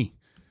the money.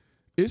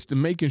 It's the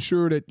making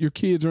sure that your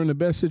kids are in the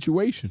best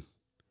situation.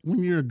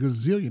 When you're a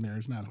gazillionaire,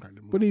 it's not hard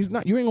to move. But he's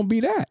not. You ain't gonna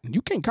be that.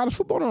 You can't. College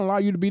football don't allow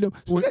you to be them.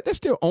 So there's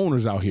still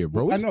owners out here,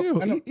 bro. I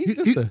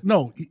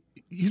know.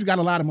 He's got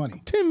a lot of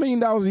money. $10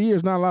 million a year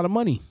is not a lot of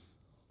money.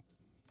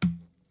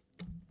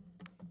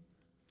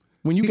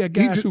 When you got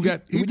guys who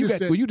got, you just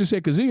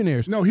said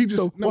gazillionaires. No, he just.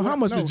 So, no, how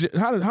much?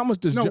 How much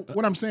does? No,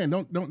 what I'm saying,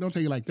 don't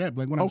take it like that.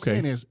 But what I'm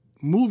saying is,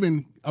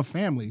 moving a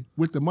family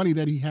with the money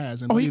that he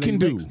has. And he can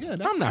do. Yeah,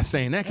 I'm not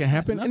saying that can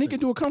happen, and he can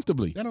do it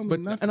comfortably. That don't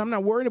mean nothing. And I'm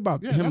not worried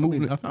about him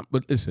moving.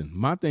 But listen,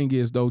 my thing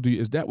is though,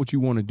 is that what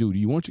you want to do? Do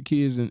you want your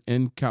kids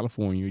in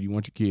California? Or do you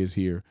want your kids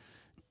here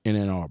in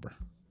Ann Arbor?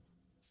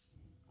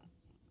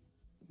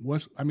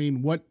 What's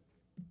the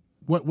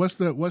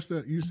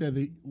you said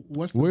the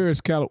what's the, where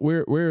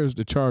is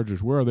the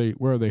Chargers? Where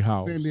are they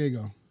housed? San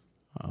Diego.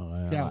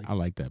 Oh, I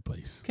like that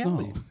place.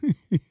 Cali.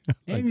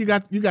 And you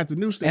got the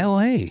new state.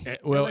 L.A.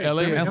 Well,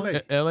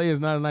 L.A. is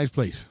not a nice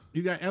place.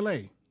 You got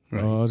L.A.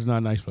 Right. Oh, it's not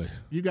a nice place.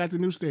 You got the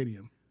new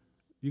stadium.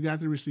 You got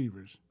the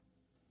receivers.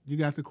 You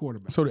got the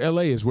quarterback. So the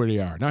L.A. is where they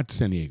are, not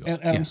San Diego.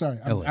 I'm sorry.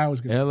 I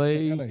was good.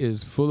 L.A.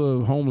 is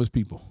full of homeless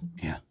people.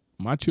 Yeah.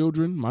 My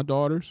children, my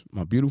daughters,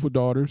 my beautiful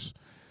daughters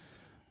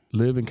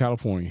live in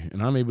California,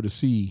 and I'm able to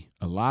see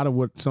a lot of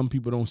what some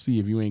people don't see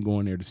if you ain't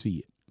going there to see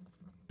it.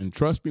 And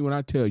trust me when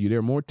I tell you, there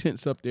are more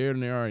tents up there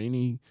than there are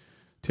any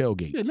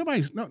tailgate. Yeah,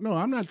 no.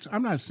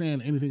 I'm not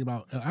saying anything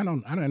about. I've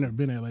never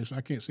been to LA, so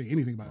I can't say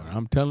anything about it.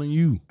 I'm telling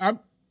you.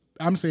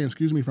 I'm saying,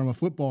 excuse me, from a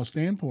football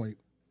standpoint.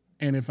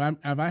 And if I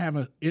have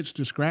an itch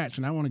to scratch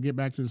and I want to get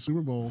back to the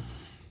Super Bowl,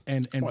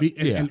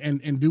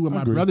 and do what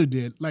my brother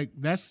did. Like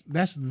that's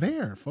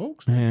there,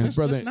 folks. Man, That's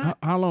brother, not,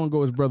 how long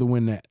ago his brother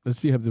win that? Let's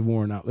see if it's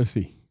worn out. Let's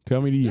see.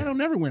 Tell me the year. that don't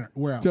never wear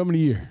out. Tell me the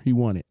year he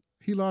won it.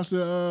 He lost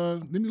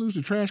didn't he lose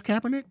to Trash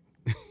Kaepernick?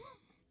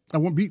 I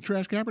won't beat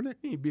Trash Kaepernick.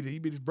 He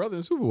beat his brother in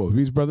the Super Bowl. He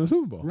beat his brother in the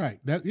Super Bowl. Right.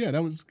 That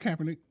was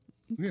Kaepernick.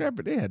 Yeah.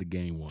 Kaepernick, they had the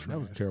game won. That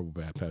was a terrible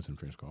bad pass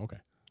interference call. Okay.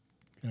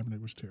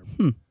 Kaepernick was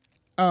terrible.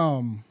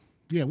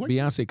 Yeah. What?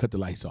 Beyonce cut the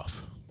lights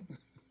off.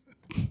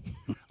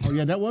 Oh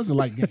yeah, that was a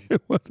light game.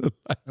 It was a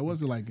light. That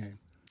was a light game.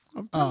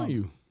 I'm telling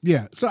you.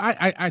 Yeah. So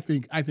I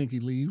think he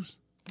leaves.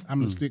 I'm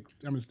gonna stick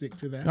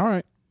to that. All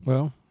right.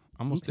 Well,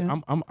 I'm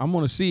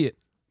gonna see it.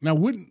 Now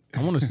wouldn't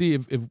I want to see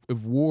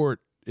if Ward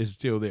is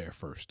still there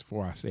first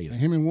before I say that.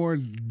 him and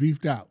Ward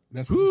beefed out.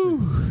 That's what you're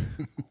saying.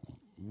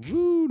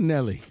 Woo,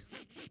 Nelly.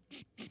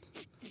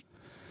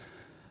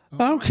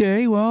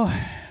 Okay, well,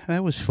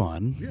 that was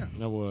fun. Yeah,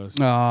 that was.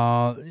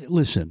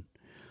 Listen,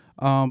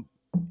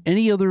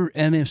 any other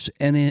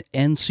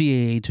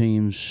NCAA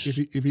teams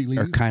if he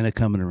leaves, are kind of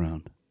coming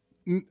around.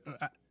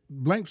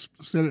 Blanks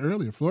said it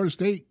earlier. Florida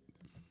State.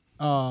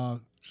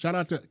 Shout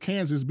out to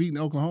Kansas beating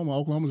Oklahoma.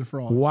 Oklahoma's a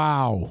fraud.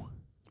 Wow.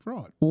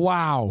 Fraud.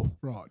 Wow.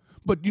 Fraud.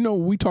 But you know,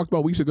 we talked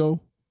about weeks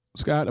ago,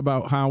 Scott,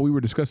 about how we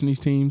were discussing these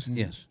teams.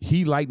 Yes.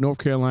 He liked North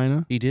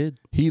Carolina. He did.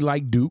 He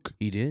liked Duke.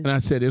 He did. And I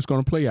said it's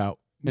going to play out.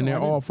 And they're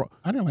all fraud.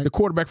 I didn't like the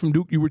quarterback from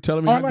Duke. You were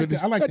telling me Oh, I how like good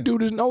that. I like that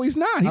dude is. No, he's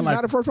not. He's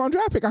not a first round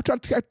draft pick. I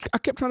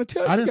kept trying to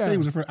tell you. I didn't guys. say he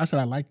was a first. I said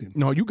I liked him.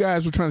 No, you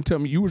guys were trying to tell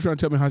me. You were trying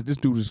to tell me how this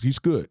dude is. He's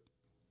good.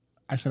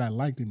 I said I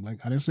liked him.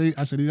 Like I didn't say.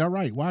 I said he's all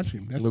right. Watch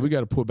him. That's Well, we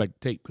got to pull back the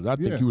tape because I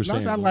think you were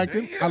saying. I liked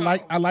him.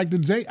 I like the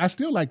J. I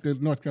still like the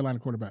North Carolina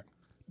quarterback.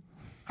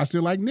 I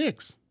still like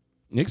Nix.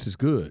 Nix is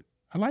good.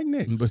 I like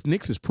Nix. But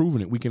Nix is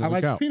proving it week in and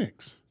week out. I like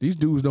Penix. These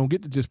dudes don't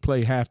get to just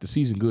play half the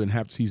season good and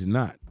half the season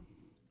not.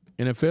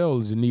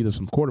 NFL is in need of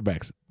some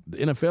quarterbacks. The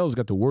NFL's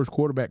got the worst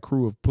quarterback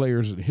crew of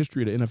players in the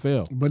history of the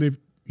NFL. But if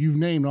you've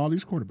named all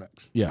these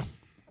quarterbacks, yeah,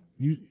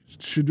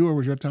 Shador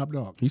was your top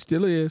dog. He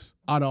still is.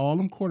 Out of all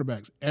them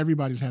quarterbacks,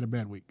 everybody's had a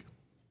bad week.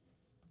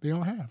 They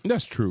all have.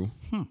 That's true.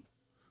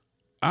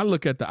 I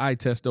look at the eye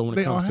test though when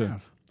it comes to.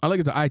 have. I look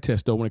at the eye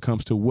test though when it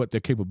comes to what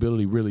their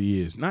capability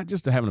really is. Not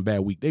just to having a bad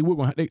week.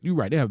 You're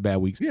right. They have bad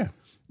weeks. Yeah.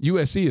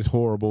 USC is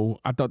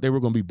horrible. I thought they were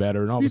going to be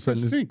better, and all of a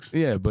sudden, stinks.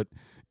 Yeah. But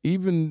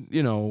even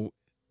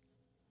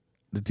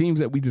the teams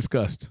that we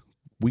discussed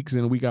weeks in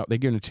and week out, they're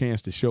getting a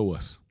chance to show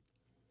us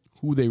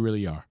who they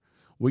really are.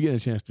 We're getting a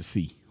chance to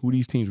see who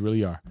these teams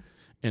really are.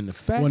 And the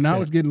fact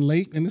it's getting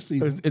late in the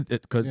season.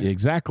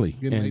 Exactly.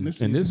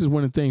 And this is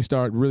when the things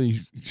start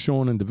really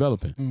showing and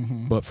developing.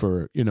 Mm-hmm. But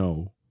for,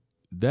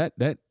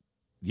 that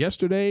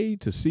yesterday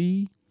to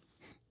see,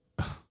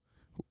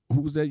 who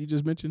was that you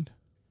just mentioned?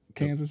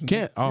 Kansas.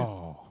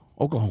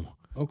 Oklahoma.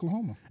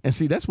 And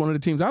see, that's one of the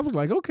teams I was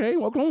like, okay,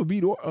 Oklahoma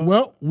beat.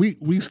 Well,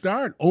 we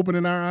start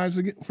opening our eyes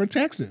again for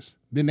Texas.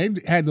 Then they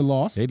had the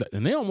loss.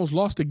 And they almost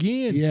lost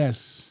again.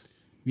 Yes.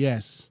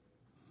 They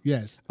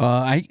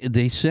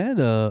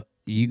said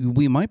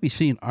we might be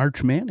seeing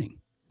Arch Manning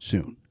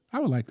soon. I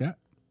would like that.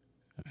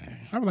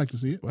 I would like to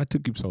see it. Why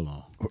took him so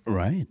long?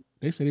 Right.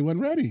 They said he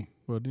wasn't ready.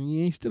 Well, then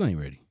he still ain't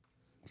ready.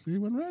 He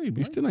wasn't ready,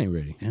 bro. He still ain't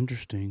ready.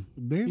 Interesting.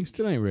 He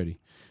still ain't ready.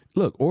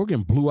 Look,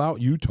 Oregon blew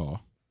out Utah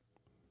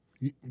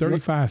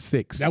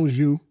 35-6. That was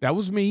you. That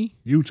was me.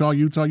 Utah.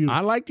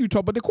 I like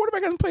Utah, but the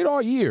quarterback hasn't played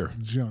all year.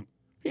 Junk.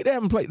 They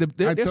haven't played.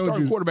 Their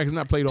starting quarterback has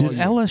not played all Did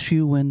year.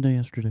 LSU win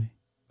yesterday?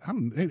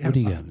 What do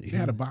you got? They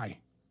had a bye.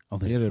 Oh,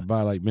 they had a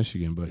bye like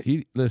Michigan, but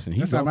he's That's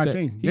off not my that,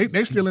 team.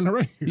 They still in the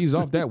race. He's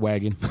off that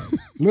wagon.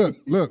 Look.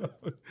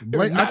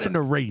 Blake, not in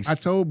the race. I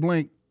told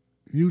Blank,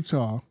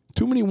 Utah.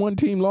 Too many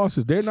one-team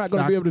losses. They're not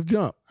going to be able to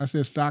jump. I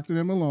said Stockton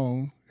and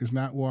Malone is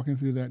not walking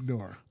through that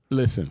door.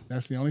 Listen.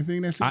 That's the only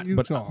thing that's in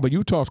Utah. But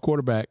Utah's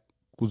quarterback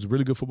was a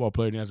really good football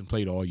player and hasn't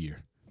played all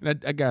year. And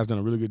that guy's done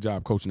a really good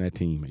job coaching that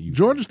team.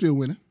 Georgia's still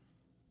winning.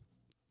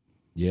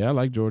 Yeah, I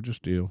like Georgia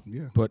still.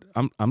 Yeah. But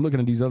I'm looking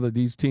at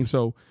these teams.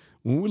 So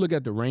when we look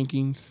at the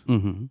rankings,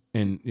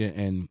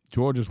 and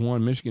Georgia's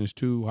 1, Michigan is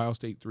 2, Ohio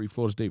State 3,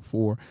 Florida State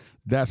 4,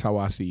 that's how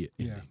I see it.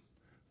 Yeah.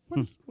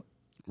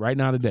 Right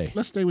now today.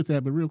 Let's stay with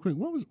that, but real quick,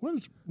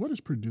 what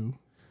is Purdue?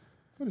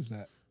 What is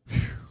that?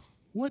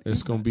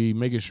 It's going to be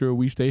making sure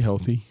we stay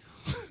healthy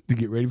to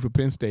get ready for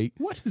Penn State.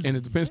 And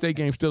is the Penn State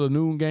game still a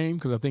noon game?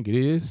 Because I think it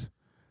is.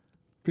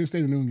 Penn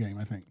State a noon game,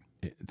 I think.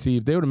 See,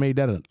 if they would have made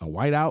that a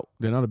whiteout,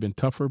 then that would have been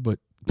tougher. But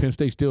Penn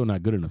State's still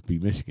not good enough to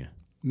beat Michigan.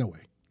 No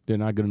way. They're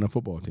not good enough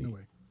football team. No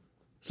way.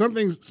 Some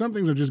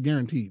things are just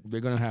guaranteed.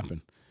 They're going to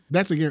happen.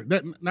 That's a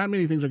guarantee. Not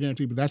many things are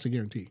guaranteed, but that's a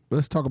guarantee.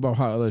 Let's talk about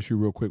how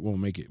LSU real quick won't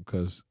make it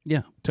because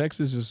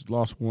Texas has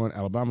lost 1,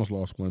 Alabama's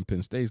lost 1,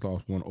 Penn State's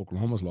lost 1,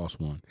 Oklahoma's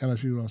lost 1.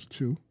 LSU lost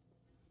 2.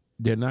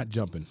 They're not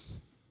jumping.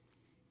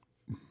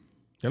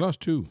 They lost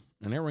 2,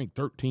 and they're ranked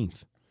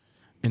 13th.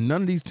 And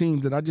none of these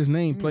teams that I just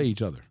named play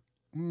each other.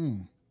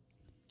 None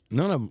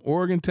of them.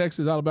 Oregon,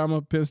 Texas,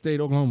 Alabama, Penn State,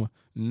 Oklahoma.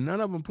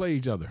 None of them play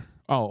each other.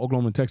 Oh,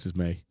 Oklahoma and Texas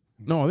may.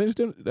 No, are they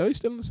still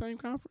in the same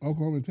conference?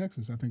 Oklahoma and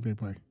Texas, I think they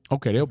play.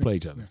 Okay, they'll play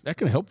each other. That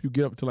can help you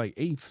get up to like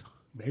 8th.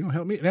 They don't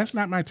help me. That's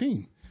not my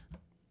team.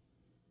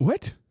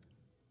 What?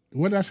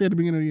 What did I say at the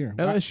beginning of the year?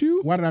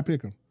 LSU? Why did I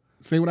pick them?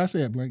 Say what I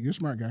said, Blake. You're a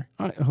smart guy.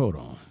 Hold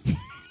on.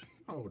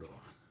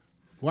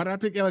 Why did I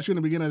pick LSU in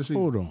the beginning of the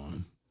season? Hold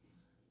on.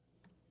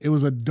 It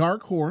was a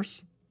dark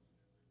horse.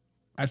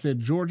 I said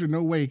Georgia,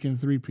 no way can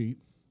three-peat.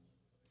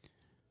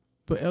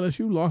 But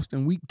LSU lost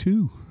in week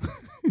 2.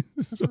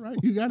 That's all right.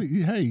 You got it.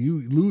 Hey,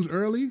 you lose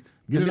early,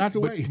 get it out the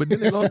way. But then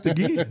they lost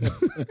again.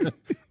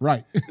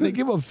 Right. They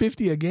give up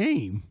 50 a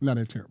game. No,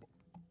 they're terrible.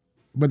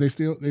 But they're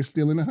still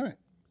in the hunt.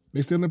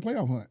 They're still in the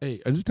playoff hunt.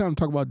 Hey, is this time to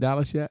talk about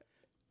Dallas yet?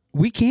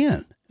 We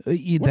can.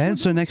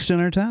 That's the next on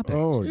our topic.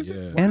 Oh, Is yeah.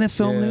 it?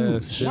 NFL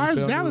news. Why is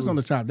Dallas on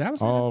the top?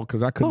 Dallas? Oh,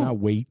 because I could not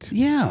wait.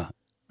 Yeah.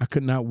 I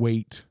could not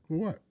wait. For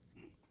what?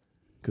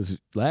 Because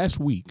last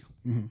week,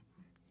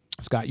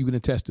 Scott, you can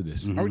attest to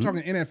this. Are we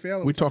talking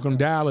NFL? We're talking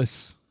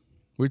Dallas.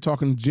 We're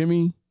talking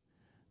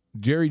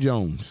Jerry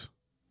Jones.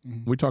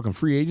 We're talking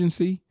free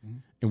agency.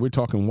 And we're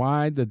talking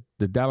why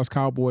the Dallas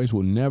Cowboys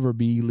will never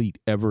be elite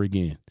ever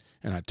again.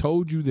 And I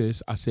told you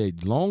this. I said,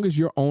 as long as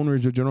your owner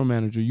is your general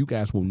manager, you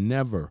guys will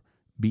never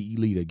be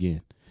elite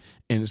again.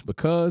 And it's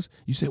because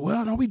you said,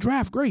 well, no, we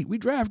draft great. We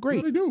draft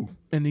great. What do they do?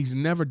 And he's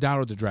never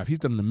doubted the draft. He's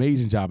done an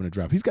amazing job in the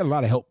draft. He's got a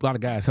lot of help, a lot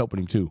of guys helping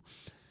him too.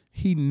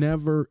 He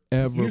never,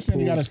 ever You're saying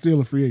you got to steal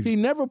a free agent. He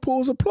never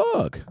pulls a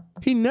plug.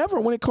 He never,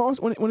 when it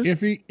costs, when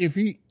it's. If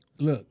he,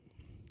 look,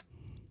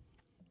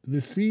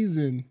 the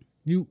season,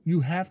 you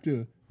have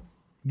to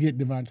get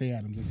Devontae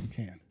Adams if you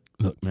can.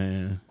 Look,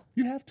 man.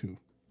 You have to.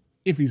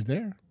 If he's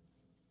there,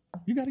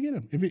 you got to get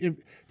him. If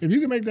you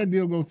can make that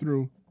deal go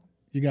through,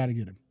 you got to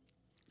get him.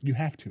 You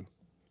have to.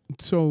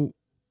 So.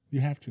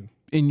 You have to.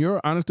 In your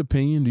honest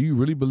opinion, do you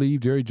really believe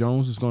Jerry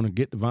Jones is going to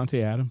get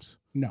Devontae Adams?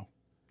 No.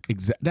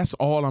 That's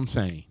all I'm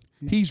saying.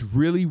 No. He's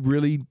really,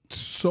 really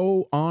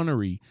so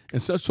ornery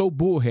and so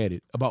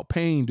bullheaded about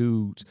paying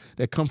dudes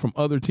that come from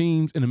other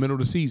teams in the middle of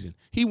the season.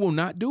 He will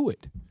not do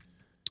it.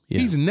 Yeah.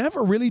 He's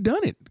never really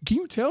done it. Can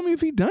you tell me if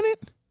he done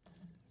it?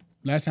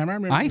 Last time I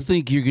remember, I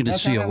think you're going to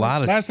see a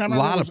lot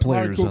of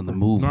players on the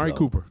move. Amari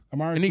Cooper,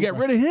 and he got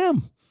rid of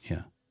him.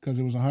 Yeah, because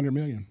it was $100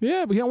 million.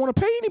 Yeah, but he don't want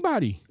to pay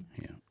anybody.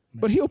 Yeah,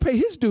 but he'll pay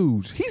his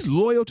dudes. He's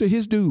loyal to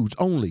his dudes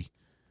only.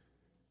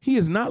 He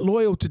is not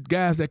loyal to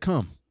guys that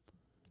come,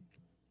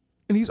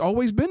 and he's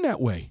always been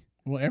that way.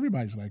 Well,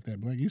 everybody's like that,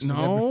 Blake. You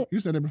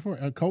said that before.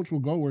 A coach will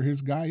go where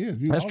his guy is.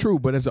 That's true,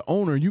 but as an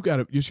owner,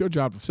 it's your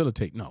job to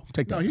facilitate. No,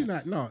 take that. No, he's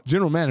not. No,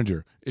 general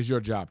manager is your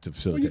job to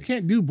facilitate. Well, you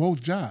can't do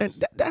both jobs.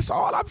 And that's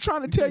all I'm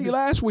trying to tell you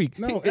last week.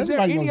 No, is there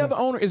any other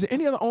owner? Is there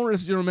any other owner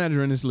that's general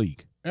manager in this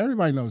league?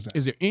 Everybody knows that.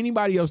 Is there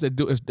anybody else that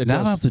does?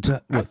 Not off the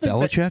top. What,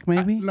 Belichick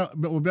maybe? No,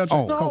 but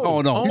Belichick. No,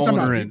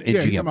 owner and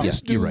GM.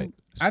 Yes, you're right.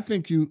 I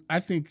think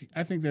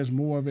there's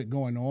more of it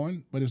going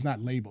on, but it's not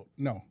labeled.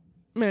 No.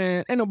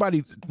 Man, ain't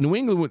nobody, New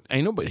England,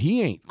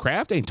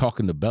 Kraft ain't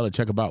talking to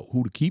Belichick about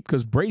who to keep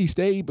because Brady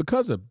stayed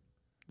because of,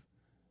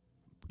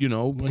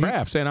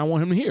 Kraft saying, I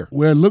want him here.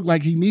 Well, it looked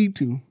like he need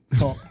to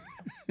talk.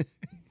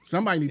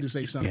 Somebody need to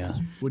say something. Yeah.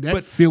 With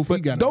that filthy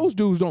guy. Those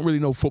dudes don't really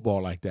know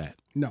football like that.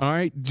 No. All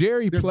right?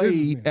 Jerry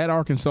played at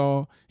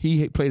Arkansas.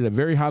 He played at a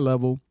very high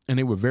level, and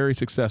they were very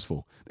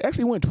successful. They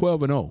actually went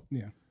 12-0.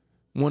 Yeah.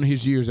 One of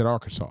his years at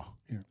Arkansas.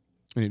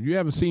 And if you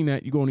haven't seen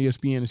that, you go on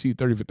ESPN and see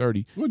 30 for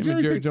 30. Well,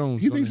 Jerry Jones.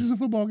 He thinks he's a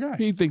football guy.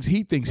 He thinks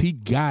he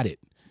got it,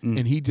 and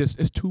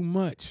it's too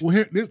much. Well,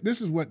 here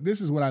this is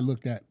what I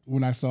looked at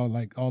when I saw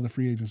like all the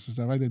free agents and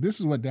stuff. I said,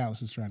 this is what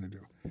Dallas is trying to do.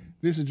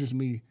 This is just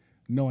me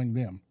knowing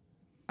them.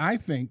 I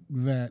think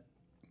that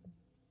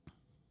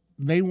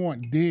they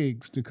want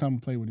Diggs to come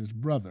play with his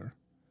brother,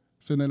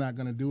 so they're not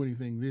going to do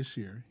anything this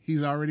year.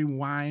 He's already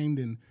whined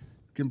and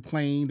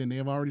complained, and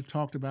they've already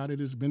talked about it.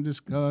 It's been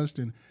discussed,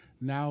 and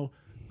now.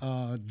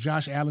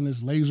 Josh Allen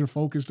is laser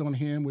focused on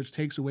him, which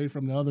takes away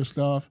from the other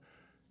stuff.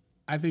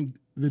 I think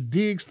the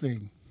Diggs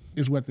thing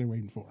is what they're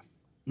waiting for.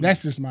 That's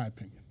just my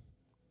opinion.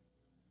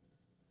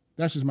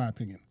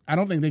 I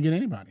don't think they get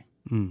anybody.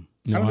 No,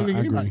 I don't think they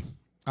get anybody.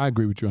 I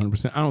agree with you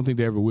 100%. I don't think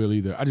they ever will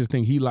either. I just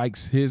think he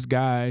likes his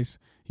guys.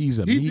 He's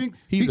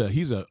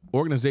a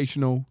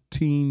organizational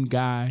team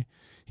guy.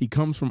 He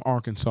comes from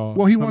Arkansas.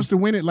 Well, he wants to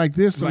win it like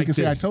this, so he can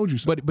say, "I told you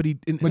so." But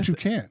you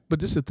can't. But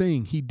this is the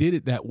thing. He did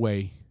it that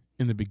way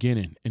in the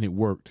beginning, and it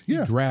worked. He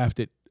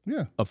drafted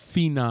a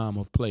phenom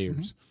of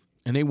players,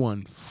 and they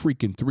won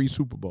freaking 3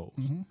 Super Bowls.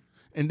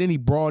 And then he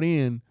brought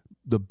in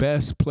the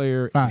best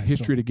player in the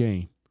history of the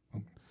game.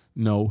 Okay.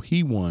 No,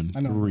 he won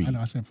 3. I know.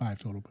 I said 5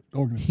 total.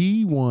 But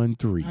he won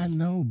 3. I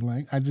know,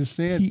 Blank. I just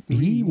said 3.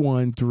 He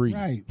won 3.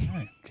 Right.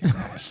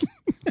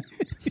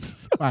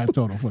 5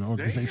 total for the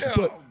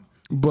organization.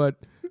 But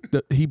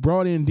he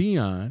brought in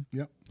Deion.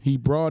 Yep. He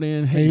brought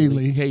in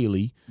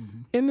Haley.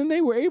 And then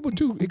they were able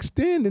to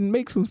extend and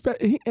make some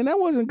and that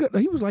wasn't good.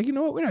 He was like, you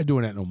know what? We're not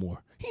doing that no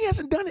more. He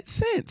hasn't done it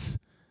since.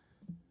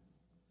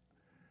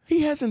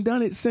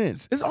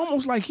 It's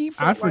almost like he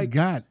felt I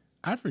forgot.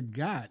 I would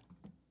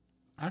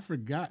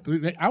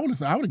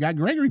have got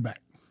Gregory back.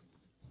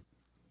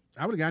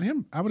 I would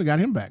have got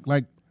him back.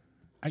 Like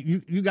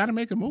you got to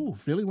make a move.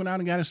 Philly went out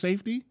and got a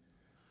safety.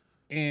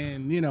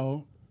 And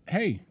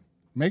hey,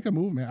 make a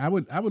move, man. I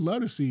would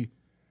love to see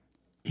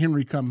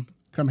Henry come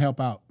help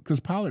out because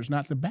Pollard's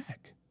not the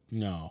back.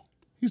 No,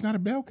 he's not a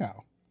bell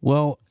cow.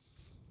 Well,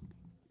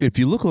 if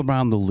you look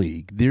around the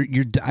league,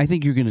 I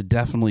think you're going to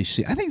definitely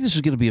see. I think this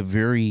is going to be a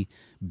very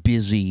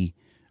busy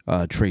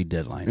trade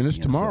deadline. And it's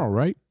tomorrow,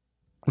 right?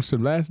 What's the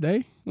last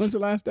day? When's the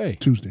last day?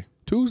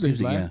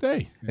 Tuesday's last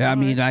day. Yeah. I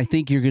mean, I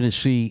think you're going to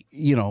see,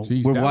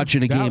 Jeez, we're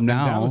watching a game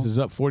now. Dallas is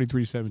up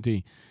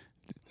 43-17.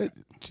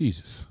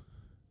 Jesus.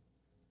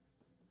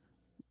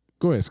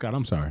 Go ahead, Scott.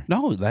 I'm sorry.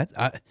 No,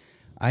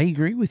 I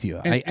agree with you.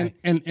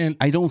 And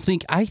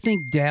I think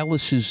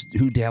Dallas is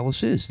who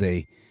Dallas is.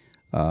 They,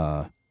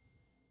 the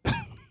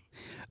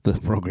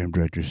program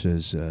director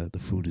says the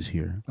food is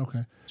here.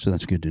 Okay. So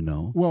that's good to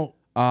know. Well,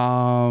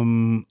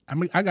 I'm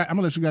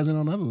gonna let you guys in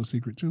on another little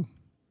secret too.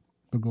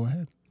 But go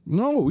ahead.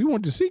 No, we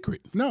want the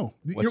secret. No.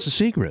 What's the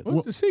secret?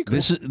 What's the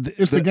secret?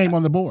 It's the game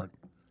on the board.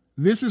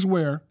 This is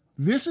where,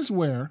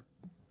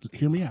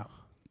 hear me out.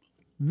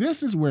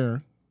 This is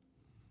where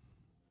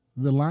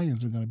the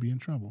Lions are going to be in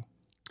trouble.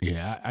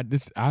 Yeah,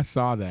 I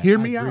saw that. Hear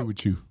me I agree out.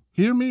 with you.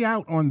 Hear me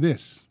out on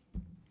this.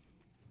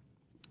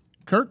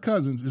 Kirk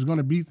Cousins is going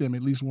to beat them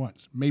at least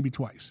once, maybe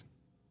twice.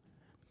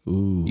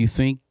 Ooh. You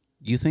think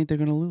they're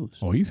going to lose?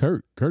 Oh, he's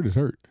hurt. Kurt is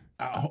hurt.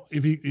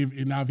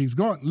 If he's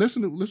gone,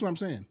 listen to what I'm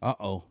saying.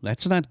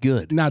 That's not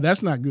good. No,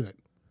 that's not good.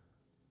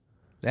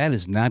 That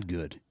is not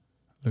good.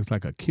 Looks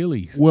like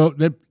Achilles. Well,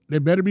 they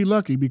better be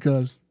lucky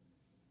because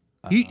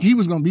he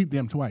was going to beat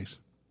them twice.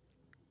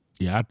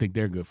 Yeah, I think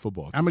they're a good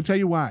football team. I'm going to tell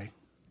you why.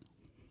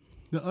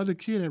 The other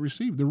kid that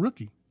received, the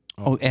rookie.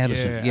 Oh,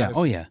 Addison. Yeah.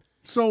 Oh, yeah.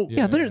 So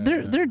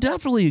they're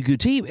definitely a good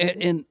team.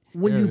 And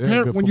when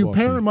you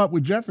pair him up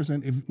with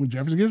Jefferson, when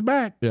Jefferson gets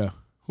back, yeah,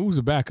 who's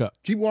the backup?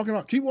 Keep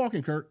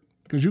walking, Kurt,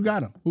 because you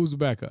got him. Who's the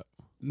backup?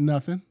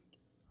 Nothing.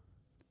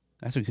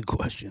 That's a good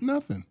question.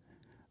 Nothing.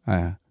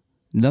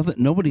 Nothing.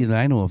 Nobody that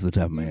I know off the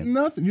top of my head.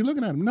 Nothing. You're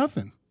looking at him.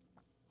 Nothing.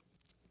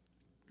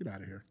 Get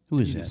out of here. Who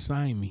is They need that? to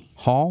sign me.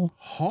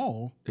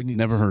 Hall. They need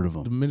Never heard of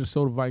him. The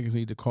Minnesota Vikings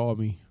need to call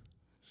me.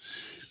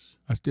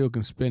 I still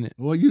can spin it.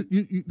 Well,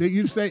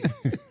 you say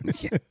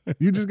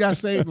you just got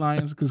saved,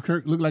 Lions, because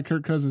looked like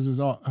Kirk Cousins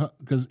is all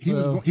because he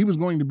was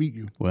going to beat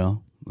you.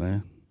 Well,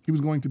 he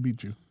was going to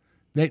beat you.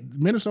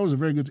 Minnesota's a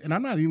very good, and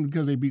I'm not even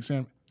because they beat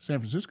San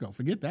Francisco.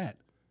 Forget that.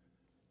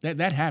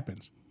 That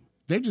happens.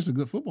 They're just a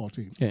good football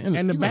team,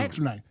 and the backs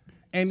are nice.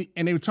 And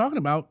they were talking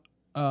about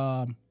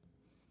the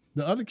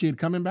other kid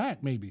coming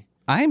back maybe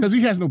because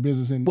he has no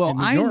business in. Well, in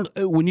New York.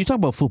 when you talk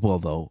about football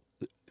though,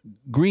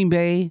 Green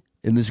Bay.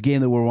 In this game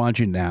that we're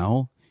watching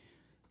now,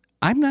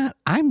 I'm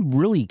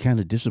really kind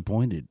of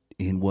disappointed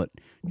in what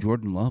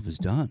Jordan Love has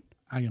done.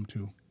 I am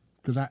too,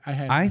 because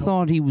I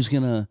thought he was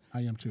gonna.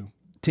 I am too.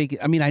 Take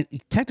it. I mean,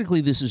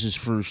 technically this is his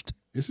first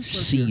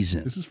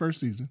season. This is first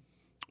season,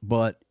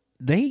 but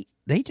they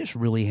just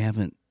really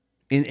haven't,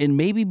 and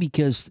maybe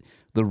because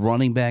the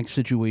running back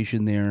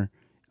situation there,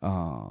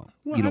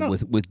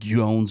 with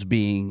Jones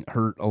being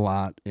hurt a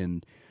lot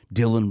and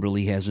Dillon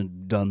really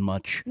hasn't done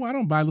much. Well, I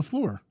don't buy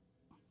LaFleur.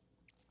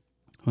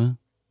 Well,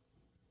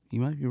 you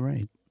might be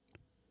right.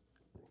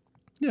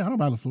 Yeah, I don't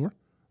buy LaFleur.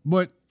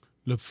 But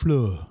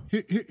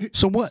LaFleur.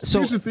 So what? So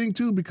here's the thing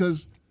too,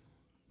 because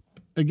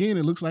again,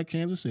 it looks like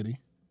Kansas City,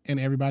 and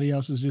everybody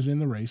else is just in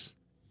the race.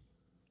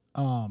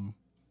 I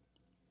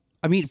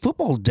mean,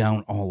 football's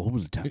down all over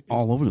the time,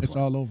 all over the place. It's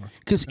all over.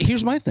 Because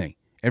here's my thing: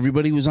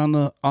 everybody was on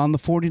the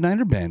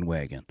 49er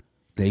bandwagon.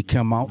 They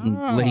come out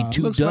and laid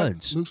two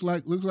duds. Looks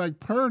like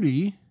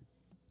Purdy.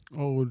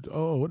 Oh,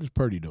 what is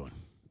Purdy doing?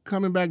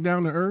 Coming back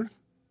down to earth.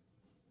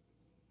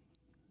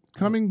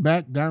 Coming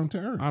back down to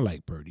earth. I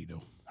like Purdy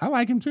though. I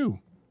like him too.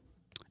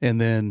 And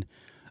then,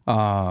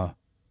 but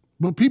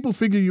people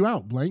figure you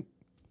out, Blank.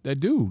 They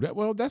do.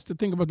 Well, that's the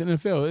thing about the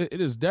NFL. It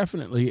is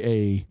definitely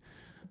a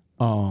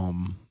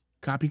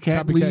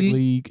copycat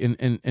league,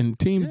 and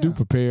teams do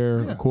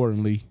prepare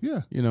accordingly.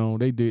 Yeah, you know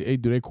they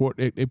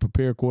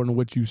prepare according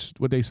to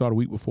what they saw the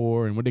week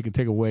before and what they can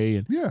take away.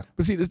 And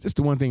but see, that's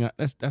the one thing.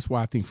 That's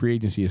why I think free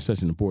agency is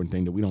such an important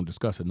thing that we don't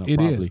discuss enough. It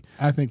probably. is.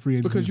 I think free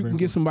agency because you can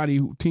get somebody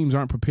who teams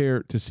aren't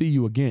prepared to see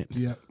you against.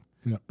 Yeah.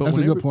 Yeah, but that's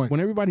a good point. When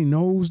everybody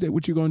knows that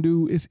what you're going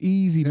to do, it's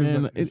easy,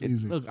 man. It's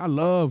easy. Look, I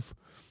love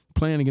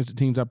playing against the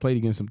teams I played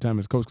against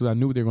sometimes as coach because I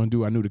knew what they were going to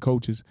do. I knew the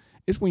coaches.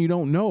 It's when you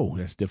don't know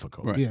that's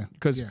difficult. Right. Yeah.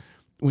 Because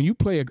when you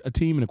play a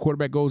team and the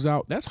quarterback goes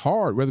out, that's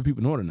hard, whether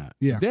people know it or not.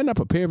 Yeah. If they're not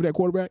prepared for that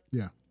quarterback.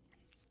 Yeah.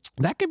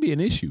 That could be an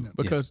issue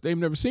because they've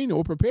never seen it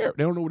or prepared.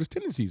 They don't know what his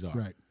tendencies are.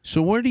 Right.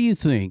 So where do you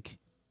think?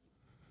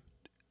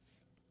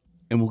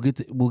 And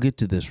we'll get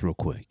to this real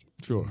quick.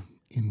 Sure.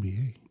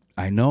 NBA.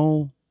 I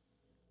know.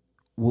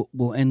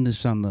 We'll end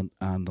this on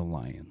the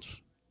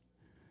Lions.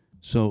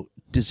 So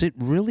does it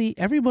really?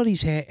 Everybody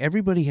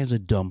has a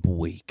dump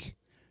week.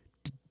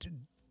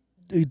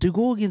 To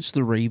go against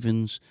the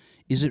Ravens,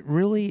 is it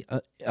really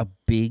a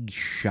big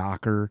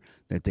shocker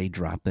that they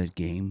dropped that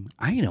game?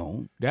 I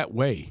don't. That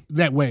way.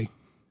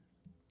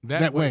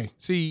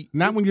 See,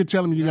 not when you're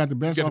telling me you got the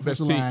best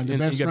offensive line, the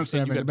best front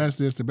seven, the best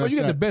this, the best you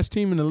got the best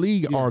team in the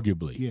league,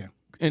 arguably. Yeah.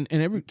 and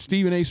every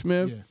Stephen A.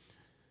 Smith,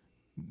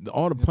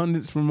 all the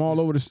pundits from all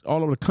over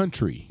the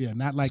country. Yeah,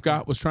 not like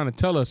Scott was trying to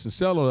tell us and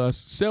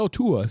sell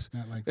to us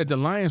that the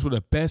Lions were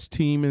the best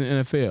team in the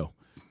NFL.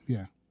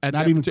 Yeah, at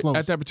not that even close.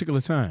 At that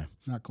particular time.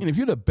 Not close. And if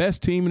you're the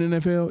best team in the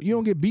NFL, you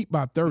don't get beat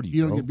by 30.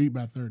 You don't bro. get beat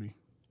by 30.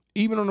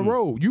 Even on the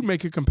road, you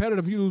make it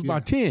competitive. You lose by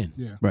 10.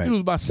 Yeah, Right. You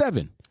lose by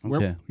 7.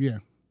 Okay.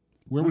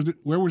 Where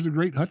was the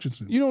great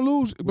Hutchinson? You don't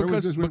lose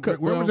because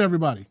where was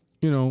everybody?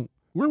 You know,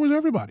 where was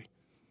everybody?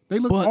 They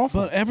look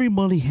awful. But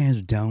everybody has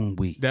down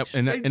weeks.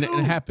 And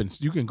it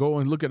happens. You can go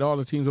and look at all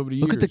the teams over the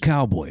years. Look at the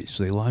Cowboys.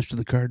 They lost to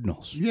the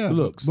Cardinals. Yeah,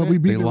 but we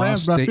beat the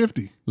Rams by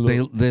 50.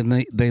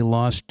 They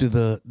lost to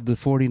the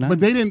 49ers.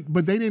 But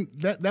they didn't.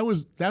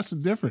 That's the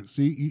difference.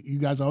 See, you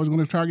guys are always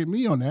going to target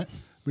me on that.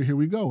 But here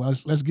we go.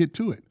 Let's get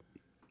to it.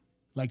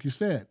 Like you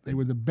said, they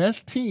were the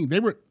best team.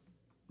 They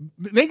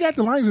got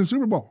the Lions in the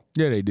Super Bowl.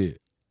 Yeah, they did.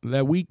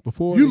 That week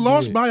before, you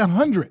lost by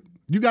 100.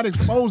 You got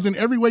exposed in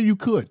every way you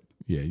could.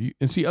 Yeah,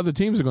 and see, other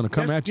teams are going to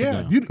come at you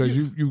now because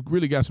you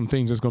really got some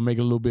things that's going to make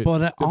it a little bit.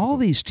 But all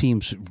these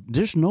teams,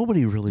 there's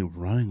nobody really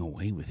running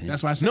away with it.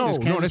 That's why I said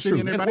that's true.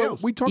 And everybody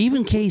else.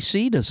 Even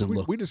KC doesn't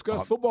look. We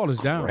discussed football is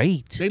down.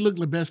 Great. They look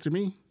the best to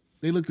me.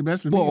 They look the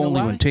best to me. Well, only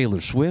when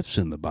Taylor Swift's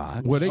in the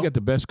box. Well, they got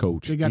the best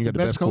coach. They got the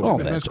best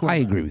coach. I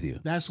agree with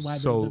you. That's why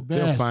so they're the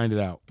best. They'll find it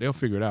out. They'll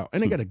figure it out,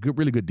 and they got a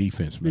really good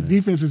defense, man. The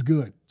defense is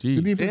good. Gee,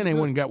 the defense and they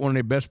went and got one of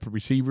their best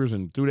receivers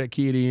and threw that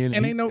kid in.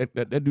 And they know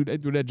that dude. They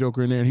threw that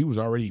joker in there, and he was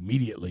already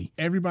immediately.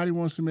 Everybody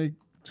wants to make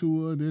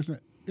Tua.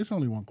 It's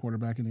only one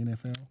quarterback in the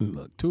NFL.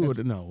 Look, Tua,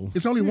 no.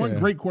 It's only one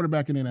great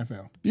quarterback in the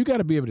NFL. You got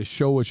to be able to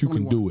show us you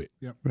can do it,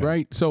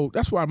 right? So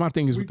that's why my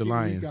thing is with the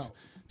Lions.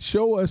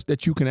 Show us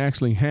that you can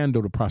actually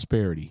handle the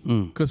prosperity.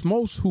 Because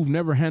most who've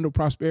never handled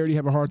prosperity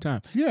have a hard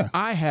time. Yeah.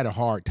 I had a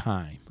hard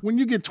time. When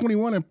you get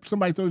 21 and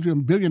somebody throws you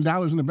 $1 billion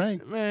in the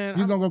bank, man,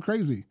 you're going to go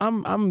crazy.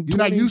 I'm you're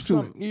not used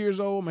to it.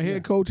 Years old. My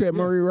head coach at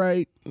Murray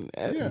Wright.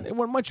 There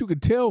wasn't much you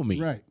could tell me.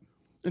 Right.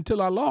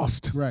 Until I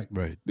lost. Right.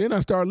 Then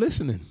I started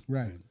listening.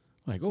 Right.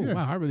 Like,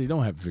 wow, I really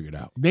don't have it figured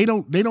out. They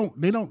don't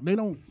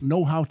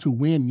know how to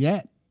win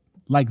yet.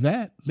 Like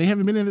that, they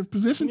haven't been in a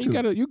position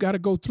to. You gotta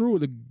go through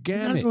the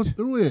gamut. You gotta go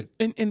through it.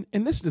 And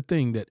this is the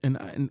thing that, and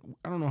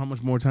I don't know how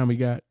much more time we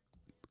got.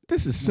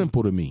 This is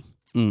simple to me.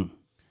 The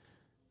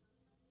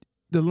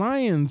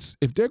Lions,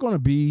 if they're going to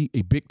be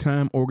a big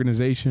time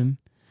organization,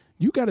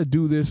 you got to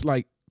do this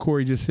like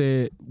Corey just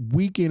said,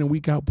 week in and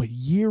week out, but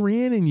year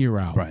in and year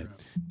out. Right.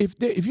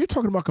 If you're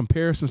talking about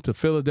comparisons to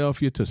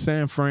Philadelphia, to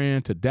San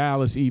Fran, to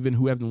Dallas even,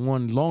 who haven't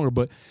won longer,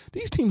 but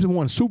these teams have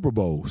won Super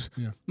Bowls.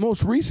 Yeah.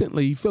 Most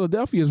recently,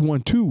 Philadelphia has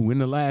won 2 in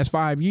the last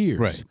 5 years.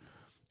 Right.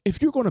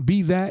 If you're going to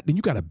be that, then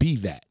you got to be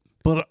that.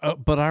 But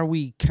are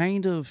we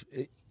kind of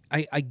 –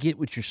 I get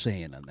what you're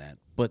saying on that.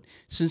 But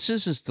since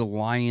this is the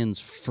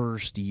Lions'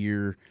 first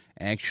year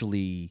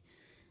actually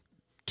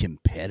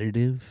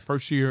competitive.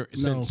 First year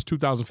since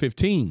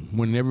 2015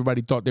 when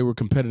everybody thought they were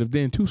competitive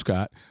then too,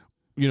 Scott.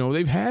 You know,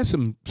 they've had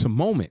some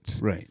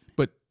moments. Right.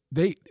 But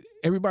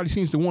everybody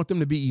seems to want them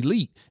to be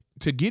elite.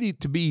 To get it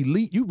to be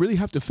elite, you really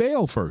have to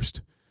fail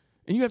first.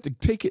 And you have to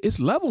take it. It's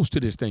levels to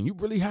this thing. You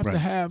really have to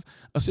have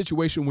a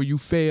situation where you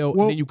fail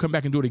and then you come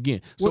back and do it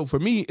again. So for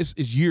me,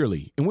 it's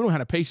yearly, and we don't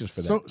have the patience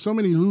for that. So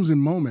many losing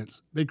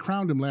moments. They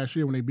crowned him last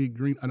year when they beat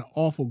an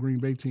awful Green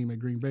Bay team at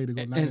Green Bay to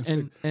go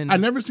 9-6. And I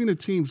never seen a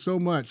team so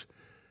much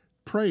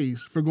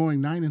praise for going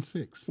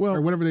 9-6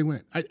 or whatever they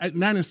went.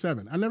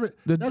 9-7.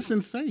 That's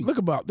insane.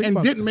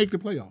 Didn't make the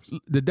playoffs.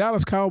 The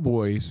Dallas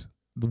Cowboys,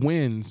 the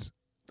wins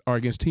are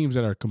against teams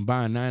that are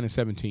combined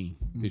 9-17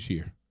 this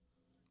year.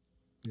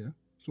 Yeah.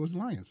 So it's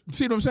Lions.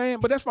 See what I'm saying?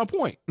 But that's my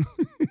point.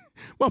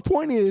 My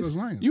point is,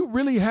 you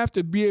really have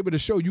to be able to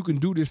show you can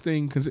do this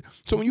thing.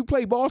 So when you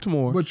play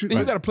Baltimore, then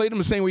you got to play them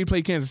the same way you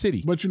play Kansas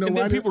City. But you know and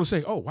why? Then people will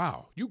say, "Oh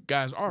wow, you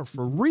guys are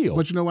for real."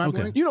 But you know why?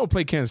 Okay. You don't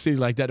play Kansas City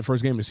like that the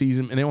first game of the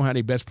season, and they don't have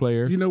their best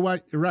player. You know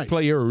what? You're right.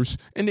 Players,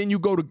 and then you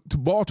go to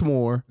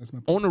Baltimore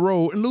on the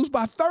road and lose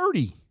by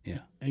 30. Yeah,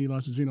 and you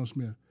lost to Geno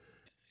Smith.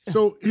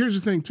 So here's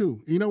the thing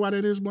too. You know why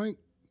that is, Blank?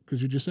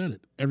 Because you just said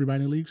it.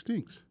 Everybody in the league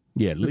stinks.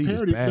 Yeah, the league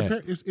is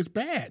bad. It's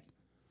bad.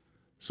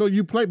 So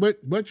you play,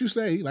 but you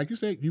say, like you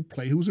say, you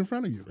play who's in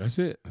front of you. That's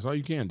it. That's all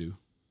you can do.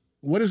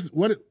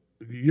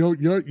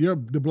 You're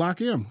the Block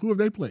M. Who have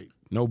they played?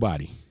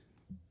 Nobody.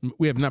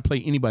 We have not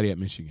played anybody at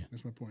Michigan.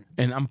 That's my point.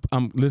 And I'm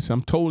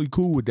totally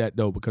cool with that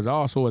though, because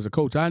also as a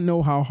coach, I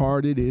know how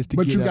hard it is to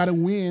get up. But you got to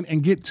win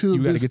and get to.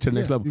 You got to get to the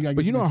next level.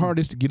 But you know how hard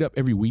it is to get up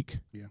every week.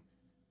 Yeah.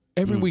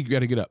 Every week you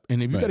got to get up,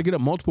 and if you got to get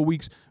up multiple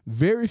weeks,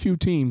 very few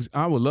teams.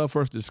 I would love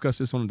for us to discuss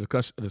this on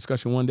a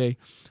discussion one day.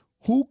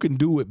 Who can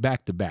do it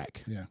back to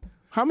back? Yeah.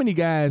 How many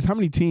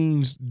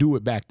teams do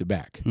it back to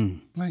back?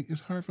 Like, it's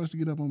hard for us to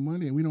get up on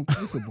Monday and we don't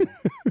play football.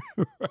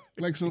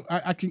 Like, so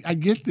I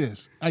get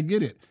this. I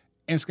get it.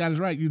 And Scott is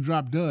right. You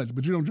drop duds,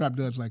 but you don't drop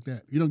duds like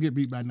that. You don't get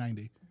beat by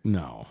 90.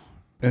 No.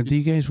 Do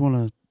you guys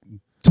want to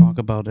talk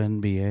about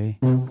NBA?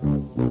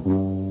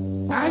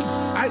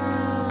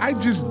 I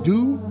just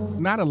do,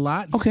 not a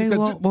lot. Okay,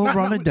 well,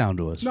 run it down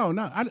to us.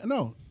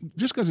 No.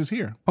 Just because it's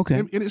here. Okay.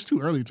 And it's too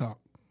early to talk.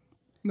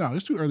 No,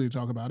 it's too early to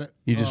talk about it.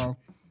 You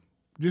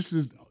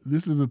just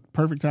this is a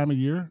perfect time of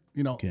year.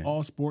 You know,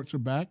 all sports are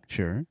back.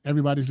 Sure.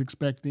 Everybody's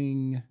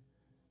expecting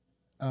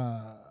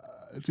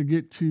to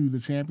get to the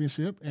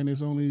championship, and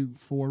there's only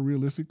 4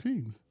 realistic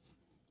teams.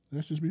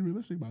 Let's just be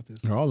realistic about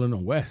this. They're all in the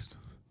West.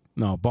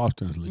 No,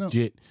 Boston's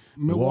legit.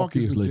 No,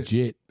 Milwaukee is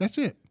legit. That's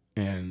it.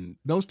 And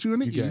those 2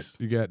 in the East.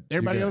 You got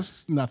everybody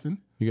else. Nothing.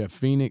 You got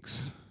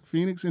Phoenix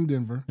and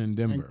Denver.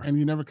 And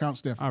you never count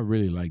Steph. I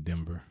really like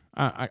Denver.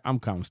 I'm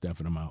counting Steph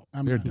and them out.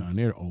 They're done.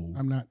 They're old.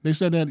 I'm not. They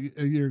said that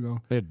a year ago.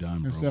 They're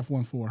done, and bro. Steph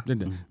won 4. They're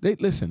done. They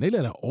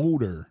let an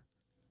older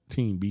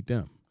team beat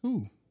them.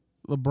 Who?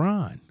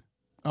 LeBron.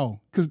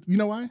 Oh, because you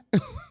know why?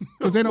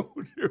 Because they don't.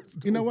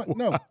 You know what?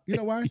 No, you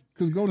know why?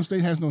 Because Golden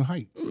State has no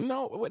height.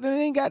 No,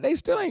 they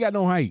still ain't got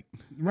no height.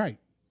 Right.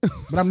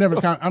 But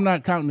I'm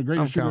not counting the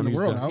greatest shooter in the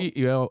world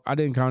out. I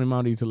didn't count him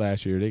out until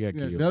last year. They got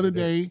killed. The other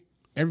day,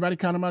 everybody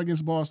counted him out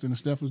against Boston, and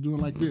Steph was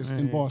doing like this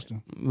in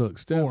Boston. Look,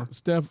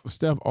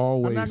 Steph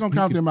always. I'm not gonna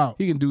count them out.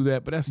 He can do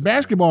that, but that's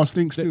basketball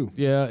stinks too.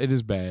 Yeah, it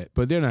is bad,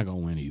 but they're not gonna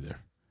win either.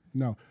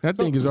 No, that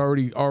thing is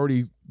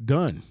already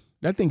done.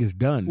 That thing is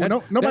done.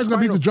 Well, nobody's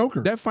going to beat the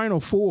Joker. That Final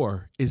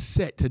Four is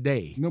set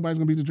today. Nobody's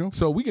going to beat the Joker.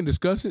 So we can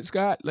discuss it,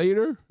 Scott,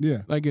 later.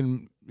 Yeah. Like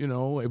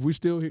if we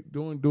still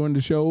doing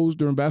the shows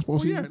during basketball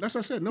season. Yeah, that's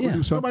what I said.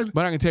 Nobody's.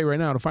 But I can tell you right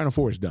now, the Final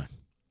Four is done.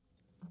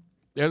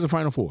 There's a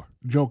Final Four.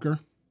 Joker.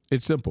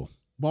 It's simple.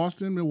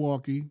 Boston,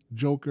 Milwaukee,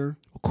 Joker.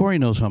 Well, Corey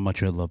knows how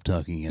much I love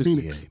talking NCAA.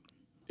 Phoenix.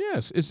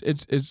 Yes,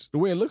 it's the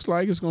way it looks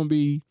like. It's going to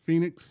be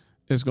Phoenix.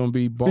 It's going to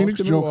be Boston,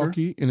 Phoenix,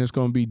 Milwaukee, and it's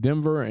going to be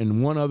Denver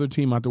and one other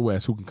team out the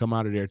West who can come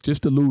out of there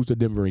just to lose to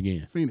Denver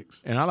again.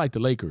 Phoenix. And I like the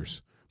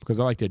Lakers because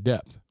I like their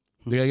depth.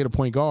 They got to get a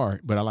point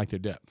guard, but I like their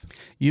depth.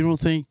 You don't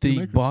think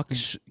the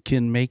Bucks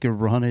can make a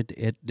run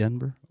at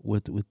Denver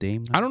with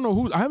Dame? I don't know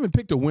who. I haven't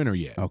picked a winner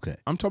yet. Okay.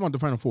 I'm talking about the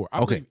Final Four.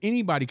 I believe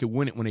anybody could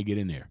win it when they get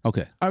in there.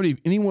 Okay. I believe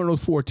any one of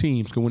those 4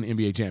 teams can win the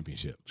NBA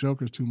championship.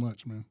 Joker's too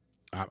much, man.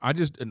 I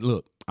just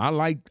look. I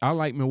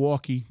like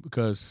Milwaukee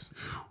because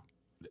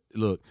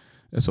look.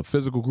 That's a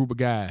physical group of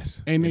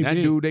guys. And that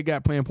dude they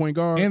got playing point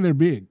guard. And they're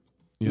big.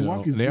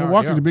 Milwaukee's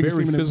the biggest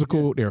very team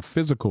physical.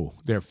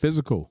 They're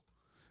physical.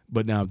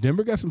 But now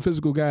Denver got some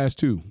physical guys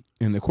too.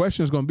 And the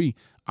question is going to be,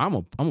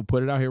 I'm gonna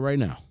put it out here right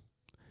now.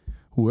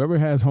 Whoever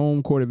has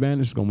home court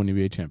advantage is going to win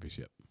the NBA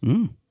championship.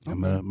 I'm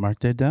going to mark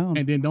that down.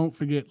 And then don't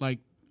forget,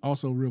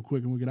 also real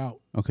quick, and we'll get out.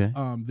 Okay.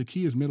 The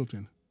key is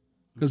Middleton.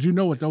 Because you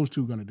know what those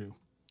two are going to do.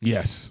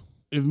 Yes.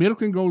 If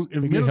Middleton goes,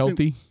 if Middleton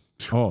healthy,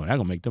 that's going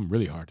to make them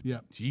really hard. Yeah.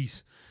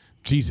 Jeez,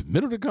 if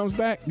Middleton comes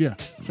back. Yeah.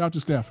 Shout out to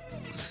Steph.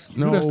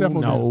 No.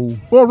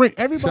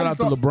 Everybody shout out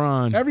to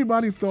LeBron.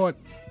 Everybody thought,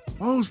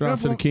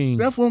 Steph the King.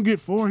 Steph won't get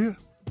 4 here.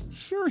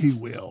 Sure he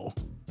will.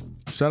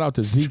 Shout out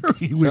to Zeke. Sure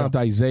he will. Shout out to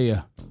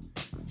Isaiah.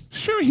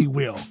 Sure he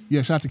will.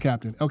 Yeah, shout out to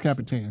Captain. El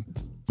Capitan.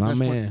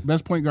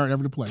 Best point guard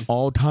ever to play.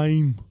 All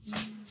time.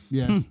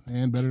 Yeah,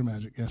 and better than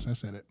Magic. Yes, I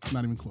said it.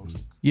 Not even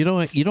close. You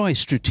know, I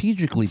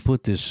strategically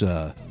put this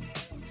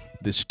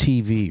this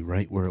TV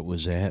right where it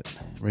was at,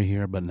 right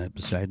here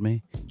beside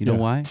me. You know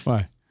why?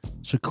 Why?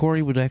 So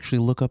Corey would actually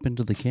look up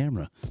into the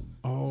camera.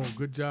 Oh,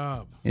 good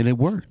job. And it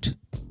worked.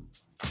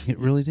 It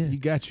really did. He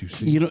got you.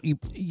 See? You know,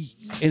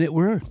 and it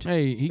worked.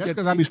 Hey, that's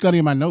because I be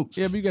studying my notes.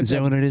 Yeah, but you got is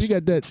that what it is? You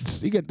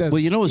got that. Well,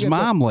 you know, his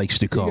mom likes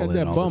to call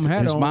in.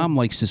 His mom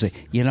likes to say,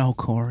 you know,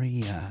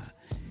 Corey,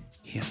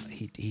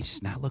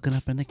 he's not looking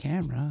up in the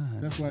camera.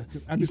 That's why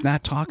he's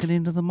not talking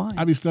into the mic.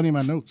 I be studying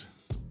my notes.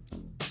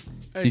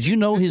 Hey, did you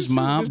know his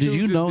mom? Did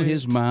you know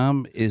his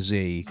mom is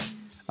a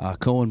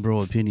Cohen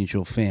Bro Opinion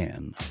Show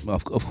fan?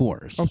 Of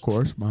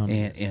course, mom.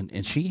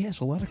 And she has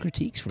a lot of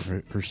critiques for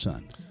her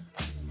son.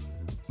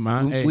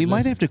 We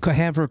might have to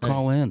have her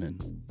call in.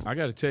 And I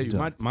got to tell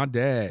you, my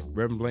dad,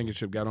 Reverend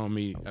Blankenship, got on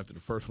me after the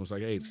first one. Was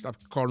like, "Hey, stop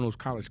calling those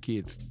college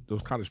kids,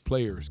 those college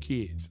players,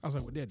 kids." I was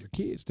like, "Well, Dad, they're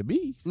kids to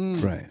me."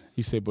 Right.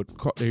 He said, "But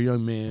they're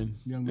young men,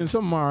 and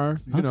some of them are,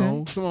 you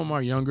know, some of them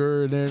are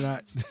younger. And they're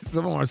not.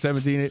 Some of them are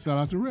 17." Shout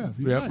out to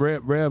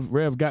Rev.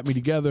 Rev got me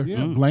together.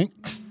 Yeah, Blank.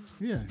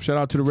 Yeah. Shout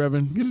out to the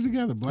Reverend. Get it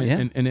together, Blank.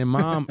 Yeah. And then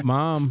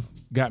mom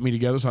got me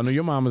together. So I know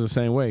your mom is the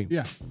same way.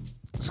 Yeah.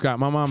 Scott,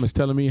 my mom is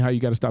telling me how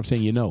you got to stop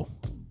saying you know.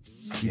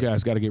 You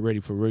guys got to get ready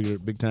for regular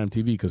big time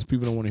TV because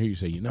people don't want to hear you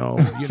say you know.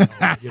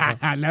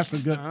 That's a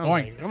good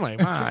point. I'm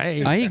like,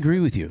 hey. I agree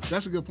with you.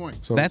 That's a good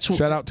point. So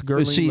shout out to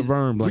Gerlene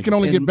Laverne. We can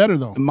only get better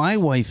though. My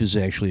wife is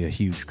actually a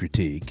huge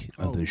critique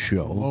of the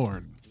show.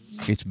 Lord.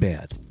 It's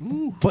bad.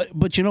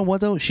 But you know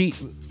what though?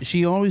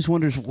 She always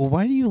wonders, well,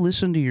 why do you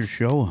listen to your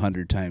show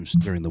 100 times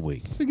during the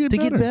week? To get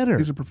better.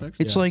 He's a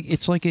perfectionist.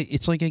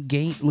 It's like a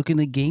game, looking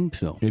at game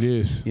film. It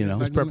is. You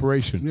know, it's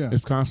preparation. Yeah.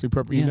 It's constantly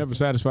preparation. You're never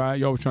satisfied.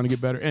 You're always trying to get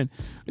better. And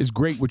it's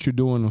great what you're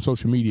doing on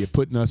social media,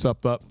 putting us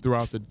up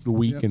throughout the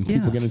week, and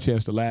people getting a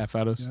chance to laugh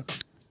at us. Yep.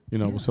 You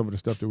know, with some of the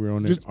stuff that we're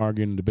on there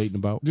arguing and debating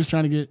about. Just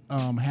trying to get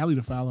Hallie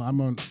to follow. I'm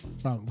on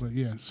follow, but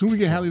yeah, soon we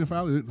get Hallie to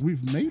follow,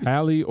 we've made it.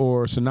 Hallie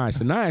or Sanai.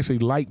 Sanai actually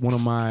liked one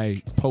of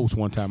my posts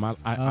one time.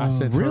 I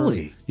said,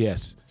 really?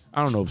 Yes.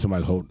 I don't know if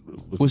somebody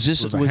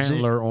was a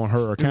handler on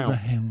her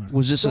account.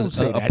 Was this a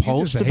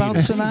post about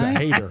tonight?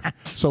 She's a hater.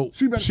 So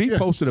she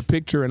posted a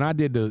picture, and I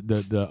did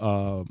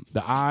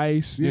the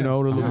eyes, you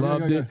know,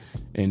 loved it,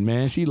 and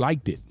man, she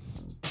liked it.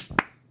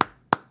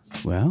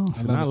 Well,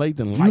 so not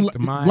Lathan liked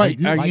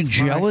mine. Are you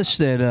jealous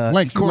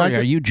that Corey?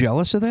 Are you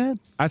jealous of that?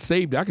 I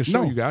saved it. I can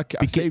show you guys.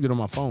 I saved it on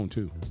my phone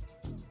too.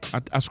 I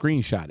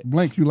screenshot it.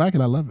 Blake, you like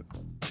it? I love it.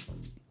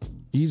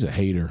 He's a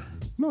hater.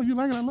 No, you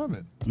like it. I love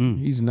it.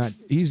 He's not.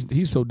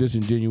 He's so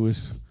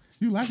disingenuous.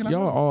 You like it?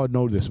 Y'all all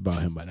know this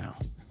about him by now.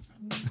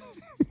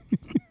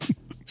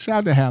 Shout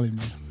out to Hallie,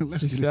 man.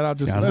 Let's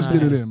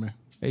get it in, man.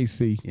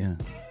 AC. Yeah.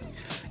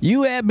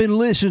 You have been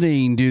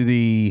listening to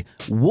the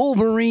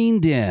Wolverine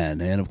Den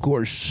and, of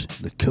course,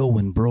 the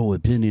Cohen Bro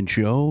Opinion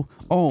Show,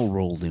 all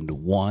rolled into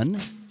one.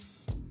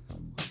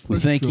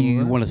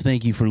 We want to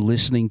thank you for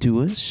listening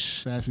to us.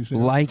 Sassy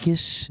Sarah. Like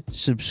us,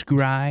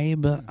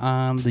 subscribe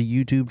on the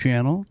YouTube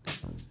channel,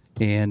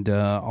 and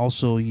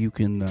also you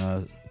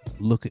can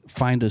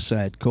find us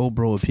at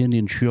Cobro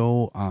Opinion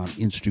Show on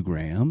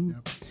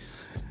Instagram.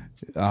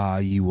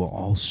 Yep. You will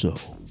also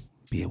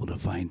be able to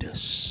find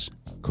us,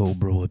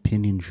 Cobro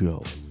Opinion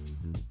Show,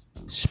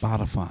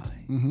 Spotify,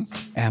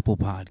 Apple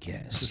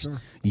Podcasts,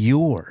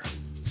 your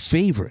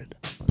favorite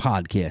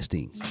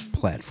podcasting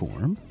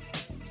platform,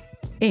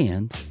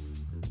 and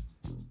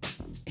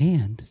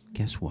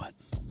guess what?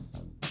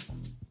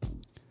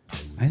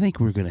 I think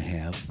we're going to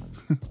have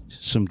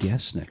some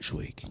guests next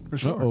week. For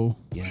sure. Uh-oh.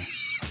 Yeah.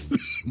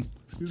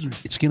 Excuse me.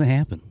 It's going to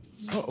happen.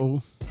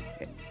 Uh-oh.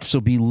 So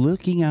be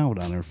looking out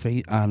on our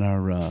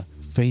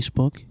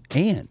Facebook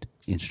and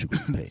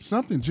Instagram page.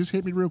 Something just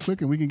hit me real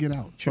quick and we can get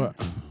out. Sure.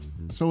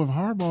 So if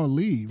Harbaugh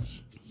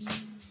leaves,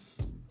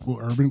 will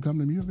Urban come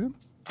to U of M?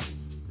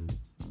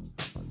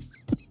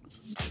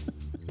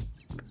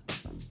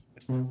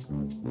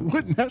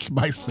 Wouldn't that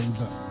spice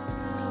things up?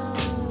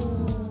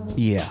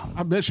 Yeah.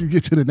 I bet you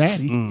get to the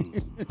natty.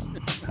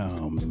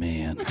 Oh,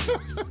 man.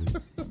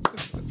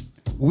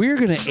 We're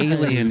going to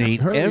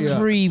alienate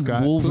every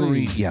Scott,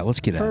 Wolverine. please. Yeah, let's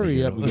get out of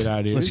here. Hurry up and get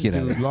out of here. Let's get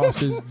out of This here. dude lost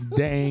his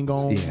dang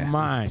on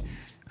mind.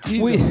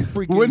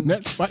 Wouldn't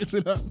that spice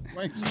it up?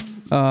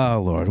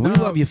 Oh, Lord. We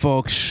love you,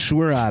 folks.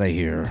 We're out of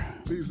here.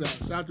 Peace out.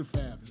 Shout out to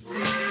Fab.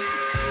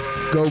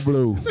 Go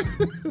Blue.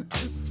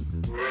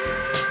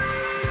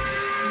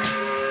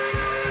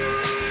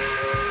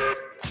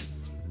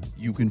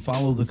 You can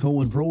follow the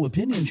Cohen Pro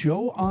Opinion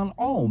Show on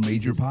all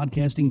major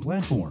podcasting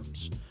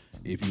platforms.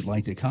 If you'd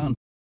like to contact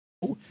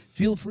us,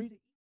 feel free to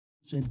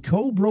send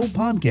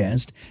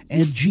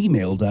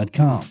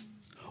cobropodcast@gmail.com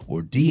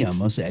or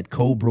DM us at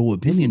Cobro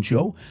Opinion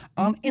Show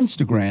on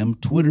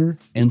Instagram, Twitter,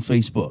 and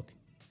Facebook.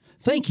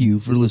 Thank you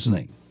for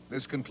listening.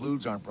 This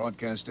concludes our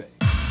broadcast day.